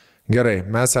 blėt, gerai,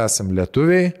 mes esam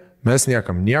lietuviai, mes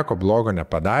niekam nieko blogo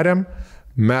nepadarėm,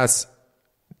 mes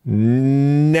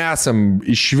nesam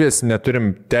iš vis,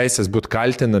 neturim teisės būti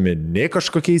kaltinami nei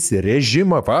kažkokiais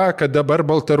režimo, kad dabar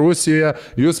Baltarusijoje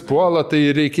jūs puola, tai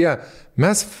reikia.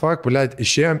 Mes, blėt,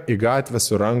 išėjom į gatvę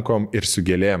su rankom ir su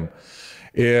gėlėm.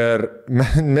 Ir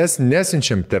mes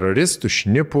nesinčiam teroristų,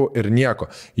 šnipų ir nieko.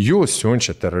 Jūs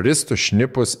siunčia teroristų,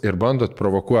 šnipus ir bandot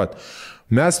provokuoti.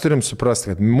 Mes turim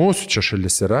suprasti, kad mūsų čia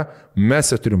šalis yra,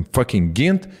 mes ją turim fucking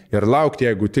gint ir laukti,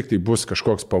 jeigu tik tai bus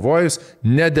kažkoks pavojus,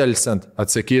 nedelsiant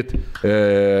atsakyti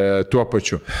tuo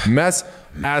pačiu. Mes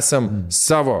esam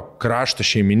savo krašto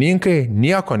šeimininkai,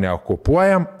 nieko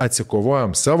neokupuojam,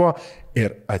 atsikovojam savo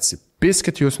ir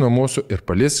atsipiskit jūs nuo mūsų ir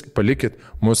palikit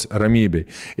mus ramybei.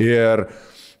 Ir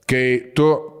kai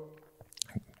tu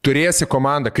turėsi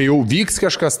komandą, kai jau vyks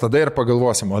kažkas, tada ir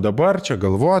pagalvosim, o dabar čia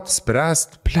galvoti,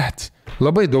 spręsti, plėt.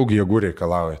 Labai daug jėgų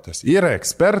reikalauja tas. Yra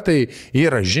ekspertai,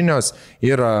 yra žinios,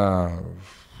 yra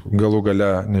galų gale,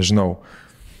 nežinau,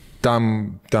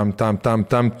 tam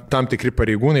tikri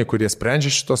pareigūnai, kurie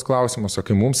sprendžia šitos klausimus, o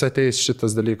kai mums ateis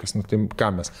šitas dalykas, nu, tai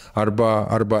ką mes?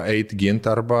 Arba eit ginti,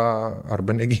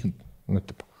 arba neginti. Nu,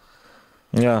 tipo.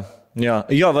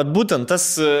 Jo, vat būtent tas,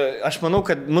 aš manau,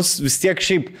 kad mus vis tiek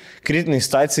šiaip kritiniai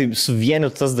situacijai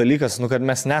suvienyti tas dalykas, nu, kad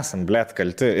mes nesam, blėt,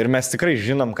 kalti. Ir mes tikrai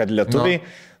žinom, kad lietuviai,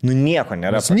 nieko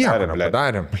nėra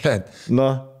padarėm, blėt. Nu,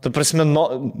 ta prasme,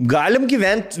 galim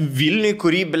gyventi Vilniui,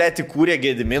 kurį, blėt, įkūrė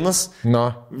Gediminas.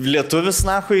 Lietuvis,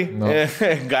 nahui.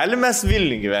 Galim mes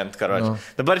Vilniui gyventi, karoči.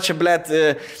 Dabar čia, blėt,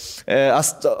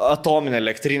 atominė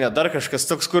elektrinė, dar kažkas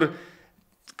toks,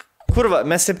 Kur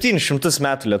mes 700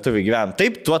 metų lietuviai gyvenam.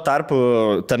 Taip,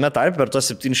 tame tarpu per tuos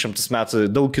 700 metų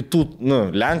daug kitų,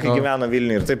 Lenkai gyveno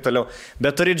Vilniuje ir taip toliau.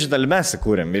 Bet original mes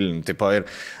įkūrėm Vilniuje. Taip, ir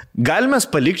galime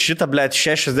palikti šitą, blėt,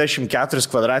 64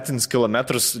 kvadratinius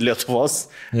kilometrus Lietuvos.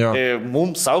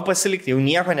 Mums savo pasilikti, jau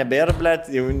nieko nebėra,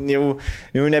 blėt,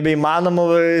 jau nebeįmanoma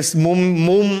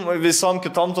mum visom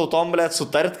kitom tautom, blėt,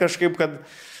 sutart kažkaip, kad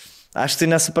aš tai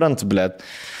nesuprantu, blėt.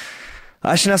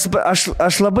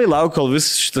 Aš labai laukiu, kol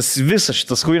visas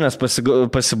šitas huinas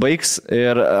pasibaigs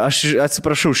ir aš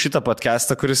atsiprašau šitą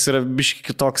podcastą, kuris yra biški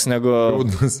kitoks negu...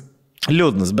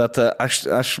 Liūdnas, bet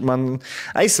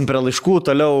eisim prie laiškų,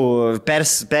 toliau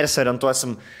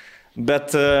persiorientuosim,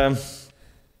 bet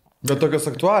tokios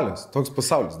aktualios, toks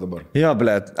pasaulis dabar. Jo,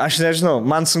 blėt, aš nežinau,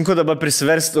 man sunku dabar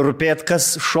prisiversti rūpėti,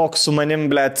 kas šok su manim,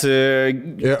 blėt,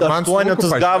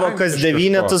 8 gavo, kas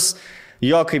 9.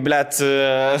 Jo, kai, blėt,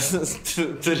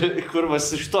 kur vas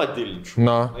iš to dilinčių.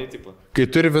 Kai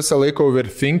turi visą laiką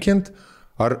overthinkint,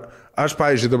 ar aš,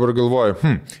 pavyzdžiui, dabar galvoju,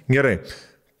 gerai,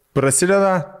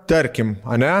 prasideda, tarkim,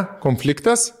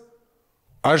 konfliktas,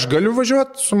 aš galiu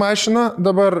važiuoti su mašina,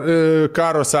 dabar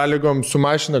karo sąlygom su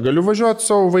mašina galiu važiuoti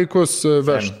savo vaikus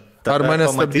vežti. Ar mane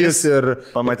stabdys ir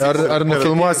ar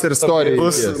nufilmuos ir istoriją.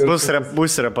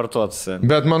 Bus reportuotas.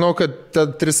 Bet manau, kad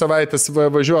 3 savaitės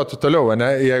važiuotų toliau, ne,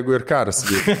 jeigu ir karas.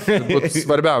 Tai būtų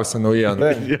svarbiausia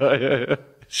naujiena. Jo,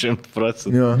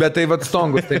 100%. Bet tai vat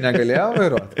Stongus tai negalėjo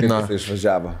vairuoti, kai jis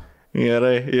išvažiavo.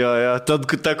 Gerai, jo. Tad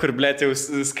ta, kur, blėt, jau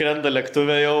skrenda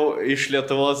lėktuvė, jau iš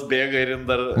Lietuvos bėga ir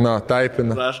dar...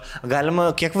 taipina. Galima,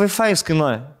 kiek Wi-Fi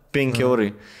skainuoja? 5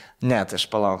 eurai. Ne, tai aš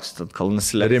palauksiu, tad kol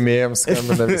nusileisiu. Rėmėjams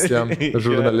skambina visiems,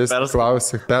 žurnalistai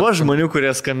klausė. Po žmonių,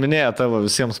 kurie skambinėja tavo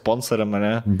visiems sponsoriam,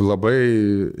 ne? Labai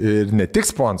ir ne tik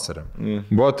sponsoriam.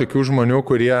 Buvo tokių žmonių,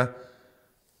 kurie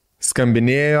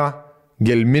skambinėjo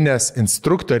gelminės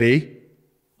instruktoriai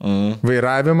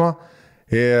vairavimo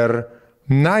ir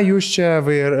jūs čia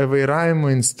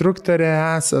vairavimo instruktorė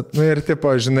esat, ir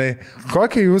tipo, žinai,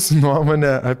 kokia jūsų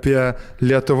nuomonė apie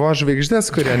Lietuvos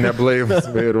žvaigždės, kurie neblaivus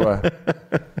vairuoja?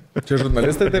 Čia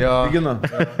žurnalistai taip pagino.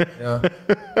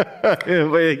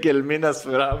 Gelminės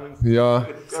vairavimas. Jo,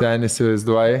 senis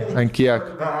įsivaizduoji, ant kiek.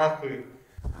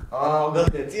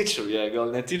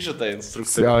 Gal netyčia ta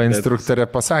instruktorė. Jo, instruktorė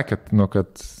pasakė, kad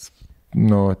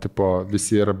tipo,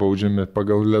 visi yra baudžiami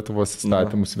pagal Lietuvos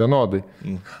įstatymus vienodai.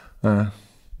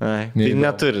 Tai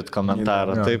neturit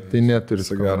komentarą, taip? Tai neturit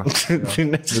komentarą.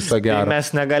 Viso gero. Tai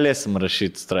mes negalėsim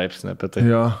rašyti straipsnį apie tai.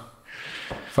 Jo.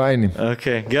 Fainai.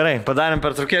 Okay, gerai, padarėm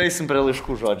pertraukėlę, eisim prie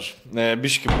laiškų žodžių.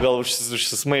 Biški gal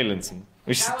užsismailinsim.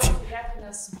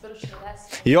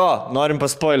 Jo, norim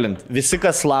paspoilinti. Visi,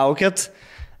 kas laukėt,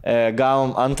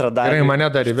 gavom antrą dalį. Gerai,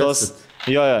 mane dar įvesit.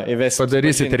 Jo, įvesit.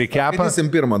 Padarysit recapą. Paskaitysim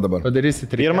pirmą dabar.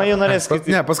 Pirmą jau norės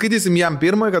skaityti. Ne, paskaitysim jam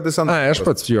pirmą, kad jis antrą. Aš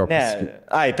pats jo.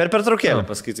 Per pertraukėlę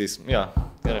paskaitysim. Jo,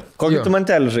 gerai. Kokį tu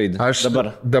mantelį žaidži? Aš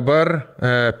dabar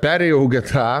perėjau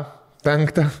GTA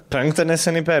 5. 5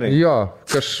 neseniai perėjai? Jo.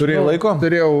 Turėjau laiko?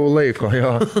 Turėjau laiko,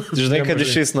 jo. Žinai, kad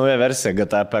išeis nauja versija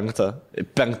GTA 5.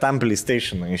 5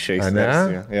 PlayStation išeis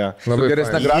versija. Jo. Labai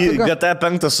geresnė grafika. GTA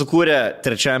 5 sukūrė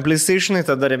 3 PlayStation,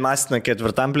 tada remastina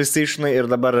 4 PlayStation ir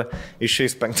dabar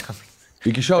išeis 5.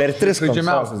 Iki šiol per 3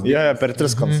 konsolės. Per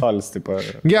 3 konsolės.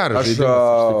 Geras. Aš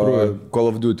Call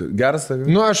of Duty. Geras?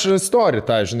 Aš story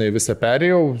tą, žinai, visą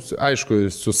perėjau, aišku,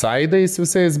 su saidais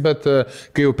visais, bet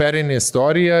kai jau perėjai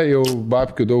istoriją, jau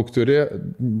babkių daug turi,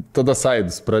 tada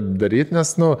saidus pradedi daryti,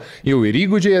 nes, jau ir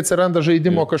įgūdžiai atsiranda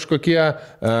žaidimo kažkokie.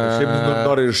 Šiaip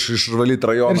nori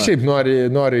išvalyti rajoną. Ir šiaip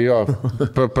nori jo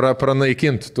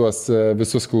pranaikinti tuos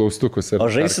visus klaustukus. O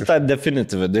žaisi tą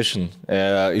Definitive Edition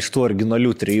iš tų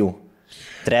originalių 3.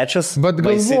 3. Bet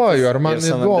galvoju, ar man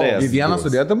įdomu. Į vieną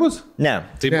sudėta bus? Ne,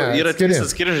 taip yra 3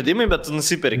 atskiri žaidimai, bet tu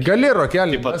nusiperki. Gali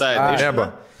rokelį.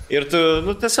 Ir tu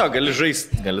tiesiog gali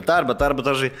žaisti, gali tą arba tą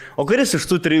žaisti. O kuris iš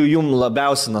tų 3 jums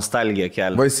labiausiai nostalgiją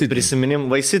kelia? Vice City. Prisiminim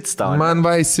Vice City tau. Man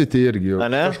Vice City irgi jau.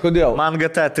 Ne? Kažkodėl? Man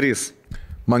GTA 3.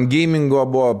 Man gamingo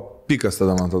buvo pikas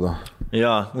tada, man tada.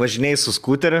 Jo, važinėjai su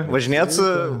skuteriu, važinėjai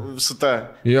su ta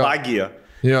Jo. Pagija.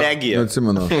 Jo. Pegija.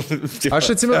 Atsimenu.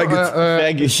 Aš atsimenu,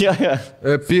 Pegija.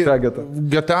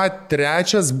 GTA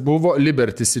 3 buvo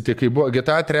Liberty City, kai buvo,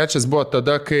 GTA 3 buvo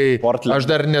tada, kai Portland. aš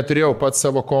dar neturėjau pats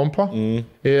savo kompo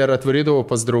ir atvarydavau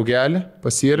pas draugelį,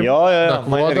 pas jį, Jo,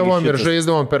 nakvodavom man irgi ir šitas.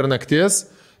 žaisdavom per naktis.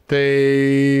 Tai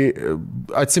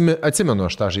atsimenu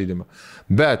aš tą žaidimą.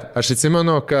 Bet aš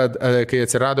atsimenu, kad kai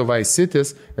atsirado Vice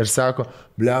Cities ir sako,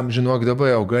 bliam, žinok,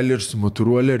 dabar jau gali ir su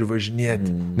motoruoleriu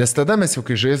važinėti. Nes tada mes jau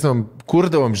kai žaisdavom,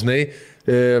 kurdavom, žinai,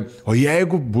 o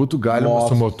jeigu būtų galima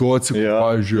su motociklu, Jo,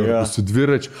 pavyzdžiui, jo. arba su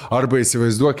dviračiu, arba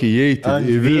įsivaizduok įeiti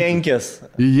į vidų. Vienkės.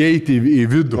 Įeiti į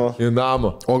vidų, į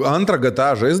namą. O antrą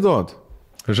GTA žaisdavot?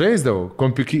 Žaisdavau,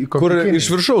 Kur iš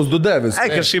viršaus 2D vis. Ai,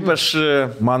 kažkaip aš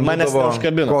manęs būdavo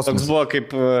neužkabino. kosmosas. Toks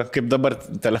buvo kaip dabar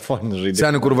telefoninis žaidimas.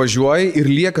 Seniai, kur važiuoji ir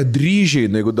lieka dryžiai,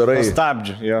 jeigu darai.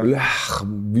 Stabdžių. Jo.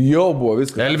 Jau buvo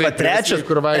viskas. Elvei Trečias,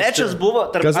 kur vaikščiai. trečias buvo,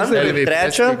 tarp Kas antro ir Elvei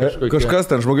trečio. Presley Kažkas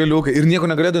ten žmogeliukai ir nieko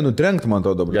negalėdavo nutrenkti, man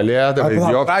to dabar. Galėdavai,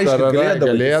 Palauk, aiškiai,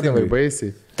 galėdavai teisingai.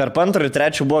 baisiai. Tarp antro ir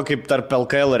trečio buvo kaip tarp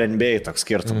LKL ir NBA toks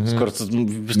skirtumas. Kur tu...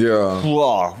 Jo.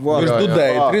 Virš 2D,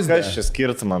 3D. Kas čia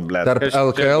skirtumas, ble? Tarp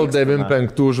LKL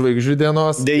 95 žvaigždžių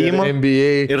dienos Dėjimo. ir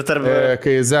NBA, Ir tarp-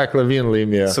 kai Zach Lavin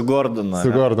laimėjo. Su Gordonu.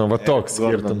 Su Gordonu, va toks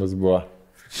Gordon. skirtumas buvo.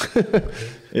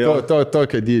 Jo.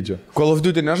 Tokio dydžio. Call of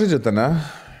Duty nežaidžiate, ne?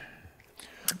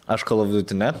 Aš Call of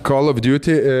Duty, ne? Call of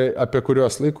Duty, apie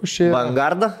kuriuos laikus čia?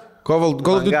 Vanguardą? Call of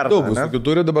Duty Vanguardą, daug bus. ne? Tokių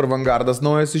turi dabar Vanguardas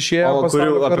naujas išėjo. O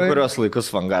pasaulio apie karai. kuriuos laikus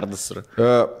Vanguardas yra?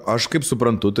 Aš kaip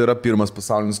suprantu, tai yra pirmas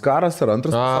pasaulinis karas ar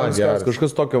antras pasaulinis karas. geras.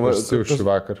 Kažkas tokio. Užsiušiu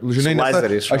vakar. Žinai, Su nes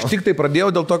lazeriais šau. aš tik tai pradėjau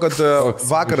dėl to, kad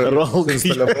vakar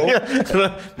instaliavau.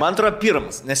 Man atrodo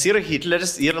pirmas, nes yra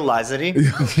Hitleris, yra lazeriai.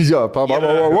 Jo,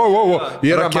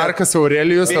 yra Raket- Markas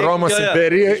Aurelijus, Romos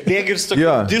imperija. Bėgi ir su tokiu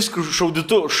Jo. disku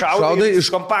šaudytu, Šaudai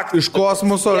iš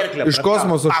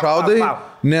kosmoso, šaudai,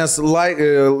 nes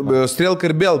strėlka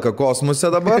ir belka kosmose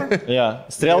dabar. Ja,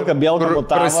 strelka Bielka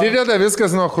mutavo. Prasideda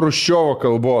viskas nuo Chruščiovo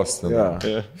kalbos.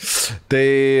 Tai,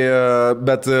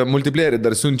 bet multiplayerį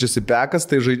dar siunčiasi pekas,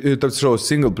 tai žaidžiu,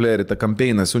 single playerį, ta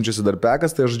kampeiną siunčiasi dar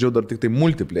pekas, tai aš žaidžiau dar tik tai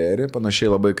multiplayerį, panašiai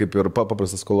labai kaip ir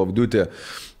paprastas Call of Duty.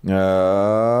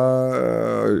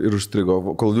 Ir užstrigo.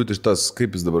 Call of Duty šitas,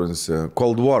 kaip jis dabar vadinasi?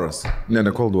 Cold Waras. Ne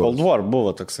Cold War. Cold War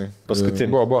buvo toksai, paskutinis.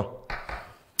 Buvo.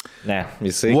 Ne,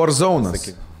 jisai.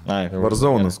 Warzone'as. Ai,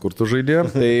 Warzone'as, kur tu žaidė.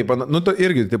 Tai, nu, tu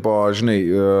irgi, tipo, žinai,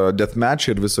 deathmatch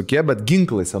ir visokie, bet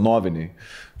ginklai senoviniai.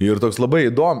 Ir toks labai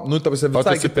įdomu. Nu, ta visai O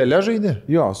tu su pelė žaidė?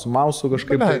 Jo, su mausu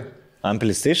kažkaip. Tai. Ant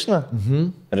PlayStation?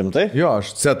 Rimtai? Jo,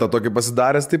 aš setą tokį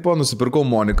pasidaręs, tipo, nusipirkau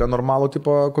Moniką normalų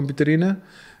tipo kompiuterinę,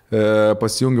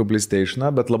 pasijungiau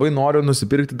PlayStation'ą, bet labai noriu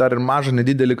nusipirkti dar ir mažą,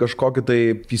 nedidelį kažkokį tai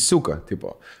pisiuką,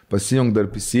 tipo, pasijung dar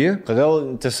PC.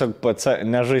 Kodėl tiesiog pats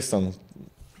nežaistam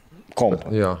kompą?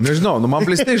 Jo. Nežinau, nu man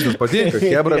PlayStation patinka,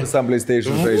 Hebra visam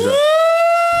PlayStation žaidžia.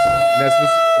 Nes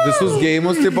visus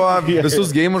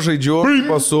gėjimus žaidžiu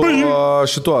tipo, su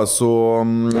šituo, su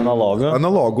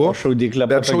analogu. O šaudyklė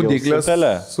bet šaudyklės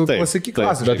pelė. su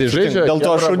klasikiklasiškai. Bet tai žaidžia. Dėl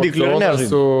to šaudyklio ir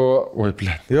nežaidžia. Oi,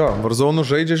 ble. Jo, Warzone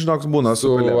žaidžia, žinok, būna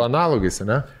Su pelėm. analogais,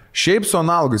 ne? Šiaip su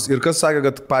analogais. Ir kas sakė,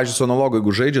 kad, pažiūrėjau, su analogu,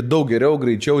 jeigu žaidžia daug geriau,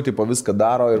 greičiau, tipo, viską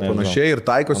daro ir panašiai, ir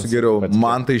taikosi geriau.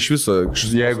 Man tai iš viso.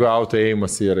 Jeigu auto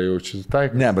įimas yra jaučiu, tai...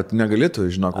 Ne, bet negalėtų,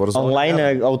 žinok, Warzone. Online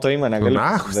autoimą negali.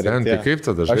 Na, ten, tai kaip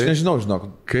tada Aš žaidži? nežinau, žinok.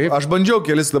 Kaip? Aš bandžiau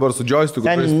kelis dabar su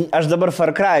joysticku. Aš dabar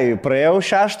Far Cry praėjau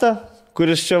 6,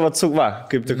 kuris čia va,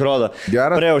 kaip tik rodo.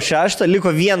 Geras. Praėjau 6,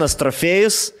 liko vienas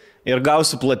trofėjus. Ir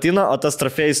gausiu platiną, o tas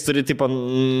trofėjus turi tipo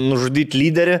nužudyti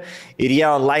lyderį ir jie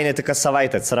online tik kas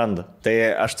savaitę atsiranda. Tai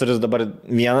aš turiu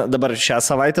dabar šią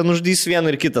savaitę nužudysiu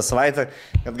vieną ir kitą savaitę,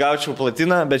 kad gaučiau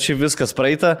platiną, bet šiaip viskas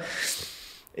praeita.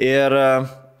 Ir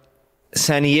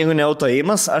seniai, jeigu ne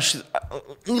autoimas, aš...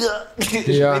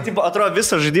 Ja. Taip, atrodo,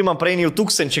 visą žaidimą praeini jau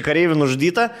 1000 kareivių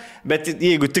nužudyta, bet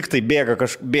jeigu tik tai bėga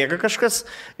kažkas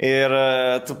ir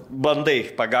tu bandai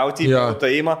pagauti į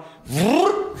autoimą,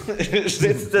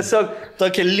 štai tiesiog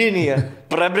tokia linija,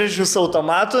 prabrėžius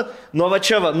automatu, nuo va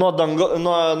čia,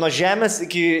 nuo žemės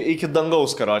iki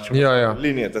dangaus karočių. Jo.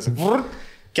 Linija tiesiog.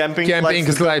 Kemping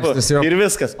 5 laipsnis, jo. Ir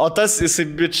viskas. O tas jisai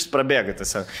bičias prabėga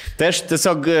tiesiog. Tai aš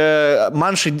tiesiog,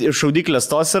 man šaudyklės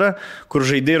tos yra, kur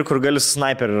žaidži ir kur gali su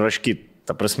snaiperiu raškyti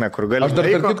Ta prasme, kur gali... Aš dar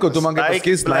per kitko, tu man kaip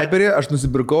pasakai sniperį, aš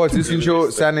nusipirkau, atsisinčiau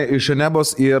seniai iš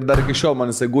Enebos ir dar iki šiol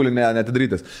man jisai guli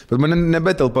netadarytas. Bet man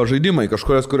nebetelpa žaidimai,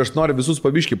 kažkurios, kur aš noriu visus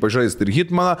pabiškai pažaisti. Ir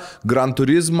Hitmaną, Gran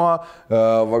Turismo,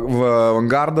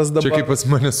 Vanguardas dabar. Čia kaip pas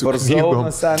mane su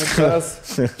knygom.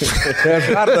 Tai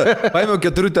aš hardą, paėmiau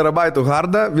 4 terabaitų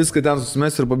hardą, viską ten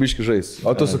susimesti ir pabiškai žais.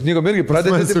 O tu su knygom irgi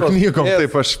pradedi. Su knygom,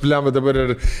 taip, aš plėmu dabar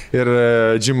ir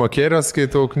Jimo Kerio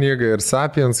skaitau knygą, ir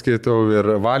Sapiens skaitau, ir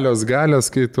Valios Galio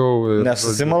skaitau.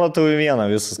 Nesusimalatau į vieną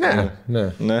visus.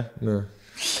 Ne.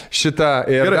 Šitą.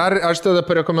 Ir gerai. Dar aš tada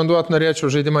parekomenduot norėčiau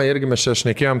žaidimą, irgi mes čia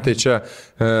šnekėjom, tai čia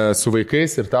su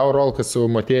vaikais ir tau rolkas su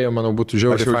Matėju, manau, būtų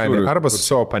žiauriai fainai. Arba su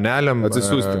savo panelėm,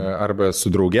 arba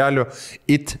su draugeliu.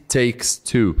 It Takes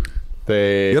Two. Tai...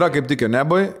 Yra kaip tik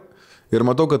Eneboj. Ir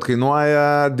matau, kad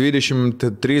kainuoja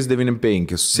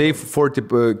 23,95. Safe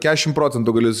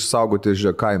 40% gali susaugoti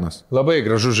kainos. Labai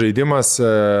gražus žaidimas,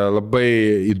 labai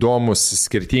įdomus,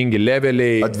 skirtingi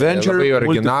leveliai. Adventure, labai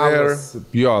originalus.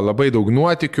 Jo, labai daug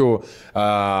nuotykių,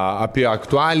 apie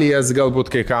aktualijas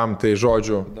galbūt kai kam, tai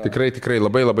žodžiu. Tikrai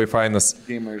labai fainas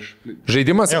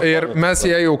žaidimas. Ir mes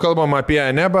jei jau kalbam apie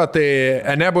Enebą, tai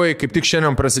Eneboje kaip tik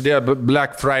šiandien prasidėjo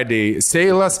Black Friday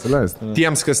sales.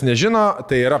 Tiems, kas nežino,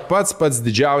 tai yra pats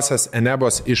didžiausias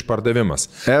Enebos išpardavimas.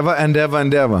 Eva and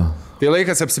Eva. Tai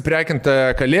laikas apsiprekinti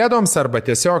kalėdoms arba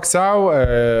tiesiog savo,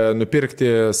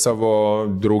 nupirkti savo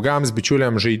draugams,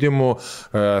 bičiuliams žaidimų,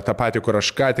 tą patį, kur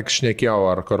aš ką tik šnekėjau,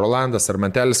 ar Rolandas, ar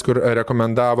Mantelis, kur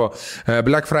rekomendavo.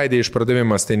 Black Friday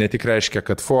išpardavimas tai ne tik reiškia,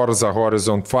 kad Forza,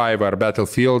 Horizon 5 ar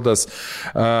Battlefieldas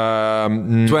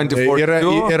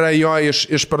yra jo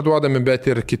išparduodami, bet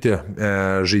ir kiti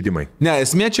žaidimai. Ne,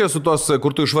 esmė čia su tos,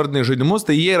 kur tu išvardinai žaidimus,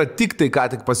 tai jie yra tik tai ką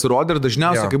tik pasirodė ir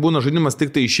dažniausiai, kai būna žaidimas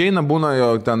tik tai išeina, būna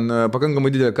jo ten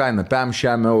pakankamai didelė kaina, 5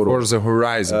 eurų. Forza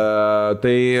Horizon.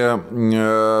 Tai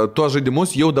tuos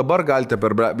žaidimus jau dabar galite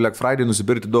per Black Friday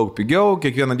nusipirkti daug pigiau,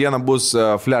 kiekvieną dieną bus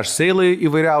flash sale'ai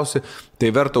įvairiausi, tai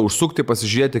verta užsukti,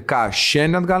 pasižiūrėti, ką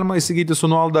šiandien galima įsigyti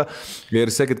su nuolaida ir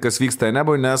sekit, kas vyksta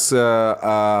Eneboje, nes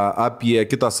apie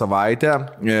kitą savaitę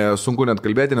sunku net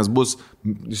kalbėti, nes bus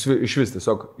iš vis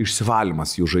tiesiog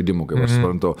išsivalymas jų žaidimų, kaip aš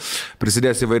suprantu.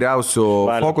 Prisidės įvairiausių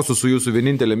fokusų su jūsų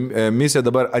vienintelė misija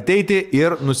dabar ateiti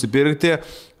ir nusipirkti,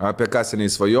 apie ką seniai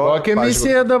svajojo. Kokia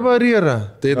misija dabar yra?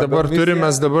 Tai dabar turime,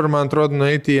 man atrodo,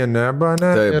 nueiti į Enebą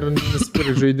ir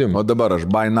nusipirkti žaidimą. O dabar aš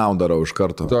buy now darau iš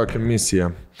karto. Tokia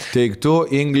misija. Take Two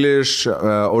English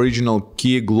Original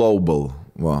Key Global.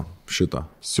 Va, šitą.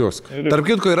 Siusk. Tarp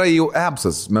kitko yra jau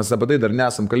appsas, mes apie tai dar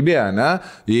nesam kalbėję, ne?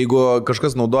 Jeigu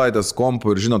kažkas naudojatės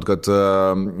kompu ir žinot, kad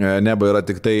Eneba yra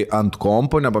tik tai ant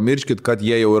kompo, nepamirškit, kad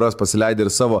jie jau yra pasileidę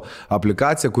ir savo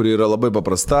aplikaciją, kuri yra labai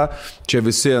paprasta. Čia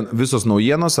visos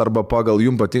naujienos arba pagal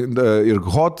jum patinka ir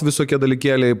hot visokie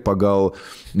dalykėliai, pagal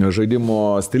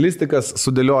žaidimo stilistikas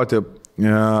sudėlioti.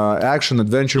 Action,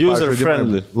 adventure, user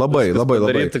friendly. Labai.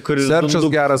 Searchas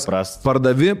geras,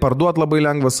 parduot labai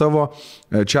lengva savo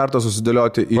čartą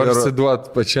susidėlioti ir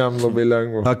parsiduot pačiam labai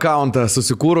lengva. Akauntą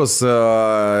susikūrus,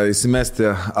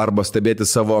 įsimesti arba stebėti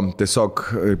savo tiesiog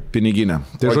piniginę.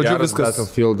 Tai žodžiu viskas.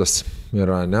 Battlefieldas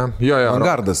yra, ne? Jo.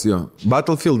 Vanguardas, jo.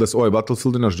 Battlefieldas,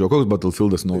 Battlefieldą nežinau. Koks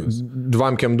Battlefieldas naujas?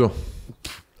 2K2.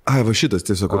 Ai, va šitas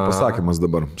tiesiog pasakymas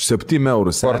dabar. 7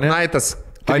 eurų. Fortnite'as.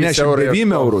 A, ne,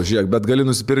 9 eurų, žiūrėk, bet gali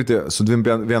nusipirkti su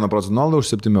 1% nuolaidą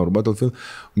už 7 eurų. Battlefield,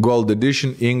 Gold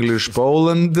Edition, English,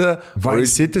 Poland.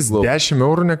 Vice City's 10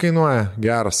 eurų nekainuoja.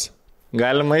 Geras.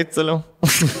 Galima eiti toliau.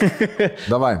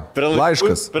 Davai,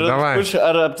 laiškas. Davai.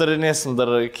 Ar aptarinėsim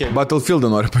dar kiek? Battlefieldą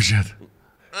noriu pažiūrėti.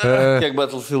 Kiek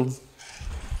Battlefield?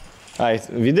 Ai,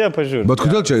 video pažiūrėjau. Bet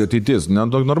kodėl čia ateitis?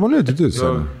 Normaliai ateitis.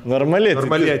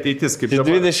 Normaliai ateitis, kaip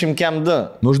 20 KM2.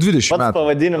 Nu, už 20 metų. Pats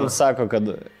pavadinimas sako,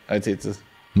 kad ateitis.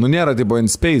 Nu, nėra tipo in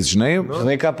space, žinai.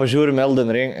 Žinai ką, pažiūrim Elden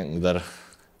Ring dar.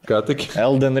 Ką tik?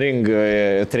 Elden Ring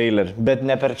trailer. Bet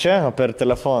ne per čia, o per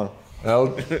telefoną.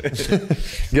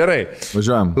 Gerai.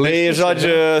 Važiuojam. Tai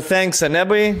žodžiu, thanks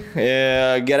Enebai.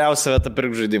 Geriausia vieta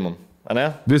pirk žaidimam.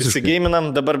 Ne? Visiškai. Visi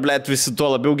gaiminam, dabar, blėt, visi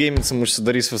tuo labiau gaiminsim,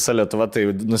 užsidarys visa Lietuva, tai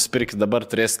nusipirkit dabar,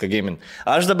 turėsit ką gaimin.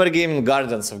 Aš dabar gaimin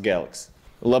Guardians of Galaxy.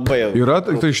 Labai. Yra,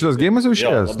 tai šitas geimas jau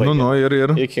išėjęs. Nu, ir.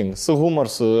 Juoking. Su humor,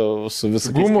 su visokiais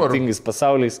skirtingais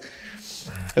pasauliais.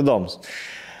 Įdomus.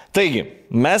 Taigi,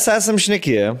 mes esam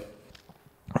šnekėję.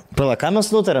 Pala, ką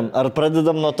mes nutarėm? Ar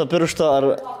pradedam nuo to piršto, ar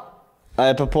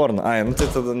apie porną? Ai, nu tai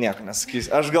tada nieko nesakysiu.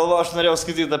 Aš galvoju, aš norėjau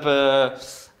skaityti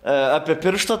apie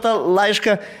piršto tą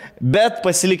laišką, bet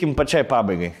pasilikim pačiai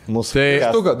pabaigai. Mūsų Tai-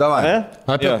 podcast'o. Štuka, davai.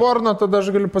 Apie Jo. porno tada aš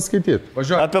galiu paskaityti.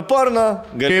 Važiuoju. Apie porno.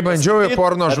 gali Kai bandžiau į pasakyt,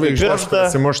 porno apie žvaigždes pirštą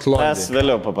prasimušt Londone. Mes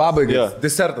vėliau Pabaigai. Jo.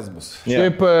 Desertas bus. Jo.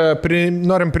 Šiaip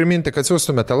norim priminti, kad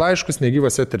siūstumėte laiškus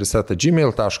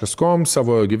negyvas@gmail.com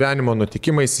savo gyvenimo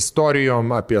nutikimais,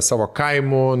 istorijom, apie savo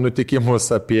kaimų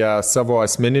nutikimus, apie savo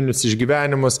asmeninius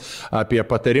išgyvenimus, apie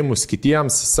patarimus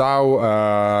kitiems, savo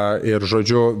ir,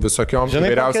 žodžiu, visokiom Žinai,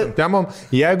 įvairiausiam temom.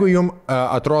 Jeigu jums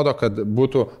atrodo, kad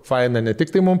būtų faina ne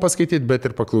tik tai mums paskaityti, bet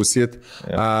ir paklausyti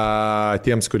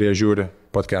tiems, kurie žiūri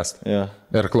podcastą Jo.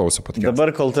 ir klauso podcastą.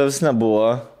 Dabar, kol tavęs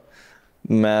nebuvo,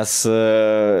 mes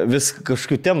vis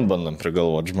kažkokių temų bandom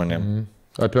prigalvoti žmonėm.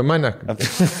 Apie mane.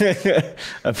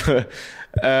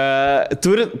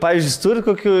 Pavyzdžiui, turi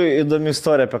kokių įdomių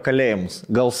istorijų apie kalėjimus.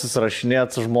 Gal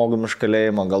susirašinėt su žmogumi iš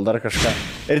kalėjimo, gal dar kažką.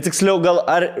 Ir tiksliau,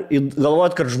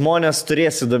 galvojat, kad žmonės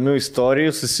turės įdomių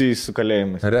istorijų susijusių su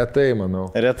kalėjimais. Retai, manau.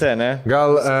 Retai, ne? Gal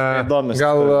įdomios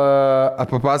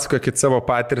papasakokit savo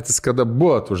patirtis, kada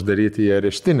buvot uždaryti į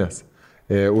areštinės.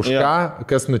 Už ką,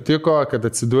 kas nutiko, kad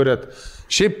atsidūrėt.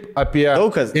 Šiaip apie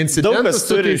Daug kas incidentus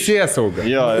su turi- teisėsauga.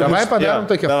 Jo, Davai padarom jo,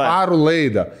 tokią davai. farų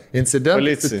laidą. Incidentus.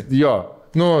 Policijai. Jo.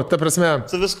 Nu, ta prasme,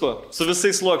 Su viskuo, su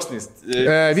visais sluoksniais.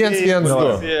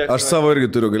 112. Aš savo irgi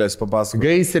turiu, galėsiu papasakoti.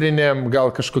 gaisrinėm,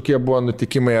 gal kažkokie buvo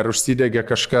nutikimai, ar užsidegė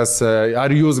kažkas, ar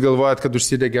jūs galvojat, kad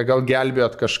užsidegė, gal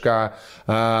gelbėjot kažką,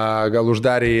 gal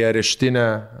uždarė į areštinę,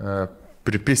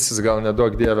 pripisis, gal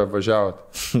nedaug dievę važiavot.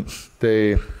 Tai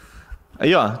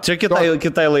Jo, čia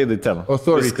kitai laidai tema.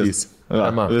 authorities.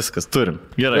 tema. Viskas, turim.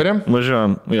 Gerai. Turim?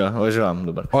 Važiuojam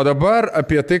dabar. O dabar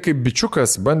apie tai, kaip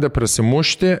bičiukas bandė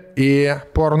prasimušti į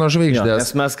porno Jo, žvaigždės.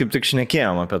 nes mes kaip tik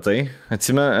šnekėjom apie tai.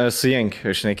 Su Jenkiu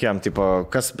šnekėjom, tipo,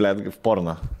 kas, blėt,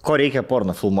 porno. Ko reikia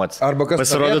porno filmuoti? Arba kas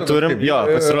Pasirodo, norėtų, turim, kaip, jo,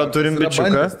 pasirodo, turim jis yra bičiuką.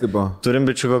 bandęs, tipo. Turim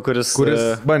bičiuką, kuris... Kuris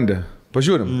bandė.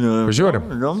 Pažiūrim. Pažiūrim.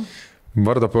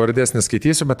 Vardo pavardės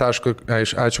neskaitysiu, bet ačiū,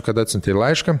 kad atsiuntė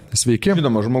laišką. Sveiki.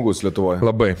 Žinoma, žmogus Lietuvoje.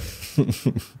 Labai.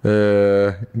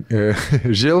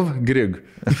 Žilv Grig.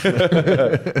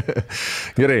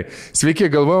 Gerai. Sveiki,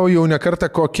 galvojau jau ne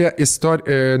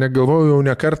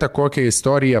kartą kokią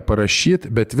istoriją parašyti,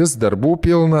 bet vis darbų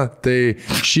pilna, tai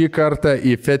šį kartą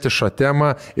į fetišo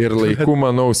temą ir laiku,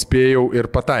 manau, spėjau ir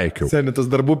pataikiau. Seniai, tas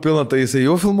darbų pilna, tai jisai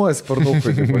jau filmuojas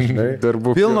parnaukai.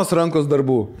 Darbų Pilnos rankos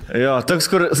darbų. Jo, toks,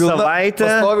 kur savaitę...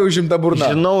 Pastovi užimta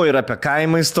burna. Žinau ir apie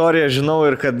kaimą istoriją, žinau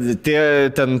ir kad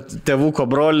ten tėvuko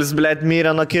brolis, blėt,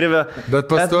 mirė nuo kirvio. Bet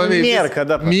pastoviai nėra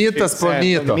kada. mytas po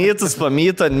myto. Mytas po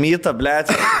myto, blėt.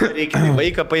 Reikia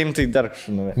vaiką paimti, tai dar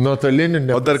kažkaip. Nuotoliniu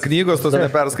O dar knygos tos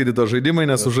neperskaitytos žaidimai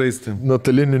nesužaisti.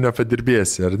 nuotoliniu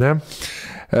nepadirbėsi, ar ne?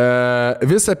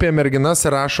 Vis apie merginas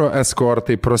rašo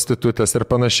eskortai, prostitutės ir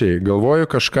panašiai. Galvoju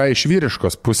kažką iš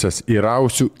vyriškos pusės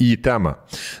įrausiu į temą.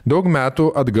 Daug metų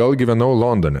atgal gyvenau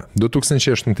Londone.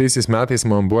 2008 metais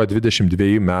man buvo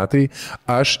 22 metai.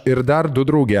 Aš ir dar 2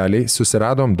 draugeliai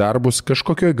susiradom darbus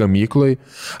kažkokioj gamykloj.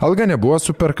 Alga nebuvo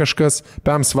super kažkas,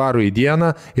 5 svarų į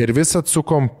dieną ir vis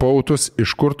atsukom pautus,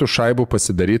 iš kur tų šaibų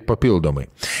pasidaryti papildomai.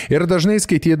 Ir dažnai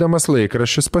skaitydamas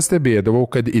laikraščius pastebėdavau,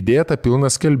 kad įdėta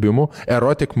pilna skelbimų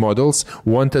erotikos models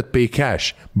wanted pay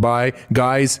cash by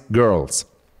guys, girls.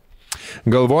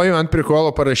 Galvoju, ant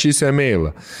prikolo parašysiu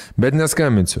e-mailą, bet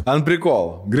neskambinsiu. Ant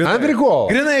prikolo. Ant prikolo.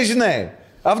 Grinai, žinai.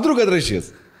 Apdruk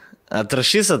atrašys.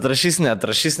 Atrašys.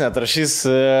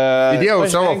 Įdėjau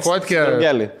savo fotkę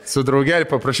su draugelį,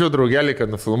 paprašiau draugelį, kad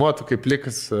nufilmuotų, kaip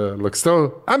likas lakstau.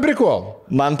 Ant prikolo.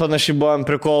 Man panašiai buvo ant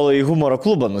prikolo į humoro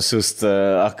klubą nusiųsti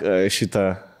šitą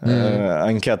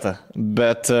anketą.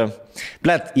 Bet,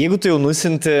 blėt, jeigu tu jau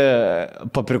nusinti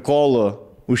po prikolu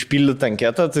užpildyti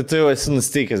anketą, tai tu jau esi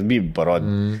nusteikęs bybį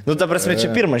parodyti. Nu, ta prasme, čia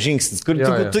pirmas žingsnis, kur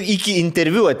tu iki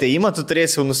interviu ateimą, tu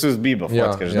turėsi jau nusiųsti bybą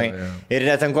fotkę, žinai. Ir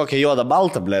net ten kokią juodą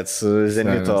baltą, blėt, su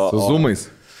Zenito. Su zoomais.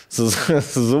 Su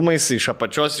zoomais, iš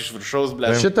apačios, iš viršaus,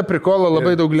 blėt. Šitą prikolą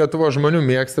labai daug Lietuvos žmonių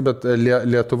mėgsta, bet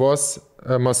Lietuvos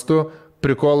mastu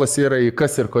prikolas yra į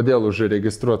kas ir kodėl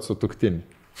užregistruoti su tuktinį.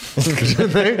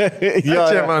 Žinai,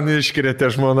 čia man iškrėtė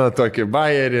žmona tokį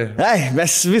bajerį. Ai,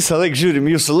 mes visą laiką žiūrim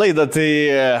jūsų laidą, tai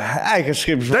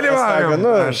kažkaip žmonės Dalyvaujam.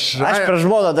 sako, aš per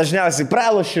žmoną dažniausiai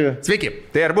pralošiu. Sveiki,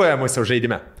 tai ar buvę mūsų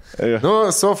žaidime? Nu,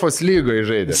 Sofos lygoje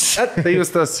žaidė. Tai jūs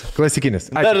tas klasikinis.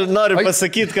 Ačiū. Dar noriu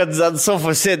pasakyti, kad ant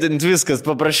sofos sėdint viskas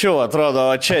paprasčiau atrodo,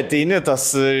 o čia ateini tas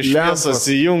šviesos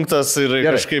įjungtas ir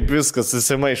kažkaip viskas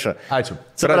susimaišo. Ačiū.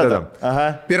 Pradedam.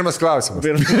 Aha. Pirmas klausimas.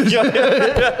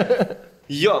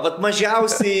 Jo, bet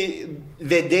mažiausiai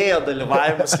vedėjo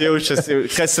dalyvavimas jaučiasi,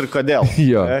 kas ir kodėl.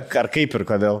 Jo. Ar kaip ir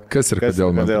kodėl. Kas ir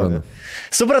kodėl, man atrodo.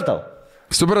 Supratau.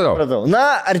 Supratau. Na,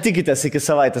 ar tikitės iki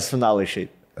savaitės finalo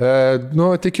išeiti?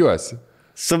 Nu, tikiuosi.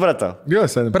 Supratau. Jo,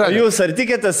 seniai. O jūs ar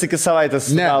tikėtės iki savaitės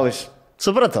finalais?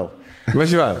 Supratau.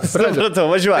 Važiuoju. Supratau,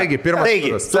 važiuoju. Taigi, pirmas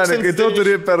turas. Seniai, kai tu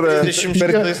turi per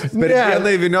dieną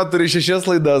įviniot turi 6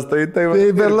 laidas, tai Tai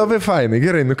bet labai fainai,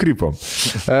 gerai, nukrypom.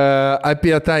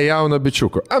 Apie tą jauną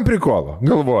bičiuką. Ant prikolo,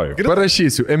 galvoju.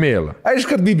 Parašysiu e-mailą.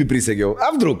 aišku, kad Bibi prisėgiau.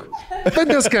 Apdruk. Bet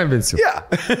neskambinsiu.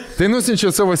 Tai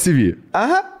nusinčiau savo CV.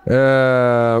 Aha.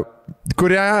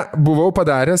 Kurią buvau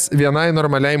padaręs vienai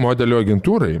normaliai modelio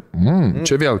agentūrai.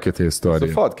 Čia vėl kita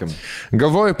istorija. Fotkim.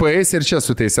 Galvoju, paeis ir čia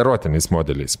su tais erotiniais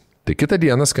modeliais. Tai kitą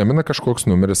dieną skambina kažkoks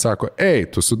numeris, sako, ei,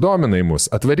 tu sudominai mus,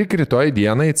 atvaryk rytoj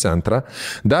dieną į centrą,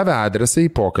 davė adresą į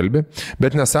pokalbį,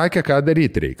 bet nesakė, ką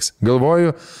daryti reiks.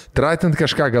 Galvoju, tratint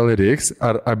kažką gal reiks,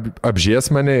 ar apžies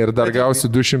mane ir dar gausiu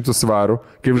 200 svarų,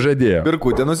 kaip žadėjo.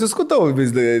 Birkutė nusiskutau vis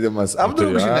dėjimas.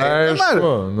 Apdruk, žinai.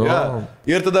 Aišku, nu. Ja.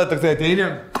 Ir tada tik tai ateini,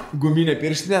 guminė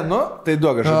pirštinė, nu, tai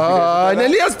duok aš.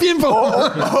 Nelies pimpal!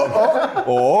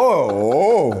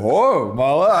 O,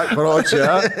 mala,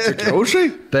 pročia.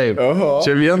 Kiaušai? Taip,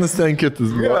 čia vienas ten kitas.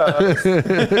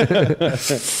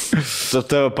 Tu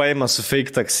tave paima su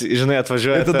fake taksi, žinai,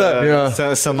 atvažiuoja tada,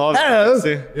 senovė.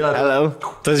 Hello.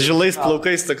 Tas žilais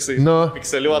plaukais taksai.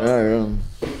 Pikseliuotas.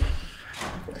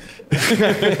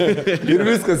 Ir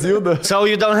viskas juda. So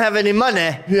you don't have any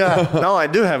money? Yeah. No, I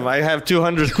do have. I have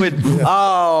 200 quid.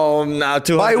 Oh, no,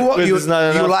 200 quid is not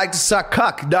enough. You like to suck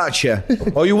cock, don't you?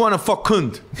 Or you wanna fuck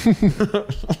cunt?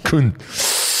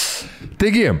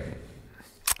 Taigi,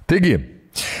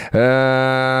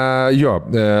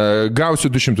 gausiu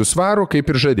 200 svarų, kaip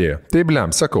ir žadėjo. Tai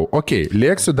blem, sakau,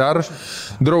 lėksiu dar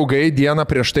draugai dieną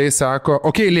prieš tai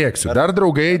sako, dar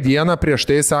draugai dieną prieš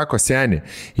tai sako, seni,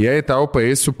 jei tau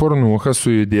paeis su pornucha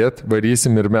sujudėt,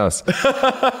 varysim ir mes.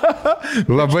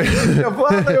 Labai.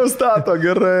 Planą jau stato,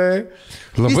 gerai.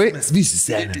 Labai. Mes visi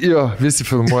seni. Jo, visi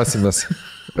filmuosimės.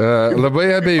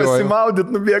 Labai abejoju. Pasimaudyt,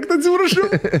 nubėgti, atsiprašau.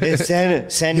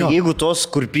 Seni, jeigu tos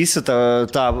kurpysi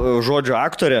tą žodžio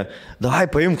aktorę, davai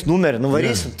paimk numerį,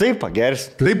 nuvarysim, taip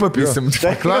pagersim. Taip papysim.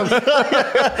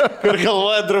 Kur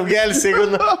galvoja draugelis, jeigu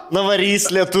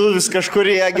nuvarys lietuvis kažkur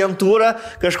į agentūrą,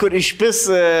 kažkur išpis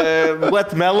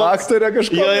Guatmelo. Aktorė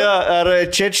kažkur. Jo, ar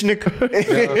Čečnik.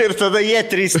 Ir tada jie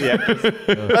 3 niekas.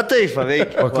 Na taip,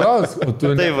 paveik. Paklaus, o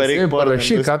tu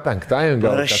parašyk, ką penktąjį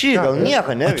gal. Parašyk, gal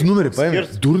nieko, ne? Tu numerį paėmė.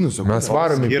 Durnas, o mes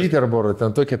varom į Peterborą,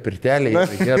 ten tokia pirtelė.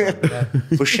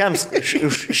 Už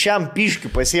šiam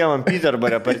piškiu pasiemam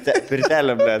Peterborą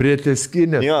pirtelę, bet. Prie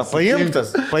teskinės. Jo,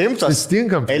 paimtas.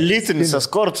 Stinkam. Elitinis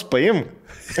eskortas, paim.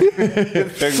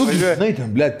 Žinai, ten,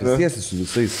 blėt, prisėsi su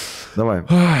visais. Davai.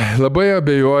 Labai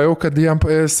abejojau, kad jam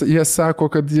paės, jie sako,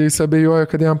 kad jis abejoja,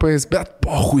 kad jam paės, bet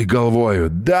pohui galvoju,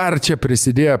 dar čia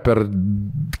prisidėjo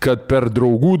kad per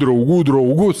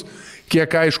draugus, kiek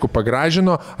aišku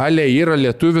pagražino, ale yra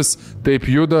lietuvis, taip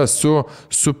juda su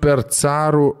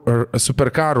superkarų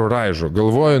raižu.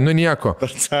 Galvoju, nu nieko.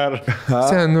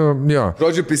 Jo.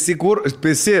 Žodžiu, pisi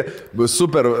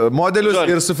super modelius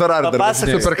ir su Ferrari.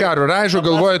 Superkarų raižu,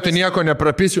 galvoju, tu nieko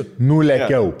neprapisiu,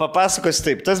 nulėkiau. Papasakos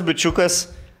taip, tas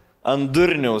bičiukas ant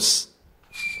durniaus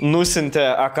nusintė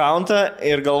akauntą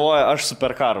ir galvoja, aš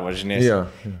superkaru važinėsiu.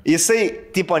 Jisai,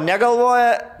 tipo,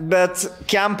 negalvoja, bet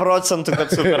kiam procentų,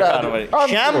 kad superkaru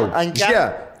važinėsiu.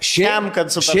 Šiam,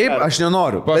 kad superkaru. Šiaip aš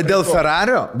nenoriu, bet dėl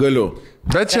Ferrario galiu.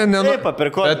 Bet čia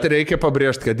bet reikia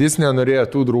pabrėžti, kad jis nenorėjo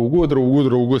tų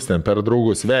draugus ten per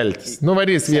draugus veltis.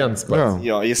 Nuvarys vienas pats.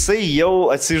 Jo, jisai jau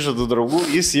atsižada draugų,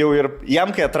 jam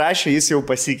kai atrašė, jis jau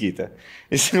pasikeitė.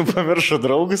 Jis jau pamiršo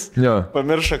draugus,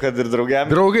 pamiršo, kad ir draugiam.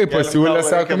 Draugai pasiūlė,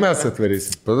 sako, mes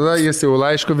atvarysim. Tada jis jau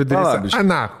laiško vidurys.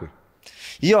 Anachui.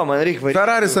 Jo, man reikia varyti.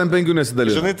 Ferraris ant 5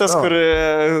 nesidalys. Žinai, tas,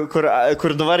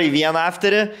 kur nuvarai vieną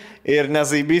afterį ir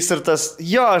nezaibys ir tas,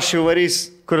 jo, aš jau varys.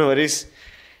 Kur varys?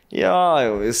 Jo,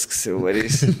 jau viskas jau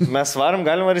varys. Mes varom,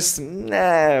 galim varys? Ne,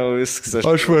 jau viskas.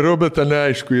 Aš varau, bet ten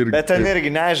neaišku irgi. Bet ten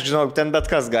irgi neaišku, žinau, ten bet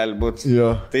kas gali būti.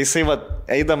 Tai jisai,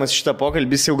 eidamas šitą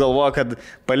pokalbį, jis jau galvoja, kad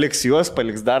paliks juos,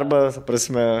 paliks darbą,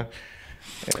 prasme,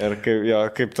 ir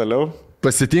kaip toliau.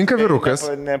 Pasitinka vyrukas.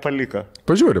 Nepaliko.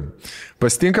 Pažiūrim.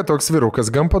 Pasitinka toks vyrukas,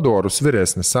 gan padorus,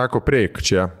 vyresnis. Sako, prieik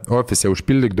čia ofise,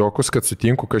 užpildyk dokus, kad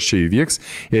sutinku, kas čia įvyks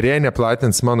ir jei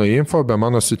neplatins mano info be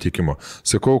mano sutikimo.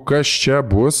 Sakau, kas čia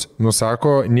bus,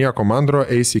 nusako, nieko mandro,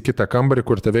 eis į kitą kambarį,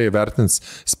 kur tave įvertins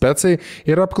specai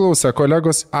ir apklausa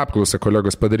kolegos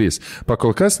padarys.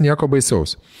 Pakol kas nieko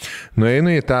baisaus.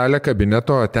 Nueinu į italę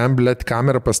kabineto, ten blėt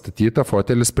kamera pastatyta,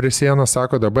 fotelis prie sienos,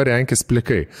 sako, dabar renkis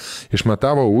plikai.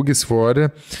 Išmatavo ūgis svorį,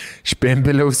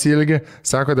 špembeliaus ilgį,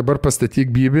 sako, dabar pastatyk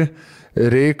Bibi,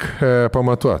 reik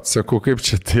pamatuoti. Sakau, kaip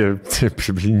čia taip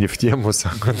neftiemų,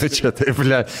 sako, nu čia taip,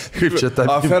 ble, kaip čia taip.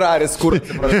 O Ferraris kur?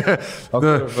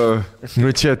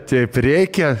 Nu čia taip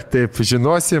reikia, taip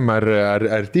žinosim,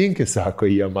 ar tinki, sako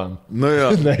jie man. Nu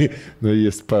jo. Nu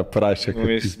jis paprašė, Nu,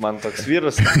 jis man toks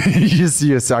vyras.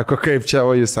 jis sako, kaip čia,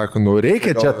 o jis sako, nu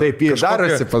reikia čia taip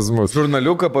darosi pas mus.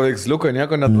 Žurnaliuką, paveiksliuką,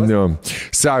 nieko net.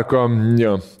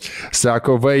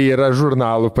 Sako, va yra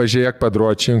žurnalų, pažiūrėk,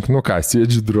 padročink, nu ką,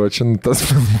 sėdžiu dročin, tas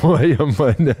filmuoja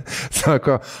mane.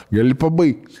 Sako, gali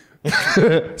pabaigti.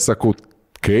 Sakau,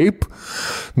 kaip?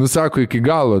 Nu sako, iki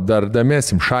galo dar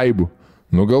damesim šaibų.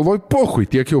 Nu galvoj, pohui,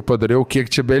 tiek jau padariau, kiek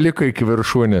čia beliko iki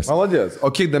viršūnės. Maladės. O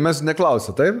kiek damės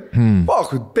neklausia, taip?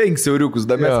 Pohui, 5 euriukus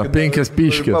damės. Jo, 5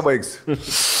 piškės. Pabaigsiu.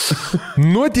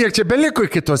 Nu, tiek čia beliko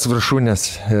iki tos viršūnės.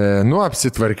 Nu,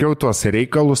 apsitvarkiau tuos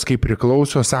reikalus, kaip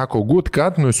priklauso, sako, gut,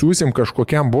 kad nusiūsim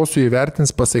kažkokiam bosui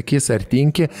įvertins, pasakys, ar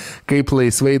tinki, kaip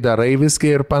laisvai darai viską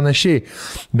ir panašiai.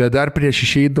 Bet dar prieš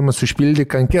išeidamas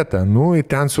užpildyk anketą. Nu, ir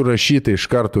ten surašyta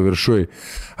iš karto viršui.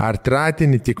 Ar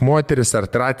tratini tik moteris, ar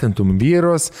tratintum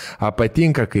vyros,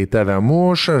 patinka, kai tave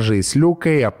muša,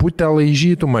 žaisliukai, aputę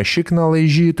laižytum, ašikną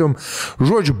laižytum.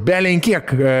 Žodžiu, belenkiek,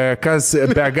 kas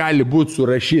be gali būti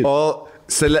surašyta. O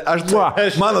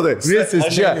mano tai, visi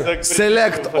čia.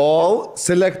 Select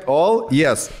all,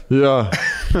 yes. Jo.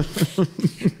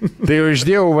 Tai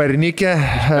uždėjau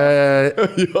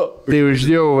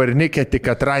varnikę,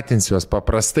 tik atratinsiu jos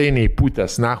paprastai nei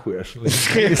putės, nahui aš.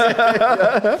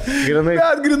 Grinai,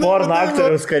 porno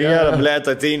aktoriaus karjerą, blėt,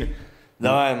 ateini.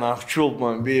 Davai, čiulp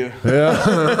man bijo.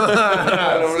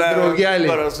 Draugelį.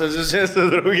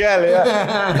 Draugelį.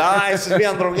 Davai, su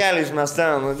vien draugeliais mes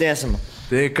ten nudėsim.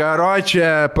 Tai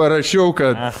karočią parašiau,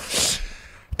 kad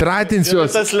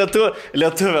tratinsiuos. Tas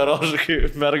lietuvė roža, kai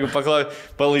mergų paklausė,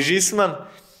 palaižysi man?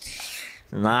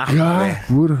 Na,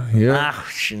 kur?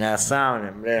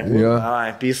 nesąmonė, ble. Davai,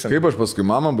 pysam. Kaip aš paskui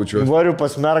mamą būčiau? Variu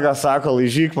pas mergą, sako,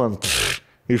 laižyk man.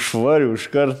 Išvariu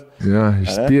iškart. Ja,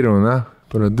 išspyriau, na.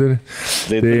 Praduri.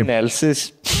 Tai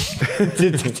nelsis.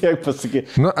 Tik tiek pasakai.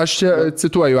 Nu, aš čia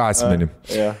cituoju asmenį.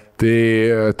 Tai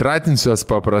tratinsiuos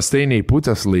paprastai nei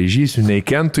putės laižysiu, nei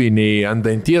kentui, nei ant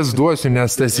danties duosiu,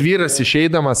 nes tas vyras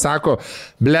išeidamas sako,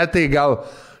 bletai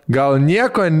gal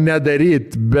nieko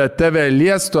nedaryt, bet tave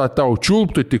liestų, tau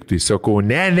čiulptų tik tai. Sakau,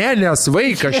 ne, nes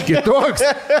vaikas kitoks.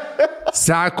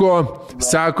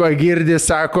 Sako, girdi,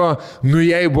 nu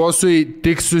jei bosui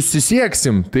tik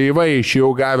susisieksim, tai va,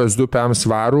 išėjau gavęs 2 PM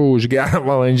svarų už gerą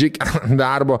valandžiką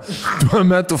darbo. Tuo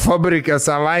metu fabrike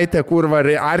savaitę, kur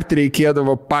art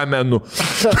reikėdavo, pamenu.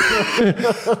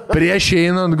 Prieš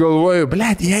einant galvoju,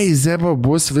 blėt, jei Zeba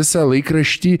bus visą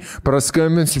laikraštį,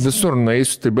 praskambins visur,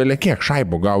 naisiu, tai belė kiek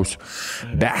šaibų gausiu.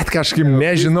 Bet kažkaip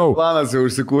nežinau. Planas jau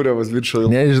užsikūrė, vas viršau.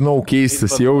 Nežinau,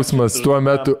 keistas jausmas tuo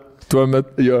metu,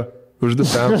 jo. Už 2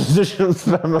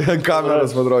 PM.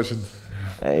 Kameras padrošinti.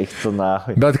 Eik tu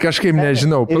nahui. Bet kažkaip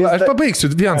nežinau. Aš pabaigsiu,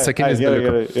 vien sakinys.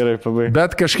 Gerai, pabaig.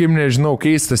 Bet kažkaip nežinau,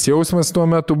 keistas jausmas tuo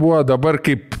metu buvo, dabar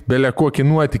kaip belė kokį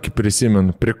nuotykį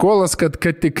prisimenu. Prikolas, kad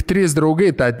tik 3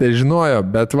 draugai tą žinojo,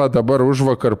 bet va dabar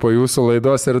užvakar po jūsų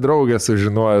laidos ir draugė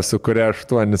sužinojo, su kuria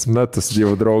 8 metus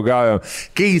jau draugaujam.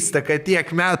 Keista, kad tiek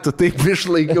metų taip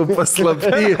išlaikiau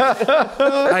paslaptį.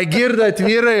 Girdat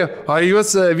vyrai, o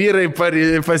jūs vyrai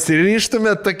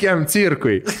pasiryštumėt tokiam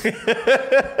cirkui?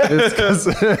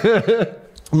 Viskas.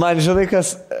 Man žinai,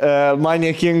 kas man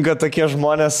niekinga tokie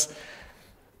žmonės,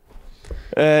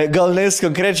 gal neis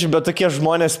konkrečiai, bet tokie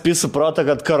žmonės pisų protą,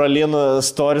 kad Karolinų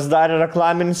stories darė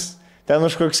reklaminis, ten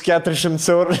už koks 400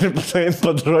 eurų ir patain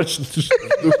padročinti.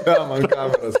 Man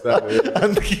kameras davė.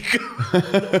 Ant kiko.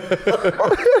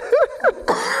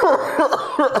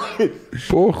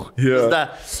 Puh.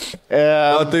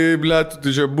 O tai, blėt,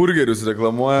 tu čia burgerius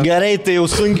reklamuoja. Gerai, tai jau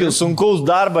sunkaus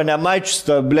darbą nemačius,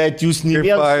 blėt, jūs ne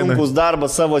vien sunkaus darbą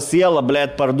savo sielą,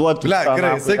 blėt, parduoti. Blėt,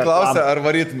 gerai, jisai klausia, ar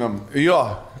varytumėm. Jo,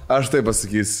 aš tai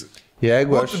pasakysiu.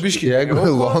 Jeigu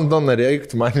Londoną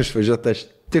reiktų man išvažiuoti, aš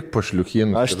tik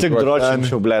pašliukinu. Aš tik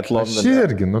dročinčiau, blėt, Londoną. Aš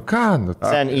irgi, nu ką, nu.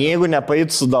 Sen, jeigu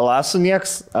nepaėtų su Dalasu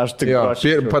nieks, aš tik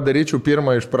dročinčiau. Padaryčiau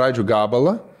pirmą iš pradžių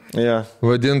gabalą. Ja.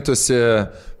 Vadintųsi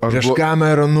prieš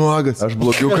kamerą nuogas. Aš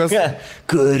blogiukas.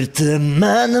 Kur tu,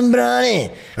 mano broliai?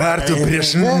 Ar tu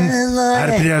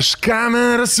prieš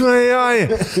kamerą svajoji?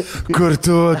 Kur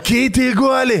tu keiti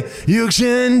guoli? Juk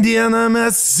šiandieną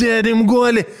mes sėdim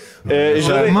guoli.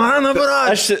 Mano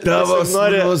broliai. Aš tavo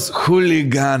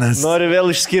huliganas. Noriu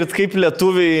vėl išskirti, kaip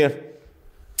lietuviai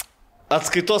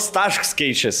atskaitos taškas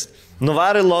keičiasi.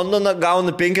 Nuvarai Londoną, gauna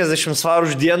 50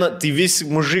 svarų už dieną, tai visi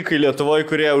mužikai Lietuvoje,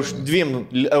 kurie už 2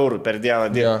 eurų per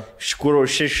dieną, iš kur už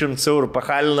 600 eurų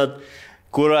pahalinat,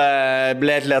 kur,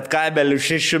 blėt, lietkabelių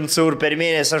 600 eurų per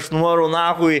mėnesį, aš noriu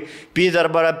nahui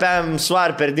Peterbarą 5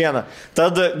 svarų per dieną.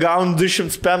 Tada gaunu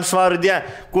 205 svarų dieną,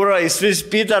 kur jis vis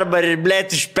Peterbarą ir,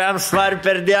 blėt, iš 5 svarų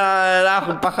per dieną,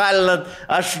 nahui pahalinat,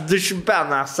 aš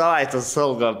 205 savaitės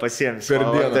algą pasiemsiu. Per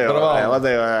dieną,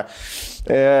 Vadai.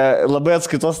 Labai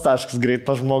atskaitos taškas greit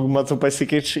pa žmogų matau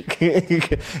pasikeičiu.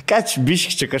 Ką čia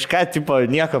biški, čia kažką tipo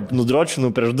nieko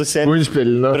nudročinu prieš 2 senis.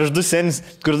 Prieš 2 senis,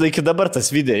 kur iki dabar tas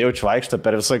video jaučiu vaikšto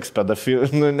per visokius pedofilų,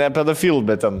 nu ne pedofilų,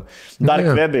 bet ten dar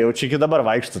kvebė, jaučiu iki dabar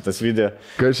vaikšto tas video.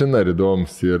 Ką šiandien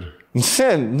įdomus ir...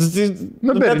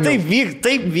 Bet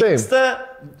taip vyksta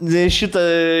šitą...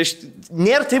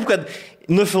 Nėra taip, kad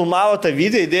nufilmavo tą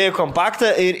video, įdėjo kompaktą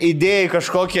ir įdėjo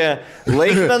kažkokią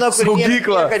laikmeną, kur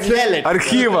saugyklą,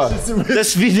 archyvą.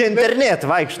 Tas video internet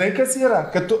vaikšto. Tai kas yra?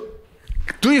 Kad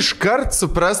tu iškart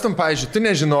suprastum, pavyzdžiui, tu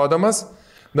nežinodamas,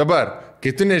 dabar,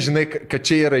 kai tu nežinai, kad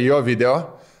čia yra jo video,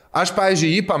 aš,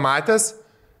 pavyzdžiui, jį pamatęs,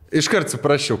 iškart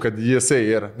suprasčiau, kad jisai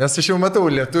yra. Nes aš jau matau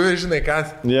lietuvių, žinai, ką.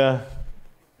 Yeah.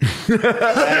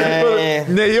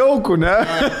 Nejaukų, ne?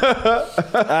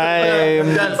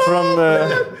 I'm from...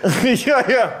 Jo.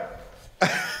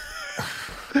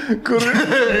 Kur...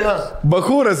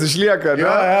 Bachūras išlieka, ne?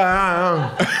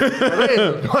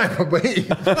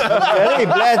 Gerai,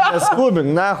 blėt,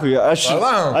 neskubink, nahui.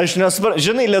 Aš nesuprantu.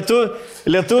 Žinai,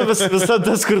 lietuvis visada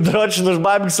tas, kur dročinu už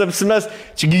babiks apsimes.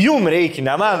 Čiagi jum reikia,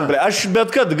 ne man, blėt. Aš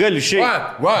bet kad galiu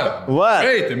šiaip. What?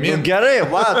 Gerai,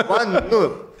 one,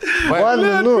 One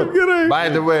minute. By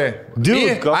the way,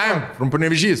 dude, I'm from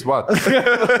Panevėžys, what?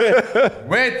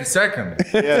 Wait a second.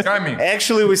 It's coming.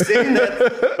 Actually, we say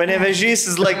that Panevėžys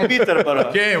is like Peterborough.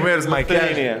 Okay, where's my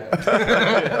cash?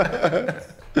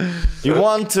 You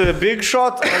want a big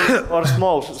shot or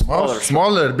small?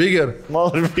 Smaller, bigger.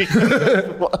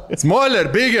 Smaller,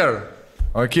 bigger.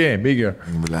 Okay, bigger.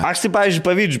 Aš tai, pavyzdžiui,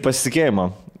 pavydžiu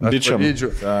pasitikėjimą.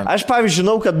 Aš, pavyzdžiui,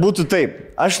 žinau, kad būtų taip.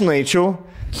 Aš nueičiau.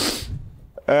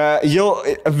 Jau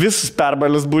visus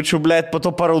perbalis būčiau, blėt, po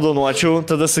to paraudonuočiau,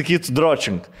 tada sakytų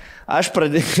dročink. Aš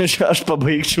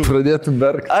pabaigčiau. Pradėtum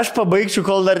berk. Aš pabaigčiau,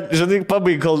 kol dar, žinai,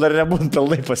 kol dar nebūtų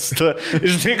pilnai pasitoja.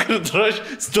 Žinai, kur droč,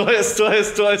 stoja,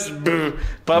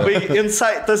 pabaigi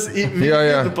inside, tas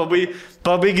įvykdų,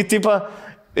 pabaigi tipą,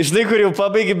 žinai, kur jau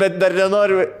pabaigi, bet dar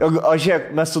nenoriu, o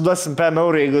žiūrėk, mes suduosim 5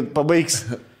 eurų, jeigu pabaigs.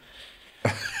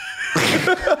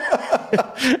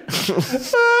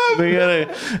 Nu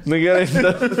gerai.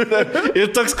 Ir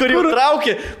toks, kur jau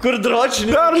traukė, kur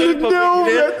dročinį. Dar liūdniau.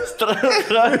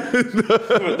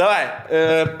 Davai,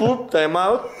 time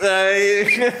out.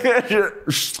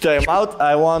 Time out,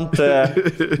 I want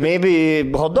maybe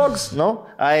hot dogs, no?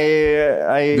 Do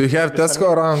you have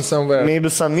Tesco around somewhere? Maybe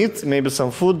some meat, maybe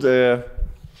some food.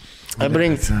 I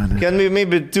bring, can we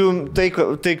maybe take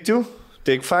 2?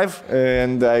 Take 5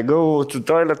 and I go to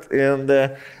toilet and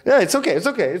yeah, it's okay.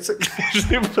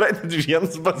 Žinai, pradėt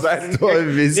vienas bazarinį.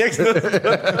 Nieks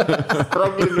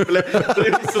problemų, ble.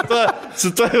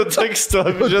 Su to jau toks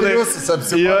stovi, žinai.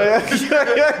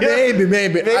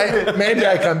 Maybe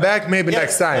I come back, maybe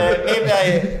next time.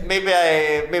 Maybe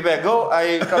I go,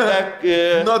 I come back.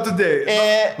 Not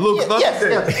today. Look, not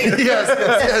today.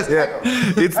 Yes.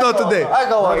 It's not today. I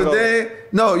go. Today.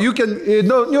 No, you can.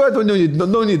 No, I don't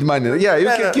need money. Yeah, you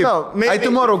can keep. No, maybe I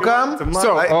tomorrow come.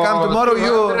 So, I come tomorrow.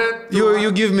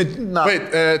 You give me. No.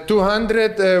 Wait,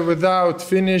 200 without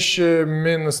finish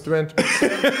minus 20.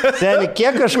 Seni,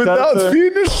 kiek aš Without kartų...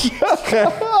 finish.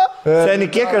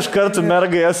 Seni, kiek aš kartų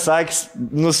mergai sakys,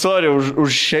 nu sorry,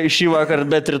 už šį vakarą,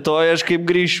 bet rytoj aš kaip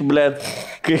grįšiu, blėt,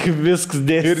 kaip viskas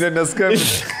dės. Ir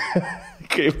neskambinti.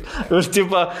 Kaip, už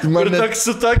tipą, ir toks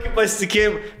su tokį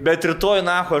pasitikėjimu, bet rytoj,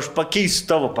 naho, aš pakeisiu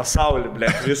tavo pasaulį,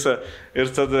 blėt, visą. Ir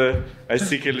tada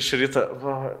atsikeliu šį rytą.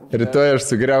 Rytoj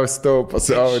aš sugriausiu tavo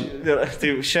pasaulį. Tai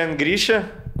šiandien grįši?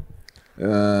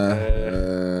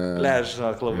 Ble,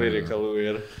 žinok, labai reikalų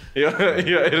ir... Jo,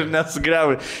 ir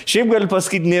nesugriauvi. Šiaip gali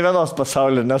pasakyti, ne vienos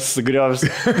pasaulio nesugriauvis.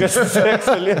 Kas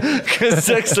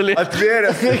seksualiai.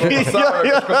 Atvėrė.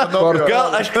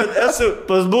 Gal aš kad esu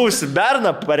pas buvusi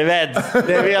Berną parvedęs.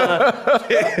 Ne vieną.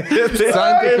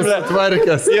 Santykius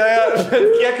atvarkęs. Jo,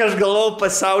 kiek aš galvojau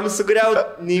pasaulį sugriauti,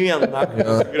 nei vieną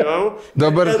sugriauau.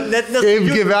 Dabar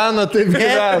kaip gyveno, taip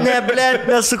gyveno. Ne, blėt,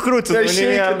 nesukrūtinu.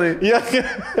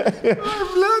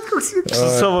 Blet, koks jis.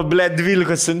 Su savo, blėt,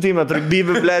 12 cm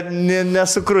bybė, blėt,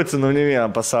 nesukrūtinu nei vieną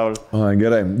pasaulį. O,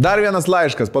 gerai. Dar vienas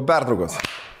laiškas po pertraukos.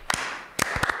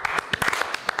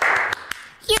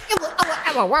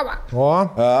 O?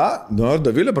 Nu, ir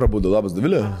Dovilė prabudo. Labas,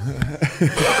 Dovilė.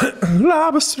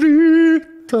 Labas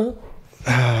ryta.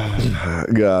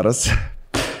 Geras.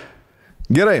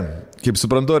 Gerai. Kaip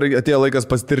suprantu, atėjo laikas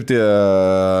pastirti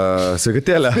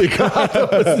sveikatėlę.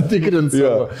 Pasitikrinti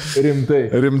savo rimtai.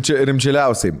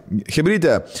 Rimčialiausiai.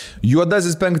 Hebrytė,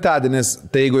 juodasis penktadienis,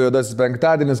 tai jeigu juodasis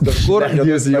penktadienis kažkur,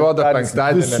 Jis juodą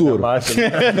penktadienį visur. nematė.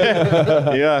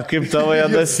 Jo, kaip tavo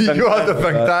juodas Juodą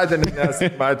penktadienį, nes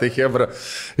matė Hebra.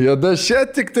 Juoda, čia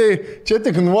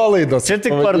tik nuolaidos. Čia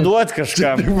tik parduot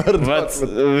kažkam. Vat,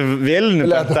 vėlinių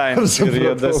penktadienis ir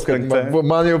juodas penktadienis.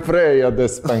 Man jau praėjo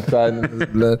juodas penktadienis.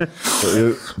 ble.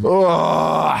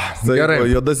 Gerai,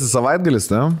 juodasis savaitgalis,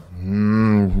 ne?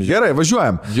 Gerai,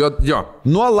 važiuojam. Jo.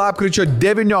 Nuo lapkričio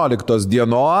 19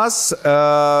 dienos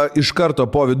iš karto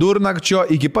po vidurnakčio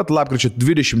iki pat lapkričio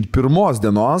 21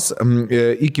 dienos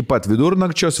iki pat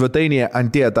vidurnakčio svetainėje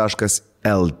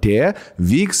antėja.lt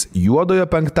vyks juodojo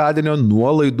penktadienio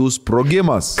nuolaidų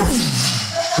sprogimas.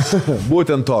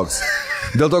 Būtent toks.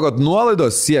 Dėl to, kad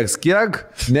nuolaidos sieks kiek?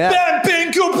 Ne.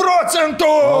 5%!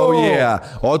 Oh, yeah.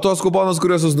 O tos kuponus,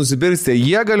 kuriuos jūs nusipirksite,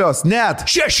 jie galios net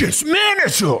 6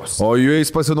 mėnesius! O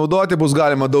jais pasinaudoti bus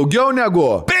galima daugiau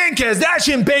negu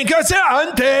 55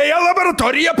 Antėja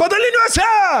laboratorija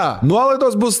padaliniuose!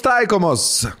 nuolaidos bus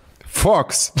taikomos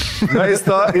Fox.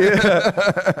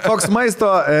 Fox maisto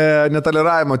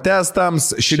netoleravimo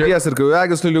testams, širdies ir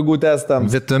kraujagyslių ligų testams,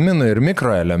 Vitaminų ir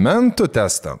mikroelementų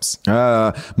testams.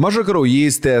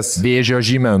 mažakraujystės. Vėžio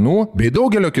žymenų bei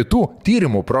daugelio kitų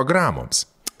tyrimų programoms.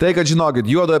 Tai, kad žinokit,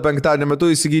 juodojo penktadienio metu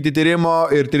įsigyti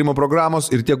tyrimo ir tyrimo programos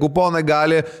ir tie kuponai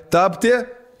gali tapti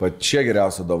pačia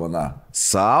geriausia dovana.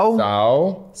 Sau,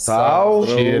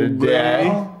 Širdžiai.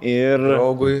 Ir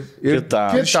draugui ir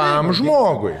Kitam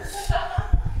žmogui.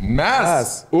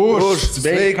 Mes už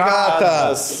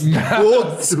sveikatą.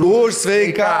 Už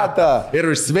sveikatą.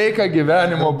 Ir už sveiką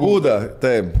gyvenimo būdą.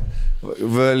 Taip.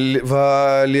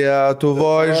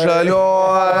 Lietuvoj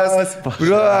žalios,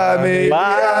 žemėj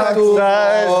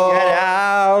Lietuvos,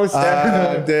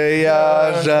 Antėja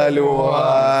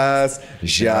žalios,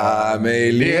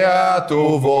 žemėj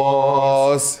Lietuvos.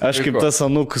 Aš kaip tas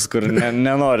anukus, kur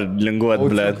nenori linguoti,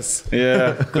 blėt.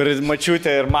 Yeah, kur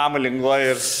mačiutė ir mama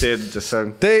linguoja ir sėdi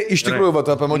tiesiog. Tai iš tikrųjų, va,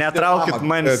 apie močiutę Netraukit mamą,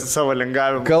 manęs savo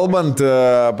lingavimu. Kalbant,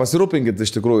 pasirūpinkit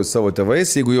iš tikrųjų savo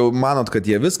tėvais, jeigu jau manot, kad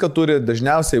jie viską turi,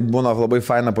 dažniausiai būna labai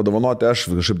faina padovanoti, aš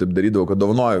kažkaip taip darydavau, kad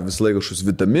dovanoju visą laiką kažkokius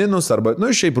vitaminus arba,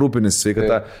 šiaip rūpinis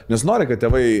sveikata, nes nori, kad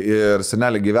tėvai ir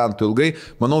seneliai gyventų ilgai.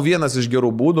 Manau, vienas iš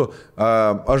gerų būdų,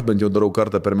 aš bent jau darau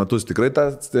kartą per metus tikrai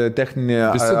tą techninį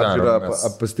apžiūrą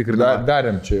pasitikrinimą.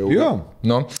 Darėm čia jau. Jo.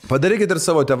 Nu. Padarykite ir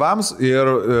savo tėvams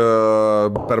ir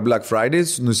per Black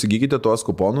Fridays nusigykite tuos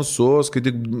kuponus su,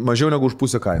 skaityk, mažiau negu už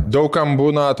pusę kainą. Daugam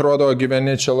būna, atrodo,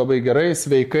 gyveni čia labai gerai,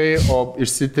 sveikai, o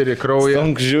išsitiri kraują.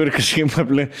 Tonk žiūri kažkaip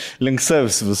link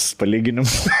savęs vis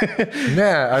palyginimus. Ne,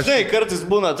 aš... Žinai, kartais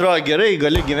būna, atrodo gerai,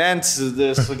 gali gyventi,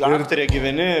 su aktorė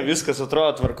gyveni, viskas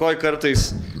atrodo tvarkoj kartais,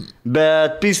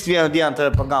 bet pist vieną dieną tave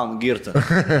pagaunu girtą.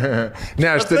 Ne,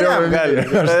 aš turėjau...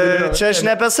 Čia aš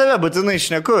ne apie save, būtinai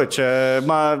šneku, čia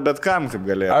man bet kam kaip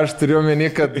galėjo. Aš turiu omeny,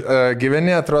 kad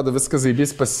gyveni, atrodo, viskas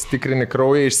zaibys, pasitikrini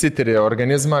kraują, išsitiri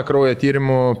organizmą, kraujo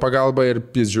tyrimų pagalba ir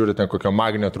pys žiūri, ten kokio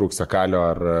magnio trūksa, kalio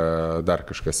ar dar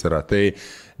kažkas yra. Tai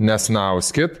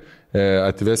nesnauskit,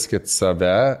 atveskit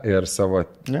save ir savo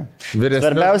vyresnius.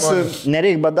 Svarbiausia,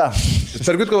 nereik bada.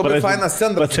 Tarkit, kad labai fainas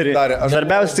centras darė.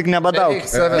 Svarbiausia tik nebadauk.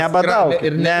 Nebadauk.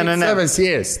 Ir ne. Savęs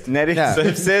ėsti. Nereikia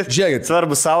savęs ėsti. Žiūrėkit.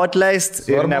 Svarbu savo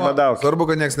atleisti ir nebadauk.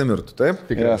 Svarbu, kad niekas nemirtų, taip?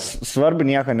 Svarbu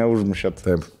nieko neužmušėt.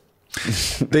 Taip.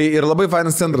 Tai ir labai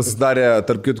fainas centras darė,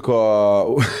 tarp kitko,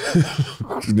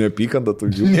 neapykantą tų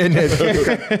džiūgų. Ne.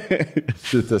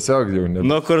 Tai tiesiog jau ne.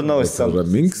 Nu, kur naujas centras?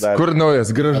 Raminks. Kur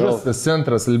naujas, gražus tas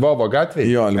centras Lvovo gatvėje?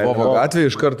 Jo, Lvovo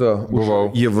gatvėje iš karto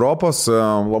Buvau. Į Europos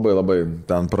labai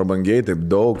ten prabangiai, taip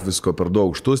daug, visko per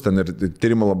daug aukštus, ten ir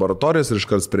tyrimo laboratorijos ir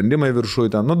iškart sprendimai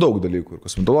viršuje, ten, daug dalykų, ir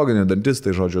kosmetologinė,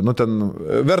 dantistai, žodžiu, ten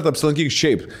verta apsilankyti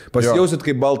šiaip, pasijausit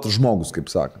kaip baltas žmogus, kaip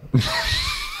sako.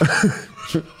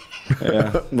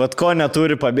 Vat ko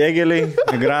neturi pabėgėliai,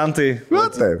 migrantai,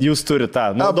 jūs turite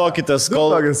tą. Naudokitės,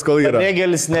 kol yra.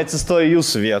 Pabėgėlis neatsistoja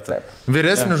jūsų vietą.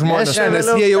 Vyresni žmonės. Nes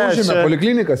jie jau užėmė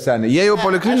polikliniką senį, jie jau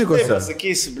poliklinikose.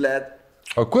 Pasakysiu, blėt.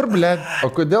 O kur, blėt, o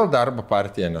kodėl darbo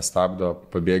partija nestabdo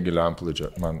pabėgėlių antplūdžio?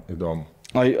 Man įdomu.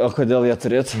 O kodėl jie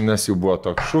turėtų? Nes jau buvo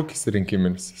toks šūkis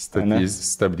rinkiminis.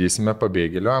 Stabdysime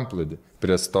pabėgėlių antplūdį.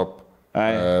 Prie stop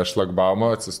šlagbaumo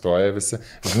atsistoja visi.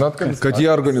 Žinot, kad jie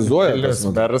organizuoja.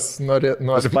 Meras nori.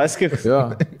 Paskik.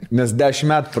 Nes 10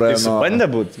 metų praėjo. Tai bandė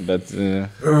būti, bet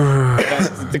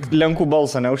tik lenkų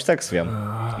balso neužteks vien.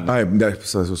 Ai,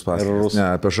 jūs pasakys. Ne,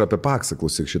 apie Paksą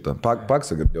klausyk šitą.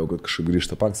 Paksą girdėjau, kad kažkaip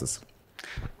grįžta Paksas.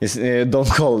 Don't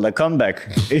call the comeback.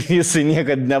 Jisai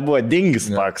niekada nebuvo dingis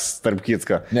paks, tarp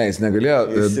kitko. Ne, jis negalėjo.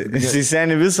 Jisai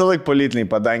seniai visą laiką politiniai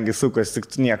padangį sukosi, tik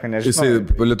tu nieko nežinai. Jisai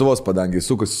Lietuvos padangį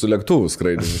sukosi su lėktuvu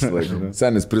skraidė visą laiką.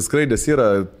 Senis priskraidęs yra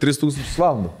 3000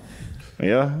 valandų.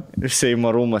 Jo, ir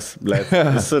Seimo rūmas, ble.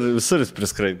 Visur jis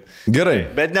priskraidė. Gerai.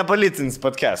 Bet ne politinis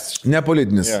podcast. Ne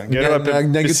politinis.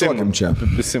 Negitokim čia.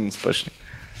 Prisimus pašnik.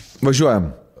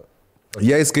 Važiuojam.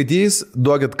 Jei skaitys,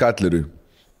 duokit Katleriui.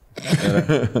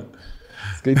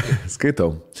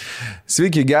 Skaitau.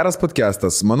 Sveiki, geras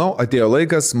podcastas. Manau, atėjo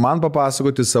laikas man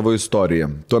papasakoti savo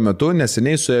istoriją. Tuo metu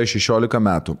neseniai suėjo 16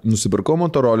 metų. Nusipirkau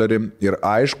motorolerį ir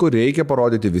aišku, reikia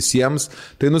parodyti visiems,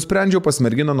 tai nusprendžiau pas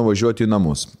merginą nuvažiuoti į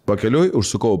namus. Pakeliui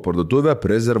užsukau parduotuvę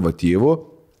prezervatyvų,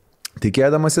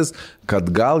 tikėdamasis, kad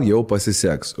gal jau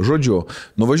pasiseks. Žodžiu,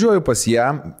 nuvažiuoju pas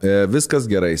ją, viskas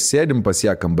gerai, sėdim pas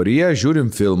ją kambaryje, žiūrim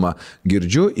filmą,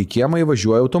 girdžiu, į kiemą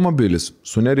įvažiuoja automobilis,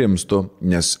 sunerimstu,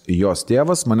 nes jos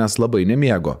tėvas manęs labai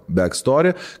nemėgo.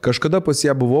 Backstory, kažkada pas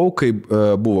ją buvau, kai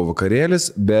buvo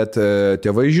vakarėlis, bet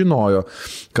tėvai žinojo,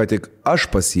 kad tik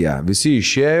aš pas ją. Visi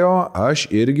išėjo,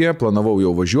 aš irgi planavau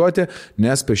jau važiuoti,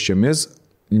 nes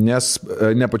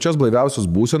ne pačios blaiviausios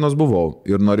būsenos buvau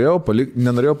ir nenorėjau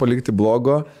palikti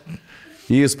blogo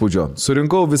įspūdžio.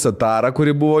 Surinkau visą tarą,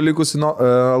 kuri buvo likusi nuo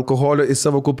alkoholio į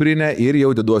savo kuprinę ir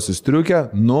jau deduosiu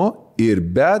striukę,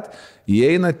 bet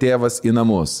įeina tėvas į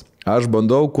namus. Aš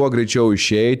bandau kuo greičiau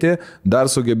išeiti, dar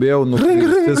sugebėjau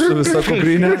nukristi su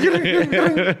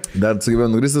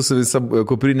visa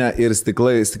kuprinė ir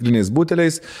stikliniais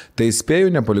buteliais, tai spėju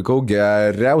nepalikau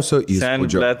geriausio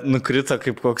įspūdžio. Sen, nukrito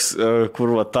kaip koks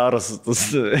kurvataras,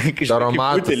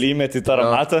 taromatas. Butelį įmeti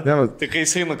taromatą, tai kai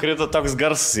jisai nukrito toks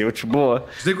garsas, jaučiu buvo.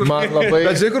 Man labai...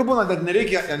 Bet žinai, kur būna, bet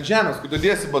nereikia ant žemės, kai tu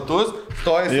dėsi batus,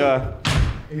 stojasi.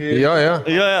 Jo.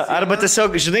 Arba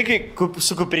tiesiog, žinai, kai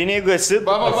su kuprinė, jeigu esi...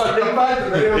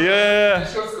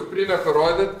 Šios kuprinę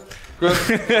parodyt,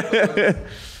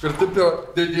 kur taip jau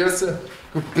dėdėsi.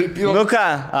 Nu ką,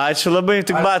 ačiū labai,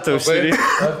 tik batą užsiry.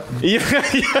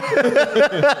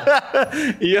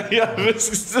 Jo,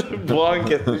 viskas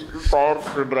bonkėt.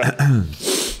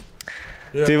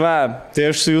 Tai va,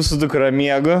 tai aš su jūsų dukra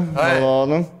miegu,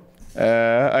 malonu.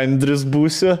 Andrius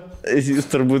būsiu, jūs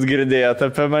turbūt girdėjote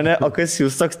apie mane, o kas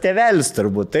jūs toks tėvelis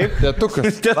turbūt, taip?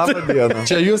 Tėtukas. Labą dieną.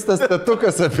 Čia jūs tas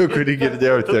tėtukas, apie kurį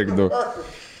girdėjau tiek daug.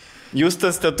 Jūs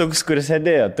tas tėtukas, kuris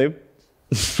sėdėjo, taip?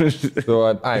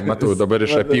 Ai, matau, dabar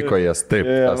iš apykojas, taip.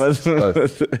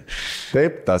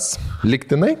 Taip, tas.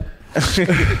 Liktinai?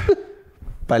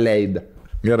 Paleida.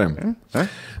 Gerai.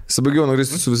 Sabaigiau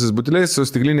nukristi su visais buteliais, su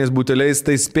stikliniais buteliais,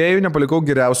 tai spėju nepalikau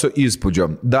geriausio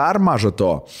įspūdžio. Dar maža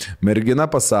to, merginai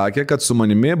pasakė, kad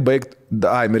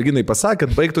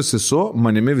baigtųsi su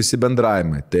manimi visi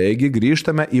bendravimai. Taigi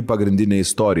grįžtame į pagrindinę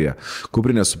istoriją.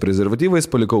 Kuprinę su prezervatyvais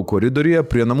palikau koridoriuje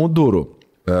prie namų durų.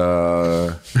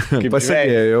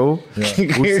 Pasėdėjau,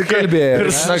 užsikalbėjau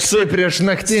prieš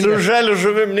naktinį. Su žaliu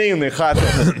žuvim neina į chatą,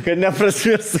 kad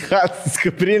neprasmės chatą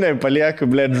kuprinai palieku,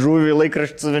 blėt, žuvį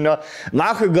laikraštį suvinio.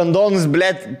 Nachui gandonus,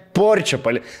 blėt, porčią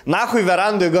palieku. Nachui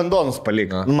verandui gandonus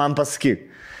palieku. Man pasakyk.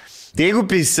 Tai jeigu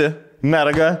pisi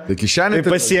merga, tai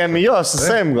pasiemi jo, su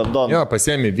savim gandonu. Jo,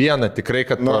 pasiemi vieną tikrai,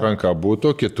 kad po ranka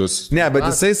būtų, kitus. Ne, bet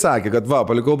jisai sakė, kad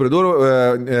palikau prie durų,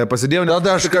 pasidėjau,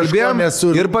 užsikalbėjom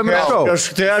ir pamiršau.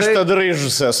 Tai aš tada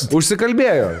raižusės.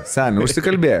 Užsikalbėjo, seniai,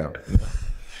 užsikalbėjo.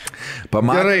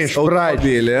 Pamatęs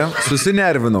automobilį,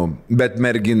 susinervinau, bet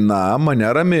mergina mane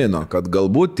ramino, kad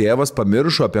galbūt tėvas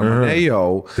pamiršo apie mane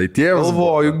jau. Tai tėvas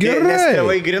galvoju, gerai. Nes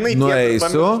tėvai grinai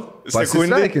nueisiu,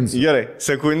 pasisveikinsiu. Gerai,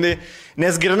 sekundai.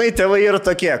 Nes grinai tėvai yra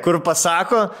tokie, kur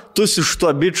pasako, tu su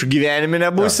šituo bičiu gyvenime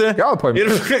nebūsi. Gal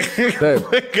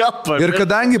pamiršau. Ir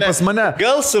kadangi pas mane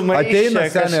ateina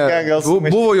senė,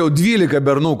 buvo jau 12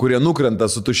 bernų, kurie nukrenta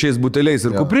su tušiais buteliais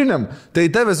ir kuprinėm, tai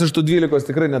tavęs iš tų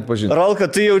 12 tikrai net pažinti. Rolka,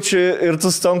 tu jaučiu ir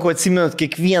tu Stonku atsimenat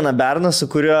kiekvieną berną,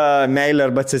 su kuriuo meilė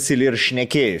arba Cecilija ir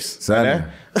šnekėjus. Senė.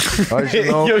 Aš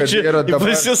žinau, kad yra dabar...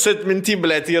 Visus atminti,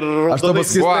 blėt, ir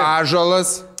raudonais. Buvo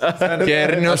ąžuolas,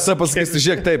 kernius. Aš tą pasakysiu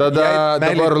šiek taip.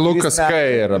 Dabar Lukas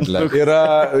Kai yra, blėt.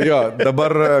 Yra, jo,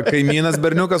 dabar kaimynas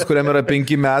berniukas, kuriam yra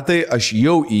 5 metai, aš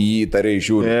jau į jį tariai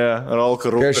žiūriu. Rolka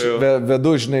rūpėjo. Aš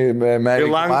vedu, žinai, meilė.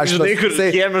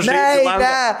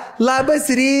 Meilė,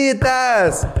 labas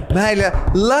rytas. Meilė,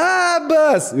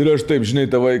 labas. Ir aš taip,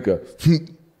 žinai, tą vaiką.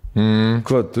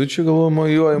 Ko, tu čia galvoji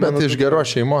mojuoji? Bet iš geros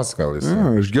šeimos gal jis.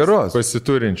 Iš geros.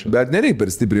 Pasiturinčių. Bet nereikia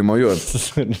per stipriai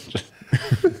mojuoti.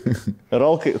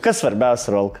 Rolkai, kas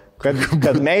svarbiausia, Rolka?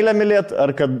 Kad meilę mylėt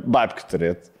ar kad babkių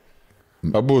turėt?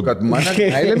 Abu. Kad mane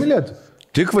meilę mylėt?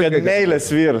 Tik vaikai. Kad meilės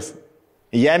vyras.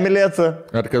 ją mylėtų,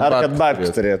 Ar kad kad babkių babkių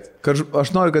turėtų. Kad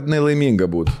aš noriu, kad jinai laiminga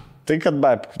būtų. Tai kad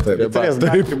babkių. Turės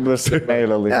babkių bus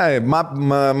meilė laiminga. Ne,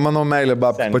 mano meilė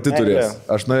babkių Sen, pati meilė. turės.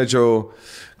 Aš norėčiau,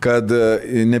 kad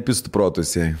nepistų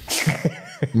protus jai.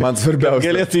 Man svarbiausia.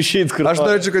 Galėtų išeiti kur. Aš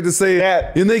norėčiau, kad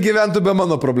jinai gyventų be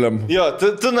mano problemų. Jo,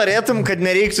 tu norėtum, kad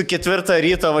nereiktų 4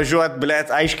 ryto važiuoti,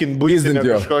 blėt, aiškinti Pizdint būtinį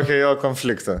jo. kažkokią jo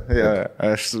konfliktą. Ja,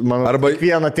 aš manau,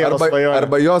 kiekvieno tėvo svajonė.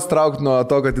 Arba jos traukti nuo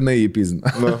to, kad jinai įpizina.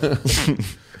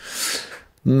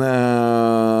 Na,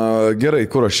 gerai,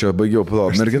 kur aš čia baigiau,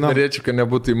 palauk, mergina. Norėčiau, kad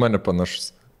nebūtų į mane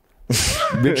panašus.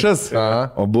 Bičas?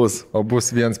 Aha. O bus. O bus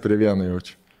 1:1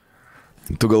 jaučiu.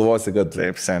 Tu galvosi, kad...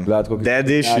 Taip, sen. Blet, kokį...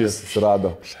 Daddy issues.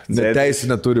 Susirado. Teisų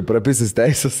neturi, prapisis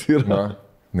teisės yra. Na,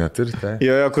 neturi tai.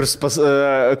 Jo,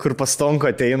 kur pastonko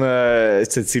ateina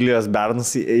Cecilijos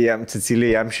bernas,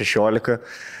 Cecilija jam 16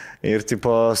 ir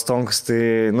tipo stonkus,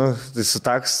 tai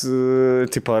sutaks,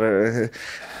 tipo,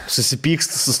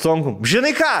 susipyksta su stonkum.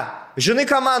 Žinai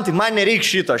ką man, tai man nereik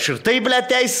šito, aš ir taip, ble,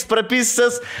 teisės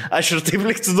prapistas, aš ir taip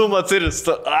liktinumą turiu.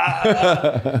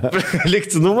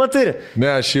 Liktinumą turi?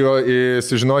 Ne, aš jo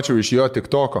sužinočiau iš jo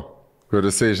TikToko, kur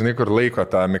jisai, žinai, kur laiko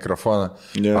tą mikrofoną.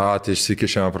 Tai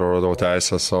išsikišėme, praradau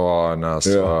teisės savo, nes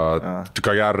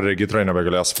ko gero regitrai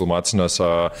nebegalės filmuoti, nes...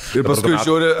 Ir paskui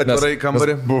žiūri atvirai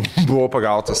kambarį. Buvau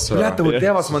pagautas. Blet, tavo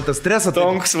tėvas man tą stresą...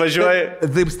 Stonkus važiuoja.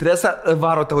 Taip stresą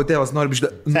varo tavo tėvas, nori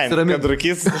bišdė. Kad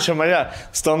rūkys, čia mane.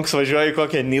 Stonkus važiuoja į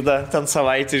kokią nidą, ten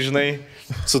savaitę, žinai,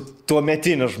 su tuo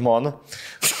metiniu žmonu.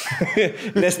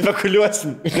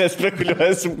 Nespekuliuosim,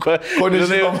 ko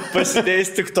žinai,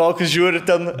 pasidėjus tik tokius, žiūri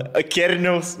ten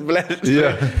kerniaus, ble.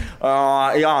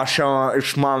 Jo,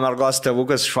 iš mano mergos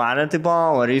tėvukas švanė, tipo,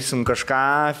 varysim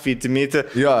kažką, fitimyti.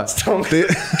 Jo, tai...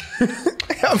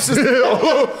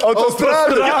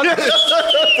 Autostrada.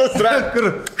 Kur?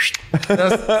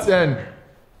 Nes sen.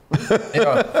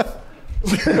 Jo.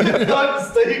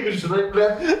 Staigus, žinai, ble.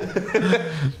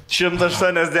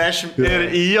 180 ir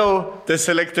jau tas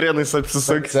elektrinais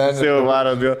apsisuks, jau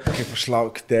varo. Kaip aš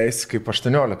laukiu teisų, kaip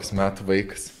 18 metų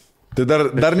vaikas. Tai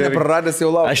dar nepraradęs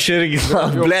jau laukia. Aš irgi,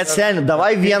 ble, seni,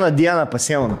 davai vieną dieną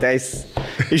pasiemam teisės.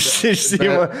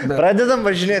 Išsima. Pradedam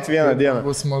važinėti vieną dieną.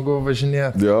 Bus smagu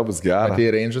važinėti. Jo, bus gera. Tai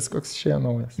Range'as koks išėjo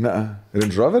naujas. Ne,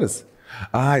 Range Roveris?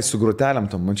 Ai, su grutelėm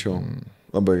tam mačiau.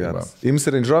 Labai geras. Imsi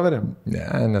Range Roverį? Ne,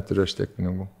 neturiu aš tiek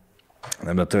pinigų.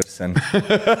 Ne, bet tu ir sen.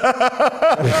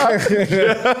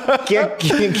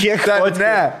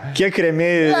 Kiek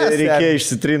rėmėjų reikėjo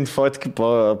išsitrinti fotki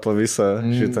po visą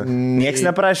šitą? Nieks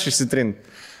neprašė išsitrinti.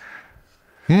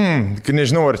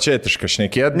 Nežinau, ar čia etiška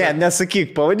šnekėti. Ne,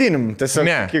 nesakyk pavadinim,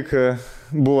 tiesiog kiek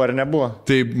buvo ar nebuvo.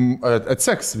 Tai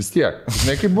atseks vis tiek.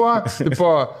 Ne kaip buvo,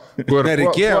 tipo, kur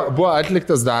buvo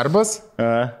atliktas darbas.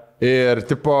 Ir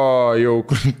tipo jau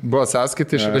buvo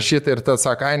sąskaita išrašyta ir tas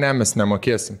sako, ai ne, mes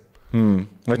nemokėsim.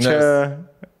 Va čia...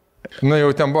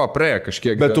 Jau ten buvo praėję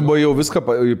kažkiek. Bet tu buvo jau viską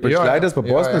išleidęs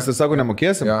papostinęs ir sako,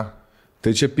 nemokėsim? Ja.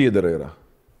 Tai čia pydara yra.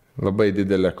 Labai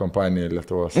didelė kompanija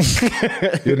Lietuvos.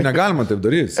 Ir negalima taip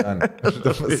daryti. Aš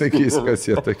dar pasakysiu, kas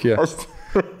jie tokie.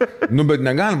 Bet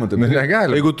negalima taip daryti.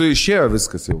 Negalima. Jeigu tu išėjo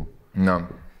viskas jau. Na.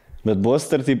 Bet buvo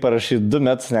startai parašyti 2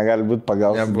 metus negali būti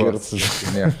pagautas.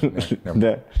 Ne.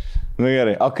 Nu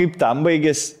gerai, o kaip tam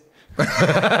baigėsi?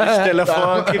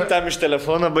 Kaip tam iš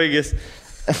telefono baigėsi?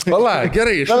 Pala,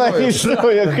 gerai, iš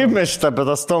naujo. Kaip mes šitą apie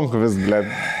tą stonku vis, ble,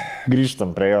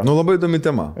 grįžtam prie jo? Nu labai įdomi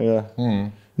tema. Ja.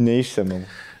 Neišsėmėm.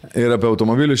 Ir apie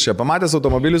automobilius čia. Pamatęs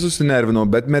automobilį susinervinau,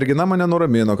 bet mergina mane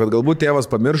nuramino, kad galbūt tėvas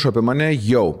pamiršo apie mane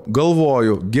jau.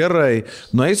 Galvoju, gerai,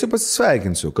 nueisiu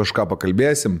pasisveikinsiu, kažką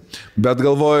pakalbėsim, bet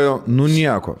galvoju, nu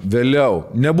nieko, vėliau,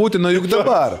 nebūtina juk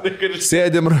dabar.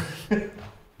 Sėdim.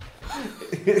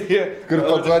 Kur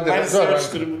patvadė?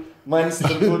 Man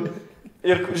turbūt.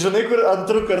 Ir žinai, kur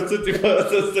antrų kartų, tipo,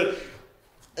 tas...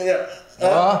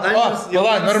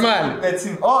 Pala, normaliai.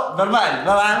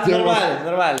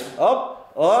 Normaliai.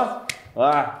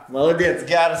 Молодец,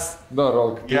 geras.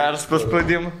 Geras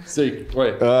paspaudimas. Sveiki,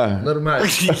 oi. Normaliai.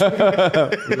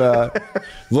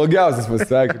 Blogiausias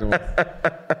pasveikinimas.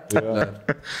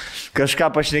 Kažką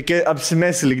pašnekė,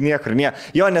 apsimesi lyg niekur.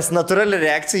 Jo, nes natūrali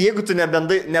reakcija, jeigu tu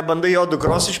nebandai jo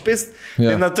dukros išpist,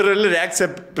 tai natūrali reakcija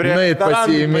prie... Na,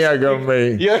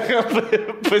 pasiimėgamai.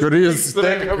 Kuris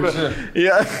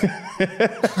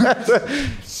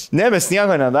Ne, mes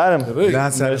nieko nedarėm.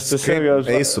 Mes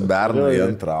eisiu berną į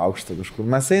antrą aukštą kažkur.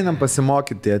 Mes einam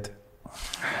pasimokyti, tėti.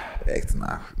 Eikti,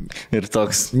 na. Ir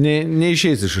toks.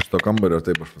 Neišeisi iš to kambario,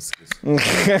 taip aš pasakysiu.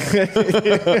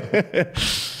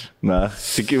 Na,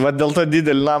 tik va dėl to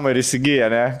didelį namą ir įsigiję,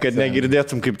 ne? Kad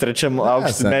negirdėtum, kaip trečiam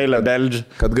aukštį meilę beldžią.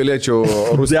 Kad galėčiau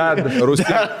Rusiją.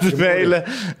 Meilę.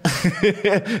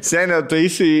 Senė, tu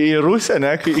eisi į Rusiją,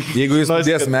 ne? Jeigu jis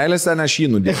nudės meilę, senė, aš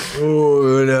jį nudėsiu.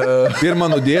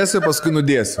 Pirmą nudėsiu, paskui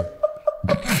nudėsiu.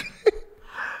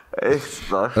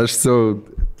 Aš savo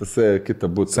pasai kitą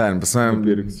būtų. Sen, pasai.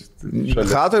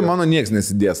 Hatoj mano nieks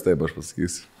nesidės, taip aš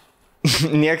pasakysiu.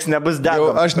 Nieks nebus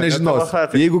dedama. Aš nežinau.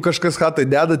 Jeigu kažkas hatai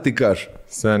deda, tik aš.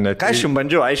 Senė. Ką aš jums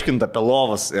bandžiau aiškinti apie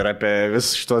lovas ir apie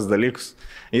visus šitos dalykus.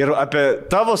 Ir apie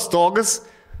tavo stogas.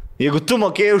 Jeigu tu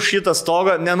mokėjai už šitą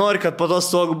stogą, nenori, kad po to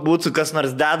stogų būtų kas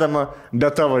nors dedama be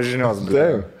tavo žinios.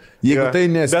 Taip. Jeigu tai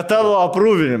nesi. Be tavo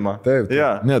aprūvinimo. Taip.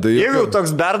 Ja. Ne, tai jeigu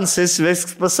toks bernas esi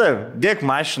viskas pas savį, dėk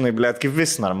mašinai, blėt, kaip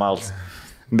visi normalus.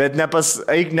 Bet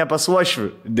eik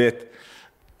nepasuošviu dėti.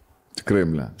 Tikrai,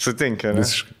 blė. Sutinka, ne?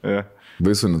 Visiškai. Ja.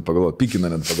 Baisu net pagalvojus, pykina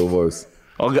net pagalvojus.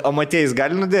 O Matėjais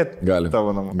gali nudėti? Gali.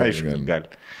 Tavo namą. Aišku, Gali.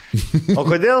 O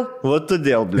kodėl? Va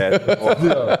todėl, blėt.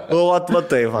 O va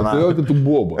taip, man. Todėl, kad tu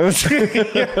boba.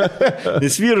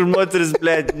 Nes vyru ir moteris,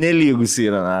 blėt, nelygus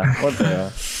yra, na. O tai.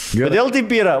 Kodėl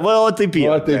taip yra? Va, o taip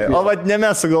yra. O va, ne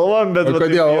mes sugalvojom, bet... O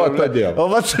kodėl? O todėl.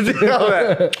 O va todėl.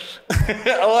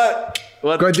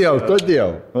 O Kodėl?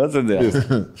 Todėl. va todėl.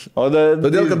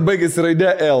 Todėl, kad baigėsi raidė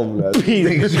L, blė.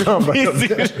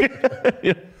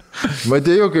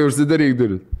 Matėjau, kai užsidaryk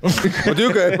duris. Matėjau,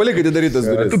 kai palikai atidarytas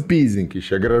duris. Tu pyzinki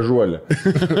šią gražuolę.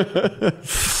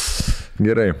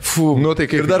 Gerai. Fu. Nu, tai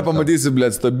kaip Ir dar pamatysi,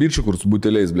 blėt, tą bičių, kur su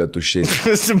buteliais, blėt, tuščiai.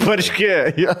 Subarškė.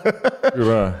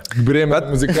 Brėmė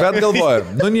muzika. Bet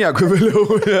galvoju, nu nieko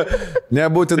vėliau.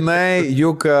 Nebūtinai,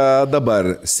 juk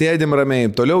dabar sėdim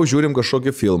ramiai, toliau žiūrim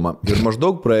kažkokį filmą. Ir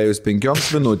maždaug praėjus 5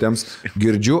 minutėms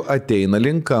girdžiu ateina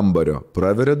link kambario,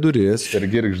 praveria duris. Ir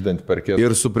girgždant parkės.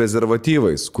 Ir su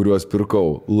prezervatyvais, kuriuos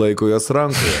pirkau, laiko jas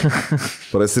rankoje.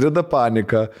 Prasideda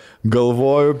panika,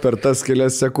 galvoju per tas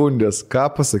kelias sekundės, ką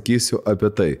pasakysiu apie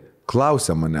tai.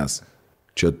 Klausia manęs,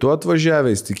 čia tu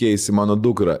atvažiavęs tikėjai mano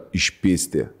dukrą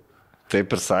išpisti.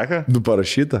 Taip ir sako? Du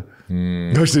parašyta.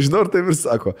 Aš nežinau, ar taip ir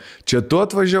sako. Čia tu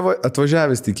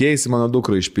atvažiavęs tikėjai mano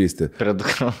dukrą išpisti. Prie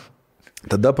dukro.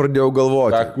 Tada pradėjau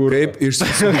galvoti, kaip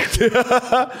išsisukti.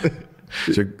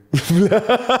 Čia...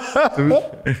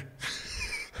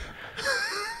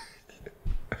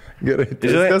 Gerai.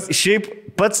 Žinai, šiaip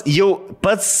pats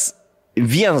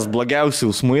vienas blogiausių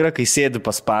jausmų yra, kai sėdi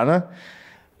pas paną,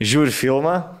 žiūri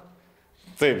filmą,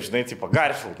 taip, žinai, tipo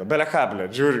Garfieldą, belekablę,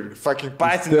 žiūri fucking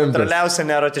patį neutraliausią,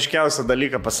 neerotiškiausią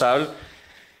dalyką pasaulyje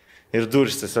ir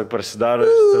duris tiesiog prasidaro,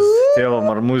 tas tėvo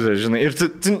marmuzė, žinai, ir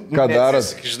tu ką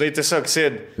darot? Žinai, tiesiog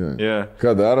sėdi. Yeah.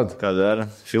 Ką darot? Ką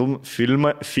darot?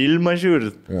 Filmą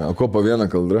žiūrit. Yeah. O ko po vieną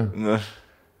kaldrą?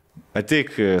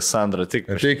 Ateik, Sandra,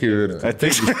 ateik. Ateik į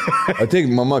virtuvę.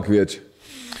 Ateik, mama kviečia.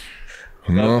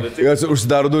 Nu, jis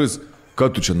užsidaro duris. Ką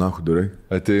tu čia nahu darai?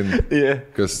 Ateina. Yeah.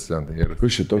 Kas ten yra?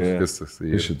 Kas šitoks? Yeah. Kas tas?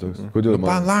 Kas šitoks? Kodėl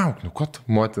man? Palauk, nu ko tu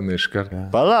motina iš karto?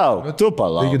 Palauk, tu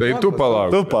palauk. Tai tu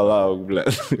palauk. Tu palauk, ble.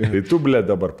 Tai tu, ble,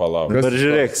 dabar palauk. Dabar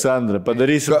žiūrėk, Sandra,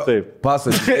 padarysim taip.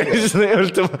 Pasakyk.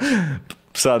 Žinai,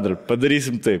 Sandra,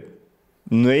 padarysim taip.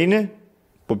 Nueini,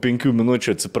 po 5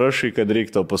 minučių atsiprašai, kad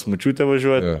reikia tau pas mačiutę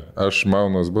važiuoti. Ja, aš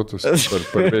maunos būtus,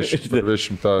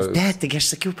 parvešim tą... Ne, tik aš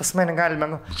sakiau, pas mane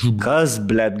galime, kas,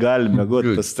 blėt, galime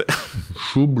gauti pas tai.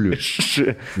 Šublių.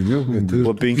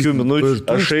 Po 5 minučių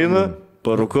aš einu,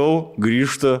 parūkau,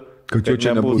 grįžtu. Kad jau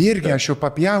čia nebūtų. Irgi aš jau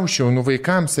papjaušiau, nu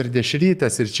vaikams ir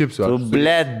dešrytas ir čipsų. Tu,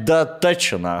 blėt, da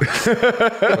tačina.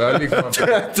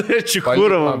 Tačiu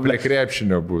kūravo, Ble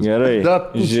krepšinio bus. Gerai,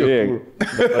 žiūrėk.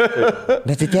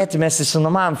 Bet įtėti mes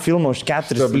įsinumavom filmą už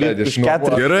 4 litrus.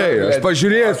 Gerai, aš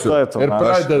pažiūrėsiu. Ir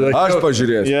pradeda. Aš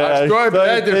pažiūrėsiu. Aš tuoj,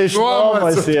 blėt,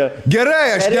 išnuomasiu.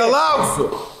 Gerai, aš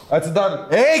nelauksiu. Atsidar.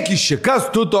 Eik iš čia, kas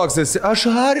tu toks esi? Aš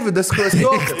Arvidas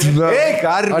Klasiokas. Eik,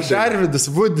 Arvidas. Aš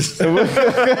Arvidas Vudis.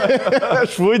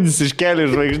 Aš Vudis iškeliu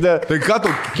žvaigždę. Tai ką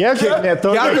tu? Kiek ne,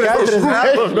 to 40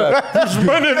 metų.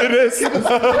 žmonė vyresnė.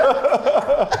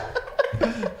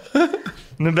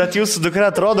 Nu, bet jūsų dukra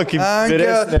atrodo kaip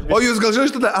vyresnė. O jūs gal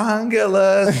žinote tada,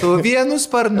 Angelas, su vienu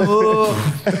sparnu.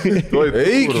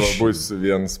 Eik, bus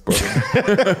vienas sparnu.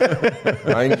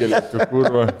 Angelė, tu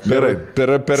kurva. Gerai,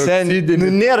 per Nu,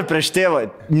 nėra prieš tėvą,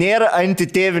 nėra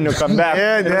antitėvinių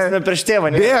kambekų. Ne, prieš tėvą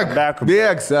nėra kambekų.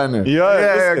 Bėg, seniai. Jo,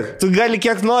 tu gali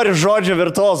kiek nori žodžio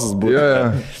virtuozas būti.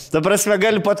 Jo. Ta prasme,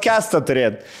 gali podcastą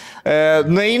turėti.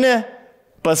 Nueini,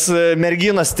 pas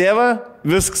merginos tėvą,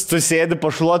 viskas, tu sėdi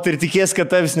pašluoti ir tikės, kad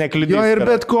tavęs nekliudys. Jo, ir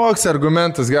bet koks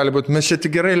argumentas gali būti, mes čia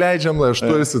tik gerai leidžiam, aš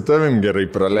turiu su tavim gerai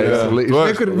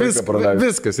praleisti.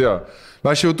 Viskas, jo.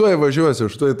 Aš jau tuoj važiuosiu,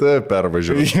 aš tuoj tave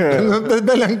pervažiuosiu.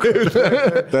 Belenkai.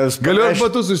 Galiu aš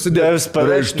batus užsidėti.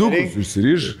 Raištukus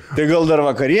užsiriž. Tai gal dar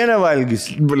vakarienę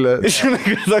valgys? Ble.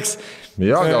 Toks.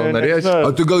 Jo, gal norėčiau.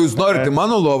 O tai gal jūs norite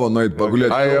mano lovą nueit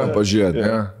pagulėti, pažiūrėti?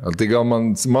 Ja. Tai gal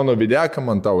mano videką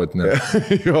man tau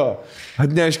atnešti. Jo.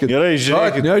 Atneškit. Gerai,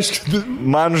 žiūrėkit.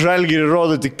 Man Žalgirį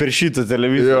rodo tik per šitą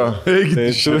televiziją.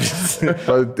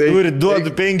 Turi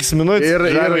duodu 5 minutės. Ir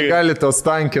gali tau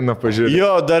stankiną pažiūrėti.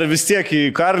 Jo, dar vis tiek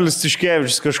Karolis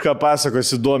Tiškevičius kažką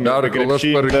pasakos įdomi. Dar kol aš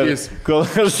parakys. Kol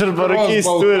aš dar parakys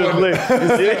turi.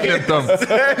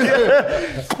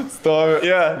 Stovi.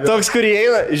 Ja, toks, kurį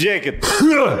eina, žiūrėkit.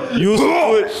 Jūs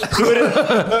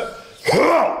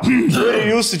turi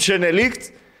jūsų čia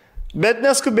nelikt, bet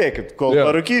neskubėkit, kol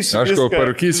parūkysiu. Aš kol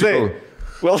parūkysiu,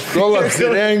 kol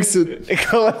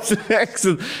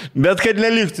apsirengsit. Bet kad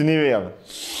neliktų nei vieno.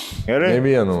 Gerai? Nei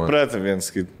vieno. Pratam vienas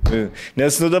kaip.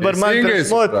 Nes dabar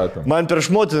man prieš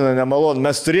motiną nemalonu.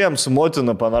 Mes turėjom su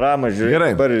motina panoramą,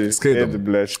 žiūrėk. Gerai, skaitom.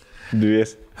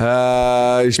 Dvies.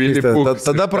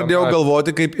 Tada pradėjau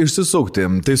galvoti, kaip išsisukti.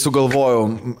 Tai sugalvojau,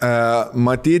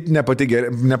 matyt, ne pati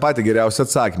geriausia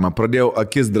atsakymą. Pradėjau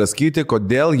akis draskyti,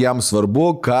 kodėl jam svarbu,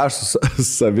 ką aš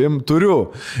savim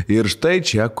turiu. Ir štai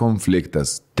čia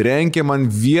konfliktas. Trenkė man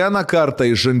vieną kartą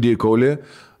į žandikaulį.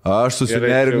 Aš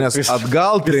susinervinęs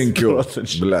atgal trenkiu.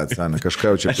 Blet, sena,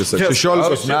 kažką jau čia pisa.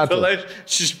 16 metų.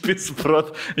 Aš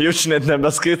pisprot, jau čia net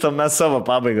nebeskaitom, mes savo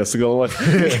pabaigą sugalvoti.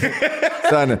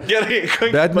 Gerai,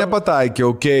 bet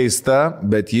nepataikiau, keista,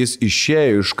 bet jis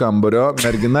išėjo iš kambario,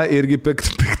 mergina irgi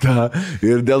pikta.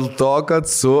 Ir dėl to, kad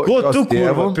su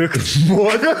tėvu...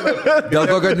 Dėl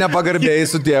to, kad nepagarbėjai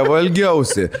su tėvu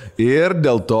elgiausi. Ir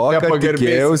dėl to, kad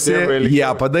tikėjausi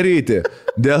ją padaryti.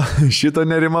 Dėl šito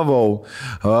nerimavau.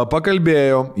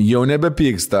 Pakalbėjau, jau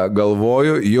nebepyksta,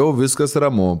 galvoju, jau viskas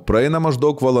ramu. Praeina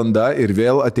maždaug valanda ir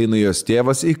vėl ateina jos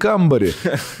tėvas į kambarį.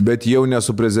 Bet jau ne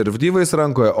su prezervatyvais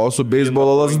rankoje, o su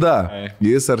beisbolo lasda.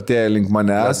 Jis artėja link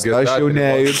manęs, aš jau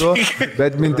neįdu,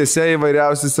 bet mintise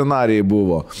įvairiausi scenarijai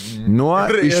buvo. Nuo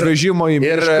išvežimo į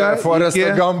mišką iki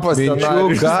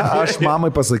minčių, ką aš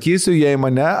mamai pasakysiu, jei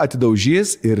mane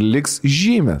atidaužys ir liks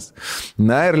žymės.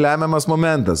 Na ir lemiamas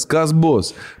momentas, kas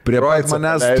bus? Prie pat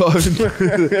manęs stovint.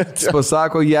 Jis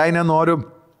pasako, jei nenoriu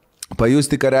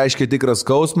pajusti, ką reiškia tikras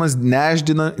skausmas,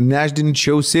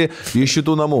 neždinčiausi iš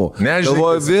šitų namų.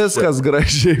 Galvoju, viskas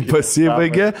gražiai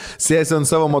pasibaigė, sėsiu ant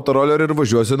savo motorolio ir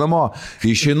važiuosiu namo.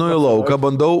 Išeinu į lauką,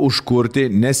 bandau užkurti,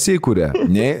 nesikūrė.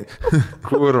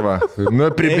 Kurva. Nu,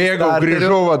 pribėgau,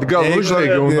 grįžau atgal,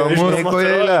 užveigiau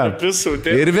namus.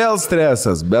 Ir vėl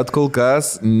stresas, bet kol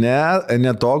kas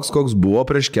ne toks, koks buvo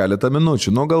prieš keletą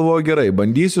minučių. Nu, galvoju, gerai,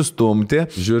 bandysiu stumti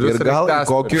ir gal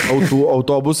kokį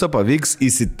autobusą pavyks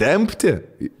įsitempti.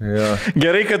 Ja.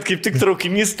 Gerai, kad kaip tik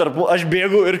traukinys tarpu, aš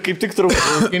bėgu ir kaip tik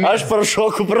traukinys. Aš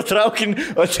prašoku pro traukinį,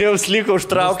 o tėvas liko už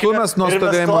traukinį. Stumęs nuo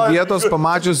stovėjimo vietos,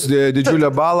 pamačius didžiulę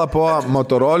balą po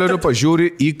motoroleriu, pažiūri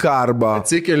į karbą.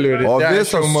 Atsikeliu ir o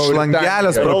visos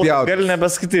šlangelės propjauti. Gali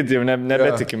nebeskaityti, jau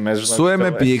nebetikime. Suėmė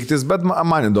pyktis, bet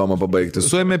man įdomu pabaigti.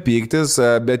 Suėmė pyktis,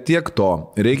 bet tiek to.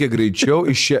 Reikia greičiau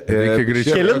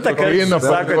Kelintą kartą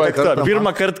sako tiek to.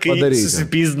 Pirmą kartą, kai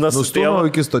susipyzdina su tėvu. Nustūmiau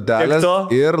iki stotelės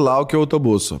ir laukiu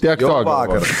autobusų. Tiek to.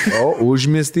 Vakar. O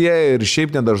užmiestyje ir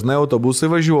šiaip nedažnai autobusai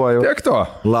važiuoju. Tiek to.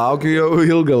 Laukiu jau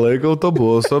ilgą laiką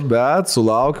autobuso, bet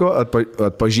sulaukiu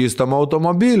atpažįstamo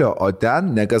automobilio, o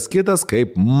ten ne kas kitas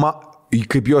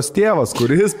kaip jos tėvas,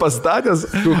 kuris pastatęs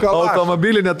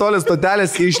automobilį netoli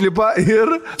stotelės išlipa ir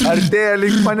artėja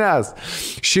link manęs.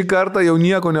 Šį kartą jau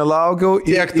nieko nelaukiau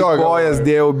ir į kojas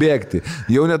dėjau bėgti.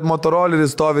 Jau net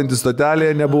motoroleris stovintis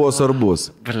stotelėje nebuvo svarbus.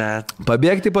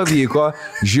 Pabėgti pavyko,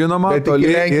 žinoma,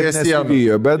 toli ir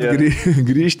nesibijo, bet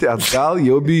grįžti atgal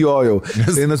jau bijojau.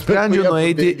 Tai nusprendžiau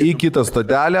nueiti į kitą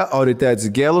stotelę, o ryte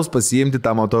atsikėlus pasiimti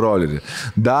tą motorolerį.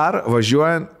 Dar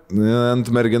važiuojant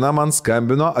mergina man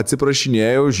skambino,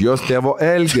 atsiprašinėjau už jos tėvo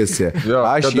elgesį.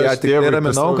 Aš ją tik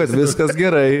raminau, kad viskas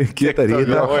gerai. Kitą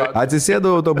rytą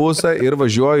atsisėdau autobusą ir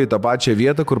važiuoju į tą pačią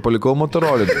vietą, kur palikau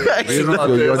motorolerį. Ir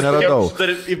jo neradau.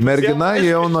 Mergina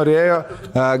jau norėjo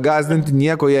gąsdinti,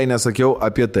 nieko jai nesakiau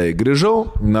apie tai. Grįžau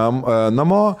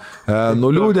namo,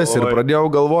 nuliūdęs ir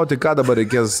pradėjau galvoti, ką dabar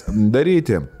reikės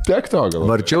daryti.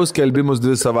 Varčiau skelbimus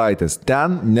 2 savaitės.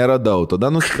 Ten neradau.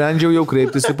 Tada nusprendžiau jau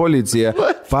kreiptis į policiją.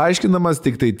 Aiškinamas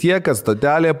tik tai tiek, kad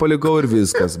stotelėje palikau ir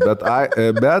viskas, bet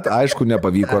aišku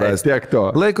nepavyko rasti. Tiek to.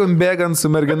 Laikom bėgant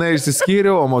su mergina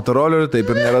išsiskyriau, o motorolerių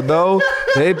taip ir neradau,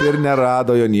 taip ir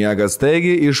nerado jo niekas.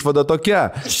 Taigi išvada tokia,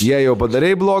 jei jau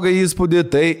padarai blogą įspūdį,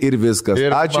 tai ir viskas.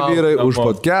 Ir Ačiū vyrai už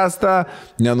podcastą,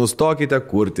 nenustokite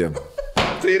kurti.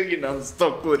 Tai irgi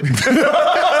nenustok kurti.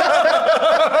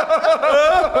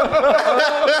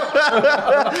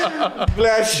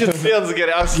 Ble, šit vienas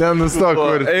geriausias. Nenustok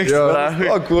kurti. Ekstra.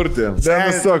 Kurti.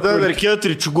 Nenustok Dar kurti. ir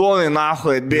keturi čiugonai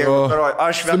nahui atbėgo.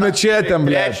 Aš Su mečetėm,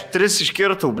 ble. 3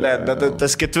 iškirtau, ble, bet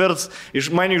tas ketvirtas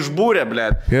iš mane išbūrė, ble.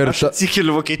 Ir Aš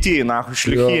atsikeliu Vokietijai, nahui,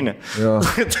 šliuchinį. Jo.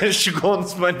 Tas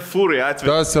čiugonas man fūrai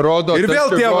atvedė. Tas rodo, Ir vėl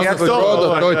tėvas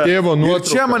rodo to tėvo Ir nuotrauką.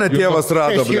 čia mane tėvas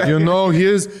rado, ble. You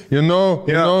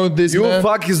know this You man.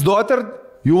 fuck his daughter?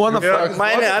 You wanna fuck his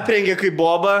Mane daughter? aprengė kaip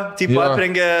boba, taip Jo.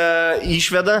 aprengė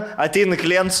išveda, ateina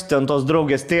klientas, ten tos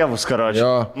draugės tėvus, karočią.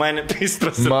 Jo. Mane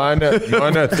peistras.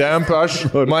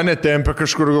 Mane tempia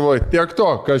kažkur galvoju. Tiek to,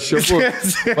 kas čia buvo.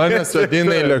 Mane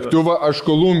sodina į lėktuvą, aš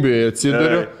Kolumbijoje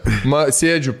atsiduriu,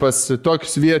 sėdžiu pas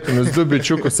tokius vietinius du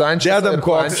bičiukus Sančesą.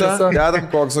 Dedam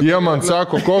koksą. Jie man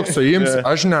sako, kokso ims,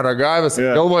 aš neragavęs.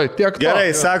 Galvoju, tiek to. Gerai,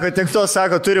 sako, tik to,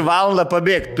 sako, turi valandą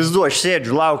pabėgti. Pizdu, aš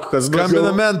sėdžiu, laukiu, kas bus.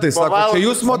 Skambinamentai, sako, čia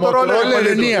jūs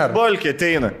motorolerį nėra. Bolkė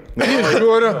ateina.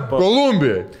 Žiūriu,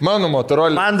 Kolumbijai. Mano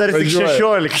motoroleris. Man dar tik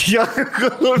 16. Jo,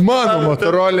 Mano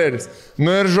motoroleris.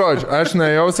 Nu ir žodžiu, aš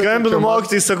nuėjau. skambinu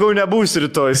mokytojai, sakau, nebūs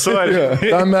rytoj. Sorry.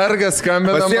 Ta merga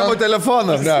skambina. Pasiemu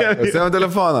telefoną. Pasiemu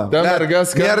telefoną. Ta merga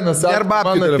skambina.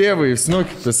 Mano tėvai,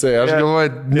 snukisai. Aš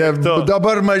galvoju,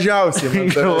 dabar mažiausiai.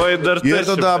 Oi, dar Ir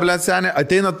tada, ble, senė,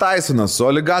 ateina Tysonas su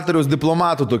aligatoriaus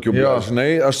diplomatu tokiu, ble, Jo. žinai,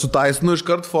 aš su Tysonu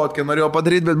iškart fotkę norėjau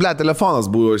padaryti, bet, ble,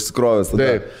 telefonas buvo išsikrovęs tada.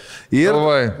 Taip. Ir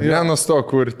Galvoju, nenustok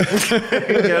kurti.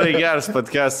 Gerai, geras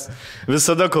podcast.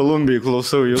 Visada Kolumbijai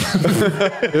klausau jų.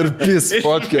 Ir pis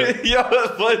fotkė. Jo,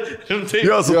 rimtai.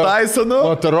 jo, su Tysonu.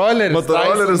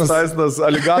 Motoroleris, Tysonas,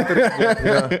 aligatorius.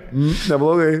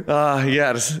 Neblogai.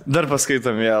 Geras. Dar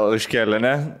paskaitom vėl iškelę,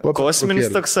 ne?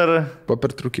 Kosminis toks ar... Po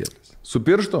pertraukėlės. Su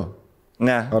pirštu?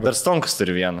 Ne, dar stonkus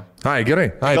turi vieną. Ai, gerai.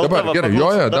 Ai, Gal dabar, tavo gerai.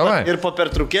 paklausom, Jo, dabar davai. Ir po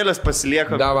pertraukėlės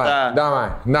pasiliekam. Davai.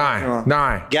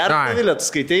 Gerą Dovilę, tu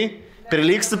skaitai?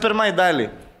 Prilyksta pirmai dalį.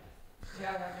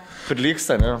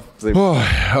 Prilyksta, ne? Taip.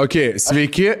 Ok,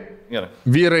 sveiki, Gerai.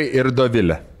 vyrai ir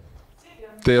Dovilė.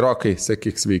 Tai Rokai,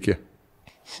 sakyk sveiki.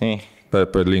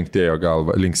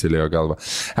 Linksėlėjo galva.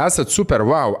 Esat super,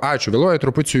 wow, ačiū. Vėluoju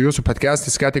truputį jūsų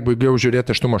podcastis, ką tik baigiau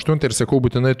žiūrėti 8 ir sakau,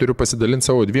 būtinai turiu pasidalinti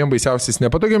savo 2 baisiausiais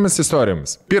nepatogiamis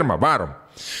istorijomis. Pirma, varom.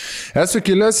 Esu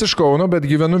kilęs iš Kauno, bet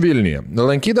gyvenu Vilniuje.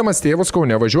 Lankydamas tėvus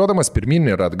Kaune, važiuodamas pirmin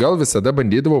ir atgal, visada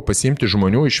bandydavau pasiimti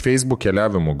žmonių iš Facebook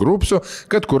keliavimo grupsų,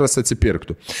 kad kuras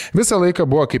atsipirktų. Visą laiką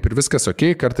buvo kaip ir viskas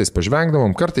ok, kartais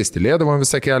pažvengdavom, kartais tylėdavom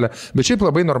visą kelią, bet šiaip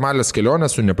labai normalias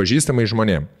kelionės su nepažįstamai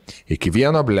žmonėmis. Iki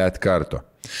vieno blet karto.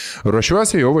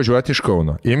 Ruošiuosi jau važiuoti iš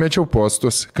Kauno. Įmečiau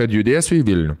postus, kad judėsiu į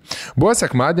Vilnių. Buvo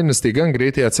sekmadienis, tai gan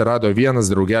greitai atsirado vienas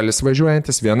draugelis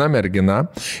važiuojantis, viena mergina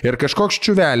ir kažkoks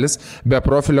čiuvelis be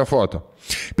profilio foto.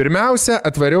 Pirmiausia,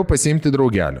 atvariau pasiimti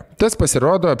draugelio. Tas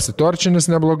pasirodo apsitorčinis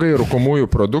neblogai, rūkomųjų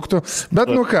produktų, bet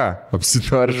nu ką,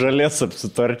 Žalės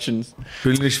apsitorčinis.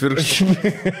 Pilni išvirkščių.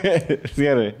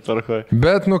 Gerai, tvarkoj.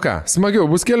 Bet nu ką, smagiau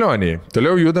bus kelioniai.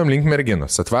 Toliau judam link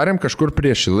merginos. Atvarėm kažkur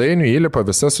prie Šilainių, įlipa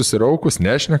visa susiraukus,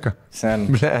 nešneka. Sen.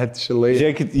 Blet, Šilainių.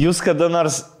 Žiūrėkit, jūs kada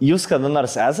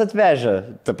nors esat vežę,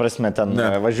 ta prasme, ten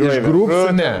važiuoja. Iš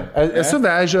grupsų ne. Esu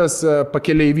vežęs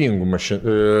pakeleivingų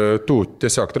mašinų, tų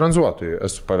tiesiog tranzuotojų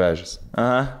esu pavežęs.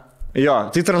 Aha. Jo,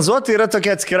 tai tranzuotojai yra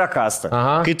tokia atskira kasta.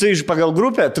 Aha. Kai tu pagal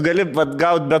grupę, tu gali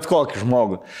gauti bet kokį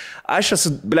žmogų. Aš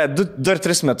esu,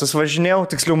 2-3 metus važinėjau,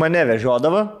 tiksliau mane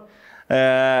vežiodavo.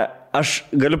 Aš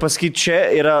galiu pasakyti, čia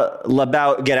yra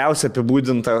geriausia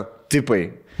apibūdinta tipai.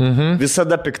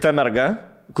 Visada pikta merga,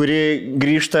 kuri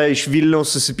grįžta iš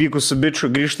Vilniaus susipykus su bičiu,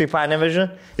 grįžta į Panevėžį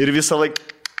ir visą laiką.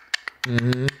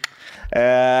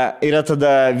 Yra tada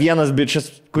vienas bičias,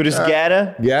 kuris geria.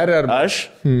 Geria ar... Aš?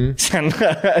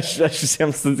 Aš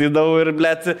visiems statydavau ir,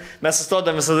 blėt, mes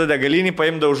sustodam visada degalinį,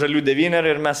 paimdavau žalių 9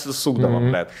 ir mes vis sukdavom,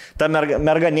 blėt. Ta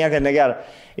merga nieka negera.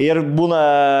 Ir būna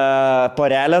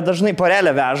porelė dažnai,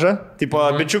 porelė veža, tipo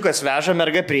bičiukas veža,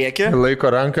 merga prieki.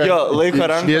 Laiko ranką. Jo, laiko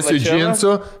ranką. Šviesių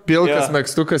džinsų, pilkas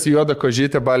megztukas, juoda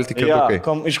kožytė, balti kėdukai.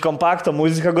 Iš kompakto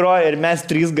muzika groja ir mes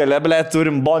 3 gale, blėt,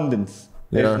 turim bondins.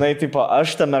 Ja. Žinai, tipo,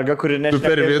 aš ta merga, kuri nežinau,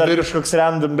 per vidurį kažkoks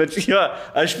random, bet jo,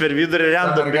 aš per vidurį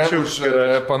random bičiukas.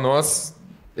 Panos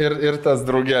ir tas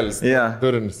draugelis. Ja.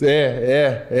 Turinis.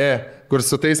 kur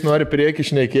su tais nori prieki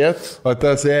šnekėti, o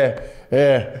tas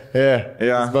Ja.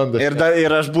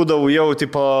 Ir aš būdavau jau,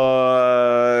 tipo,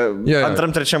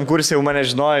 antram, trečiam kursė jau mane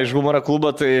žinojo iš humoro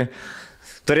klubo, tai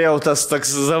turėjau tas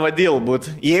toks zavadil būt.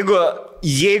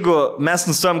 Jeigu mes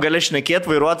nustojom gale šnekėti,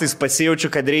 vairuotojais pasijaučiu,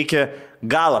 kad reikia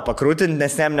galą pakrūtinti,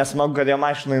 nes jam nesmagu, kad jo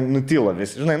mašinai nutyla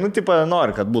visi. Žinai, tipo,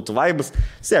 nori, kad būtų vaibas.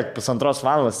 Siek, 1,5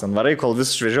 valandos ten varai, kol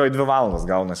vis šviežioji 2 valandas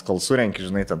gaunas, kol surenki,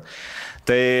 žinai, ten.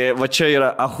 Tai va čia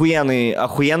yra ahujenai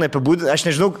apibūdinti. Aš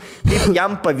nežinau, kaip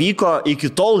jam pavyko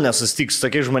iki tol nesustikti su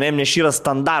tokiais žmonėmis, nes yra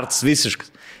standartas visiškas.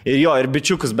 Ir jo, ir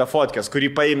bičiukas be fotkės, kurį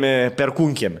paėmė per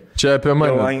kunkėmį. Čia apie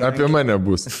mane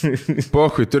bus.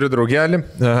 Pohui, turiu draugelį.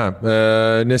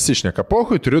 Nesišneka.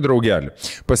 Pohui, turiu draugelį.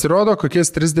 Pasirodo,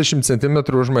 kokies 30 cm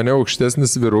už mane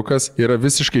aukštesnis vyrukas yra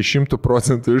visiškai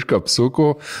 100% iš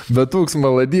kapsukų, bet toks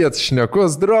maladiets,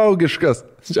 šnekos, draugiškas.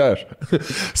 Čia aš.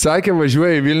 Sakė,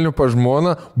 važiuoja į Vilnių pa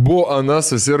žmoną, buvo ana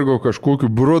susirgo kažkokiu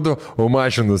brudu, o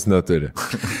mašinus neturi.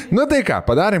 Na tai ką,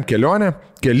 padarėm kelionę,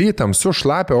 kely tamsu,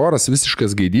 šlapia oras,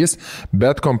 visiškas gaidys,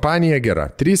 bet kompanija gera.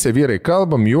 3 vyrai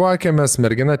kalbam, juokiamės,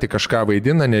 mergina tik kažką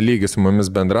vaidina, nelygi su mumis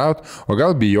bendraut, o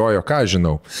gal bijojo, ką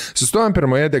žinau. Sustojom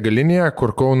pirmoje degalinėje,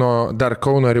 kur dar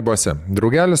Kauno ribose.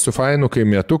 Draugelis su fainu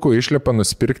kaimietuku išlipa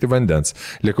nusipirkti vandens.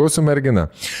 Likau su mergina.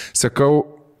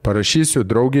 Sakau, parašysiu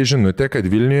draugiai žinutę, kad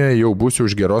Vilniuje jau būsiu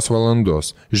už geros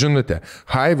valandos. Žinutė.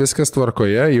 Hai, viskas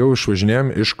tvarkoje, jau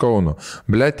išvažinėjom iš Kauno.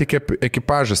 Ble, tik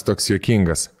ekipažas toks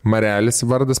juokingas. Marelis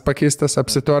vardas pakeistas,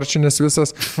 apsitorčinės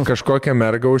visas, kažkokia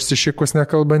merga užsišikus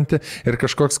nekalbanti ir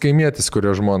kažkoks kaimietis,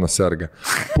 kurio žmona serga.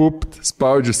 Pupt,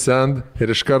 spaudžiu send ir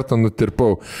iš karto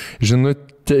nutirpau. Žinutė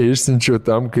išsiunčiau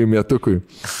tam kaimietukui.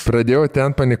 Pradėjau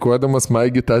ten panikuodamas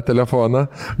maigi tą telefoną,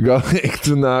 gal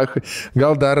eiktų nahui,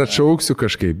 gal dar atšauksiu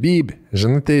kažkaip. Bibi,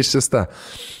 žinutė išsista.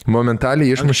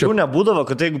 Momentaliai išmušė. Anksčiau nebūdavo,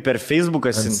 kad jeigu per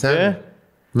Facebooką sinti.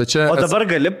 O dabar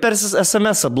gali per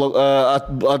SMS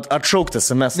atšaukti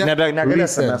SMS. Negali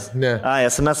SMS. Ne.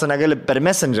 SMS negali, per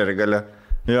Messengerį gali.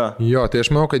 Jo, tai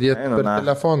aš manau, kad jie per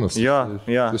telefonus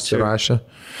susirašė.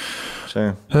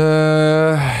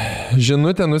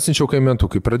 Žinutę nusinčiau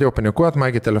kaimietukui. Pradėjau panikuoti,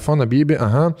 maigi telefoną, Bibi,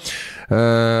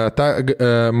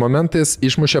 momentais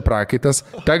išmušė prakaitas.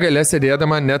 Ta galė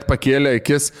sėdėdama net pakėlė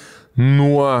akis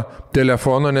nuo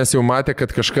telefono, nes jau matė,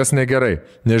 kad kažkas negerai.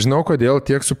 Nežinau, kodėl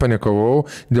tiek supanikavau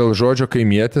dėl žodžio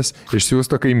kaimietis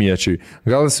išsiųsto kaimiečiui.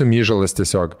 Gal esu myžalas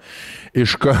tiesiog.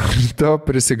 Iš karto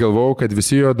prisigalvojau, kad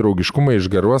visi jo draugiškumai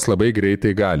išgaruot labai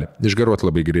greitai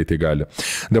gali.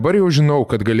 Dabar jau žinau,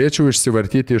 kad galėčiau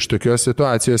išsivartyti iš tokios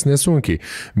situacijos nesunkiai,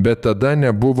 bet tada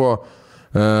nebuvo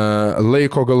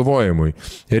laiko galvojimui.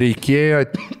 Reikėjo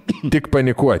tik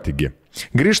panikuotigi.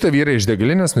 Grįžta vyrai iš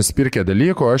degalinės, nusipirkė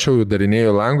dalyko, aš jau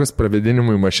darinėjau langus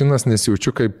pravėdinimui mašinas, nes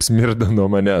jaučiu, kaip smirda nuo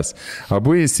manęs.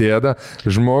 Abu įsėda,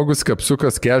 žmogus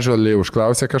kapsukas casualiai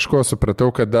užklausė kažko,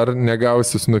 supratau, kad dar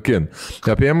negausiu snukin.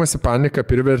 Apėmusi paniką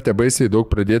privertė baisiai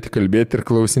daug pradėti kalbėti ir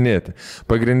klausinėti.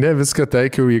 Pagrindė viską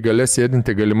taikiau į galę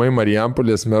sėdinti galimai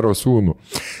Marijampolės mero sūnų.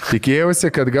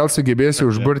 Tikėjausi, kad gal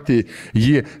sugebėsiu užburti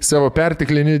jį savo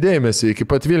perteklinį dėmesį iki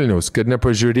pat Vilniaus, kad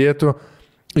nepažiūrėtų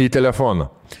į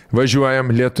telefoną. Važiuojam,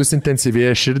 lietus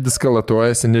intensyvėja, širdis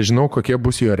kalatuojasi, nežinau, kokia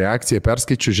bus jo reakcija,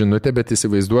 perskaičiu žinutę, bet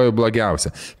įsivaizduoju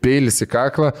blogiausia. Peilis į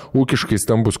kaklą, ūkiškai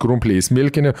stambus krumpliai į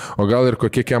smilkinį, o gal ir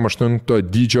kokie kem 8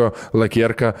 dydžio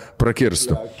lakierka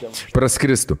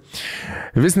praskristų.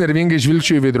 Vis nervingai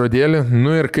žvilgčiau į veidrodėlį,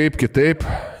 nu ir kaip kitaip,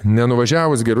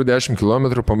 nenuvažiavus gerų 10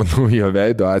 km, pamatau jo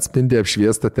veido atspindį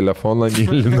apšviestą telefoną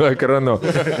mėlynu ekranu.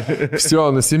 Vsio,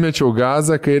 nusimečiau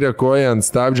gazą, kairę koją ant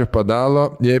stabdžio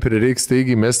padalo, jei prireiks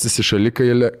staigiai mestis į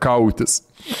šalikailę kautis.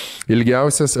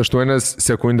 Ilgiausias 8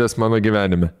 sekundės mano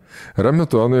gyvenime. Ramiu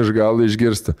tonu iš galo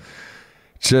išgirstu.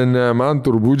 Čia ne man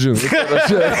turbūt žinutė.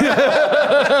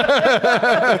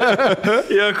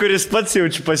 Jo, kuris pats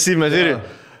jaučiu pasimet ir...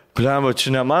 Pliamo,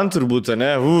 čia ne man turbūt,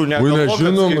 ne?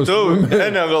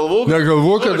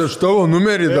 Negalvoju, kad aš tavo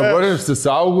numerį dabar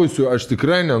išsisaugosiu, aš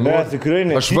tikrai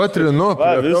nenoriu. Aš vatrinu.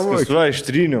 Viskas,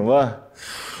 ištryniu,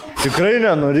 Tikrai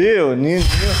nenorėjau, ne.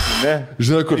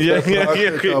 Žinai, kur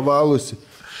tą valusi.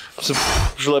 Su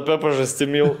žlapia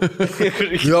pažastim jau.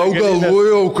 Jau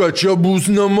galvojau, kad čia bus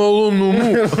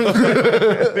nemalonumų.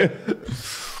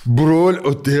 Brol,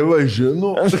 o tėvai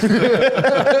žino.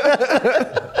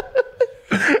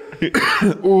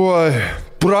 Oi,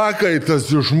 prakaitas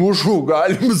išmušau,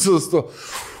 galim susto.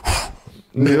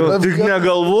 Tik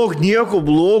negalvok nieko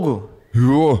blogo.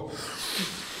 Jo.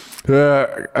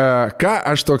 Ką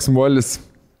aš toks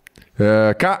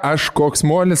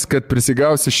molis, kad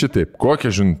prisigausi šitaip? Kokią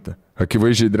žinutę?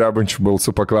 Akivaizdžiai drebančių balsų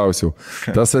paklausiau.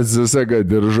 Tas atsisega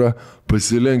diržą,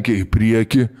 pasilenkė į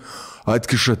priekį,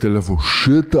 atkiša telefoną,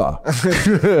 šitą,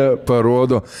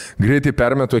 parodo, greitai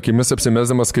permetu akimis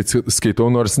apsimesdamas, kad skaitau,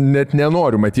 nors net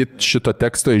nenoriu matyti šito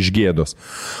teksto iš gėdos.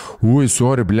 Ui,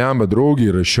 sorry, blemba,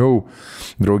 draugiai, rašiau.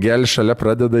 Draugelis šalia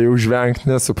pradeda jau žvengti,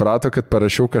 nes suprato, kad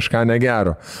parašiau kažką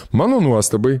negero. Mano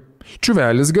nuostabai,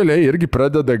 čiuvelis galiai irgi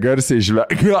pradeda garsiai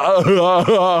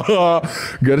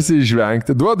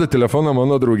žvengti. Duoda telefoną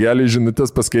mano draugeliui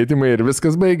žinutės paskaitimai ir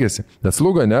viskas baigėsi.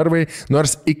 Neslūgo nervai,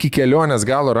 nors iki kelionės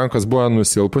galo rankos buvo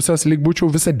nusilpusios, lyg būčiau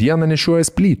visą dieną nešiojas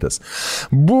plytas.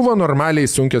 Buvo normaliai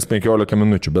sunkios 15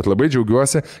 minučių, bet labai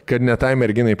džiaugiuosi, kad ne tai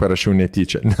merginai parašiau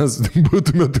netyčia, nes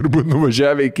būtume turbūt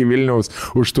nuvažiavę iki Vilniaus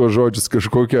už tuos žodžius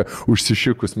kažkokią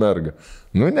užsišikus mergą.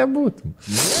 Nu, nebūtum.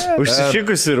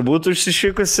 Užsišikusi ir būtų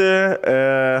užsišikusi.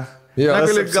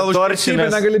 Gal užsišykime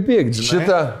negali pykti.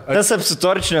 Tas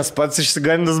apsitorčinės pats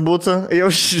išsigandęs būtų, jau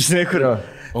žinai, kur.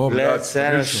 O, blėt,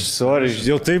 seniai, sorry,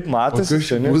 jau taip matosi.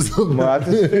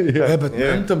 Matosi. Bet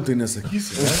mentam tai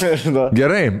nesakysi.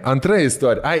 Gerai, antra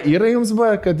istorija. Ai, yra jums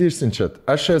buvo, kad išsiunčiat.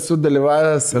 Aš esu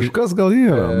dalyvavęs. Kažkas gal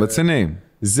yra, bet seniai.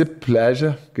 Zip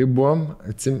pležė, kai buvom.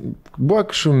 Buvo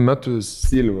kažkokiu metu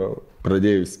Silva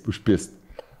pradėjus užpist.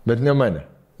 Bet ne mane.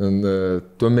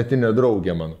 Tuo metinė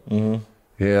draugė mano.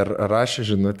 Ir rašė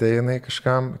žinutę jinai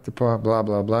kažkam, tipo, bla,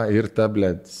 bla, bla. Ir ta,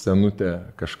 blėt, senutė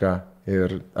kažką.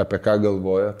 Ir apie ką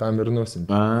galvoja, tam ir nusinti.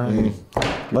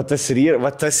 Va tas ir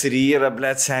yra,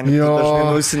 blėt, seniai. Tu dažnai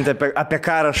nusinti, apie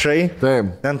ką rašai. Taip.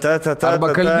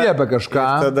 Arba kalbė apie kažką.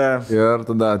 Ir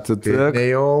tada atitik.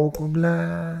 Nejauku,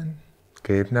 blėt.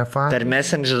 Kaip nefatai. Per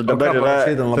Messenger dabar yra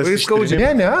labai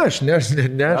skaudžiai. Ne, aš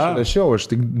rašiau, aš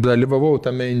tik dalyvavau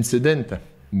tame incidente.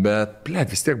 Bet, blėt,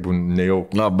 vis tiek buvo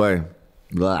nejauku. Labai.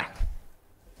 Bla.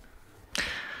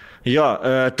 Jo,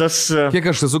 tas... Kiek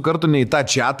aš esu kartu ne į tą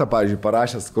čiatą, pavyzdžiui,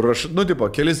 parašęs, kur aš, nu, tipo,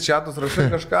 kelis čiatus rašai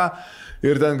kažką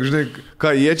ir ten, žinai,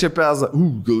 ką jie čia peza.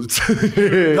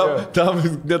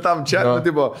 Ne tam čiatą,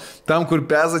 tipo, tam, kur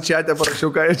peza čiatę,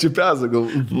 parašiau, ką jie čia peza.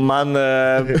 Man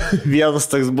vienas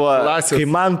toks buvo, kai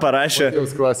man parašė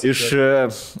iš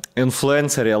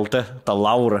influencerį LT, ta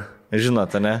Laura,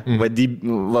 žinote, ne?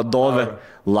 Vadovė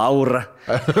Laura.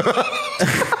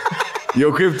 Jau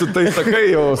kaip tu tai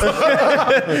sakai, jau.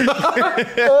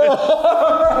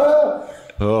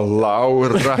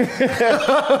 Laura.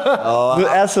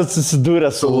 Esat susidūrę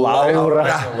su Laura.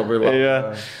 Labai Laura.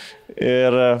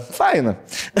 Ir faina.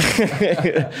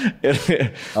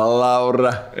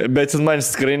 Laura. Bet jis man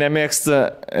tikrai nemėgsta.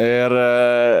 Ir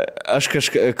aš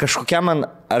kažkokiam man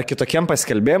ar kitokiam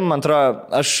paskelbėjim, man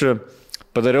atrodo, aš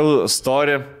padariau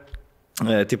story,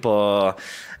 tipo,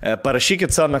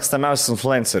 parašykit savo mėgstamiausius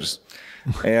influencerius.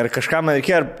 Ir kažką man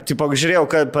reikėjo, tipo, žiūrėjau,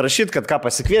 kad parašyt, kad ką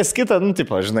pasikvies kitą, nu,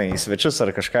 tipo, žinai, į svečius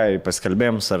ar kažką į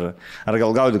paskelbėjimus, ar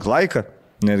gal gaudyk laiką,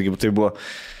 netgi tai buvo.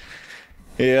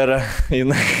 Ir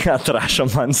jinai atrašo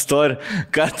man story,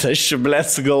 kad aš čia, blėt,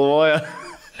 sugalvoju.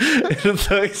 Ir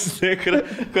toks,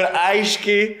 kur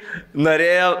aiškiai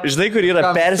norėjau, žinai, kur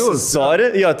yra persis story,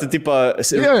 jo, tai tipo,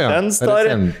 ten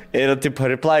story, ir tipo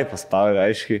reply paspaudė,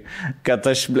 aiškiai, kad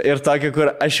aš, ir tokia, kur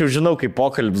aš jau žinau, kaip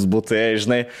pokalbis būtų,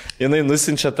 žinai, jinai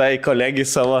nusinčia tai kolegijai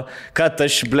savo, kad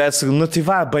aš, blėt, nu tai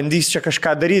va, bandys čia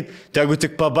kažką daryti, tai jeigu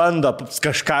tik pabando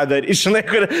kažką daryti, žinai,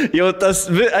 kur jau tas,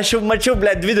 aš jau mačiau,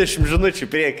 blėt, 20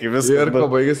 žinučių priekį, viską. Ir ko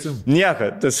baigėsi?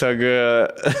 Nieko, tiesiog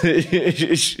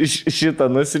šitą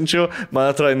nusinčiau, man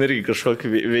atrodo, irgi kažkokį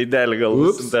veidelį gal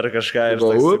nusinti ar kažką ir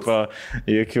toks, tipo,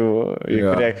 jokių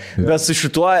priekį. Bet su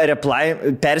šituo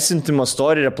persintimo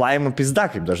story replayimu pizda,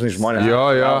 kaip dažnai žmonės.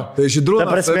 Jo. Tai Žydrūnas.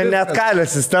 Ta prasme, net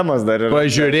kalės sistemas dar yra.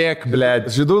 Pažiūrėk, blėt.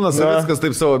 Žydrūnas viskas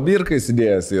taip savo birkais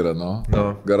įdėjęs yra, nu.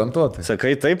 Garantuotai.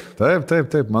 Sakai taip?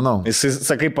 Taip, manau. Jisai,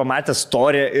 sakai, pamatė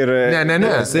story ir... Ne.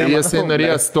 Jisai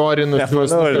norėjo story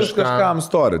nusiųsti kažkam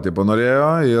story, tipo,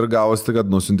 norėjo ir gavosi, kad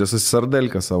nusintėsi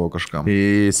sardelkę savo kažkam.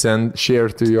 Send share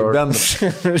to your...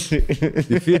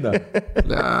 Į feedą.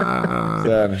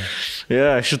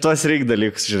 Šitos reikia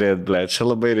dalykus žiūrėti, ble, čia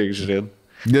labai reikia žiūrėti.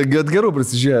 Gerų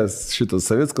prisižiūrėjęs šitas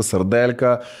Savickas,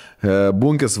 sardelka,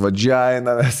 bunkės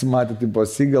vadžiaina, esi matę, tipo,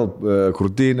 Sigel,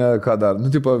 krūtinę, ką dar, nu,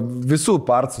 tipo, visų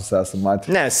partsus esame matę.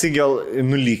 Ne, Sigel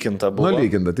nulykinta buvo.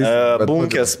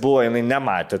 Bunkės buvo, jinai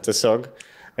nematė tiesiog.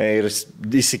 Ir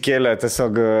įsikėlė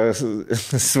tiesiog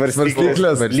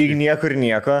svarstyklės, lyg niekur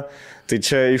nieko. Tai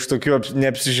čia iš tokių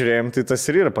neapsižiūrėjom, tai tas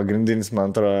ir yra pagrindinis,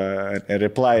 man atrodo,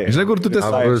 reply. Žinai, kur tu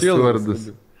tiesiog vardus.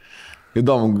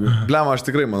 Įdomu, blema, aš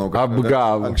tikrai manau, kad...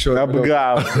 Apgavo.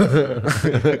 Apgavo.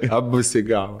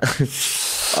 Abusigavo.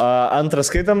 Antrą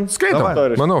skaitam?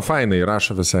 Skaitom. Manau, fainai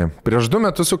rašo visai. Prieš 2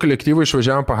 metus su kolektyvu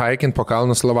išvažiavom pahaikinti po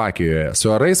kalnų Slovakijoje.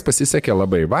 Su orais pasisekė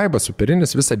labai. Vaibas,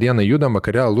 superinis, visą dieną judam,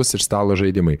 vakare alus ir stalo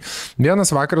žaidimai.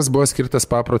 Vienas vakaras buvo skirtas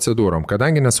spa procedūrom.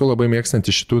 Kadangi nesu labai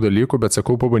mėgstanti šitų dalykų, bet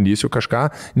sakau, pabandysiu kažką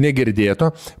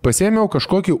negirdėto, pasėmiau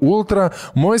kažkokį ultra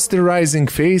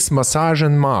moisturizing face massage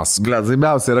and mask.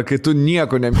 Glazimiausia yra, kai tu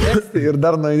nieko nemėgsti ir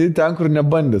dar nueini ten, kur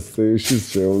nebandys. Tai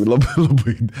šis čia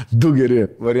labai du geri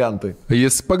variantai.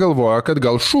 Jis pagalvojo, kad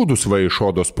gal šūdus va iš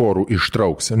odos porų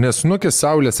ištrauks, nes nukis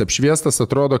saulės apšviestas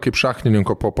atrodo kaip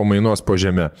šachtininko po pamainos po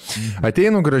žeme.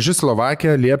 Ateinu graži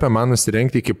Slovakija, liepia man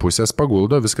nusirengti iki pusės,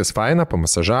 paguldo, viskas faina,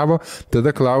 pamasažavo, tada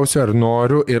klausiu, ar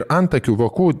noriu ir ant akių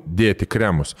vokų dėti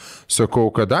kremus. Sakau,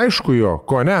 kad aišku jo,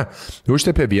 ko ne.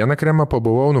 Užtepė vieną kremą,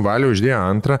 pabuvau, nuvalė, uždėjo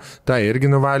antrą, tą irgi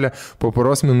nuvalė, po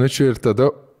poros minučių ir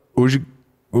tada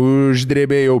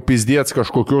uždrėbėjau pizdėts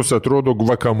kažkokius, atrodo,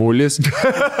 gvakamulis.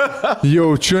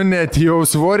 Jaučiu net jau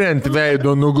svorį ant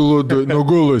veido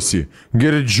nugulusi.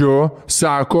 Girdžiu,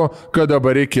 sako, kad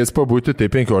dabar reikės pabūti tai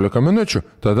 15 minučių.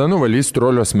 Tada nuvalys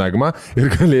trolio smegmą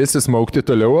ir galėsi smaukti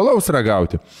toliau alaus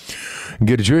ragauti.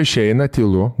 Girdžiu, išeina,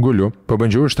 tylu, guliu,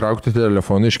 pabandžiau ištraukti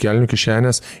telefoną iš kelnių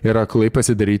kišenės ir aklai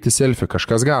pasidaryti selfie.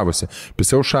 Kažkas gavosi.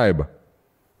 Pisau šaibą.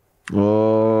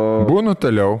 Būnu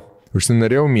toliau.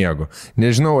 Užsinorėjau miego.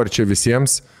 Nežinau, ar čia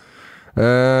visiems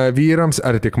vyrams,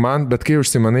 ar tik man, bet kai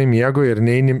užsimanai miego ir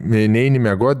neini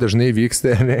miego, dažnai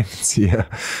vyksta erekcija.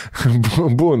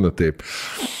 Būnu taip.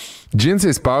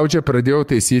 Džinsai spaudžia, pradėjau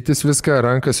taisytis viską,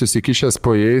 rankas susikišęs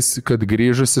po jais, kad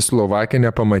grįžusi Slovakė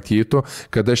nepamatytų,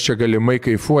 kad aš čia galimai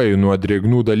kaifuoju nuo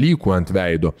drėgnų dalykų ant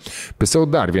veido. Pisau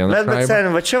dar vieną šaibą. Bet sen,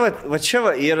 va čia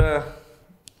yra,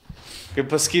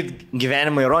 kaip pasakyti,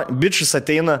 gyvenimo ironija. Bičius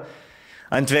ateina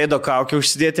ant veido kaukių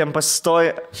užsidėti, jam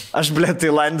pasistoja. Aš, ble,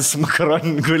 Tailandis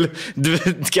makaroninį guli,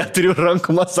 4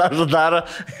 rankų masažą daro.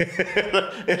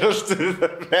 ir aš turiu,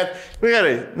 bet,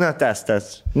 gerai,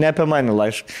 tęs. Ne apie mane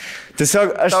laišką. Tiesiog,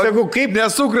 aš sakau, kaip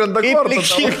nesukrenta kortą.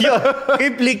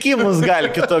 Kaip likimus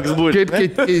gali kitoks būti.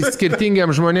 Kaip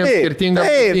skirtingiam žmonėms skirtingam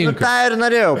patinka. Taip, tą ir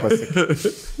norėjau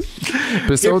pasakyti.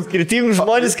 Skirtingų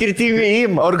žmonės skirtingai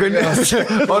įima.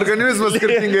 Organizmas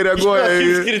skirtingai reaguoja.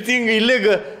 Skirtingai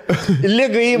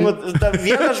lyga įima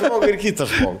vieną žmogų ir kitą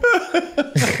žmogų.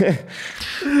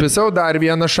 Pisau dar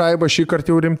vieną šaibą, šį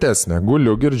kartą jau rimtesnę.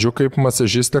 Guliu, girdžiu, kaip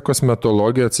masažistė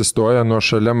kosmetologija atsistoja nuo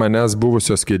šalia manęs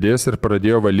buvusios kėdės ir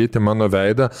pradėjo valyti mano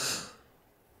veidą.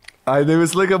 Aidai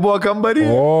vis laiką buvo kambarį.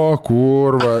 O,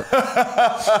 kurva.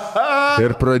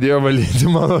 Ir pradėjo valyti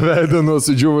mano veidą nuo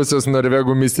sudžiūvusios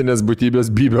norvegų mistinės būtybės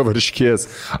bybė varškės.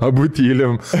 Abu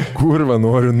tylim, kurva,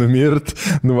 noriu numirt.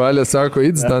 Nuvalė, sako,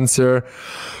 it's done, sir.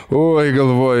 Oi,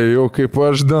 galvoju, jau kaip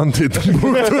aš dantai tai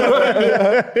būtų.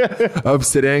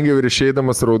 Apsirengiau ir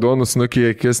išeidamas raudonus nukį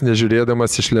akis,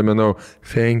 nežiūrėdamas išleminau,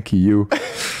 thank you.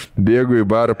 Bėgu į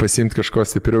barą pasimti kažko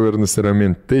stipriau ir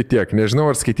nusiraminti. Tai tiek, nežinau,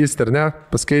 ar skaitysite ar ne,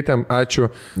 paskaitėm,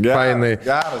 ačiū, fainai.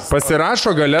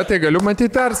 Pasirašo gale, tai galiu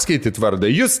matyti perskaityti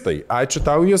vardą. Justai, ačiū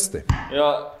tau, Justai.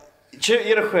 Jo, čia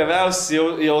yra hueviausias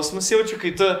jausmas jaučiu,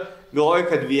 kai tu galvoji,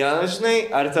 kad vieną, žinai,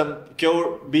 ar ten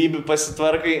bybį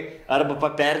pasitvarkai, arba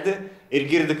paperdi ir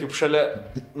girdi, kaip šalia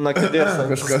nakadės.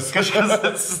 Kažkas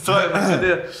atsistoja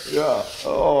nakadės.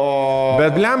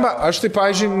 Bet blemba, aš taip,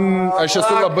 aš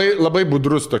esu labai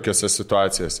budrus tokiose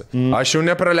situacijose. Aš jau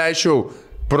nepraleičiau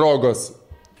progos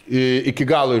iki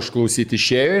galo išklausyti,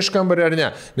 išėjo iš kambarį ar ne,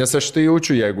 nes aš tai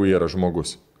jaučiu, jeigu yra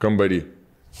žmogus kambarį.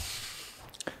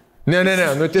 Ne,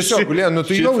 tiesiog,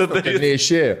 tu jau kad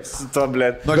neišėjo. To,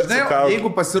 blėt. Žinai, jeigu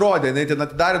pasirodė, ten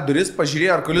atidarė duris,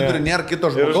 pažiūrėjo, ar koridorių nėra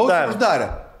kito žmogaus, ir uždarė.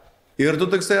 Ir tu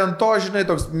toksai ant to, žinai,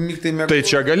 toks mygtai mėgau. Tai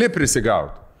čia gali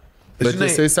prisigauti. Bet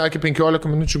žinai, jisai sakė 15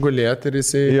 minučių gulėti ir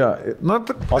jisai... Ja.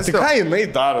 O tai ką jinai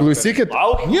daro? Klausykit,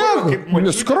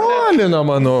 skrolina,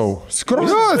 manau.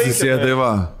 Sėdai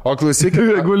va. O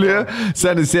klausykit, gulė,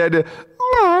 senis sėdė.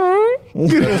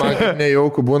 Man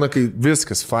nejauku būna, kai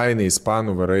viskas fainai,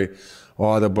 ispanų varai, o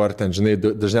dabar ten, žinai,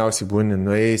 dažniausiai būni,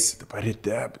 nueisi, dabar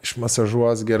ryte,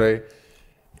 išmasažuos gerai.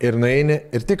 Ir nueini,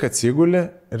 ir tik atsigulė,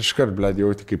 ir iškart, blėd,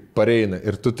 jauti, kaip pareina.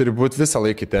 Ir tu turi būti visą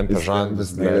laikį tempę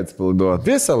žandus.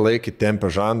 Visą laikį tempę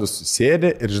žandus,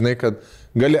 sėdė ir žinai, kad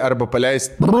gali arba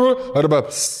paleisti, arba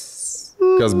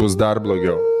kas bus dar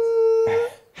blogiau.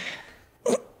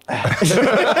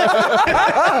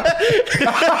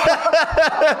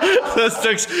 Tas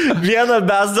toks vieną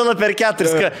bezdalą per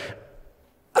 4.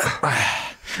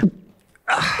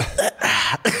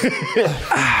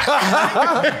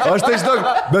 Aš tai žinok,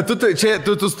 bet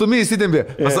tu stumi įsitembi.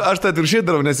 Aš tai atvirkščiai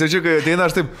darau, nes jaučiu, kai ateina,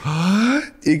 aš taip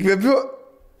įkvėpiu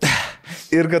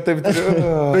ir kad taip turiu.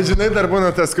 Bet žinai, dar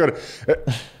būna tas, kur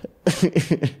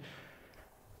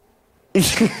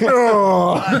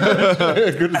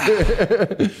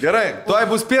Gerai, tuoj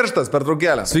bus pirštas per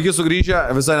traukėlę. Sveiki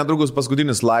sugrįžę, visai netrukus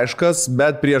paskutinis laiškas,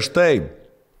 bet prieš tai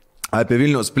apie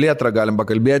Vilniaus plėtrą galim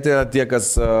pakalbėti. Tie,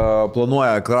 kas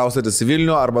planuoja kraustytis į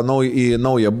Vilnių arba į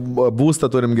naują būstą,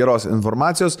 turim geros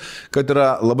informacijos, kad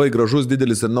yra labai gražus,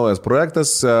 didelis ir naujas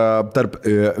projektas tarp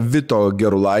Vito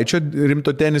Gerulaičio,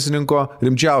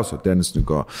 rimčiausio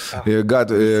tenisininko.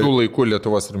 Tų laikų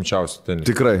Lietuvos rimčiausių tenisininko.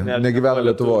 Tikrai, negyvena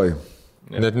Lietuvoje.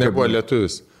 Net nebuvo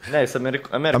lietuvis. Ne, jis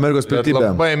Amerikos pilietybė.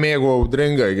 Labai mėgau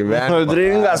audringą gyvenimą.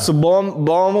 Audringą su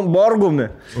Borgumi.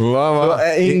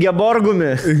 Ingeborgų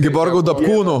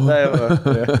Dapkūnų.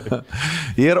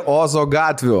 Ir Ozo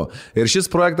gatvių. Ir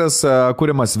šis projektas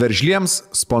kuriamas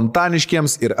veržliems,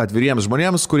 spontaniškiems ir atviriems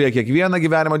žmonėms, kurie kiekvieną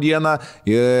gyvenimo dieną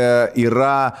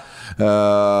yra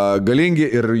galingi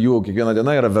ir jų kiekviena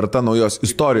diena yra verta naujos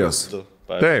istorijos.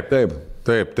 Taip.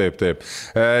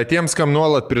 Tiems, kam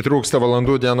nuolat pritrūksta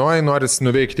valandų dienoje, noris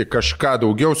nuveikti kažką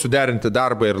daugiau, suderinti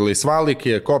darbą ir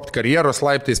laisvalaikį, kopti karjeros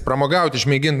laiptais, pramogauti,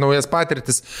 išmėginti naujas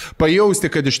patirtis, pajausti,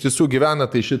 kad iš tiesų gyvena,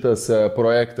 tai šitas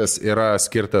projektas yra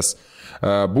skirtas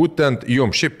būtent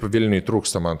jums. Šiaip Vilniui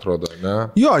trūksta, man atrodo,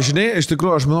 ne? Jo, žinai, iš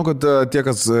tikrųjų, aš manau, kad tie,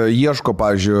 kas ieško,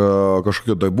 pavyzdžiui,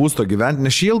 kažkokio tai būsto gyventi,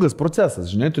 nes šį ilgas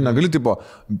procesas, žinai, tu negali, tipo,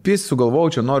 pėsi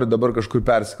sugalvojau, čia nori dabar kažkur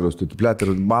persikraustyti, plėt ir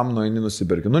mamno eini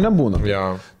nusipirki. Nu, nebūna.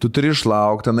 Ja. Tu turi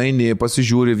išlaukti, eini,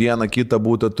 pasižiūri vieną kitą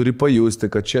būtą, turi pajusti,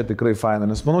 kad čia tikrai faina,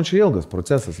 nes manau, čia ilgas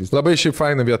procesas. Labai šiaip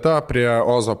faina vieta prie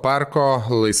Ozo parko,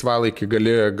 laisvalaikį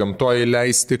gali gamtoje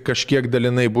leisti kažkiek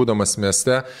dalinai būdamas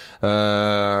mieste.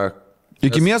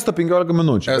 Iki miesto 15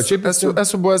 minučių.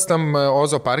 Esu buvęs tam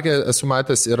Ozo parke, esu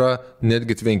matęs, yra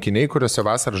netgi tvenkiniai, kuriuose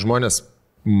vasarą žmonės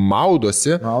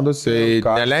maudosi tai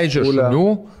neleidžia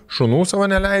šunų savo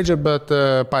neleidžia, bet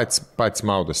patys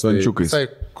maudosi. Vančiukais. Tai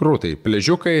krūtai,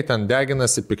 pležiukai, ten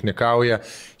deginasi, piknikauja,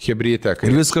 hebrytė.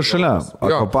 Ir viskas šalia.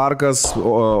 Akvaparkas,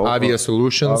 Avia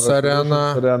Solutions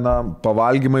arena,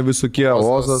 pavalgymai visokie,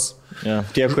 Ozas. Ja.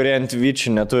 Tie, kurie ant vyčių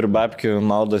neturi babkių,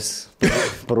 maudos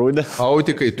prūdė.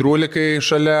 Autikai, trūlikai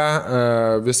šalia,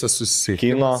 visas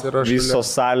susisiekimas yra šalia. Visos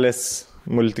salės.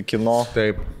 Multikino.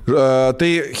 Taip. Tai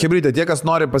hebrytė, tie, kas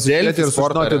nori pasižiūrėti ir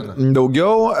sužinoti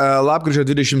daugiau, lapkričio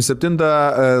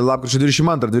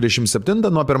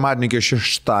 22-27 nuo pirmadienio iki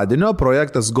šeštadienio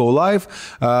projektas Go Live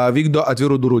vykdo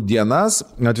atvirų durų dienas.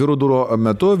 Atvirų durų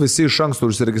metu visi iš anksto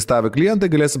užsiregistravę klientai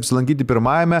galės apsilankyti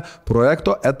pirmajame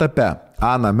projekto etape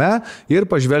A name ir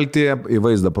pažvelgti į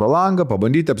vaizdą pro langą,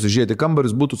 pabandyti apsižiūrėti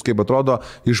kambarius, būtus, kaip atrodo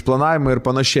išplanavimai ir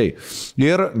panašiai.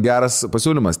 Ir geras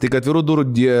pasiūlymas, tik atvirų durų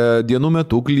dienų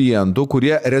metu klientų,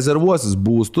 kurie rezervuosis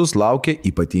būstus, laukia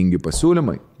ypatingi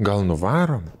pasiūlymai. Gal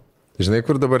nuvarom? Žinai,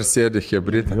 kur dabar sėdi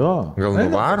hebrytė? Jo. Gal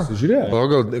nuvarom?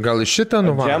 Gal iš šitą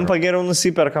nuvarom? Jam pageriau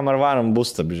nusiperkam ar varom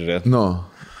būstą apžiūrėti. Nu.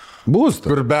 Būstą.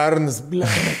 Kur bernas, ble.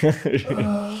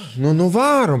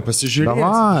 Nuvarom, pasižiūrėti.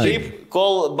 Šiaip,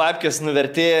 kol babkės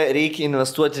nuvertėja, reikia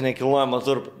investuoti nekilnojamą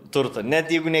turtą.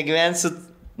 Net jeigu negyvensit,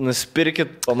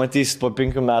 nusipirkit, pamatysit po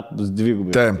 5 metų bus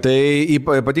dvigubai. Taip, tai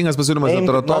ypatingas pasiūlymas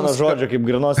yra toks. Mano žodžio kaip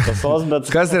grinos tiesos, bet...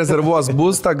 Kas rezervuos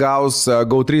būstą, gaus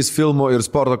GO3 filmų ir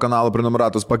sporto kanalų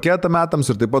prenumeratos paketą metams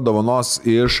ir taip pat dovanos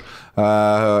iš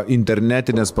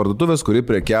internetinės parduotuvės, kuri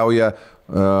prekiauja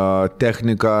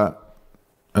techniką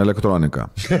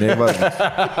elektronika.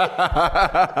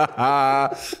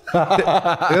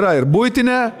 Yra ir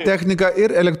būtinė technika,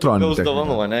 ir elektroninė. Gaus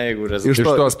dovanų, ne, jeigu iš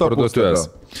tos parduotuvės.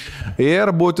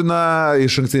 Ir būtina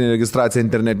išankstinė registracija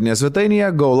internetinėje svetainėje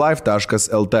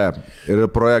golive.lt. Ir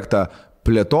projektą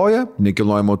plėtoja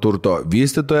nekilnojamo turto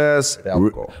vystytojas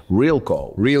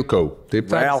Realco. Taip,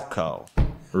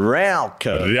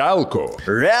 Realco.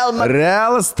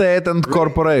 Real Estate and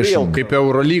Corporation. Kaip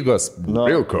Eurolygos.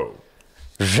 Realco.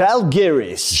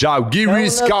 Žalgiris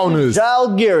Kaunas.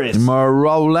 Žalgiris.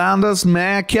 Rolandas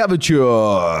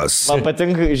Mekevičius. Man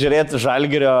patinka žiūrėti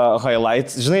Žalgirio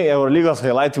highlights. Žinai, Eurolygos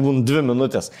highlightai būna 2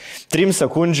 minutės. 3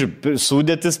 sekundžių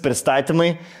sudėtis,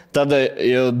 pristatymai, tada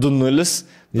 2-0,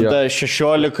 tada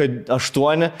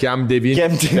 16-8. Kem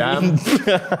 9.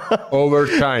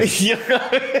 Overtime.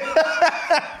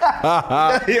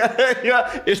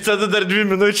 Ir tada dar 2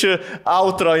 minučių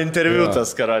outro interviu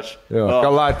tas, karač.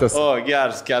 Kalatas. O,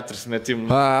 geras, 4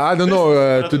 metimus. I don't know,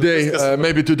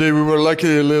 maybe today we were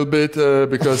lucky a little bit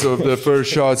because of the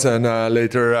first shots and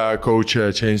later coach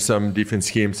changed some defense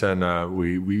schemes and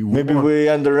we maybe we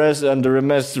underestimated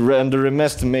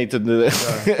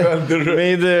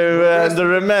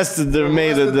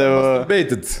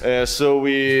so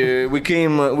we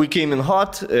came in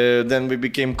hot, then we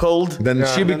became cold. Then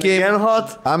she became again hot.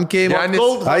 I'm came. Janis-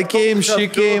 Cold, I hot, came, cold, she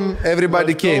hot, came, cold,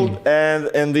 everybody hot, came. cold, and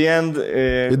in the end,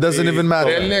 It doesn't even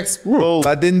matter. Relnieks. cold.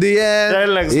 But in the end,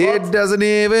 Relnieks it hot. doesn't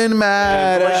even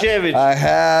matter. Blaževič. I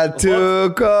had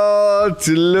to call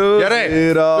to lose Gerai,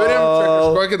 it turim čia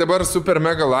all. kažkokį dabar super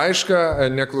mega laišką,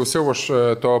 neklausiau aš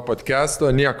to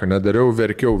podcast'o, nieko nedariau,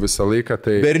 verkiau visą laiką.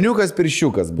 Tai... Berniukas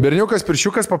pirščiukas. Berniukas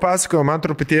Piršiukas papasakojo man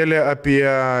truputėlį apie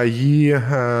jį.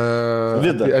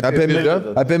 Vidą. Apie Vidą.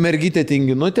 Apie mergytę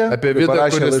tinginutę. Apie Vidą,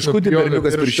 parašė kuris laiškutį, nupjovė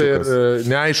berniukas pirštą ir, pirščiukas.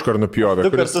 neaišku, ar nupjovė.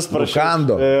 Du kartus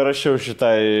nukando. rašiau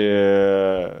šitai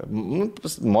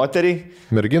moteriai.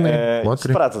 Merginai,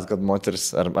 moteriai. Supratot, kad moteris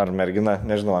ar mergina,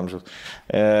 nežinau amžiaus.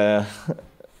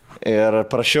 Ir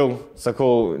prašiau,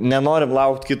 sakau, nenorim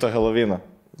laukti kito Helovyno.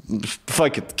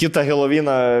 Fuck it, kitą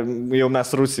Helovyną jau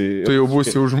mes Rusijai. Tu jau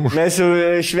būsi užmušęs. Mes jau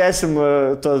šviesim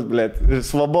tos, blėt,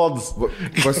 svobodus.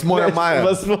 Vasmoja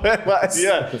Maja.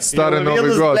 Starą Novą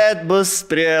Godą. Blėt, bus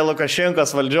prie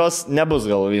Lukašenkos valdžios, nebus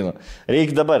Helovyno.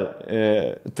 Reikia dabar.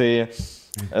 Tai...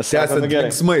 Tęsiant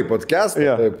linksmai podcast'ą.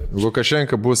 Jo. Taip.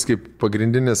 Lukašenka bus kaip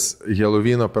pagrindinis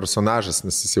Helovino personažas,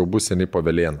 nes jis jau bus seniai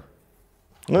pavėlėna.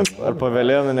 Nu, ar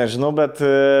pavelėnų, nežinau, bet...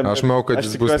 Aš manau, kad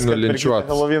jis bus nulinčiuotas.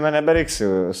 Helovyną nebereiks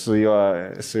su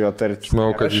juo tarti.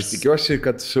 Manau, kad Aš jis... tikiuosi,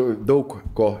 kad daug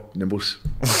ko nebus.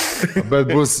 Bet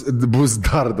bus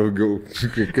dar daugiau.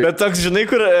 Bet toks, žinai,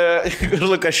 kur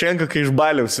Lukašenka, kai iš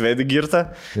baliaus vedi girtą,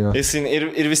 Jo. jis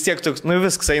ir vis tiek toks, nu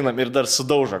viskas einam ir dar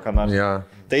sudaužo, ką nors. Ja.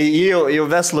 Tai jau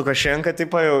ves Lukašenka,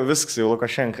 taip jau viskas, jau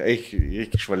Lukašenka, eik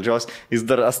iš valdžios, jis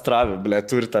dar astravi, ble,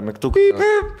 turi tą mygtuką.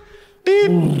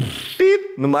 Pip.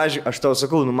 Numažink, aš tau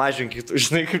sakau, numažinkit,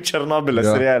 žinai, kaip Černobilio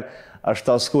serialė. Aš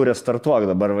tau skūrė startuok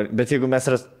dabar, bet jeigu mes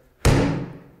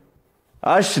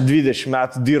Aš 20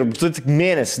 metų dirbu, tu tik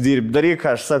mėnesį dirbi, daryk,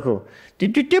 ką aš sakau.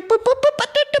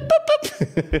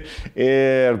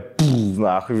 Ir,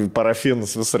 na,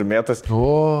 parafinas visur mėtas.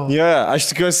 O. Ja, aš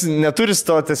tikiuosi, neturi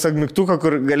to tiesiog mygtuką,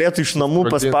 kur galėtų iš namų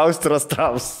paspausti ir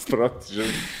astravus.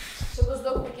 Čia bus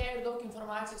daug veikėjų ir daug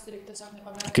informacijos, tai reikia tiesiog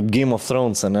nepamiršti. Kaip Game of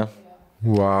Thrones, ne?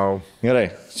 Wow. Gerai,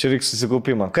 čia reikia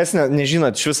susikaupimą. Kas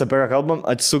nežinot iš vis apie ką kalbam,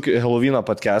 atsisuk Helovyno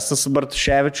podcastą su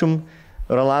Bartuševičium,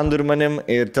 Rolandu ir manim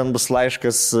ir ten bus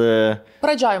laiškas.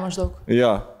 Pradžioj maždaug.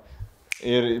 Jo.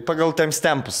 Ir pagal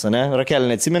timestampus, ne? Rakelė,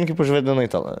 neatsimeni, kaip užvedinai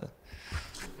tą.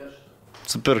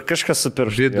 Kažkas su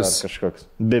pirštu. Vidas. Jo, kažkoks.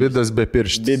 Vidas be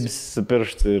pirštų. Bibis su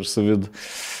pirštu ir su vidu.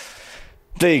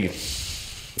 Taigi,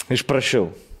 išprašiau,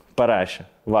 parašė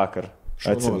vakar.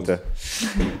 Atsiuntė.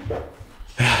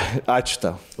 Ačiū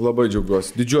tau. Labai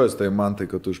džiaugiuosi. Didžiuosi tai man tai,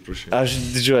 kad tu išprašai. Aš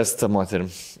didžiuosi tą moterim.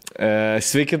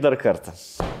 Sveiki dar kartą.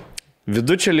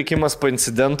 Vidučio likimas po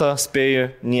incidento,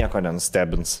 spėju, nieko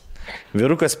nenustebins.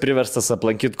 Vyrukas priverstas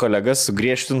aplankyti kolegas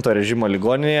sugriežtinto režimo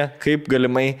ligoninėje, kaip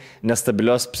galimai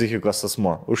nestabilios psichikos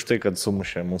asmo. Už tai, kad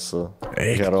sumušė mūsų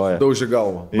heroję. Daužė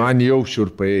galvą. Man jau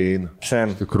šiurpai eina.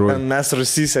 Sen, Tikrųjų. ten mes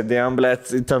Rusy sėdėjom,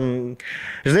 blėt, ten,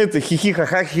 žinai, tai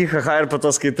hihihaha ir po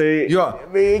to skaitai. Jo.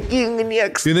 Veikinga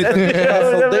nieks.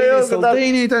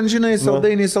 Saldainiai ten, žinai,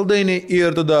 saldainiai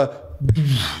ir tada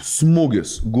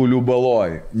smūgis, guliu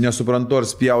baloj. Nesuprantu, ar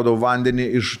spjaudau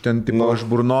vandenį iš ten tipo iš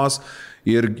burnos.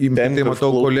 Ir tai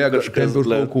matau kolegą, kaip už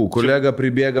plaukų. Kolega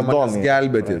pribėga manęs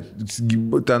gelbėti.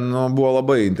 Ten buvo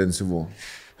labai intensyvu.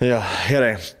 Jo,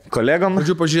 gerai. Kolegom.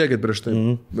 Pradžiu pažiūrėkit prieš tai.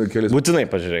 Būtinai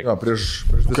pažiūrėk. Jo, prieš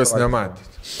Kas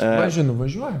nematėt. Važiuoju,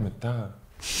 nuvažiuojame tą.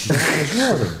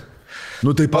 Važiuojame.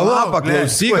 Nu tai palauk,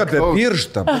 paklausyk apie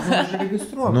pirštą.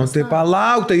 Nu tai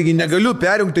palauk, taigi negaliu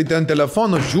perjungti, tai ten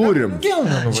telefoną žiūrim.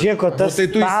 Žiūrėko, tas Tai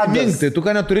tu įsimink, tai tu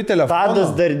ką neturi telefoną.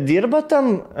 Tadas dar dirba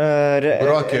tam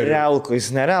Brokeriu. realko,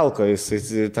 jis nerelko, jis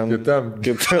ten... Kitam.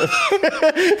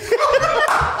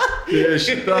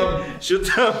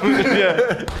 Šitam.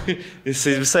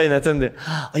 Jisai visai netendė.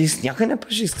 O jis nieko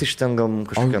nepažįsta iš ten gal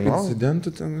kažkokią nuomonę.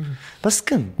 Incidentų ten.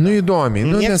 Paskan. Nu įdomiai,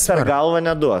 nu Niekas per nesvarbu. galvą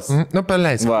neduos. Nu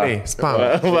paleis, Va. spam.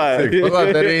 Va.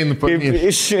 Dar einu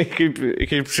pamiršti.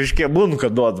 Kaip šiškė būn,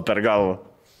 kad duodu per galvą.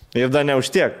 Ir dar ne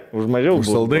už tiek, už mažiau. Už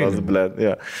saldainį.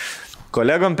 Ja.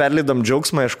 Kolegom perleidom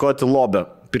džiaugsmą ieškoti lobio.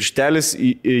 Pirštelis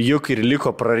juk ir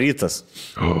liko prarytas.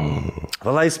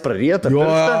 Vala, jis praryta. Jo,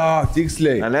 pirštą?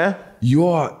 tiksliai. A ne? Jo,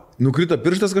 nukrito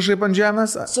pirštas kažkaip ant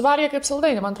žemės. Suvarė kaip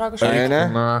saldainį, man atrodo, kažkaip. Ne?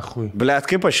 Na, hui. Blet,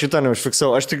 kaip aš šitą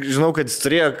neužfiksau? Aš tik žinau, kad jis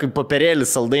turėjo kaip papirėlį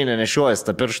saldainį nešiojas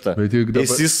tą pirštą. Bet juk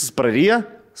dabar- Jis supraryja,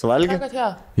 suvalgė? Kad jo.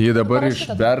 Jį dabar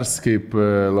Parašyta. išbers kaip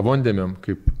lavondėmiam,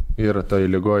 kaip yra toj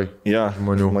lygoj Jo,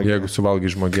 žmonių, žmogė. jeigu suvalgy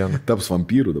žmogieną. Taps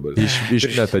vampyrų dabar.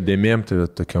 Išmeta dėmėm, tai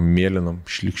tokiam mėlynam,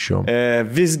 šlikščiom.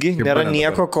 Visgi nėra mane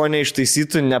nieko, ko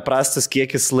neištaisytų neprastas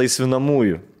kiekis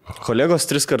laisvinamųjų. Kolegos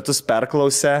 3 kartus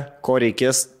perklausė, ko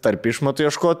reikės tarp išmatų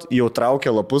ieškoti, jau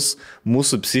traukė lapus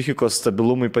mūsų psichikos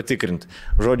stabilumui patikrinti.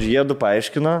 Žodžiu, jie du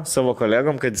paaiškino savo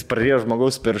kolegom, kad jis pradėjo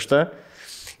žmogaus pirštą.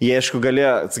 Jie, aišku,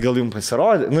 galėjo, gal jums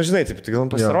pasirodė, žinai, taip, gal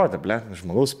jums pasirodė,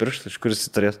 žmogaus pirštą, iš kur jis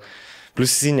turės.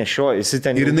 Plus jis nešio, jis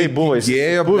ten ir jinai buvo,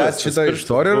 jis buvęs šitą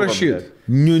istoriją rašyti.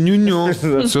 Niu.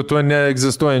 Su tuo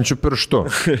neegzistuojančiu pirštu.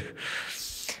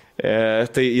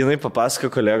 Tai jinai papasako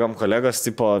kolegos,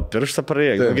 tipo, pirštą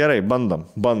praėjo. Gerai, bandom,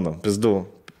 pizdu.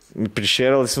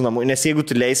 Prišėrė laisvų namų, nes jeigu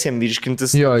tu leisi jam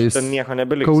virškintis, ten nieko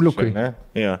nebeliks. Kauliukai. Ne?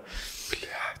 Jo.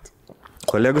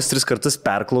 Kolegos 3 kartus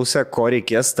perklausė, ko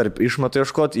reikės tarp išmatų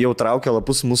ieškoti, jau traukė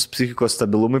lapus mūsų psichikos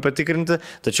stabilumui patikrinti,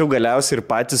 tačiau galiausiai ir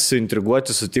patys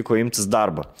suintriguoti sutiko imtis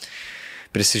darbą.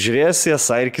 Prisižiūrėjęs jas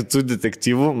ir kitų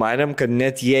detektyvų, manėm, kad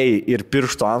net jei ir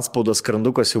piršto antspaudos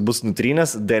skrandukas jau bus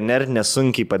nutrynęs, DNR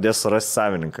nesunkiai padės surasti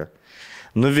savininką.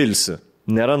 Nuvilsiu.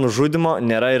 Nėra nužudimo,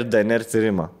 nėra ir DNR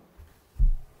tyrimo.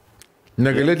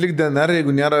 Negali atlikti DNR,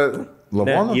 jeigu nėra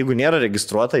lavono? Ne, jeigu nėra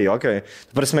registruota jokio.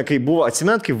 Prasme, kai buvo,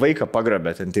 atsimenat, kai vaiką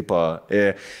pagrabė, ten tipo,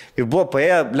 kai buvo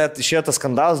paėję, išėjo tas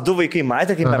skandalas, 2 vaikai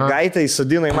matė, kaip mergaitę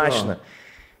įsodino į mašiną.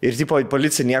 Ir tipo,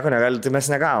 policija nieko negali, tai mes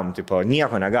negavom, tipo,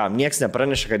 nieko negavom, nieks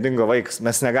nepranešė, kad dingo vaikas.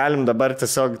 Mes negalim dabar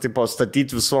tiesiog, tipo,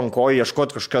 statyti visų ant kojų,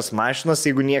 ieškoti kažkokios mašinos,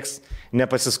 jeigu nieks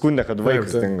nepasiskundė, kad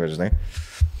vaikas dingo, žinai.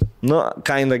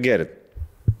 Kinda gerit.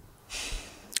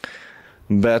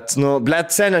 Bet,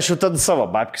 sen, aš jau tada savo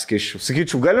babkis keiščiau.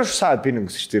 Sakyčiau, galiu aš savo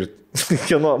pinigus ištirti.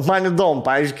 Man įdomu,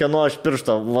 pavyzdžiui, kieno aš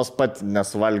pirštą vos pat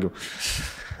nesuvalgiau.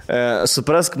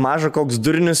 Suprask, maža koks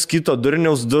durnius, kito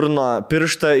durniaus durno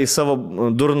pirštą į savo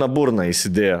durną burną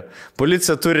įsidėjo.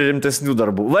 Policija turi rimtesnių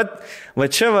darbų.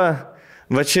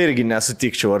 Va čia irgi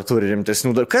nesutikčiau, ar turi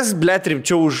rimtesnių darbų. Kas,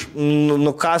 rimčiau už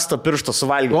nukasto piršto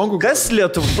suvalgymą?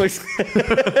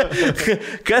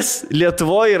 Kas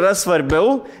Lietuvoje yra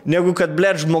svarbiau, negu kad,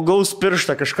 žmogaus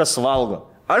pirštą kažkas suvalgo?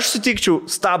 Aš sutikčiau,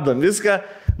 stabdom viską,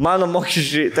 mano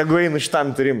mokesčiai tegu eina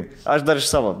šitam tyrimui. Aš dar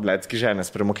iš savo,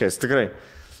 kišenės primokėsiu, tikrai.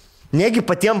 Negi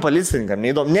patiem policininkam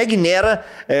neįdomu, negi nėra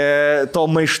to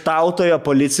maištautojo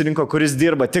policininko, kuris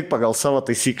dirba tik pagal savo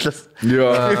taisyklės. Jo,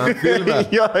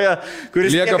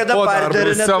 kuris lieka niekada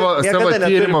partnerį savo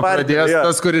tyrimą pradės,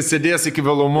 tas, kuris sėdės iki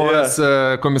vėlumos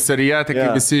komisariate, kai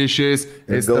visi išeis,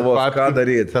 galvos, ką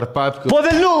daryti. Po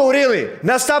velnių, Laurinai,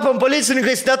 mes tapom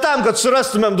policininkais ne tam, kad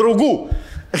surastumėm draugų.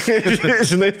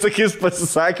 Žinai, tokiais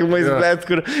pasisakymais,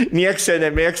 kur nieks čia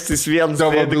nemėgstis vienas.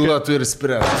 Tavo byla tu ir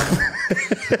spręs.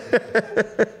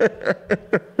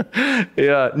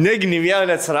 Negi nei vieno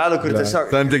neatsirado, kur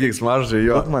tiesiog... Ten tik mažai,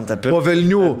 jo. Po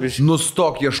velnių,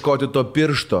 nustok ieškoti to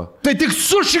piršto. Tai tik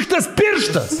sušiktas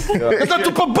pirštas. Kada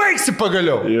tu pabaigsi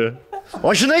pagaliau.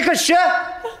 O žinai, kas čia?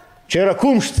 Čia yra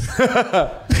kumštis.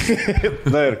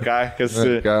 Na ir ką, kas...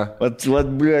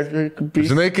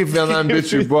 Žinai, kaip vienam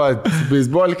bičiui buvo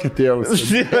beisbolkė tėvus.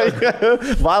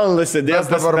 Valandą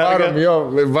sėdės. Mes dabar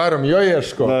varom jo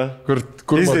ieško. Kur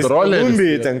Motoroleris.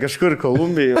 Kolumbijai, ten kažkur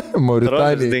Kolumbijai.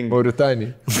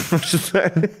 Mauritanijai.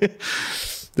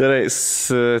 Gerai,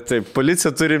 taip,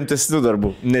 policija turi rimtesnių darbų.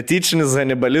 Netyčinis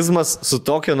hanibalizmas su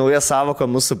tokia nauja savoka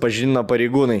mūsų pažinino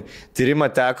pareigūnai. Tyrimą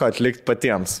teko atlikti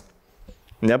patiems.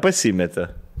 Nepasimetė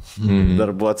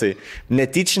darbuotojai.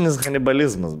 Netyčinis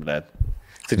hanibalizmas, blėt.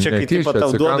 Tai čia kai taip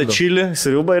tau duoda čilį,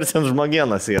 sriubą ir ten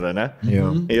žmogienas yra, ne?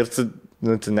 Ir tu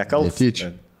nekaltas. Netyčia.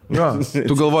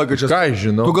 Tu galvoji, kad čia... Ką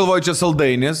žinau? Tu galvoji, čia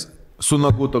saldainis, su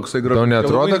nagu toksai gražus. Tau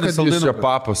netrodo, kad jūs čia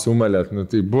papą sumalėt?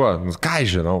 Tai buvo, ką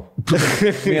žinau?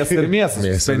 Mėsą ir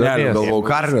mėsą. Senelį galvau,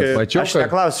 karvės. Aš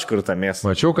neklausiu, iš kur ta mėsa.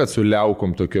 Mačiau, kad su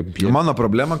liaukom tokia... Mano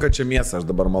problema, kad čia mėsą aš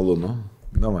dabar malūnu.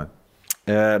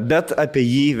 Bet apie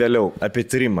jį vėliau, apie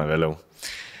tyrimą vėliau.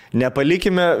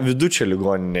 Nepalikime Vidučio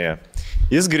ligoninėje.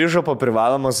 Jis grįžo po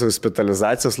privalomos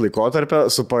hospitalizacijos laikotarpio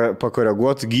su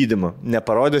pakoreguotu gydymu,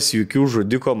 neparodęs jokių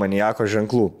žudiko maniako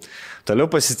ženklų. Toliau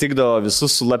pasitikdavo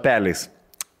visus su lapeliais.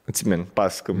 Atsimin,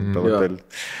 pasakom apie lapelį.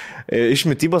 Iš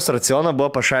mitybos raciono buvo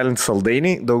pašalinti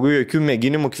saldainiai, daugiau jokių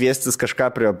mėginimų kviestis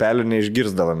kažką prie opelio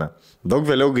neišgirsdavome. Daug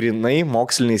vėliau grinai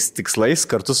moksliniais tikslais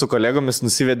kartu su kolegomis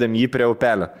nusivedėm jį prie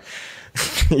opelio.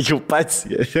 Jau pats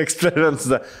eksperimentas.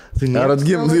 Ar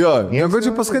atgimti jo? Nieko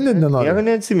čia paskandinti nenori. Nieko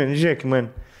neatsimeni, žiūrėk man.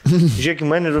 Žiūrėk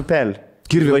man ir upelį.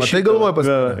 Kirvį, matai galvoja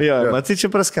paskandinti? Jo, matai čia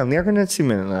praskandinti, nieko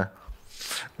neatsimeni.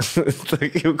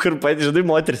 Tokiu, kur pat, žinai,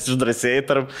 moteris išdrasėjai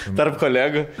tarp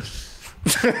kolegų.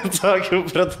 Tokiu,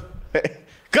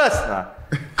 kas,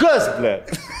 Kas, ble?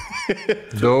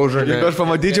 Daužo. Jeigu aš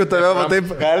pamatyčiau tave, va taip...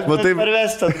 Galite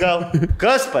parvesti atgal.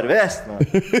 Kas parvesti,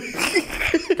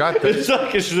 Ką tai?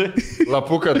 Žinai.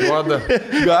 Lapuką duoda.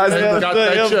 Gazina.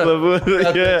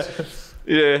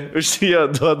 Užsijo,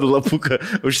 duodu lapuką,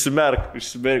 užsimerk.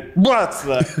 Bats,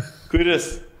 na.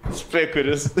 Kuris? Spėk,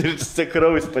 kuris. Ir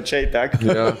stikraujas pačiai tek.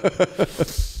 Ja.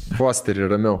 Fosterį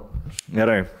ramiau.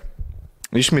 Gerai.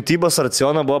 Iš mitybos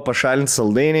raciono buvo pašalinti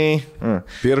saldainiai.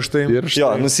 Pirštai. Jo,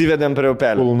 nusivedėm prie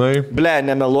upelio. Kulnai. Ble,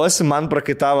 nemeluosi, man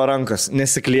prakaitavo rankos.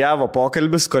 Nesiklijavo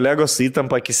pokalbis, kolegos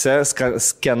įtampa akise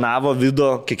skenavo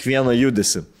video kiekvieną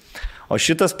judesį. O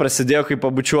šitas prasidėjo kaip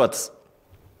pabučiuotas.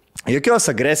 Jokios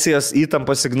agresijos,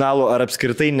 įtampos signalų ar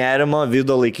apskritai nerimo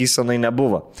video laikysenai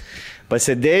nebuvo.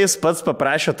 Pasėdėjus pats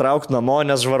paprašė traukti namo,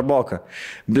 nes žvarboka.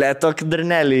 Ble, tokį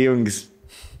darnelį jungis.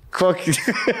 Kokį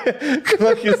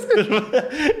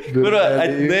kur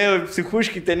atnėjo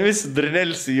psichuškai, ten visi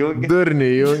darnelis įjungi.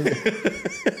 Durniai jungi.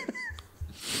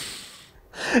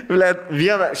 Ble,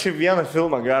 vieną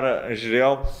filmą gerą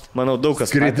žiūrėjau, manau daug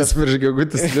kas. Skrytis virš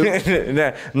gegutis.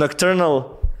 Ne, Nocturnal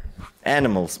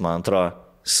Animals, man atrodo.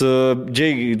 Su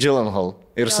Jake Gyllenhaal.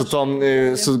 Ir su tom,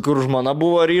 kur žmona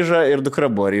buvo ryža ir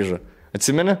dukra buvo ryža.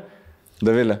 Atsimeni?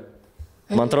 Davilė.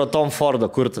 Man atrodo, Tom Fordo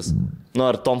kurtas. Nu,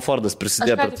 ar Tom Fordas Aš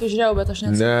prisidėjo. ką tik žiūrėjau, bet aš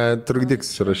nesu. Netrukdyk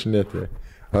susirašinėti.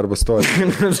 Arba stoti.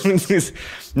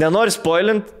 Nenori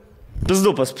spoilint,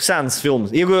 pizdu, senas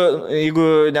filmas. Jeigu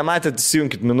nematėt,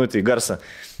 įsijunkit minutį į garsą.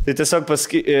 Tai tiesiog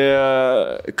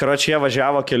karočiai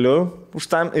važiavo keliu už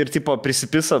tam ir tipo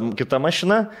prisipisa kita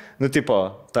mašina, nu tipo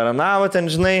taranavo ten,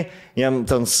 žinai, jam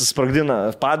ten sprogdina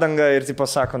padangą ir tipo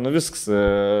sako, nu viskas,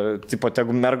 tipo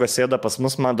tegu mergo sėda pas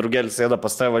mus, man draugelis sėda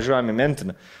pas tai važiuojame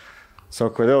mentinę.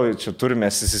 Sako, kodėl čia turime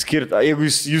įsiskirti, jeigu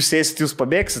jūs sėsit, jūs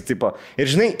pabėgsit, tipo. Ir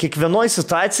žinai, kiekvienoj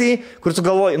situacijai, kur tu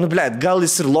galvoji, nu blėt, gal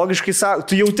jis ir logiškai sako,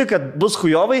 tu jauti, kad bus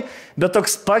hujovai, bet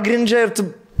toks pagrindžia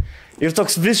ir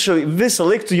toks visą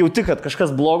laiką tu jauti, kad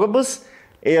kažkas blogo bus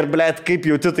ir, blėt, kaip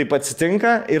jauti, taip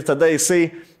atsitinka ir tada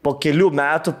jisai po kelių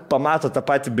metų pamato tą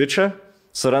patį bičią,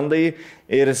 suranda jį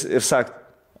ir sako,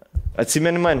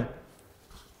 atsimeni mane?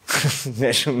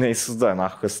 Neįsivaizduoju,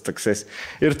 kas toksės.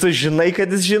 Ir tu žinai, kad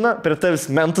jis žino, prie tavęs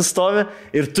mentas stovi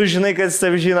ir tu žinai, kad jis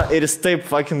tavi žino ir jis taip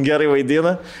fucking gerai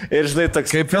vaidina. Ir žinai,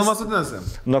 toks... Kaip filmas vadinasi?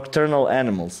 Nocturnal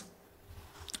Animals.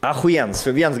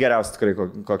 Vienas geriausias tikrai,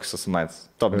 kokius esu matęs.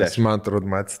 Top 10. Man atrodo,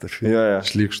 matys tą filmą. Jo.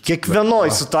 Šlykštus.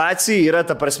 Kiekvienoj situacijai yra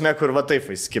ta prasme, kur va taip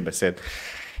įskibęs.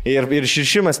 Ir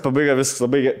širšimas pabaiga viskas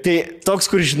labai gerai. Tai toks,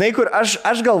 kur žinai, kur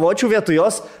aš galvočiau vietoj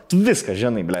jos, tu viską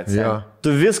žinai, blėt. Ja.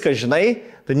 Tu viską žinai,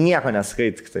 tu nieko neskai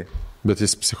tik tai. Bet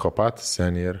jis psichopatas,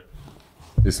 seniai.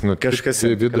 Ir jis Kažkas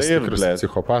vidus tikrai, tikras blet.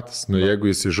 psichopatas. Nu, jeigu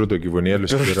jis žudo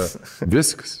gyvūnėlius, tai yra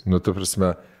viskas. Nu, tu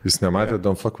prasme, jis nematė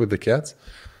Don't Fuck With The Cats?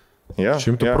 Jo,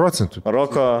 100%.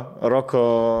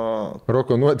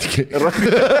 Roko nuotykiai.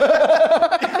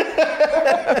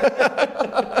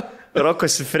 Roko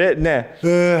Sifredi, ne.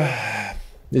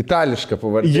 Itališka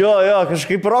pavardė. Jo,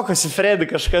 kažkaip Roko Sifredi,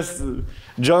 kažkas,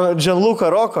 Gianluca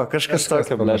Roko, kažkas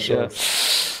tokio, blėt.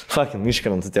 Fucking,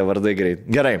 iškrenta tie vardai greit.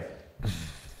 Gerai.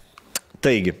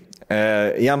 Taigi,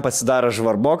 jam pasidaro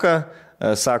žvarboka,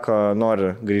 sako,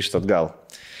 nori grįžti atgal.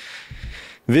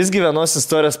 Visgi vienos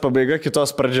istorijos pabaiga,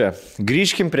 kitos pradžia.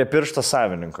 Grįžkim prie piršto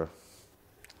savininko.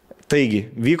 Taigi,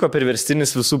 vyko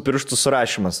priverstinis visų pirštų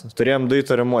surašymas. Turėjom 2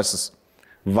 įtariamuosius.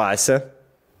 Vasė.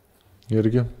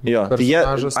 Irgi. Jo, tai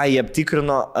personažas. jie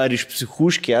aptikrino, ar iš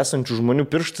psichuškai esančių žmonių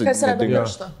pirštų. Kas yra be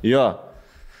piršto? Jo.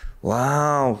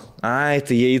 Wow.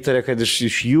 Tai jie įtarė, kad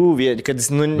iš jų, kad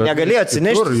jis negalėjo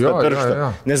atsinešti to piršto. Jo.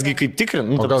 Nesgi kaip tikrin.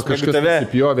 O gal kažkas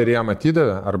nupjovė ir jam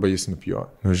atidavė, arba jis nupjovė.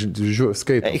 Nu, žiūrėjau,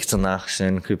 skaitau. Eik tu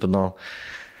šiandien, kaip įdomu.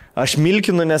 Aš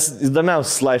milkinu, nes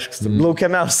įdomiausias laiškas,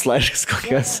 laukiamiausias laiškas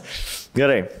kokias.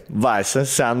 Gerai. Vasė,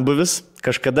 senbuvis,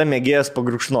 kažkada mėgėjęs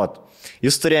pagrukšnot.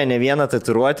 Jis turėjo ne vieną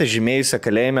tatuiruotę, žymėjusią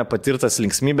kalėjime patirtas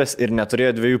linksmybės ir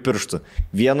neturėjo 2 pirštų.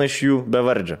 Vieną iš jų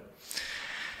bevardžio.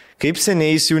 Kaip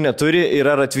seniai jis jų neturi ir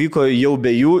ar atvyko jau be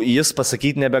jų, jis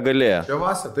pasakyti nebegalėjo. Čia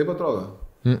Vasė, taip atrodo.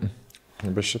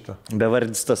 Be šitą.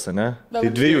 Bevardis tas, ne? Tai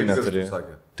 2 neturi.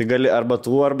 Tai gali arba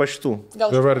tų, arba šitų.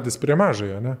 Bevardis prie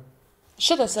mažojo, ne?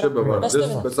 Šitas Čia yra. be vardės,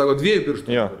 bet sako 2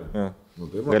 pirštų. Jo.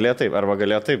 Galėjo taip, arba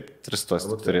galėjo taip, 3 tos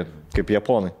turėti, kaip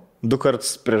japonai. 2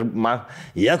 kartus prieš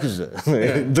Jakuzą.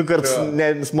 2 kartus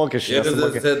mokesčių.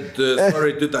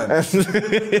 Sorry, 2 times.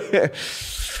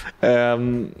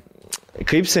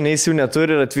 Kaip seniai jis jų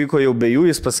neturi ir atvyko jau be jų,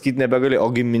 jis pasakyti nebegalėjo, o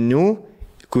giminių,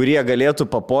 kurie galėtų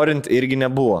paporinti, irgi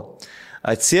nebuvo.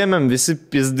 Atsiėmėm visi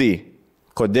pizdai.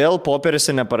 Kodėl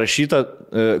popieriuose neparašyta,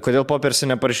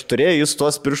 turėjo jis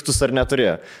tuos pirštus ar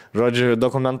neturėjo. Žodžiu,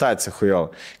 dokumentacija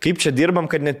hujo. Kaip čia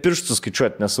dirbam, kad net pirštus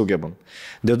skaičiuoti nesugebam.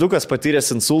 Dėdukas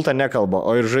patyręs insultą nekalba,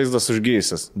 o ir žaizdas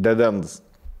užgyjusias. Dedendas.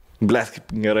 Blet, kaip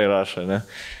gerai rašo, ne?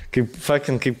 Kaip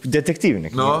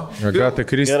detektyvinė. Agata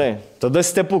Kristi. Gerai. Tada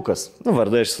stepukas.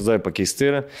 Vardai aš suzoju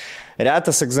pakeisti yra.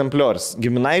 Retas egzempliorius.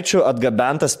 Giminaičių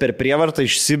atgabentas per prievartą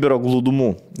iš Sibiro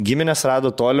glūdumų. Giminės rado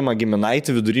tolimą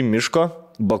giminaitį vidury miško,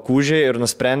 Bakūžėje ir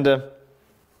nusprendė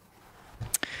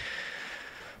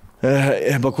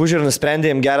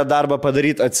jam gerą darbą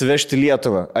padaryti, atsivežti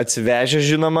Lietuvą. Atsivežė,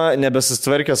 žinoma,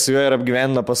 nebesistvarkė su juo ir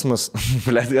apgyvendino pas mus.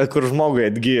 Blet, kur žmogui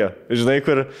atgyjo. Žinai,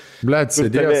 kur... Blet,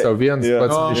 sėdėjo savo vienas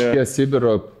pats miškė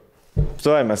Sibiro.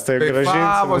 Tuoj mes tai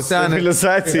gražiai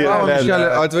civilizacija.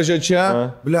 Atvežė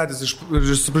čia, blet,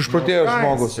 jis išprotėjo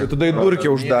žmogus. Ir tada į durkę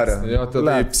uždarė. Jo,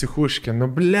 tada į psichuškę. Nu,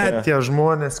 blet, tie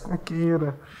žmonės, kokie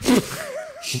yra.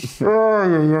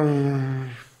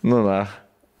 Nu, na.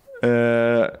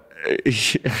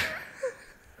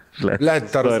 Blet,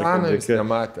 Tarzaną jūs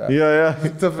nematė. Jo.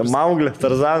 Mauglė,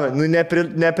 Tarzaną. Nu,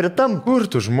 nepritam. Kur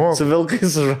tu žmogus? Su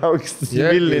vilkais užaugęs.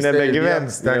 Vilniui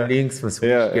nebegyvens. Ten linksmas,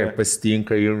 kiek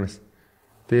pasitinka jums.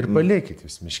 Tai ir palikit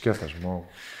jūs miške tą žmogų.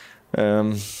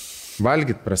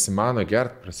 Valgyt prasimano,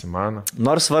 gert prasimano.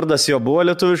 Nors vardas jo buvo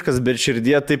lietuviškas, bet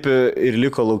širdie taip ir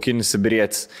liko laukinis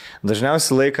sibirietis.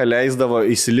 Dažniausiai laiką leisdavo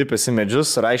įsilipęs į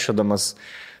medžius, raišiodamas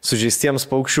sužeistiems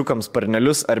paukščiukams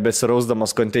parnelius ar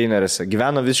besirausdamas konteineriuose.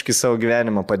 Gyveno visiškai savo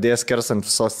gyvenimą, padėjęs kersant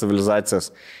visos civilizacijos.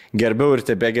 Gerbiau ir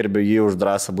tebegerbiau jį už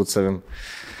drąsą būti savim.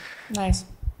 Nice.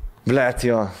 Blet,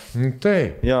 jo.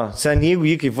 Taip. Jo, sen, jeigu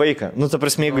jį kaip vaiką, nu, ta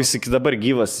prasme, jeigu jis iki dabar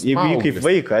gyvas, jeigu jį kaip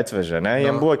vaiką atvežė, ne,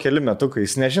 jam buvo keli metukai,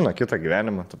 jis nežino kitą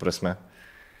gyvenimą, ta prasme.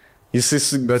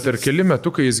 Bet ir keli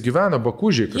metukai jis gyveno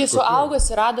Bakūžėje. Jis suaugus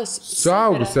ir rados.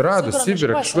 Suaugus ir rados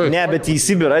Sibirą kažko. Ne, bet į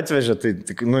Sibirą atvežė, tai,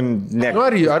 nu, ne. Nu,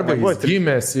 arba jis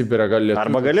gimė Sibirą, gal lietuvių.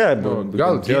 Arba galėjo.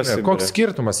 Gal gimė. Koks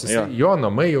skirtumas? Jo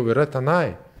namai jau yra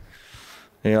tenai.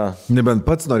 Jo. Nebent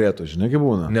pats norėtų, žinai, kaip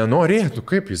būna. Nenorėtų,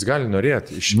 kaip jis gali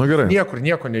norėti. Na, gerai. Niekur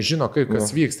nieko nežino, kaip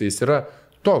kas vyksta. Jis yra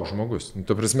toks žmogus.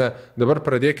 Tu prasme, dabar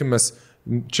pradėkime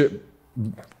čia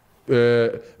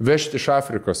vežti iš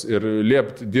Afrikos ir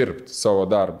liepti dirbti savo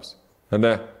darbus.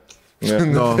 Ne?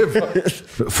 No.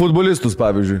 Futbolistus,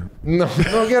 pavyzdžiui. Nu,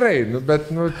 gerai,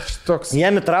 bet toks...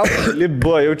 Jam įtraukti, lip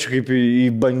buvo jaučiu kaip į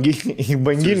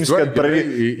banginius, kad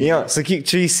pradėti. Jo, sakyk,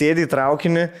 čia įsėdė į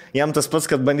traukinį, jam tas pats,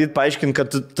 kad bandyti paaiškinti, kad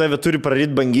tave turi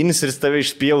pradėti banginis ir jis tave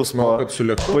išspjaus po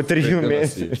 3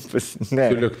 mėnesių. Ne,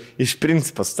 iš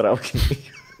principas traukinį.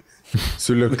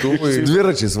 Su lėktuvai. Su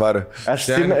dviračiais varė. Aš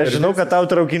žinau, kad tau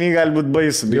traukiniai gali būti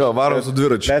baisu. Jo, varom su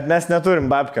dviračiu. Bet mes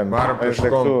neturim babkiam. Varom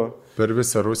per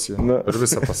visą Rusiją, per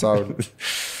visą pasaulį.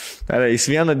 Jis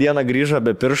vieną dieną grįžo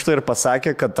be piršto ir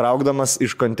pasakė, kad traukdamas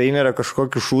iš konteinerio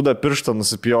kažkokį šūdą pirštą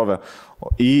nusipjovė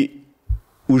į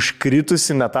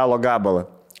užkritusi metalo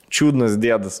gabalą. Čiūdnas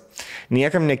dėdas.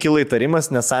 Niekam nekilo įtarimas,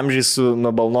 nes amžiai su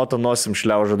nubalnota nosim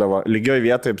šliaužydavo, lygioj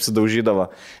vietoje apsidaužydavo,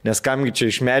 nes kamgi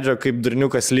čia iš medžio kaip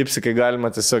durniukas lipsi, kai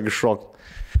galima tiesiog iššokti.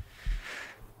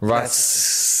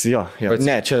 Jo.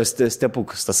 Ne, čia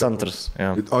stepukas, tas antras.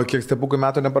 Jo. O kiek stepukų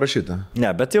metų neparašyta?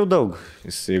 Ne, bet jau daug,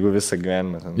 jeigu visą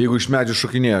gyvenimą. Jeigu iš medžių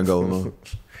šokinėja gal.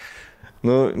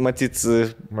 Matyt,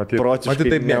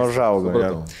 protiškai taip neužaugo.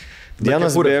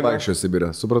 Dienas bėgo Sibirė,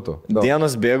 supratau.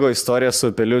 Dienas bėgo, istorija su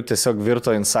upeliu tiesiog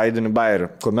virto insidiniu bairiu,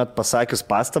 kuomet pasakius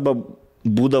pastabą,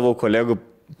 būdavau kolegų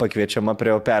pakviečiama prie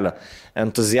upelio.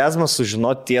 Entuzijazmas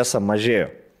sužinoti tiesą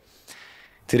mažėjo.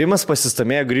 Tyrimas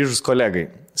pasistamėjo grįžus kolegai.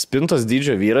 Spintos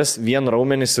dydžio vyras, vien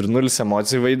raumenis ir 0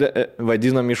 emocijų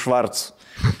vadinami švarcu.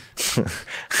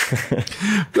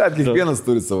 Blet, kiekvienas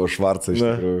turi savo švarcą iš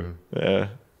tikrųjų.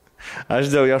 Aš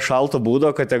dėl jo šalto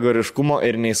būdo, kategoriškumo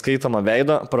ir neįskaitomą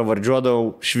veido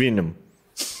pravardžiuodavau švinim.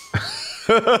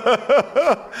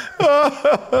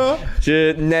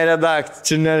 Čia ne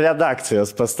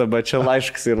redakcijos pastaba, čia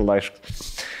laiškas ir laiškas.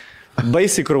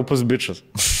 Baisiai kraupus bičas.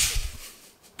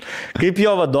 Kaip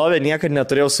jo vadovė, niekad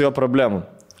neturėjau su jo problemų.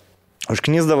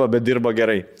 Užknisdavo, bet dirbo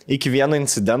gerai. Iki vieno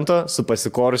incidento su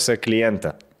pasikorusia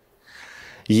kliente.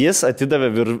 Jis atidavė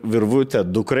virvutę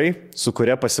dukrai, su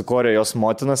kuria pasikorė jos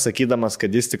motina, sakydamas,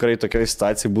 kad jis tikrai tokioje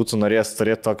situacijoje būtų norėjęs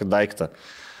turėti tokį daiktą.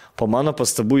 Po mano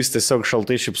pastabų jis tiesiog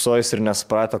šaltai šypsojasi ir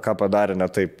nesuprato, ką padarė ne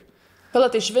taip. Pala,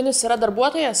 tai Švinis yra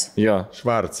darbuotojas? Jo.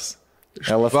 Švarcas.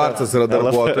 Švarcas yra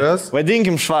darbuotojas.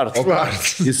 Vadinkim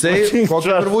Švarcas. Jisai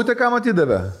kokią virvutę kam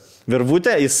atidavė?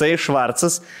 Virvutę, jisai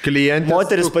Švarcas. Klientės.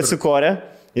 Moteris pasikorė,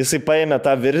 jisai paėmė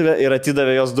tą virvę ir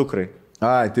atidavė jos dukrai.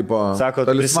 Ai, tipo. Sako,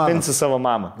 prisiminsi savo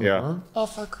mamą. Jo. O,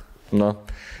 fuck. Nu.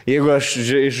 Jeigu aš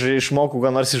išmokau, ką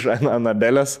nors iš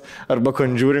Anabelės arba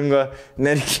Conjuringo,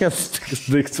 nereikėtų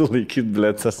daiktų laikyti,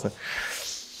 blėtas.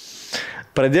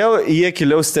 Pradėjau jie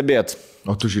kiliau stebėti.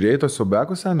 O tu žiūrėjai tos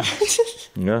siaubekus, seniai?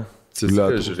 Ne.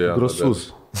 Cecilija žiūrėjo. Drasus.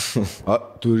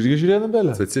 Tu irgi žiūrėjai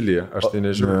Nabelę? Cecilija, aš tai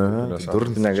nežiūrėjau.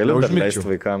 Negaliu leisti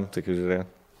vaikam, tokių žiūrėjau.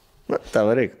 Na,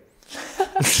 tavo reikia.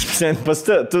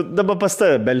 Tu dabar pas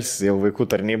tave belsi jau vaikų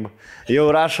tarnybą. Jau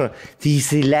rašo, tai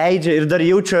įsileidžia ir dar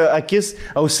jaučia akis,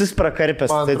 ausis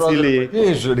prakarpęs Cecilijai.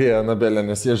 Jie žiūrėjo Nabelę,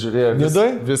 nes jie žiūrėjo Nidoj?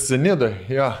 Visi Nidoj,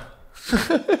 jo.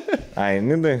 Ai,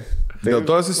 Nidai. Dėl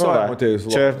to esi suamotėjus.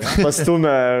 Čia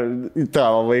pastumė į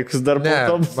tavo vaikus dar Ne,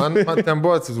 po to. man ten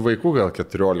buvo vaikų gal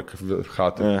 14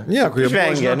 hatų. Nieko,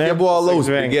 jie buvo alaus,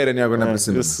 geriai nieko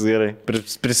neprisimenu. Vis gerai,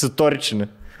 prisitorčinė.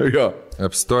 Jo.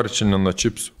 Apstorčinė nuo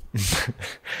čipsų.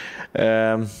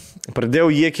 Pradėjau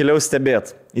jį keliau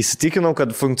stebėti. Įsitikinau,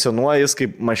 kad funkcionuoja jis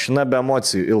kaip mašina be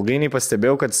emocijų. Ilgainiui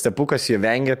pastebėjau, kad stepukas jį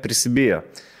vengia, prisibijo.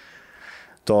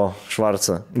 To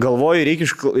Švarco. Galvoju, reikia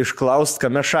išklausti,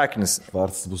 kame šaknis.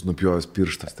 Švarcas bus nupjovęs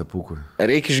pirštą stepukui.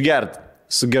 Reikia išgerti.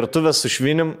 Su gertuvė, su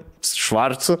švinim,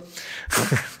 Švarcu.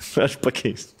 Aš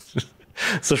pakeisiu.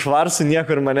 Su Švarcu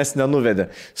niekur manęs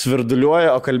nenuvedė.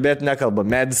 Svirduliuoja, o kalbėti nekalba.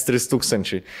 Medis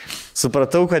 3000.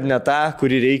 Supratau, kad ne tą,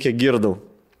 kurį reikia girdau.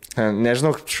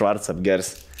 Nežinau, kaip Švarcą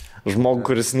apgers. Žmogų,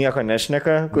 kuris nieko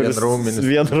nešneka, kuris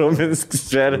vien raumenis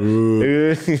sveria.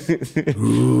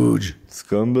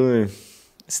 Skambinai.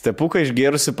 Stepuką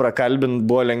išgėrusi prakalbint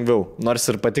buvo lengviau, nors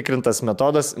ir patikrintas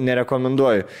metodas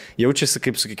nerekomenduoju. Jaučiasi,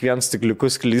 kaip su kiekvienu stikliuku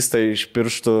sklysta iš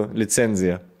pirštų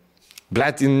licenzija.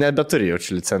 Blet, nebeturi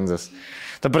jaučiu licenzijas.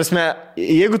 Ta prasme,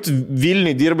 jeigu tu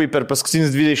Vilniui dirbai per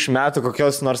paskutinius 20 metų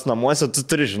kokios nors namuose, tu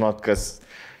turi žinot, kas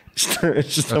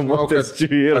šitą moteris čia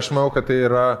yra. Aš manau, kad tai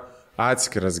yra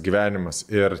atskiras gyvenimas.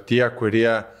 Ir tie,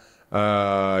 kurie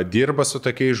dirba su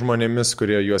tokiais žmonėmis,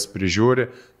 kurie juos prižiūri,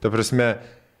 ta prasme,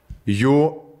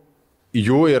 jų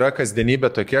yra kasdienybė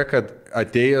tokia, kad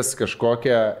atėjęs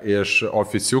kažkokią iš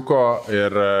oficiuko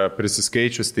ir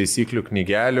prisiskaičius taisyklių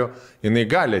knygelių, jinai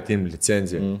gali atimti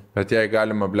licenciją, bet jai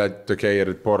galima, tokia ir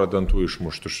porą dantų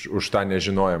išmušti už tą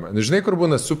nežinojimą. Žinai, kur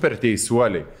būna super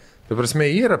teisuoliai. Tai prasme,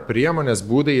 yra priemonės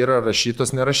būdai, yra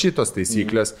rašytos, nerašytos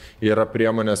taisyklės, yra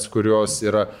priemonės, kurios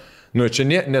yra, čia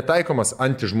netaikomas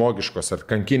antižmogiškos ar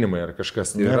kankinimai ar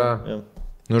kažkas, tai yra...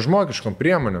 žmogiškom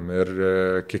priemonėm ir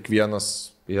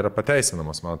kiekvienas yra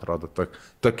pateisinamas, man atrodo.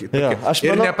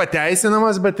 Ir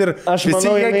nepateisinamas, bet ir aš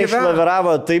manau, jinai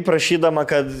išlaviravo taip prašydama,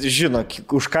 kad žino,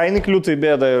 už kainiklių tai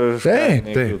bėda ir už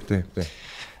kainiklių. Taip.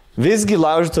 Visgi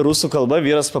laužyta rusų kalba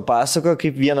vyras papasako,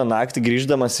 kaip vieną naktį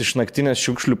grįždamas iš naktinės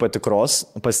šiukšlių patikros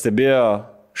pastebėjo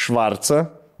Švarcą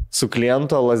su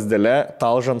kliento lasdele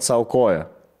talžant savo koją.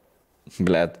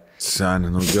 Blet. Seni,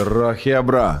 gera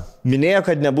hebra. Minėjo,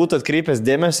 kad nebūtų atkreipęs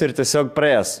dėmesio ir tiesiog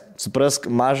praėjęs. Suprask,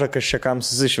 maža kas čia kam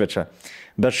susišvečia.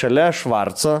 Bet šalia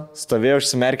Švarco stovėjo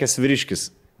užsimerkęs vyriškis,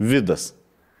 Vidas.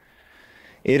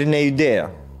 Ir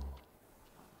nejudėjo.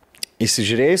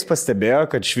 Įsižiūrėjus pastebėjo,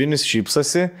 kad švinis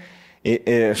šypsosi.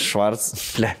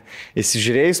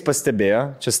 Įsižiūrėjus pastebėjo,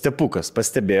 čia stepukas,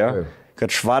 pastebėjo,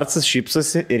 kad Švarcas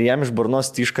šypsosi ir jam iš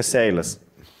burnos tyška seilės.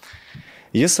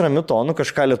 Jis ramiu tonu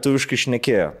kažką lietuviškai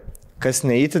šnekėjo, kas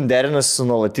neįtin derinasi su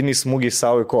nuolatiniais smūgiais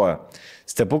savo į koją.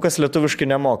 Stepukas lietuviškai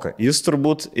nemoka. Jis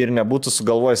turbūt ir nebūtų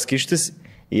sugalvojęs kištis,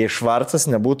 jei Švarcas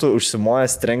nebūtų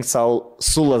užsimojęs trenkti savo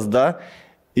su lasda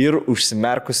ir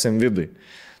užsimerkusiam Vidui.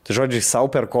 Tai žodžiai, savo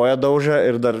per koją daužė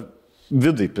ir dar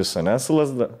Vidui piso, ne, su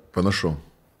lasda? Panašu.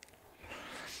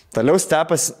 Toliau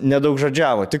Stepas nedaug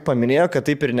žodžiavo, tik paminėjo, kad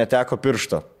taip ir neteko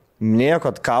piršto. Minėjo,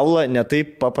 kad kaulą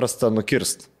netaip paprasta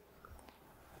nukirst.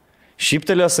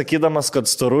 Šyptelėjo sakydamas, kad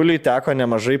storuliui teko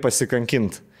nemažai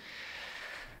pasikankinti.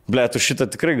 Blet, tu šitą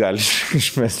tikrai gali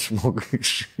išmesti žmogų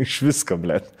iš visko,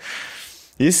 blet.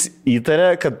 Jis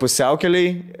įtarė, kad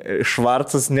pusiaukeliai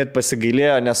Švarcas net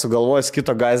pasigailėjo, nesugalvojęs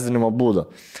kito gąsdinimo būdo.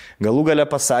 Galų gale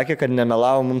pasakė, kad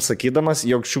nemelavo mums sakydamas,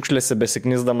 jog šiukšlėse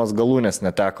besiknisdamas galūnės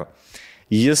neteko.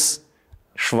 Jis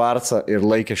Švarcą ir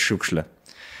laikė šiukšlę.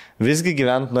 Visgi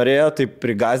gyvent norėjo, tai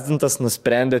prigąsdintas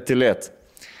nusprendė tylėti.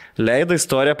 Leido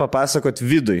istoriją papasakot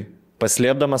Vidui,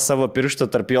 paslėpdamas savo pirštą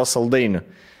tarp jo saldainių.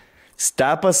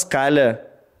 Stepas kalė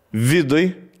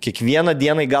Vidui kiekvieną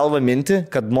dieną į galvą minti,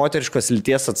 kad moteriškos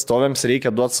lyties atstovėms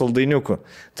reikia duoti saldainiukų,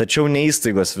 tačiau ne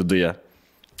įstaigos viduje.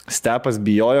 Stepas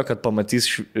bijojo, kad pamatys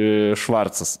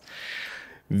Švarcas.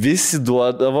 Visi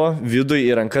duodavo Vidui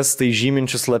į rankas tai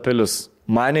žyminčius lapelius.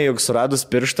 Manė, jog suradus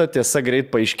pirštą tiesa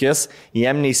greit paaiškės,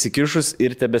 jam neįsikišus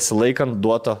ir tebesilaikant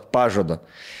duoto pažado.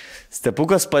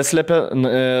 Stepukas paslėpė,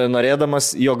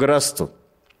 norėdamas jog rastų.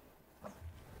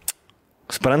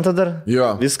 Supranta dar?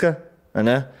 Jo. Viską? A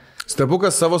ne?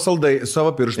 Stepukas savo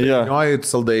pirštą įniojo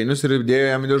saldainius ir dėjo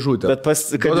jam į dėžutę. Bet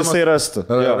kad jisai rastų.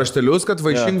 Raštelius, kad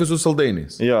vaišink visus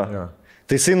saldainiais. Jo.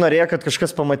 Tai jisai norėjo, kad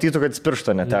kažkas pamatytų, kad jis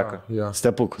piršto neteko. Jo.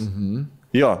 Stepukas.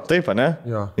 Jo, taip, ne?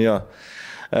 Jo.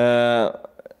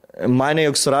 Mane,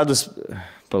 jog suradus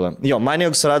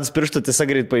pirštą tiesa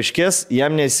greit paaiškės,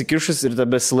 jam neįsikišus ir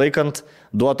besilaikant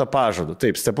duoto pažadu.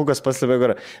 Taip, Stepukas paslėpė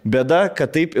gorą. Bėda,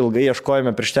 kad taip ilgai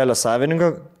ieškojame pirštelio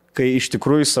savininko, kai iš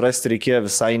tikrųjų surasti reikėjo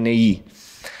visai ne jį.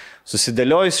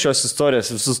 Susidėliojus šios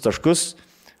istorijos visus taškus,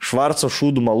 Švarco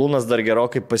šūdų malūnas dar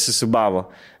gerokai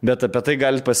pasisibavo, bet apie tai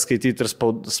galite pasiskaityti ir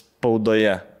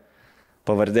spaudoje.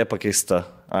 Pavardė pakeista.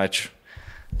 Ačiū.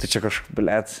 Tai čia kažkaip,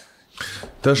 blėt.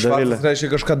 Tai Švarcas reiškia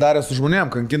kažką darė su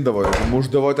žmonėm, kankindavo,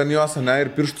 muždavo ten juos, ne,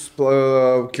 ir pirštus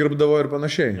kirpdavo ir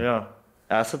panašiai. Jo.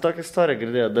 Esate tokią istoriją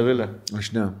girdėję, Davilė? Aš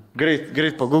ne.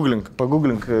 Greit, pagooglink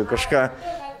kažką.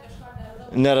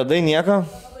 Neradai nieko?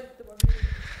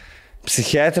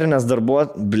 Psichiatrinės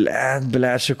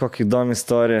darbuotojas, čia kokia įdomi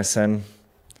istorija, sen.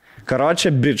 Karočią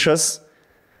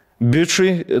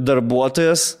bičiui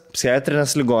darbuotojas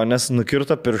psichiatrinės ligonės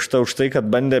nukirto pirštą už tai, kad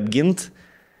bandė apginti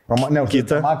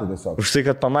kitą. Už tai,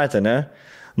 kad pamatė, ne?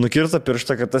 Nukirto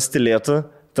pirštą, kad tas tylėtų,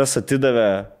 tas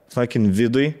atidavė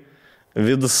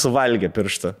vidus suvalgė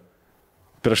pirštą.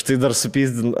 Prieš tai dar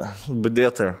supyzdino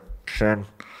budėtoją.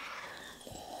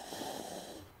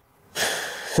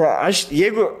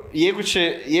 Jeigu čia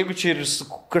ir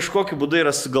kažkokiu būdu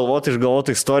yra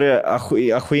išgalvota istorija,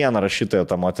 ahujena rašytojo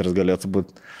ta moteris galėtų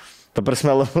būti. Ta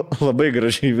prasme, labai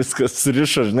gražiai viskas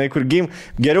surišo, žinai, kur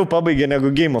geriau pabaigė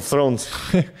negu Game of Thrones.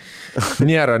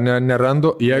 Nėra,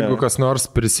 nerandu. Jeigu kas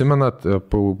nors prisimenat,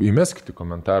 įmeskite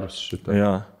komentarus šitą.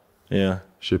 Jo.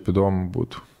 Šiaip įdomu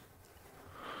būtų.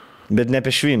 Bet ne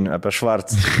apie Švinį, apie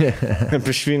Švarcą.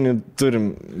 Apie Švinį turim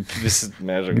visi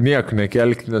medžiagą. Nieko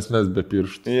nekelkite, nes mes be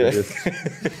pirštų.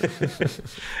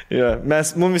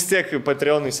 Mums vis tiek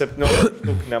Patreonui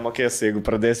 17 nemokės, jeigu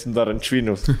pradėsim dar ant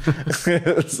Šviniaus.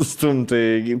 Sustum,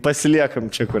 tai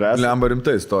pasiliekam čia, kur esame. Lemba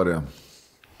rimta istorija.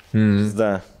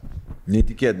 Da.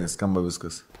 Neįtikėtinai skamba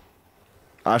viskas.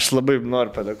 Aš labai noriu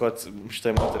padėkoti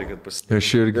šitai moteriai, kad pasitikė. Aš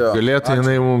irgi galėtų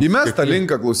jinai mums... Įmes tą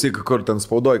linką, klausyk, kur ten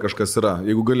spaudoj kažkas yra,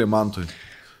 jeigu gali Mantui.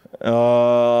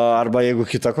 Arba jeigu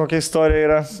kita kokia istorija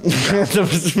yra,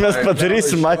 mes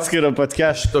padarysim atskirą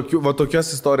podcastą.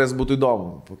 Tokias istorijas būtų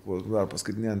įdomu. Dar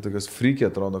paskaitinėjant, tokios frykė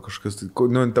atrodo kažkas. Ta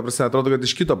prasme, atrodo, kad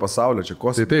iš kito pasaulio čia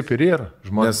kosmosas. Tai taip ir yra.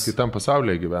 Žmonės kitam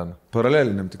pasaulyje gyvena.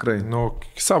 Paraleliniam tikrai.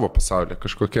 Savo pasaulyje,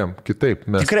 kažkokiam kitaip.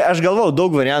 Tikrai, aš galvau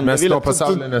daug variantų. Mes to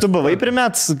pasaulyje Tu buvai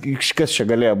primets, kas čia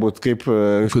galėjo būti, kaip...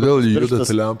 Kodėl juda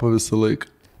lempa visą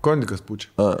laiką? Kondikas pučia.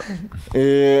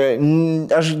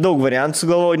 Aš daug variantų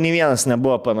sugalvojau, nei vienas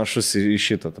nebuvo panašus į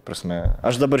šitą, ta prasme.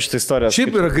 Aš dabar šitą istoriją...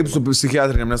 Šiaip yra kaip su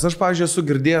psichiatrinėm, nes aš, pavyzdžiui, esu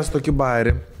girdėjęs tokį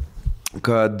bairį,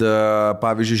 kad,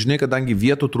 pavyzdžiui, žinai, kadangi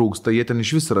vietų trūksta, jie ten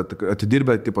iš vis yra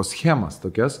atidirbę tipo schemas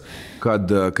tokias, kad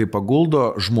kai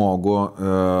paguldo žmogų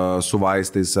su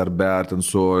vaistais ar be, ar ten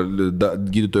su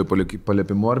gydytojo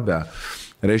paliepimu ar be,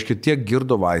 reiškia tiek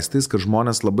girdo vaistais, kad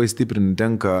žmonės labai stipriai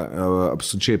netenka,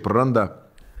 absoliučiai praranda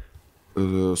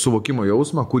suvokimo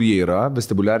jausmą, kur jie yra,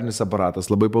 vestibuliarinis aparatas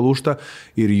labai palūšta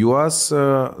ir juos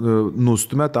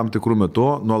nustumia tam tikrų metų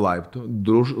nuo laiptų,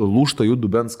 lūšta jų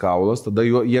dubens kaulas, tada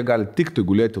jie gali tik tai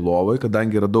gulėti lovai,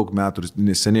 kadangi yra daug metų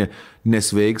ir seniai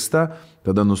nesveiksta,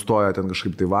 tada nustoja ten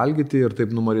kažkaip tai valgyti ir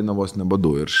taip numarina vos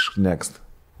nebadu ir neksta.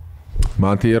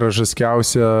 Man tai yra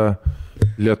žaskiausia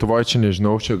Lietuvoje, čia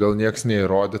nežinau, čia gal nieks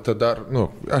neįrodyta dar,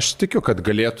 aš tikiu, kad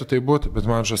galėtų tai būti, bet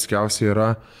man žaskiausia yra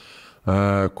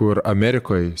kur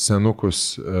Amerikoje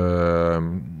senukus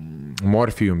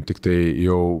morfijum tik tai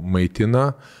jau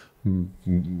maitina,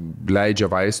 leidžia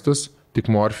vaistus, tik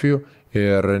morfijų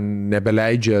ir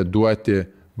nebeleidžia duoti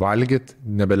valgyti,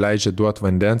 nebeleidžia duoti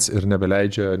vandens ir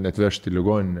nebeleidžia net vežti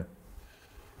ligoninę.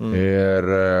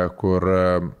 Ir kur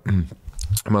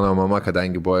mano mama,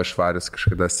 kadangi buvo išvaręs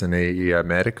kažkada seniai į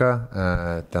Ameriką,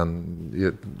 ten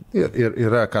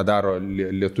yra, ką daro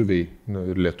lietuviai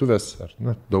ir lietuvės,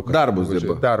 daug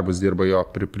darbus dirba jo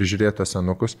prižiūrėta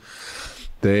senukus.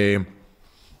 Tai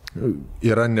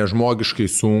yra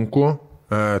nežmogiškai sunku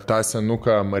tą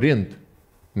senuką marint,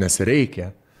 nes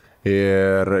reikia.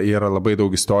 Ir yra labai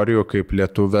daug istorijų, kaip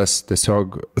lietuvės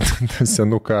tiesiog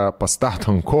senuką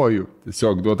pastato ant kojų,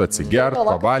 tiesiog duoda atsigert,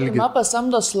 pavalgyti. Pirma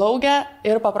pasamdo slaugę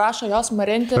ir paprašo jos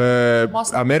marinti.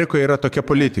 Amerikoje yra tokia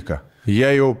politika.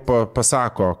 Jie jau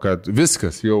pasako, kad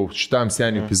viskas, jau šitam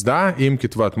seniui pizda,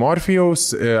 imkit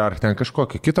morfijaus ar ten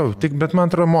kažkokio kito, bet man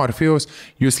atrodo morfijaus,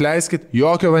 jūs leiskit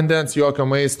jokio vandens, jokio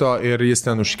maisto ir jis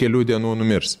ten už kelių dienų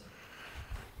numirs.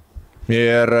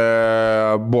 Ir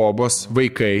bobos,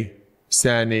 vaikai,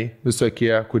 seniai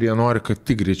visokie, kurie nori, kad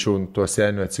tik greičiau tuo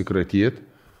seniu atsikratyti,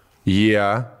 jie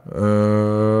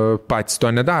patys to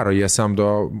nedaro, jie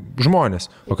samdo žmonės.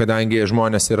 O kadangi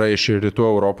žmonės yra iš rytų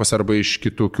Europos arba iš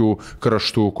kitokių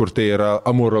kraštų, kur tai yra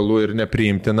amoralu ir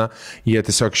nepriimtina, jie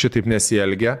tiesiog šitaip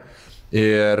nesielgia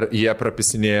ir jie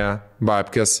prapisinėja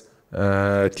babkes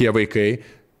tie vaikai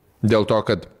dėl to,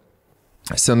 kad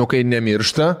senukai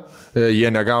nemiršta, jie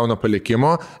negauna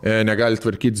palikimo, negali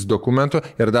tvarkytis dokumentų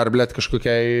ir dar, blėt,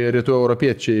 kažkokiai rytų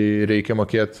europiečiai reikia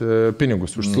mokėti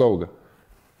pinigus už slaugą.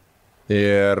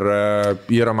 Ir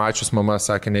yra mačius, mama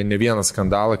sakė, ne vieną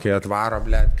skandalą, kai atvaro,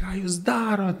 blėt, ką jūs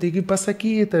daro, taigi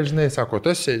pasakyta, žinai, sako,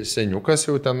 tas seniukas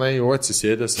jau tenai, jau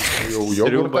atsisėdęs, jau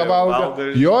jogurtą valgo.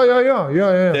 Jo.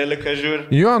 Telika žiūri.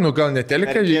 Jo, nu gal ne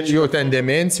telika, jau ten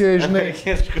demencijoje, žinai.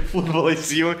 Kažkaip futbolai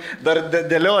įsijungi, dar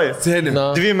dėlioja.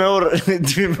 2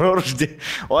 eurų.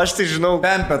 O aš tai žinau,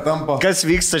 kas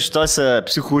vyksta šitose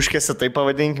psichuškėse, tai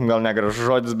pavadinkim, gal negražus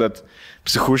žodis, bet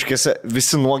psichuškėse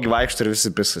visi nuogi vaikšto ir visi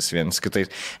pisas vienas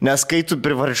kitais. Nes kai tu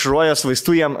privarširuojas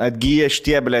vaistų, jam atgyja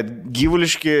šitie, blėt,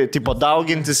 gyvuliški, tipo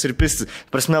daugintis ir pistis.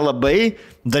 Prasme, labai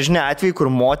dažni atvejai,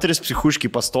 kur moteris psichuškai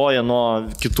pastoja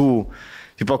nuo kitų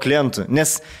tipo klientų.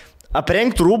 Nes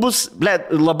aprengti rūbus,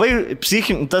 blėt, labai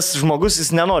tas žmogus,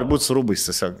 jis nenori būti su rūbais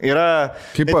tiesiog. Yra,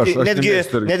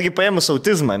 netgi paėmus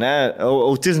autizmą, ne?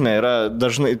 Autizme yra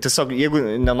dažnai, tiesiog jeigu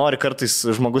nenori kartais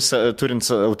žmogus turint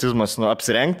autizmas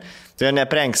apsirengti, tai jo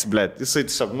neaprengs, blėt, jisai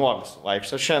tiesiog nuogas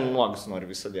vaikšto, šiandien nuogas nori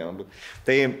visą dieną būti.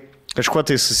 Tai kažkuo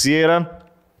tai susiję yra.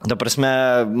 Ta prasme,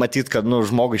 matyt, kad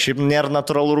žmogui šiaip nėra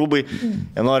natūralų rūbai,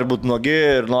 jie nori būti nuogi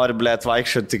ir nori, blėt,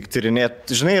 vaikščioti, tik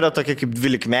tyrinėti. Žinai, yra tokie kaip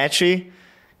 12-mečiai,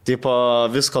 tipo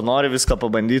visko nori, viską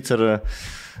pabandyti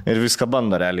ir viską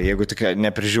bando realiai, jeigu tik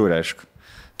neprižiūri, aišku.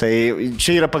 Tai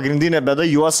čia yra pagrindinė bėda,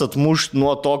 juos atmušti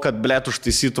nuo to, kad, blėt,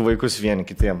 užtaisytų vaikus vieni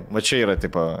kitiem. Va čia yra,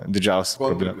 tipo, didžiausia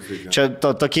problema. Čia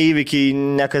tokie įvykiai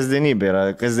ne kasdienybė yra,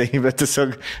 kasdienybė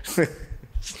tiesiog...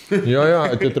 Jo,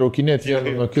 atitraukinėti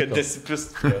vieną nuo kito. Kad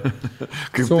esipristų.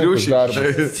 Kaip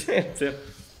triušiai.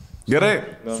 Gerai,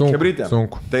 Chebrytė.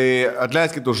 Tai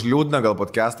atleiskit už liūdną gal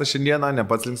podcastą šiandieną, ne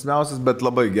pats linksmiausias, bet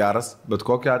labai geras. Bet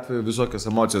kokiu atveju visokios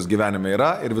emocijos gyvenime yra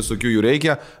ir visokių jų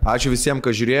reikia. Ačiū visiems,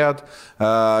 kad žiūrėjot.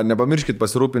 Nepamirškit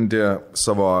pasirūpinti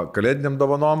savo kalėdiniam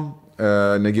dovanom.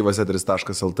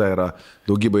 Negyvasetris.lt yra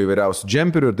daugybė įvairiausių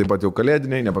džemperių ir taip pat jau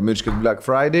kalėdiniai. Nepamirškit Black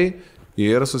Friday.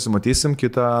 Ir susimatysim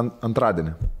kitą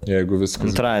antradienį. Jeigu viskas.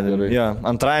 Antradienį, jo.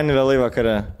 Antradienį vėlai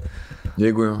vakare.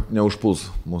 Jeigu neužpuls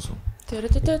mūsų.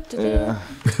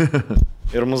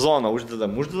 Ir muzoną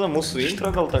uždedam mūsų intro,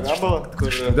 gal tą gabalą,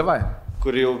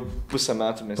 kur jau pusę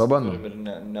metų mes turim ir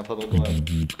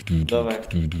nepanaudojam. Davai.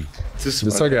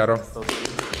 Viso gero.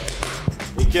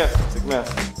 Iki,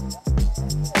 sėkmės.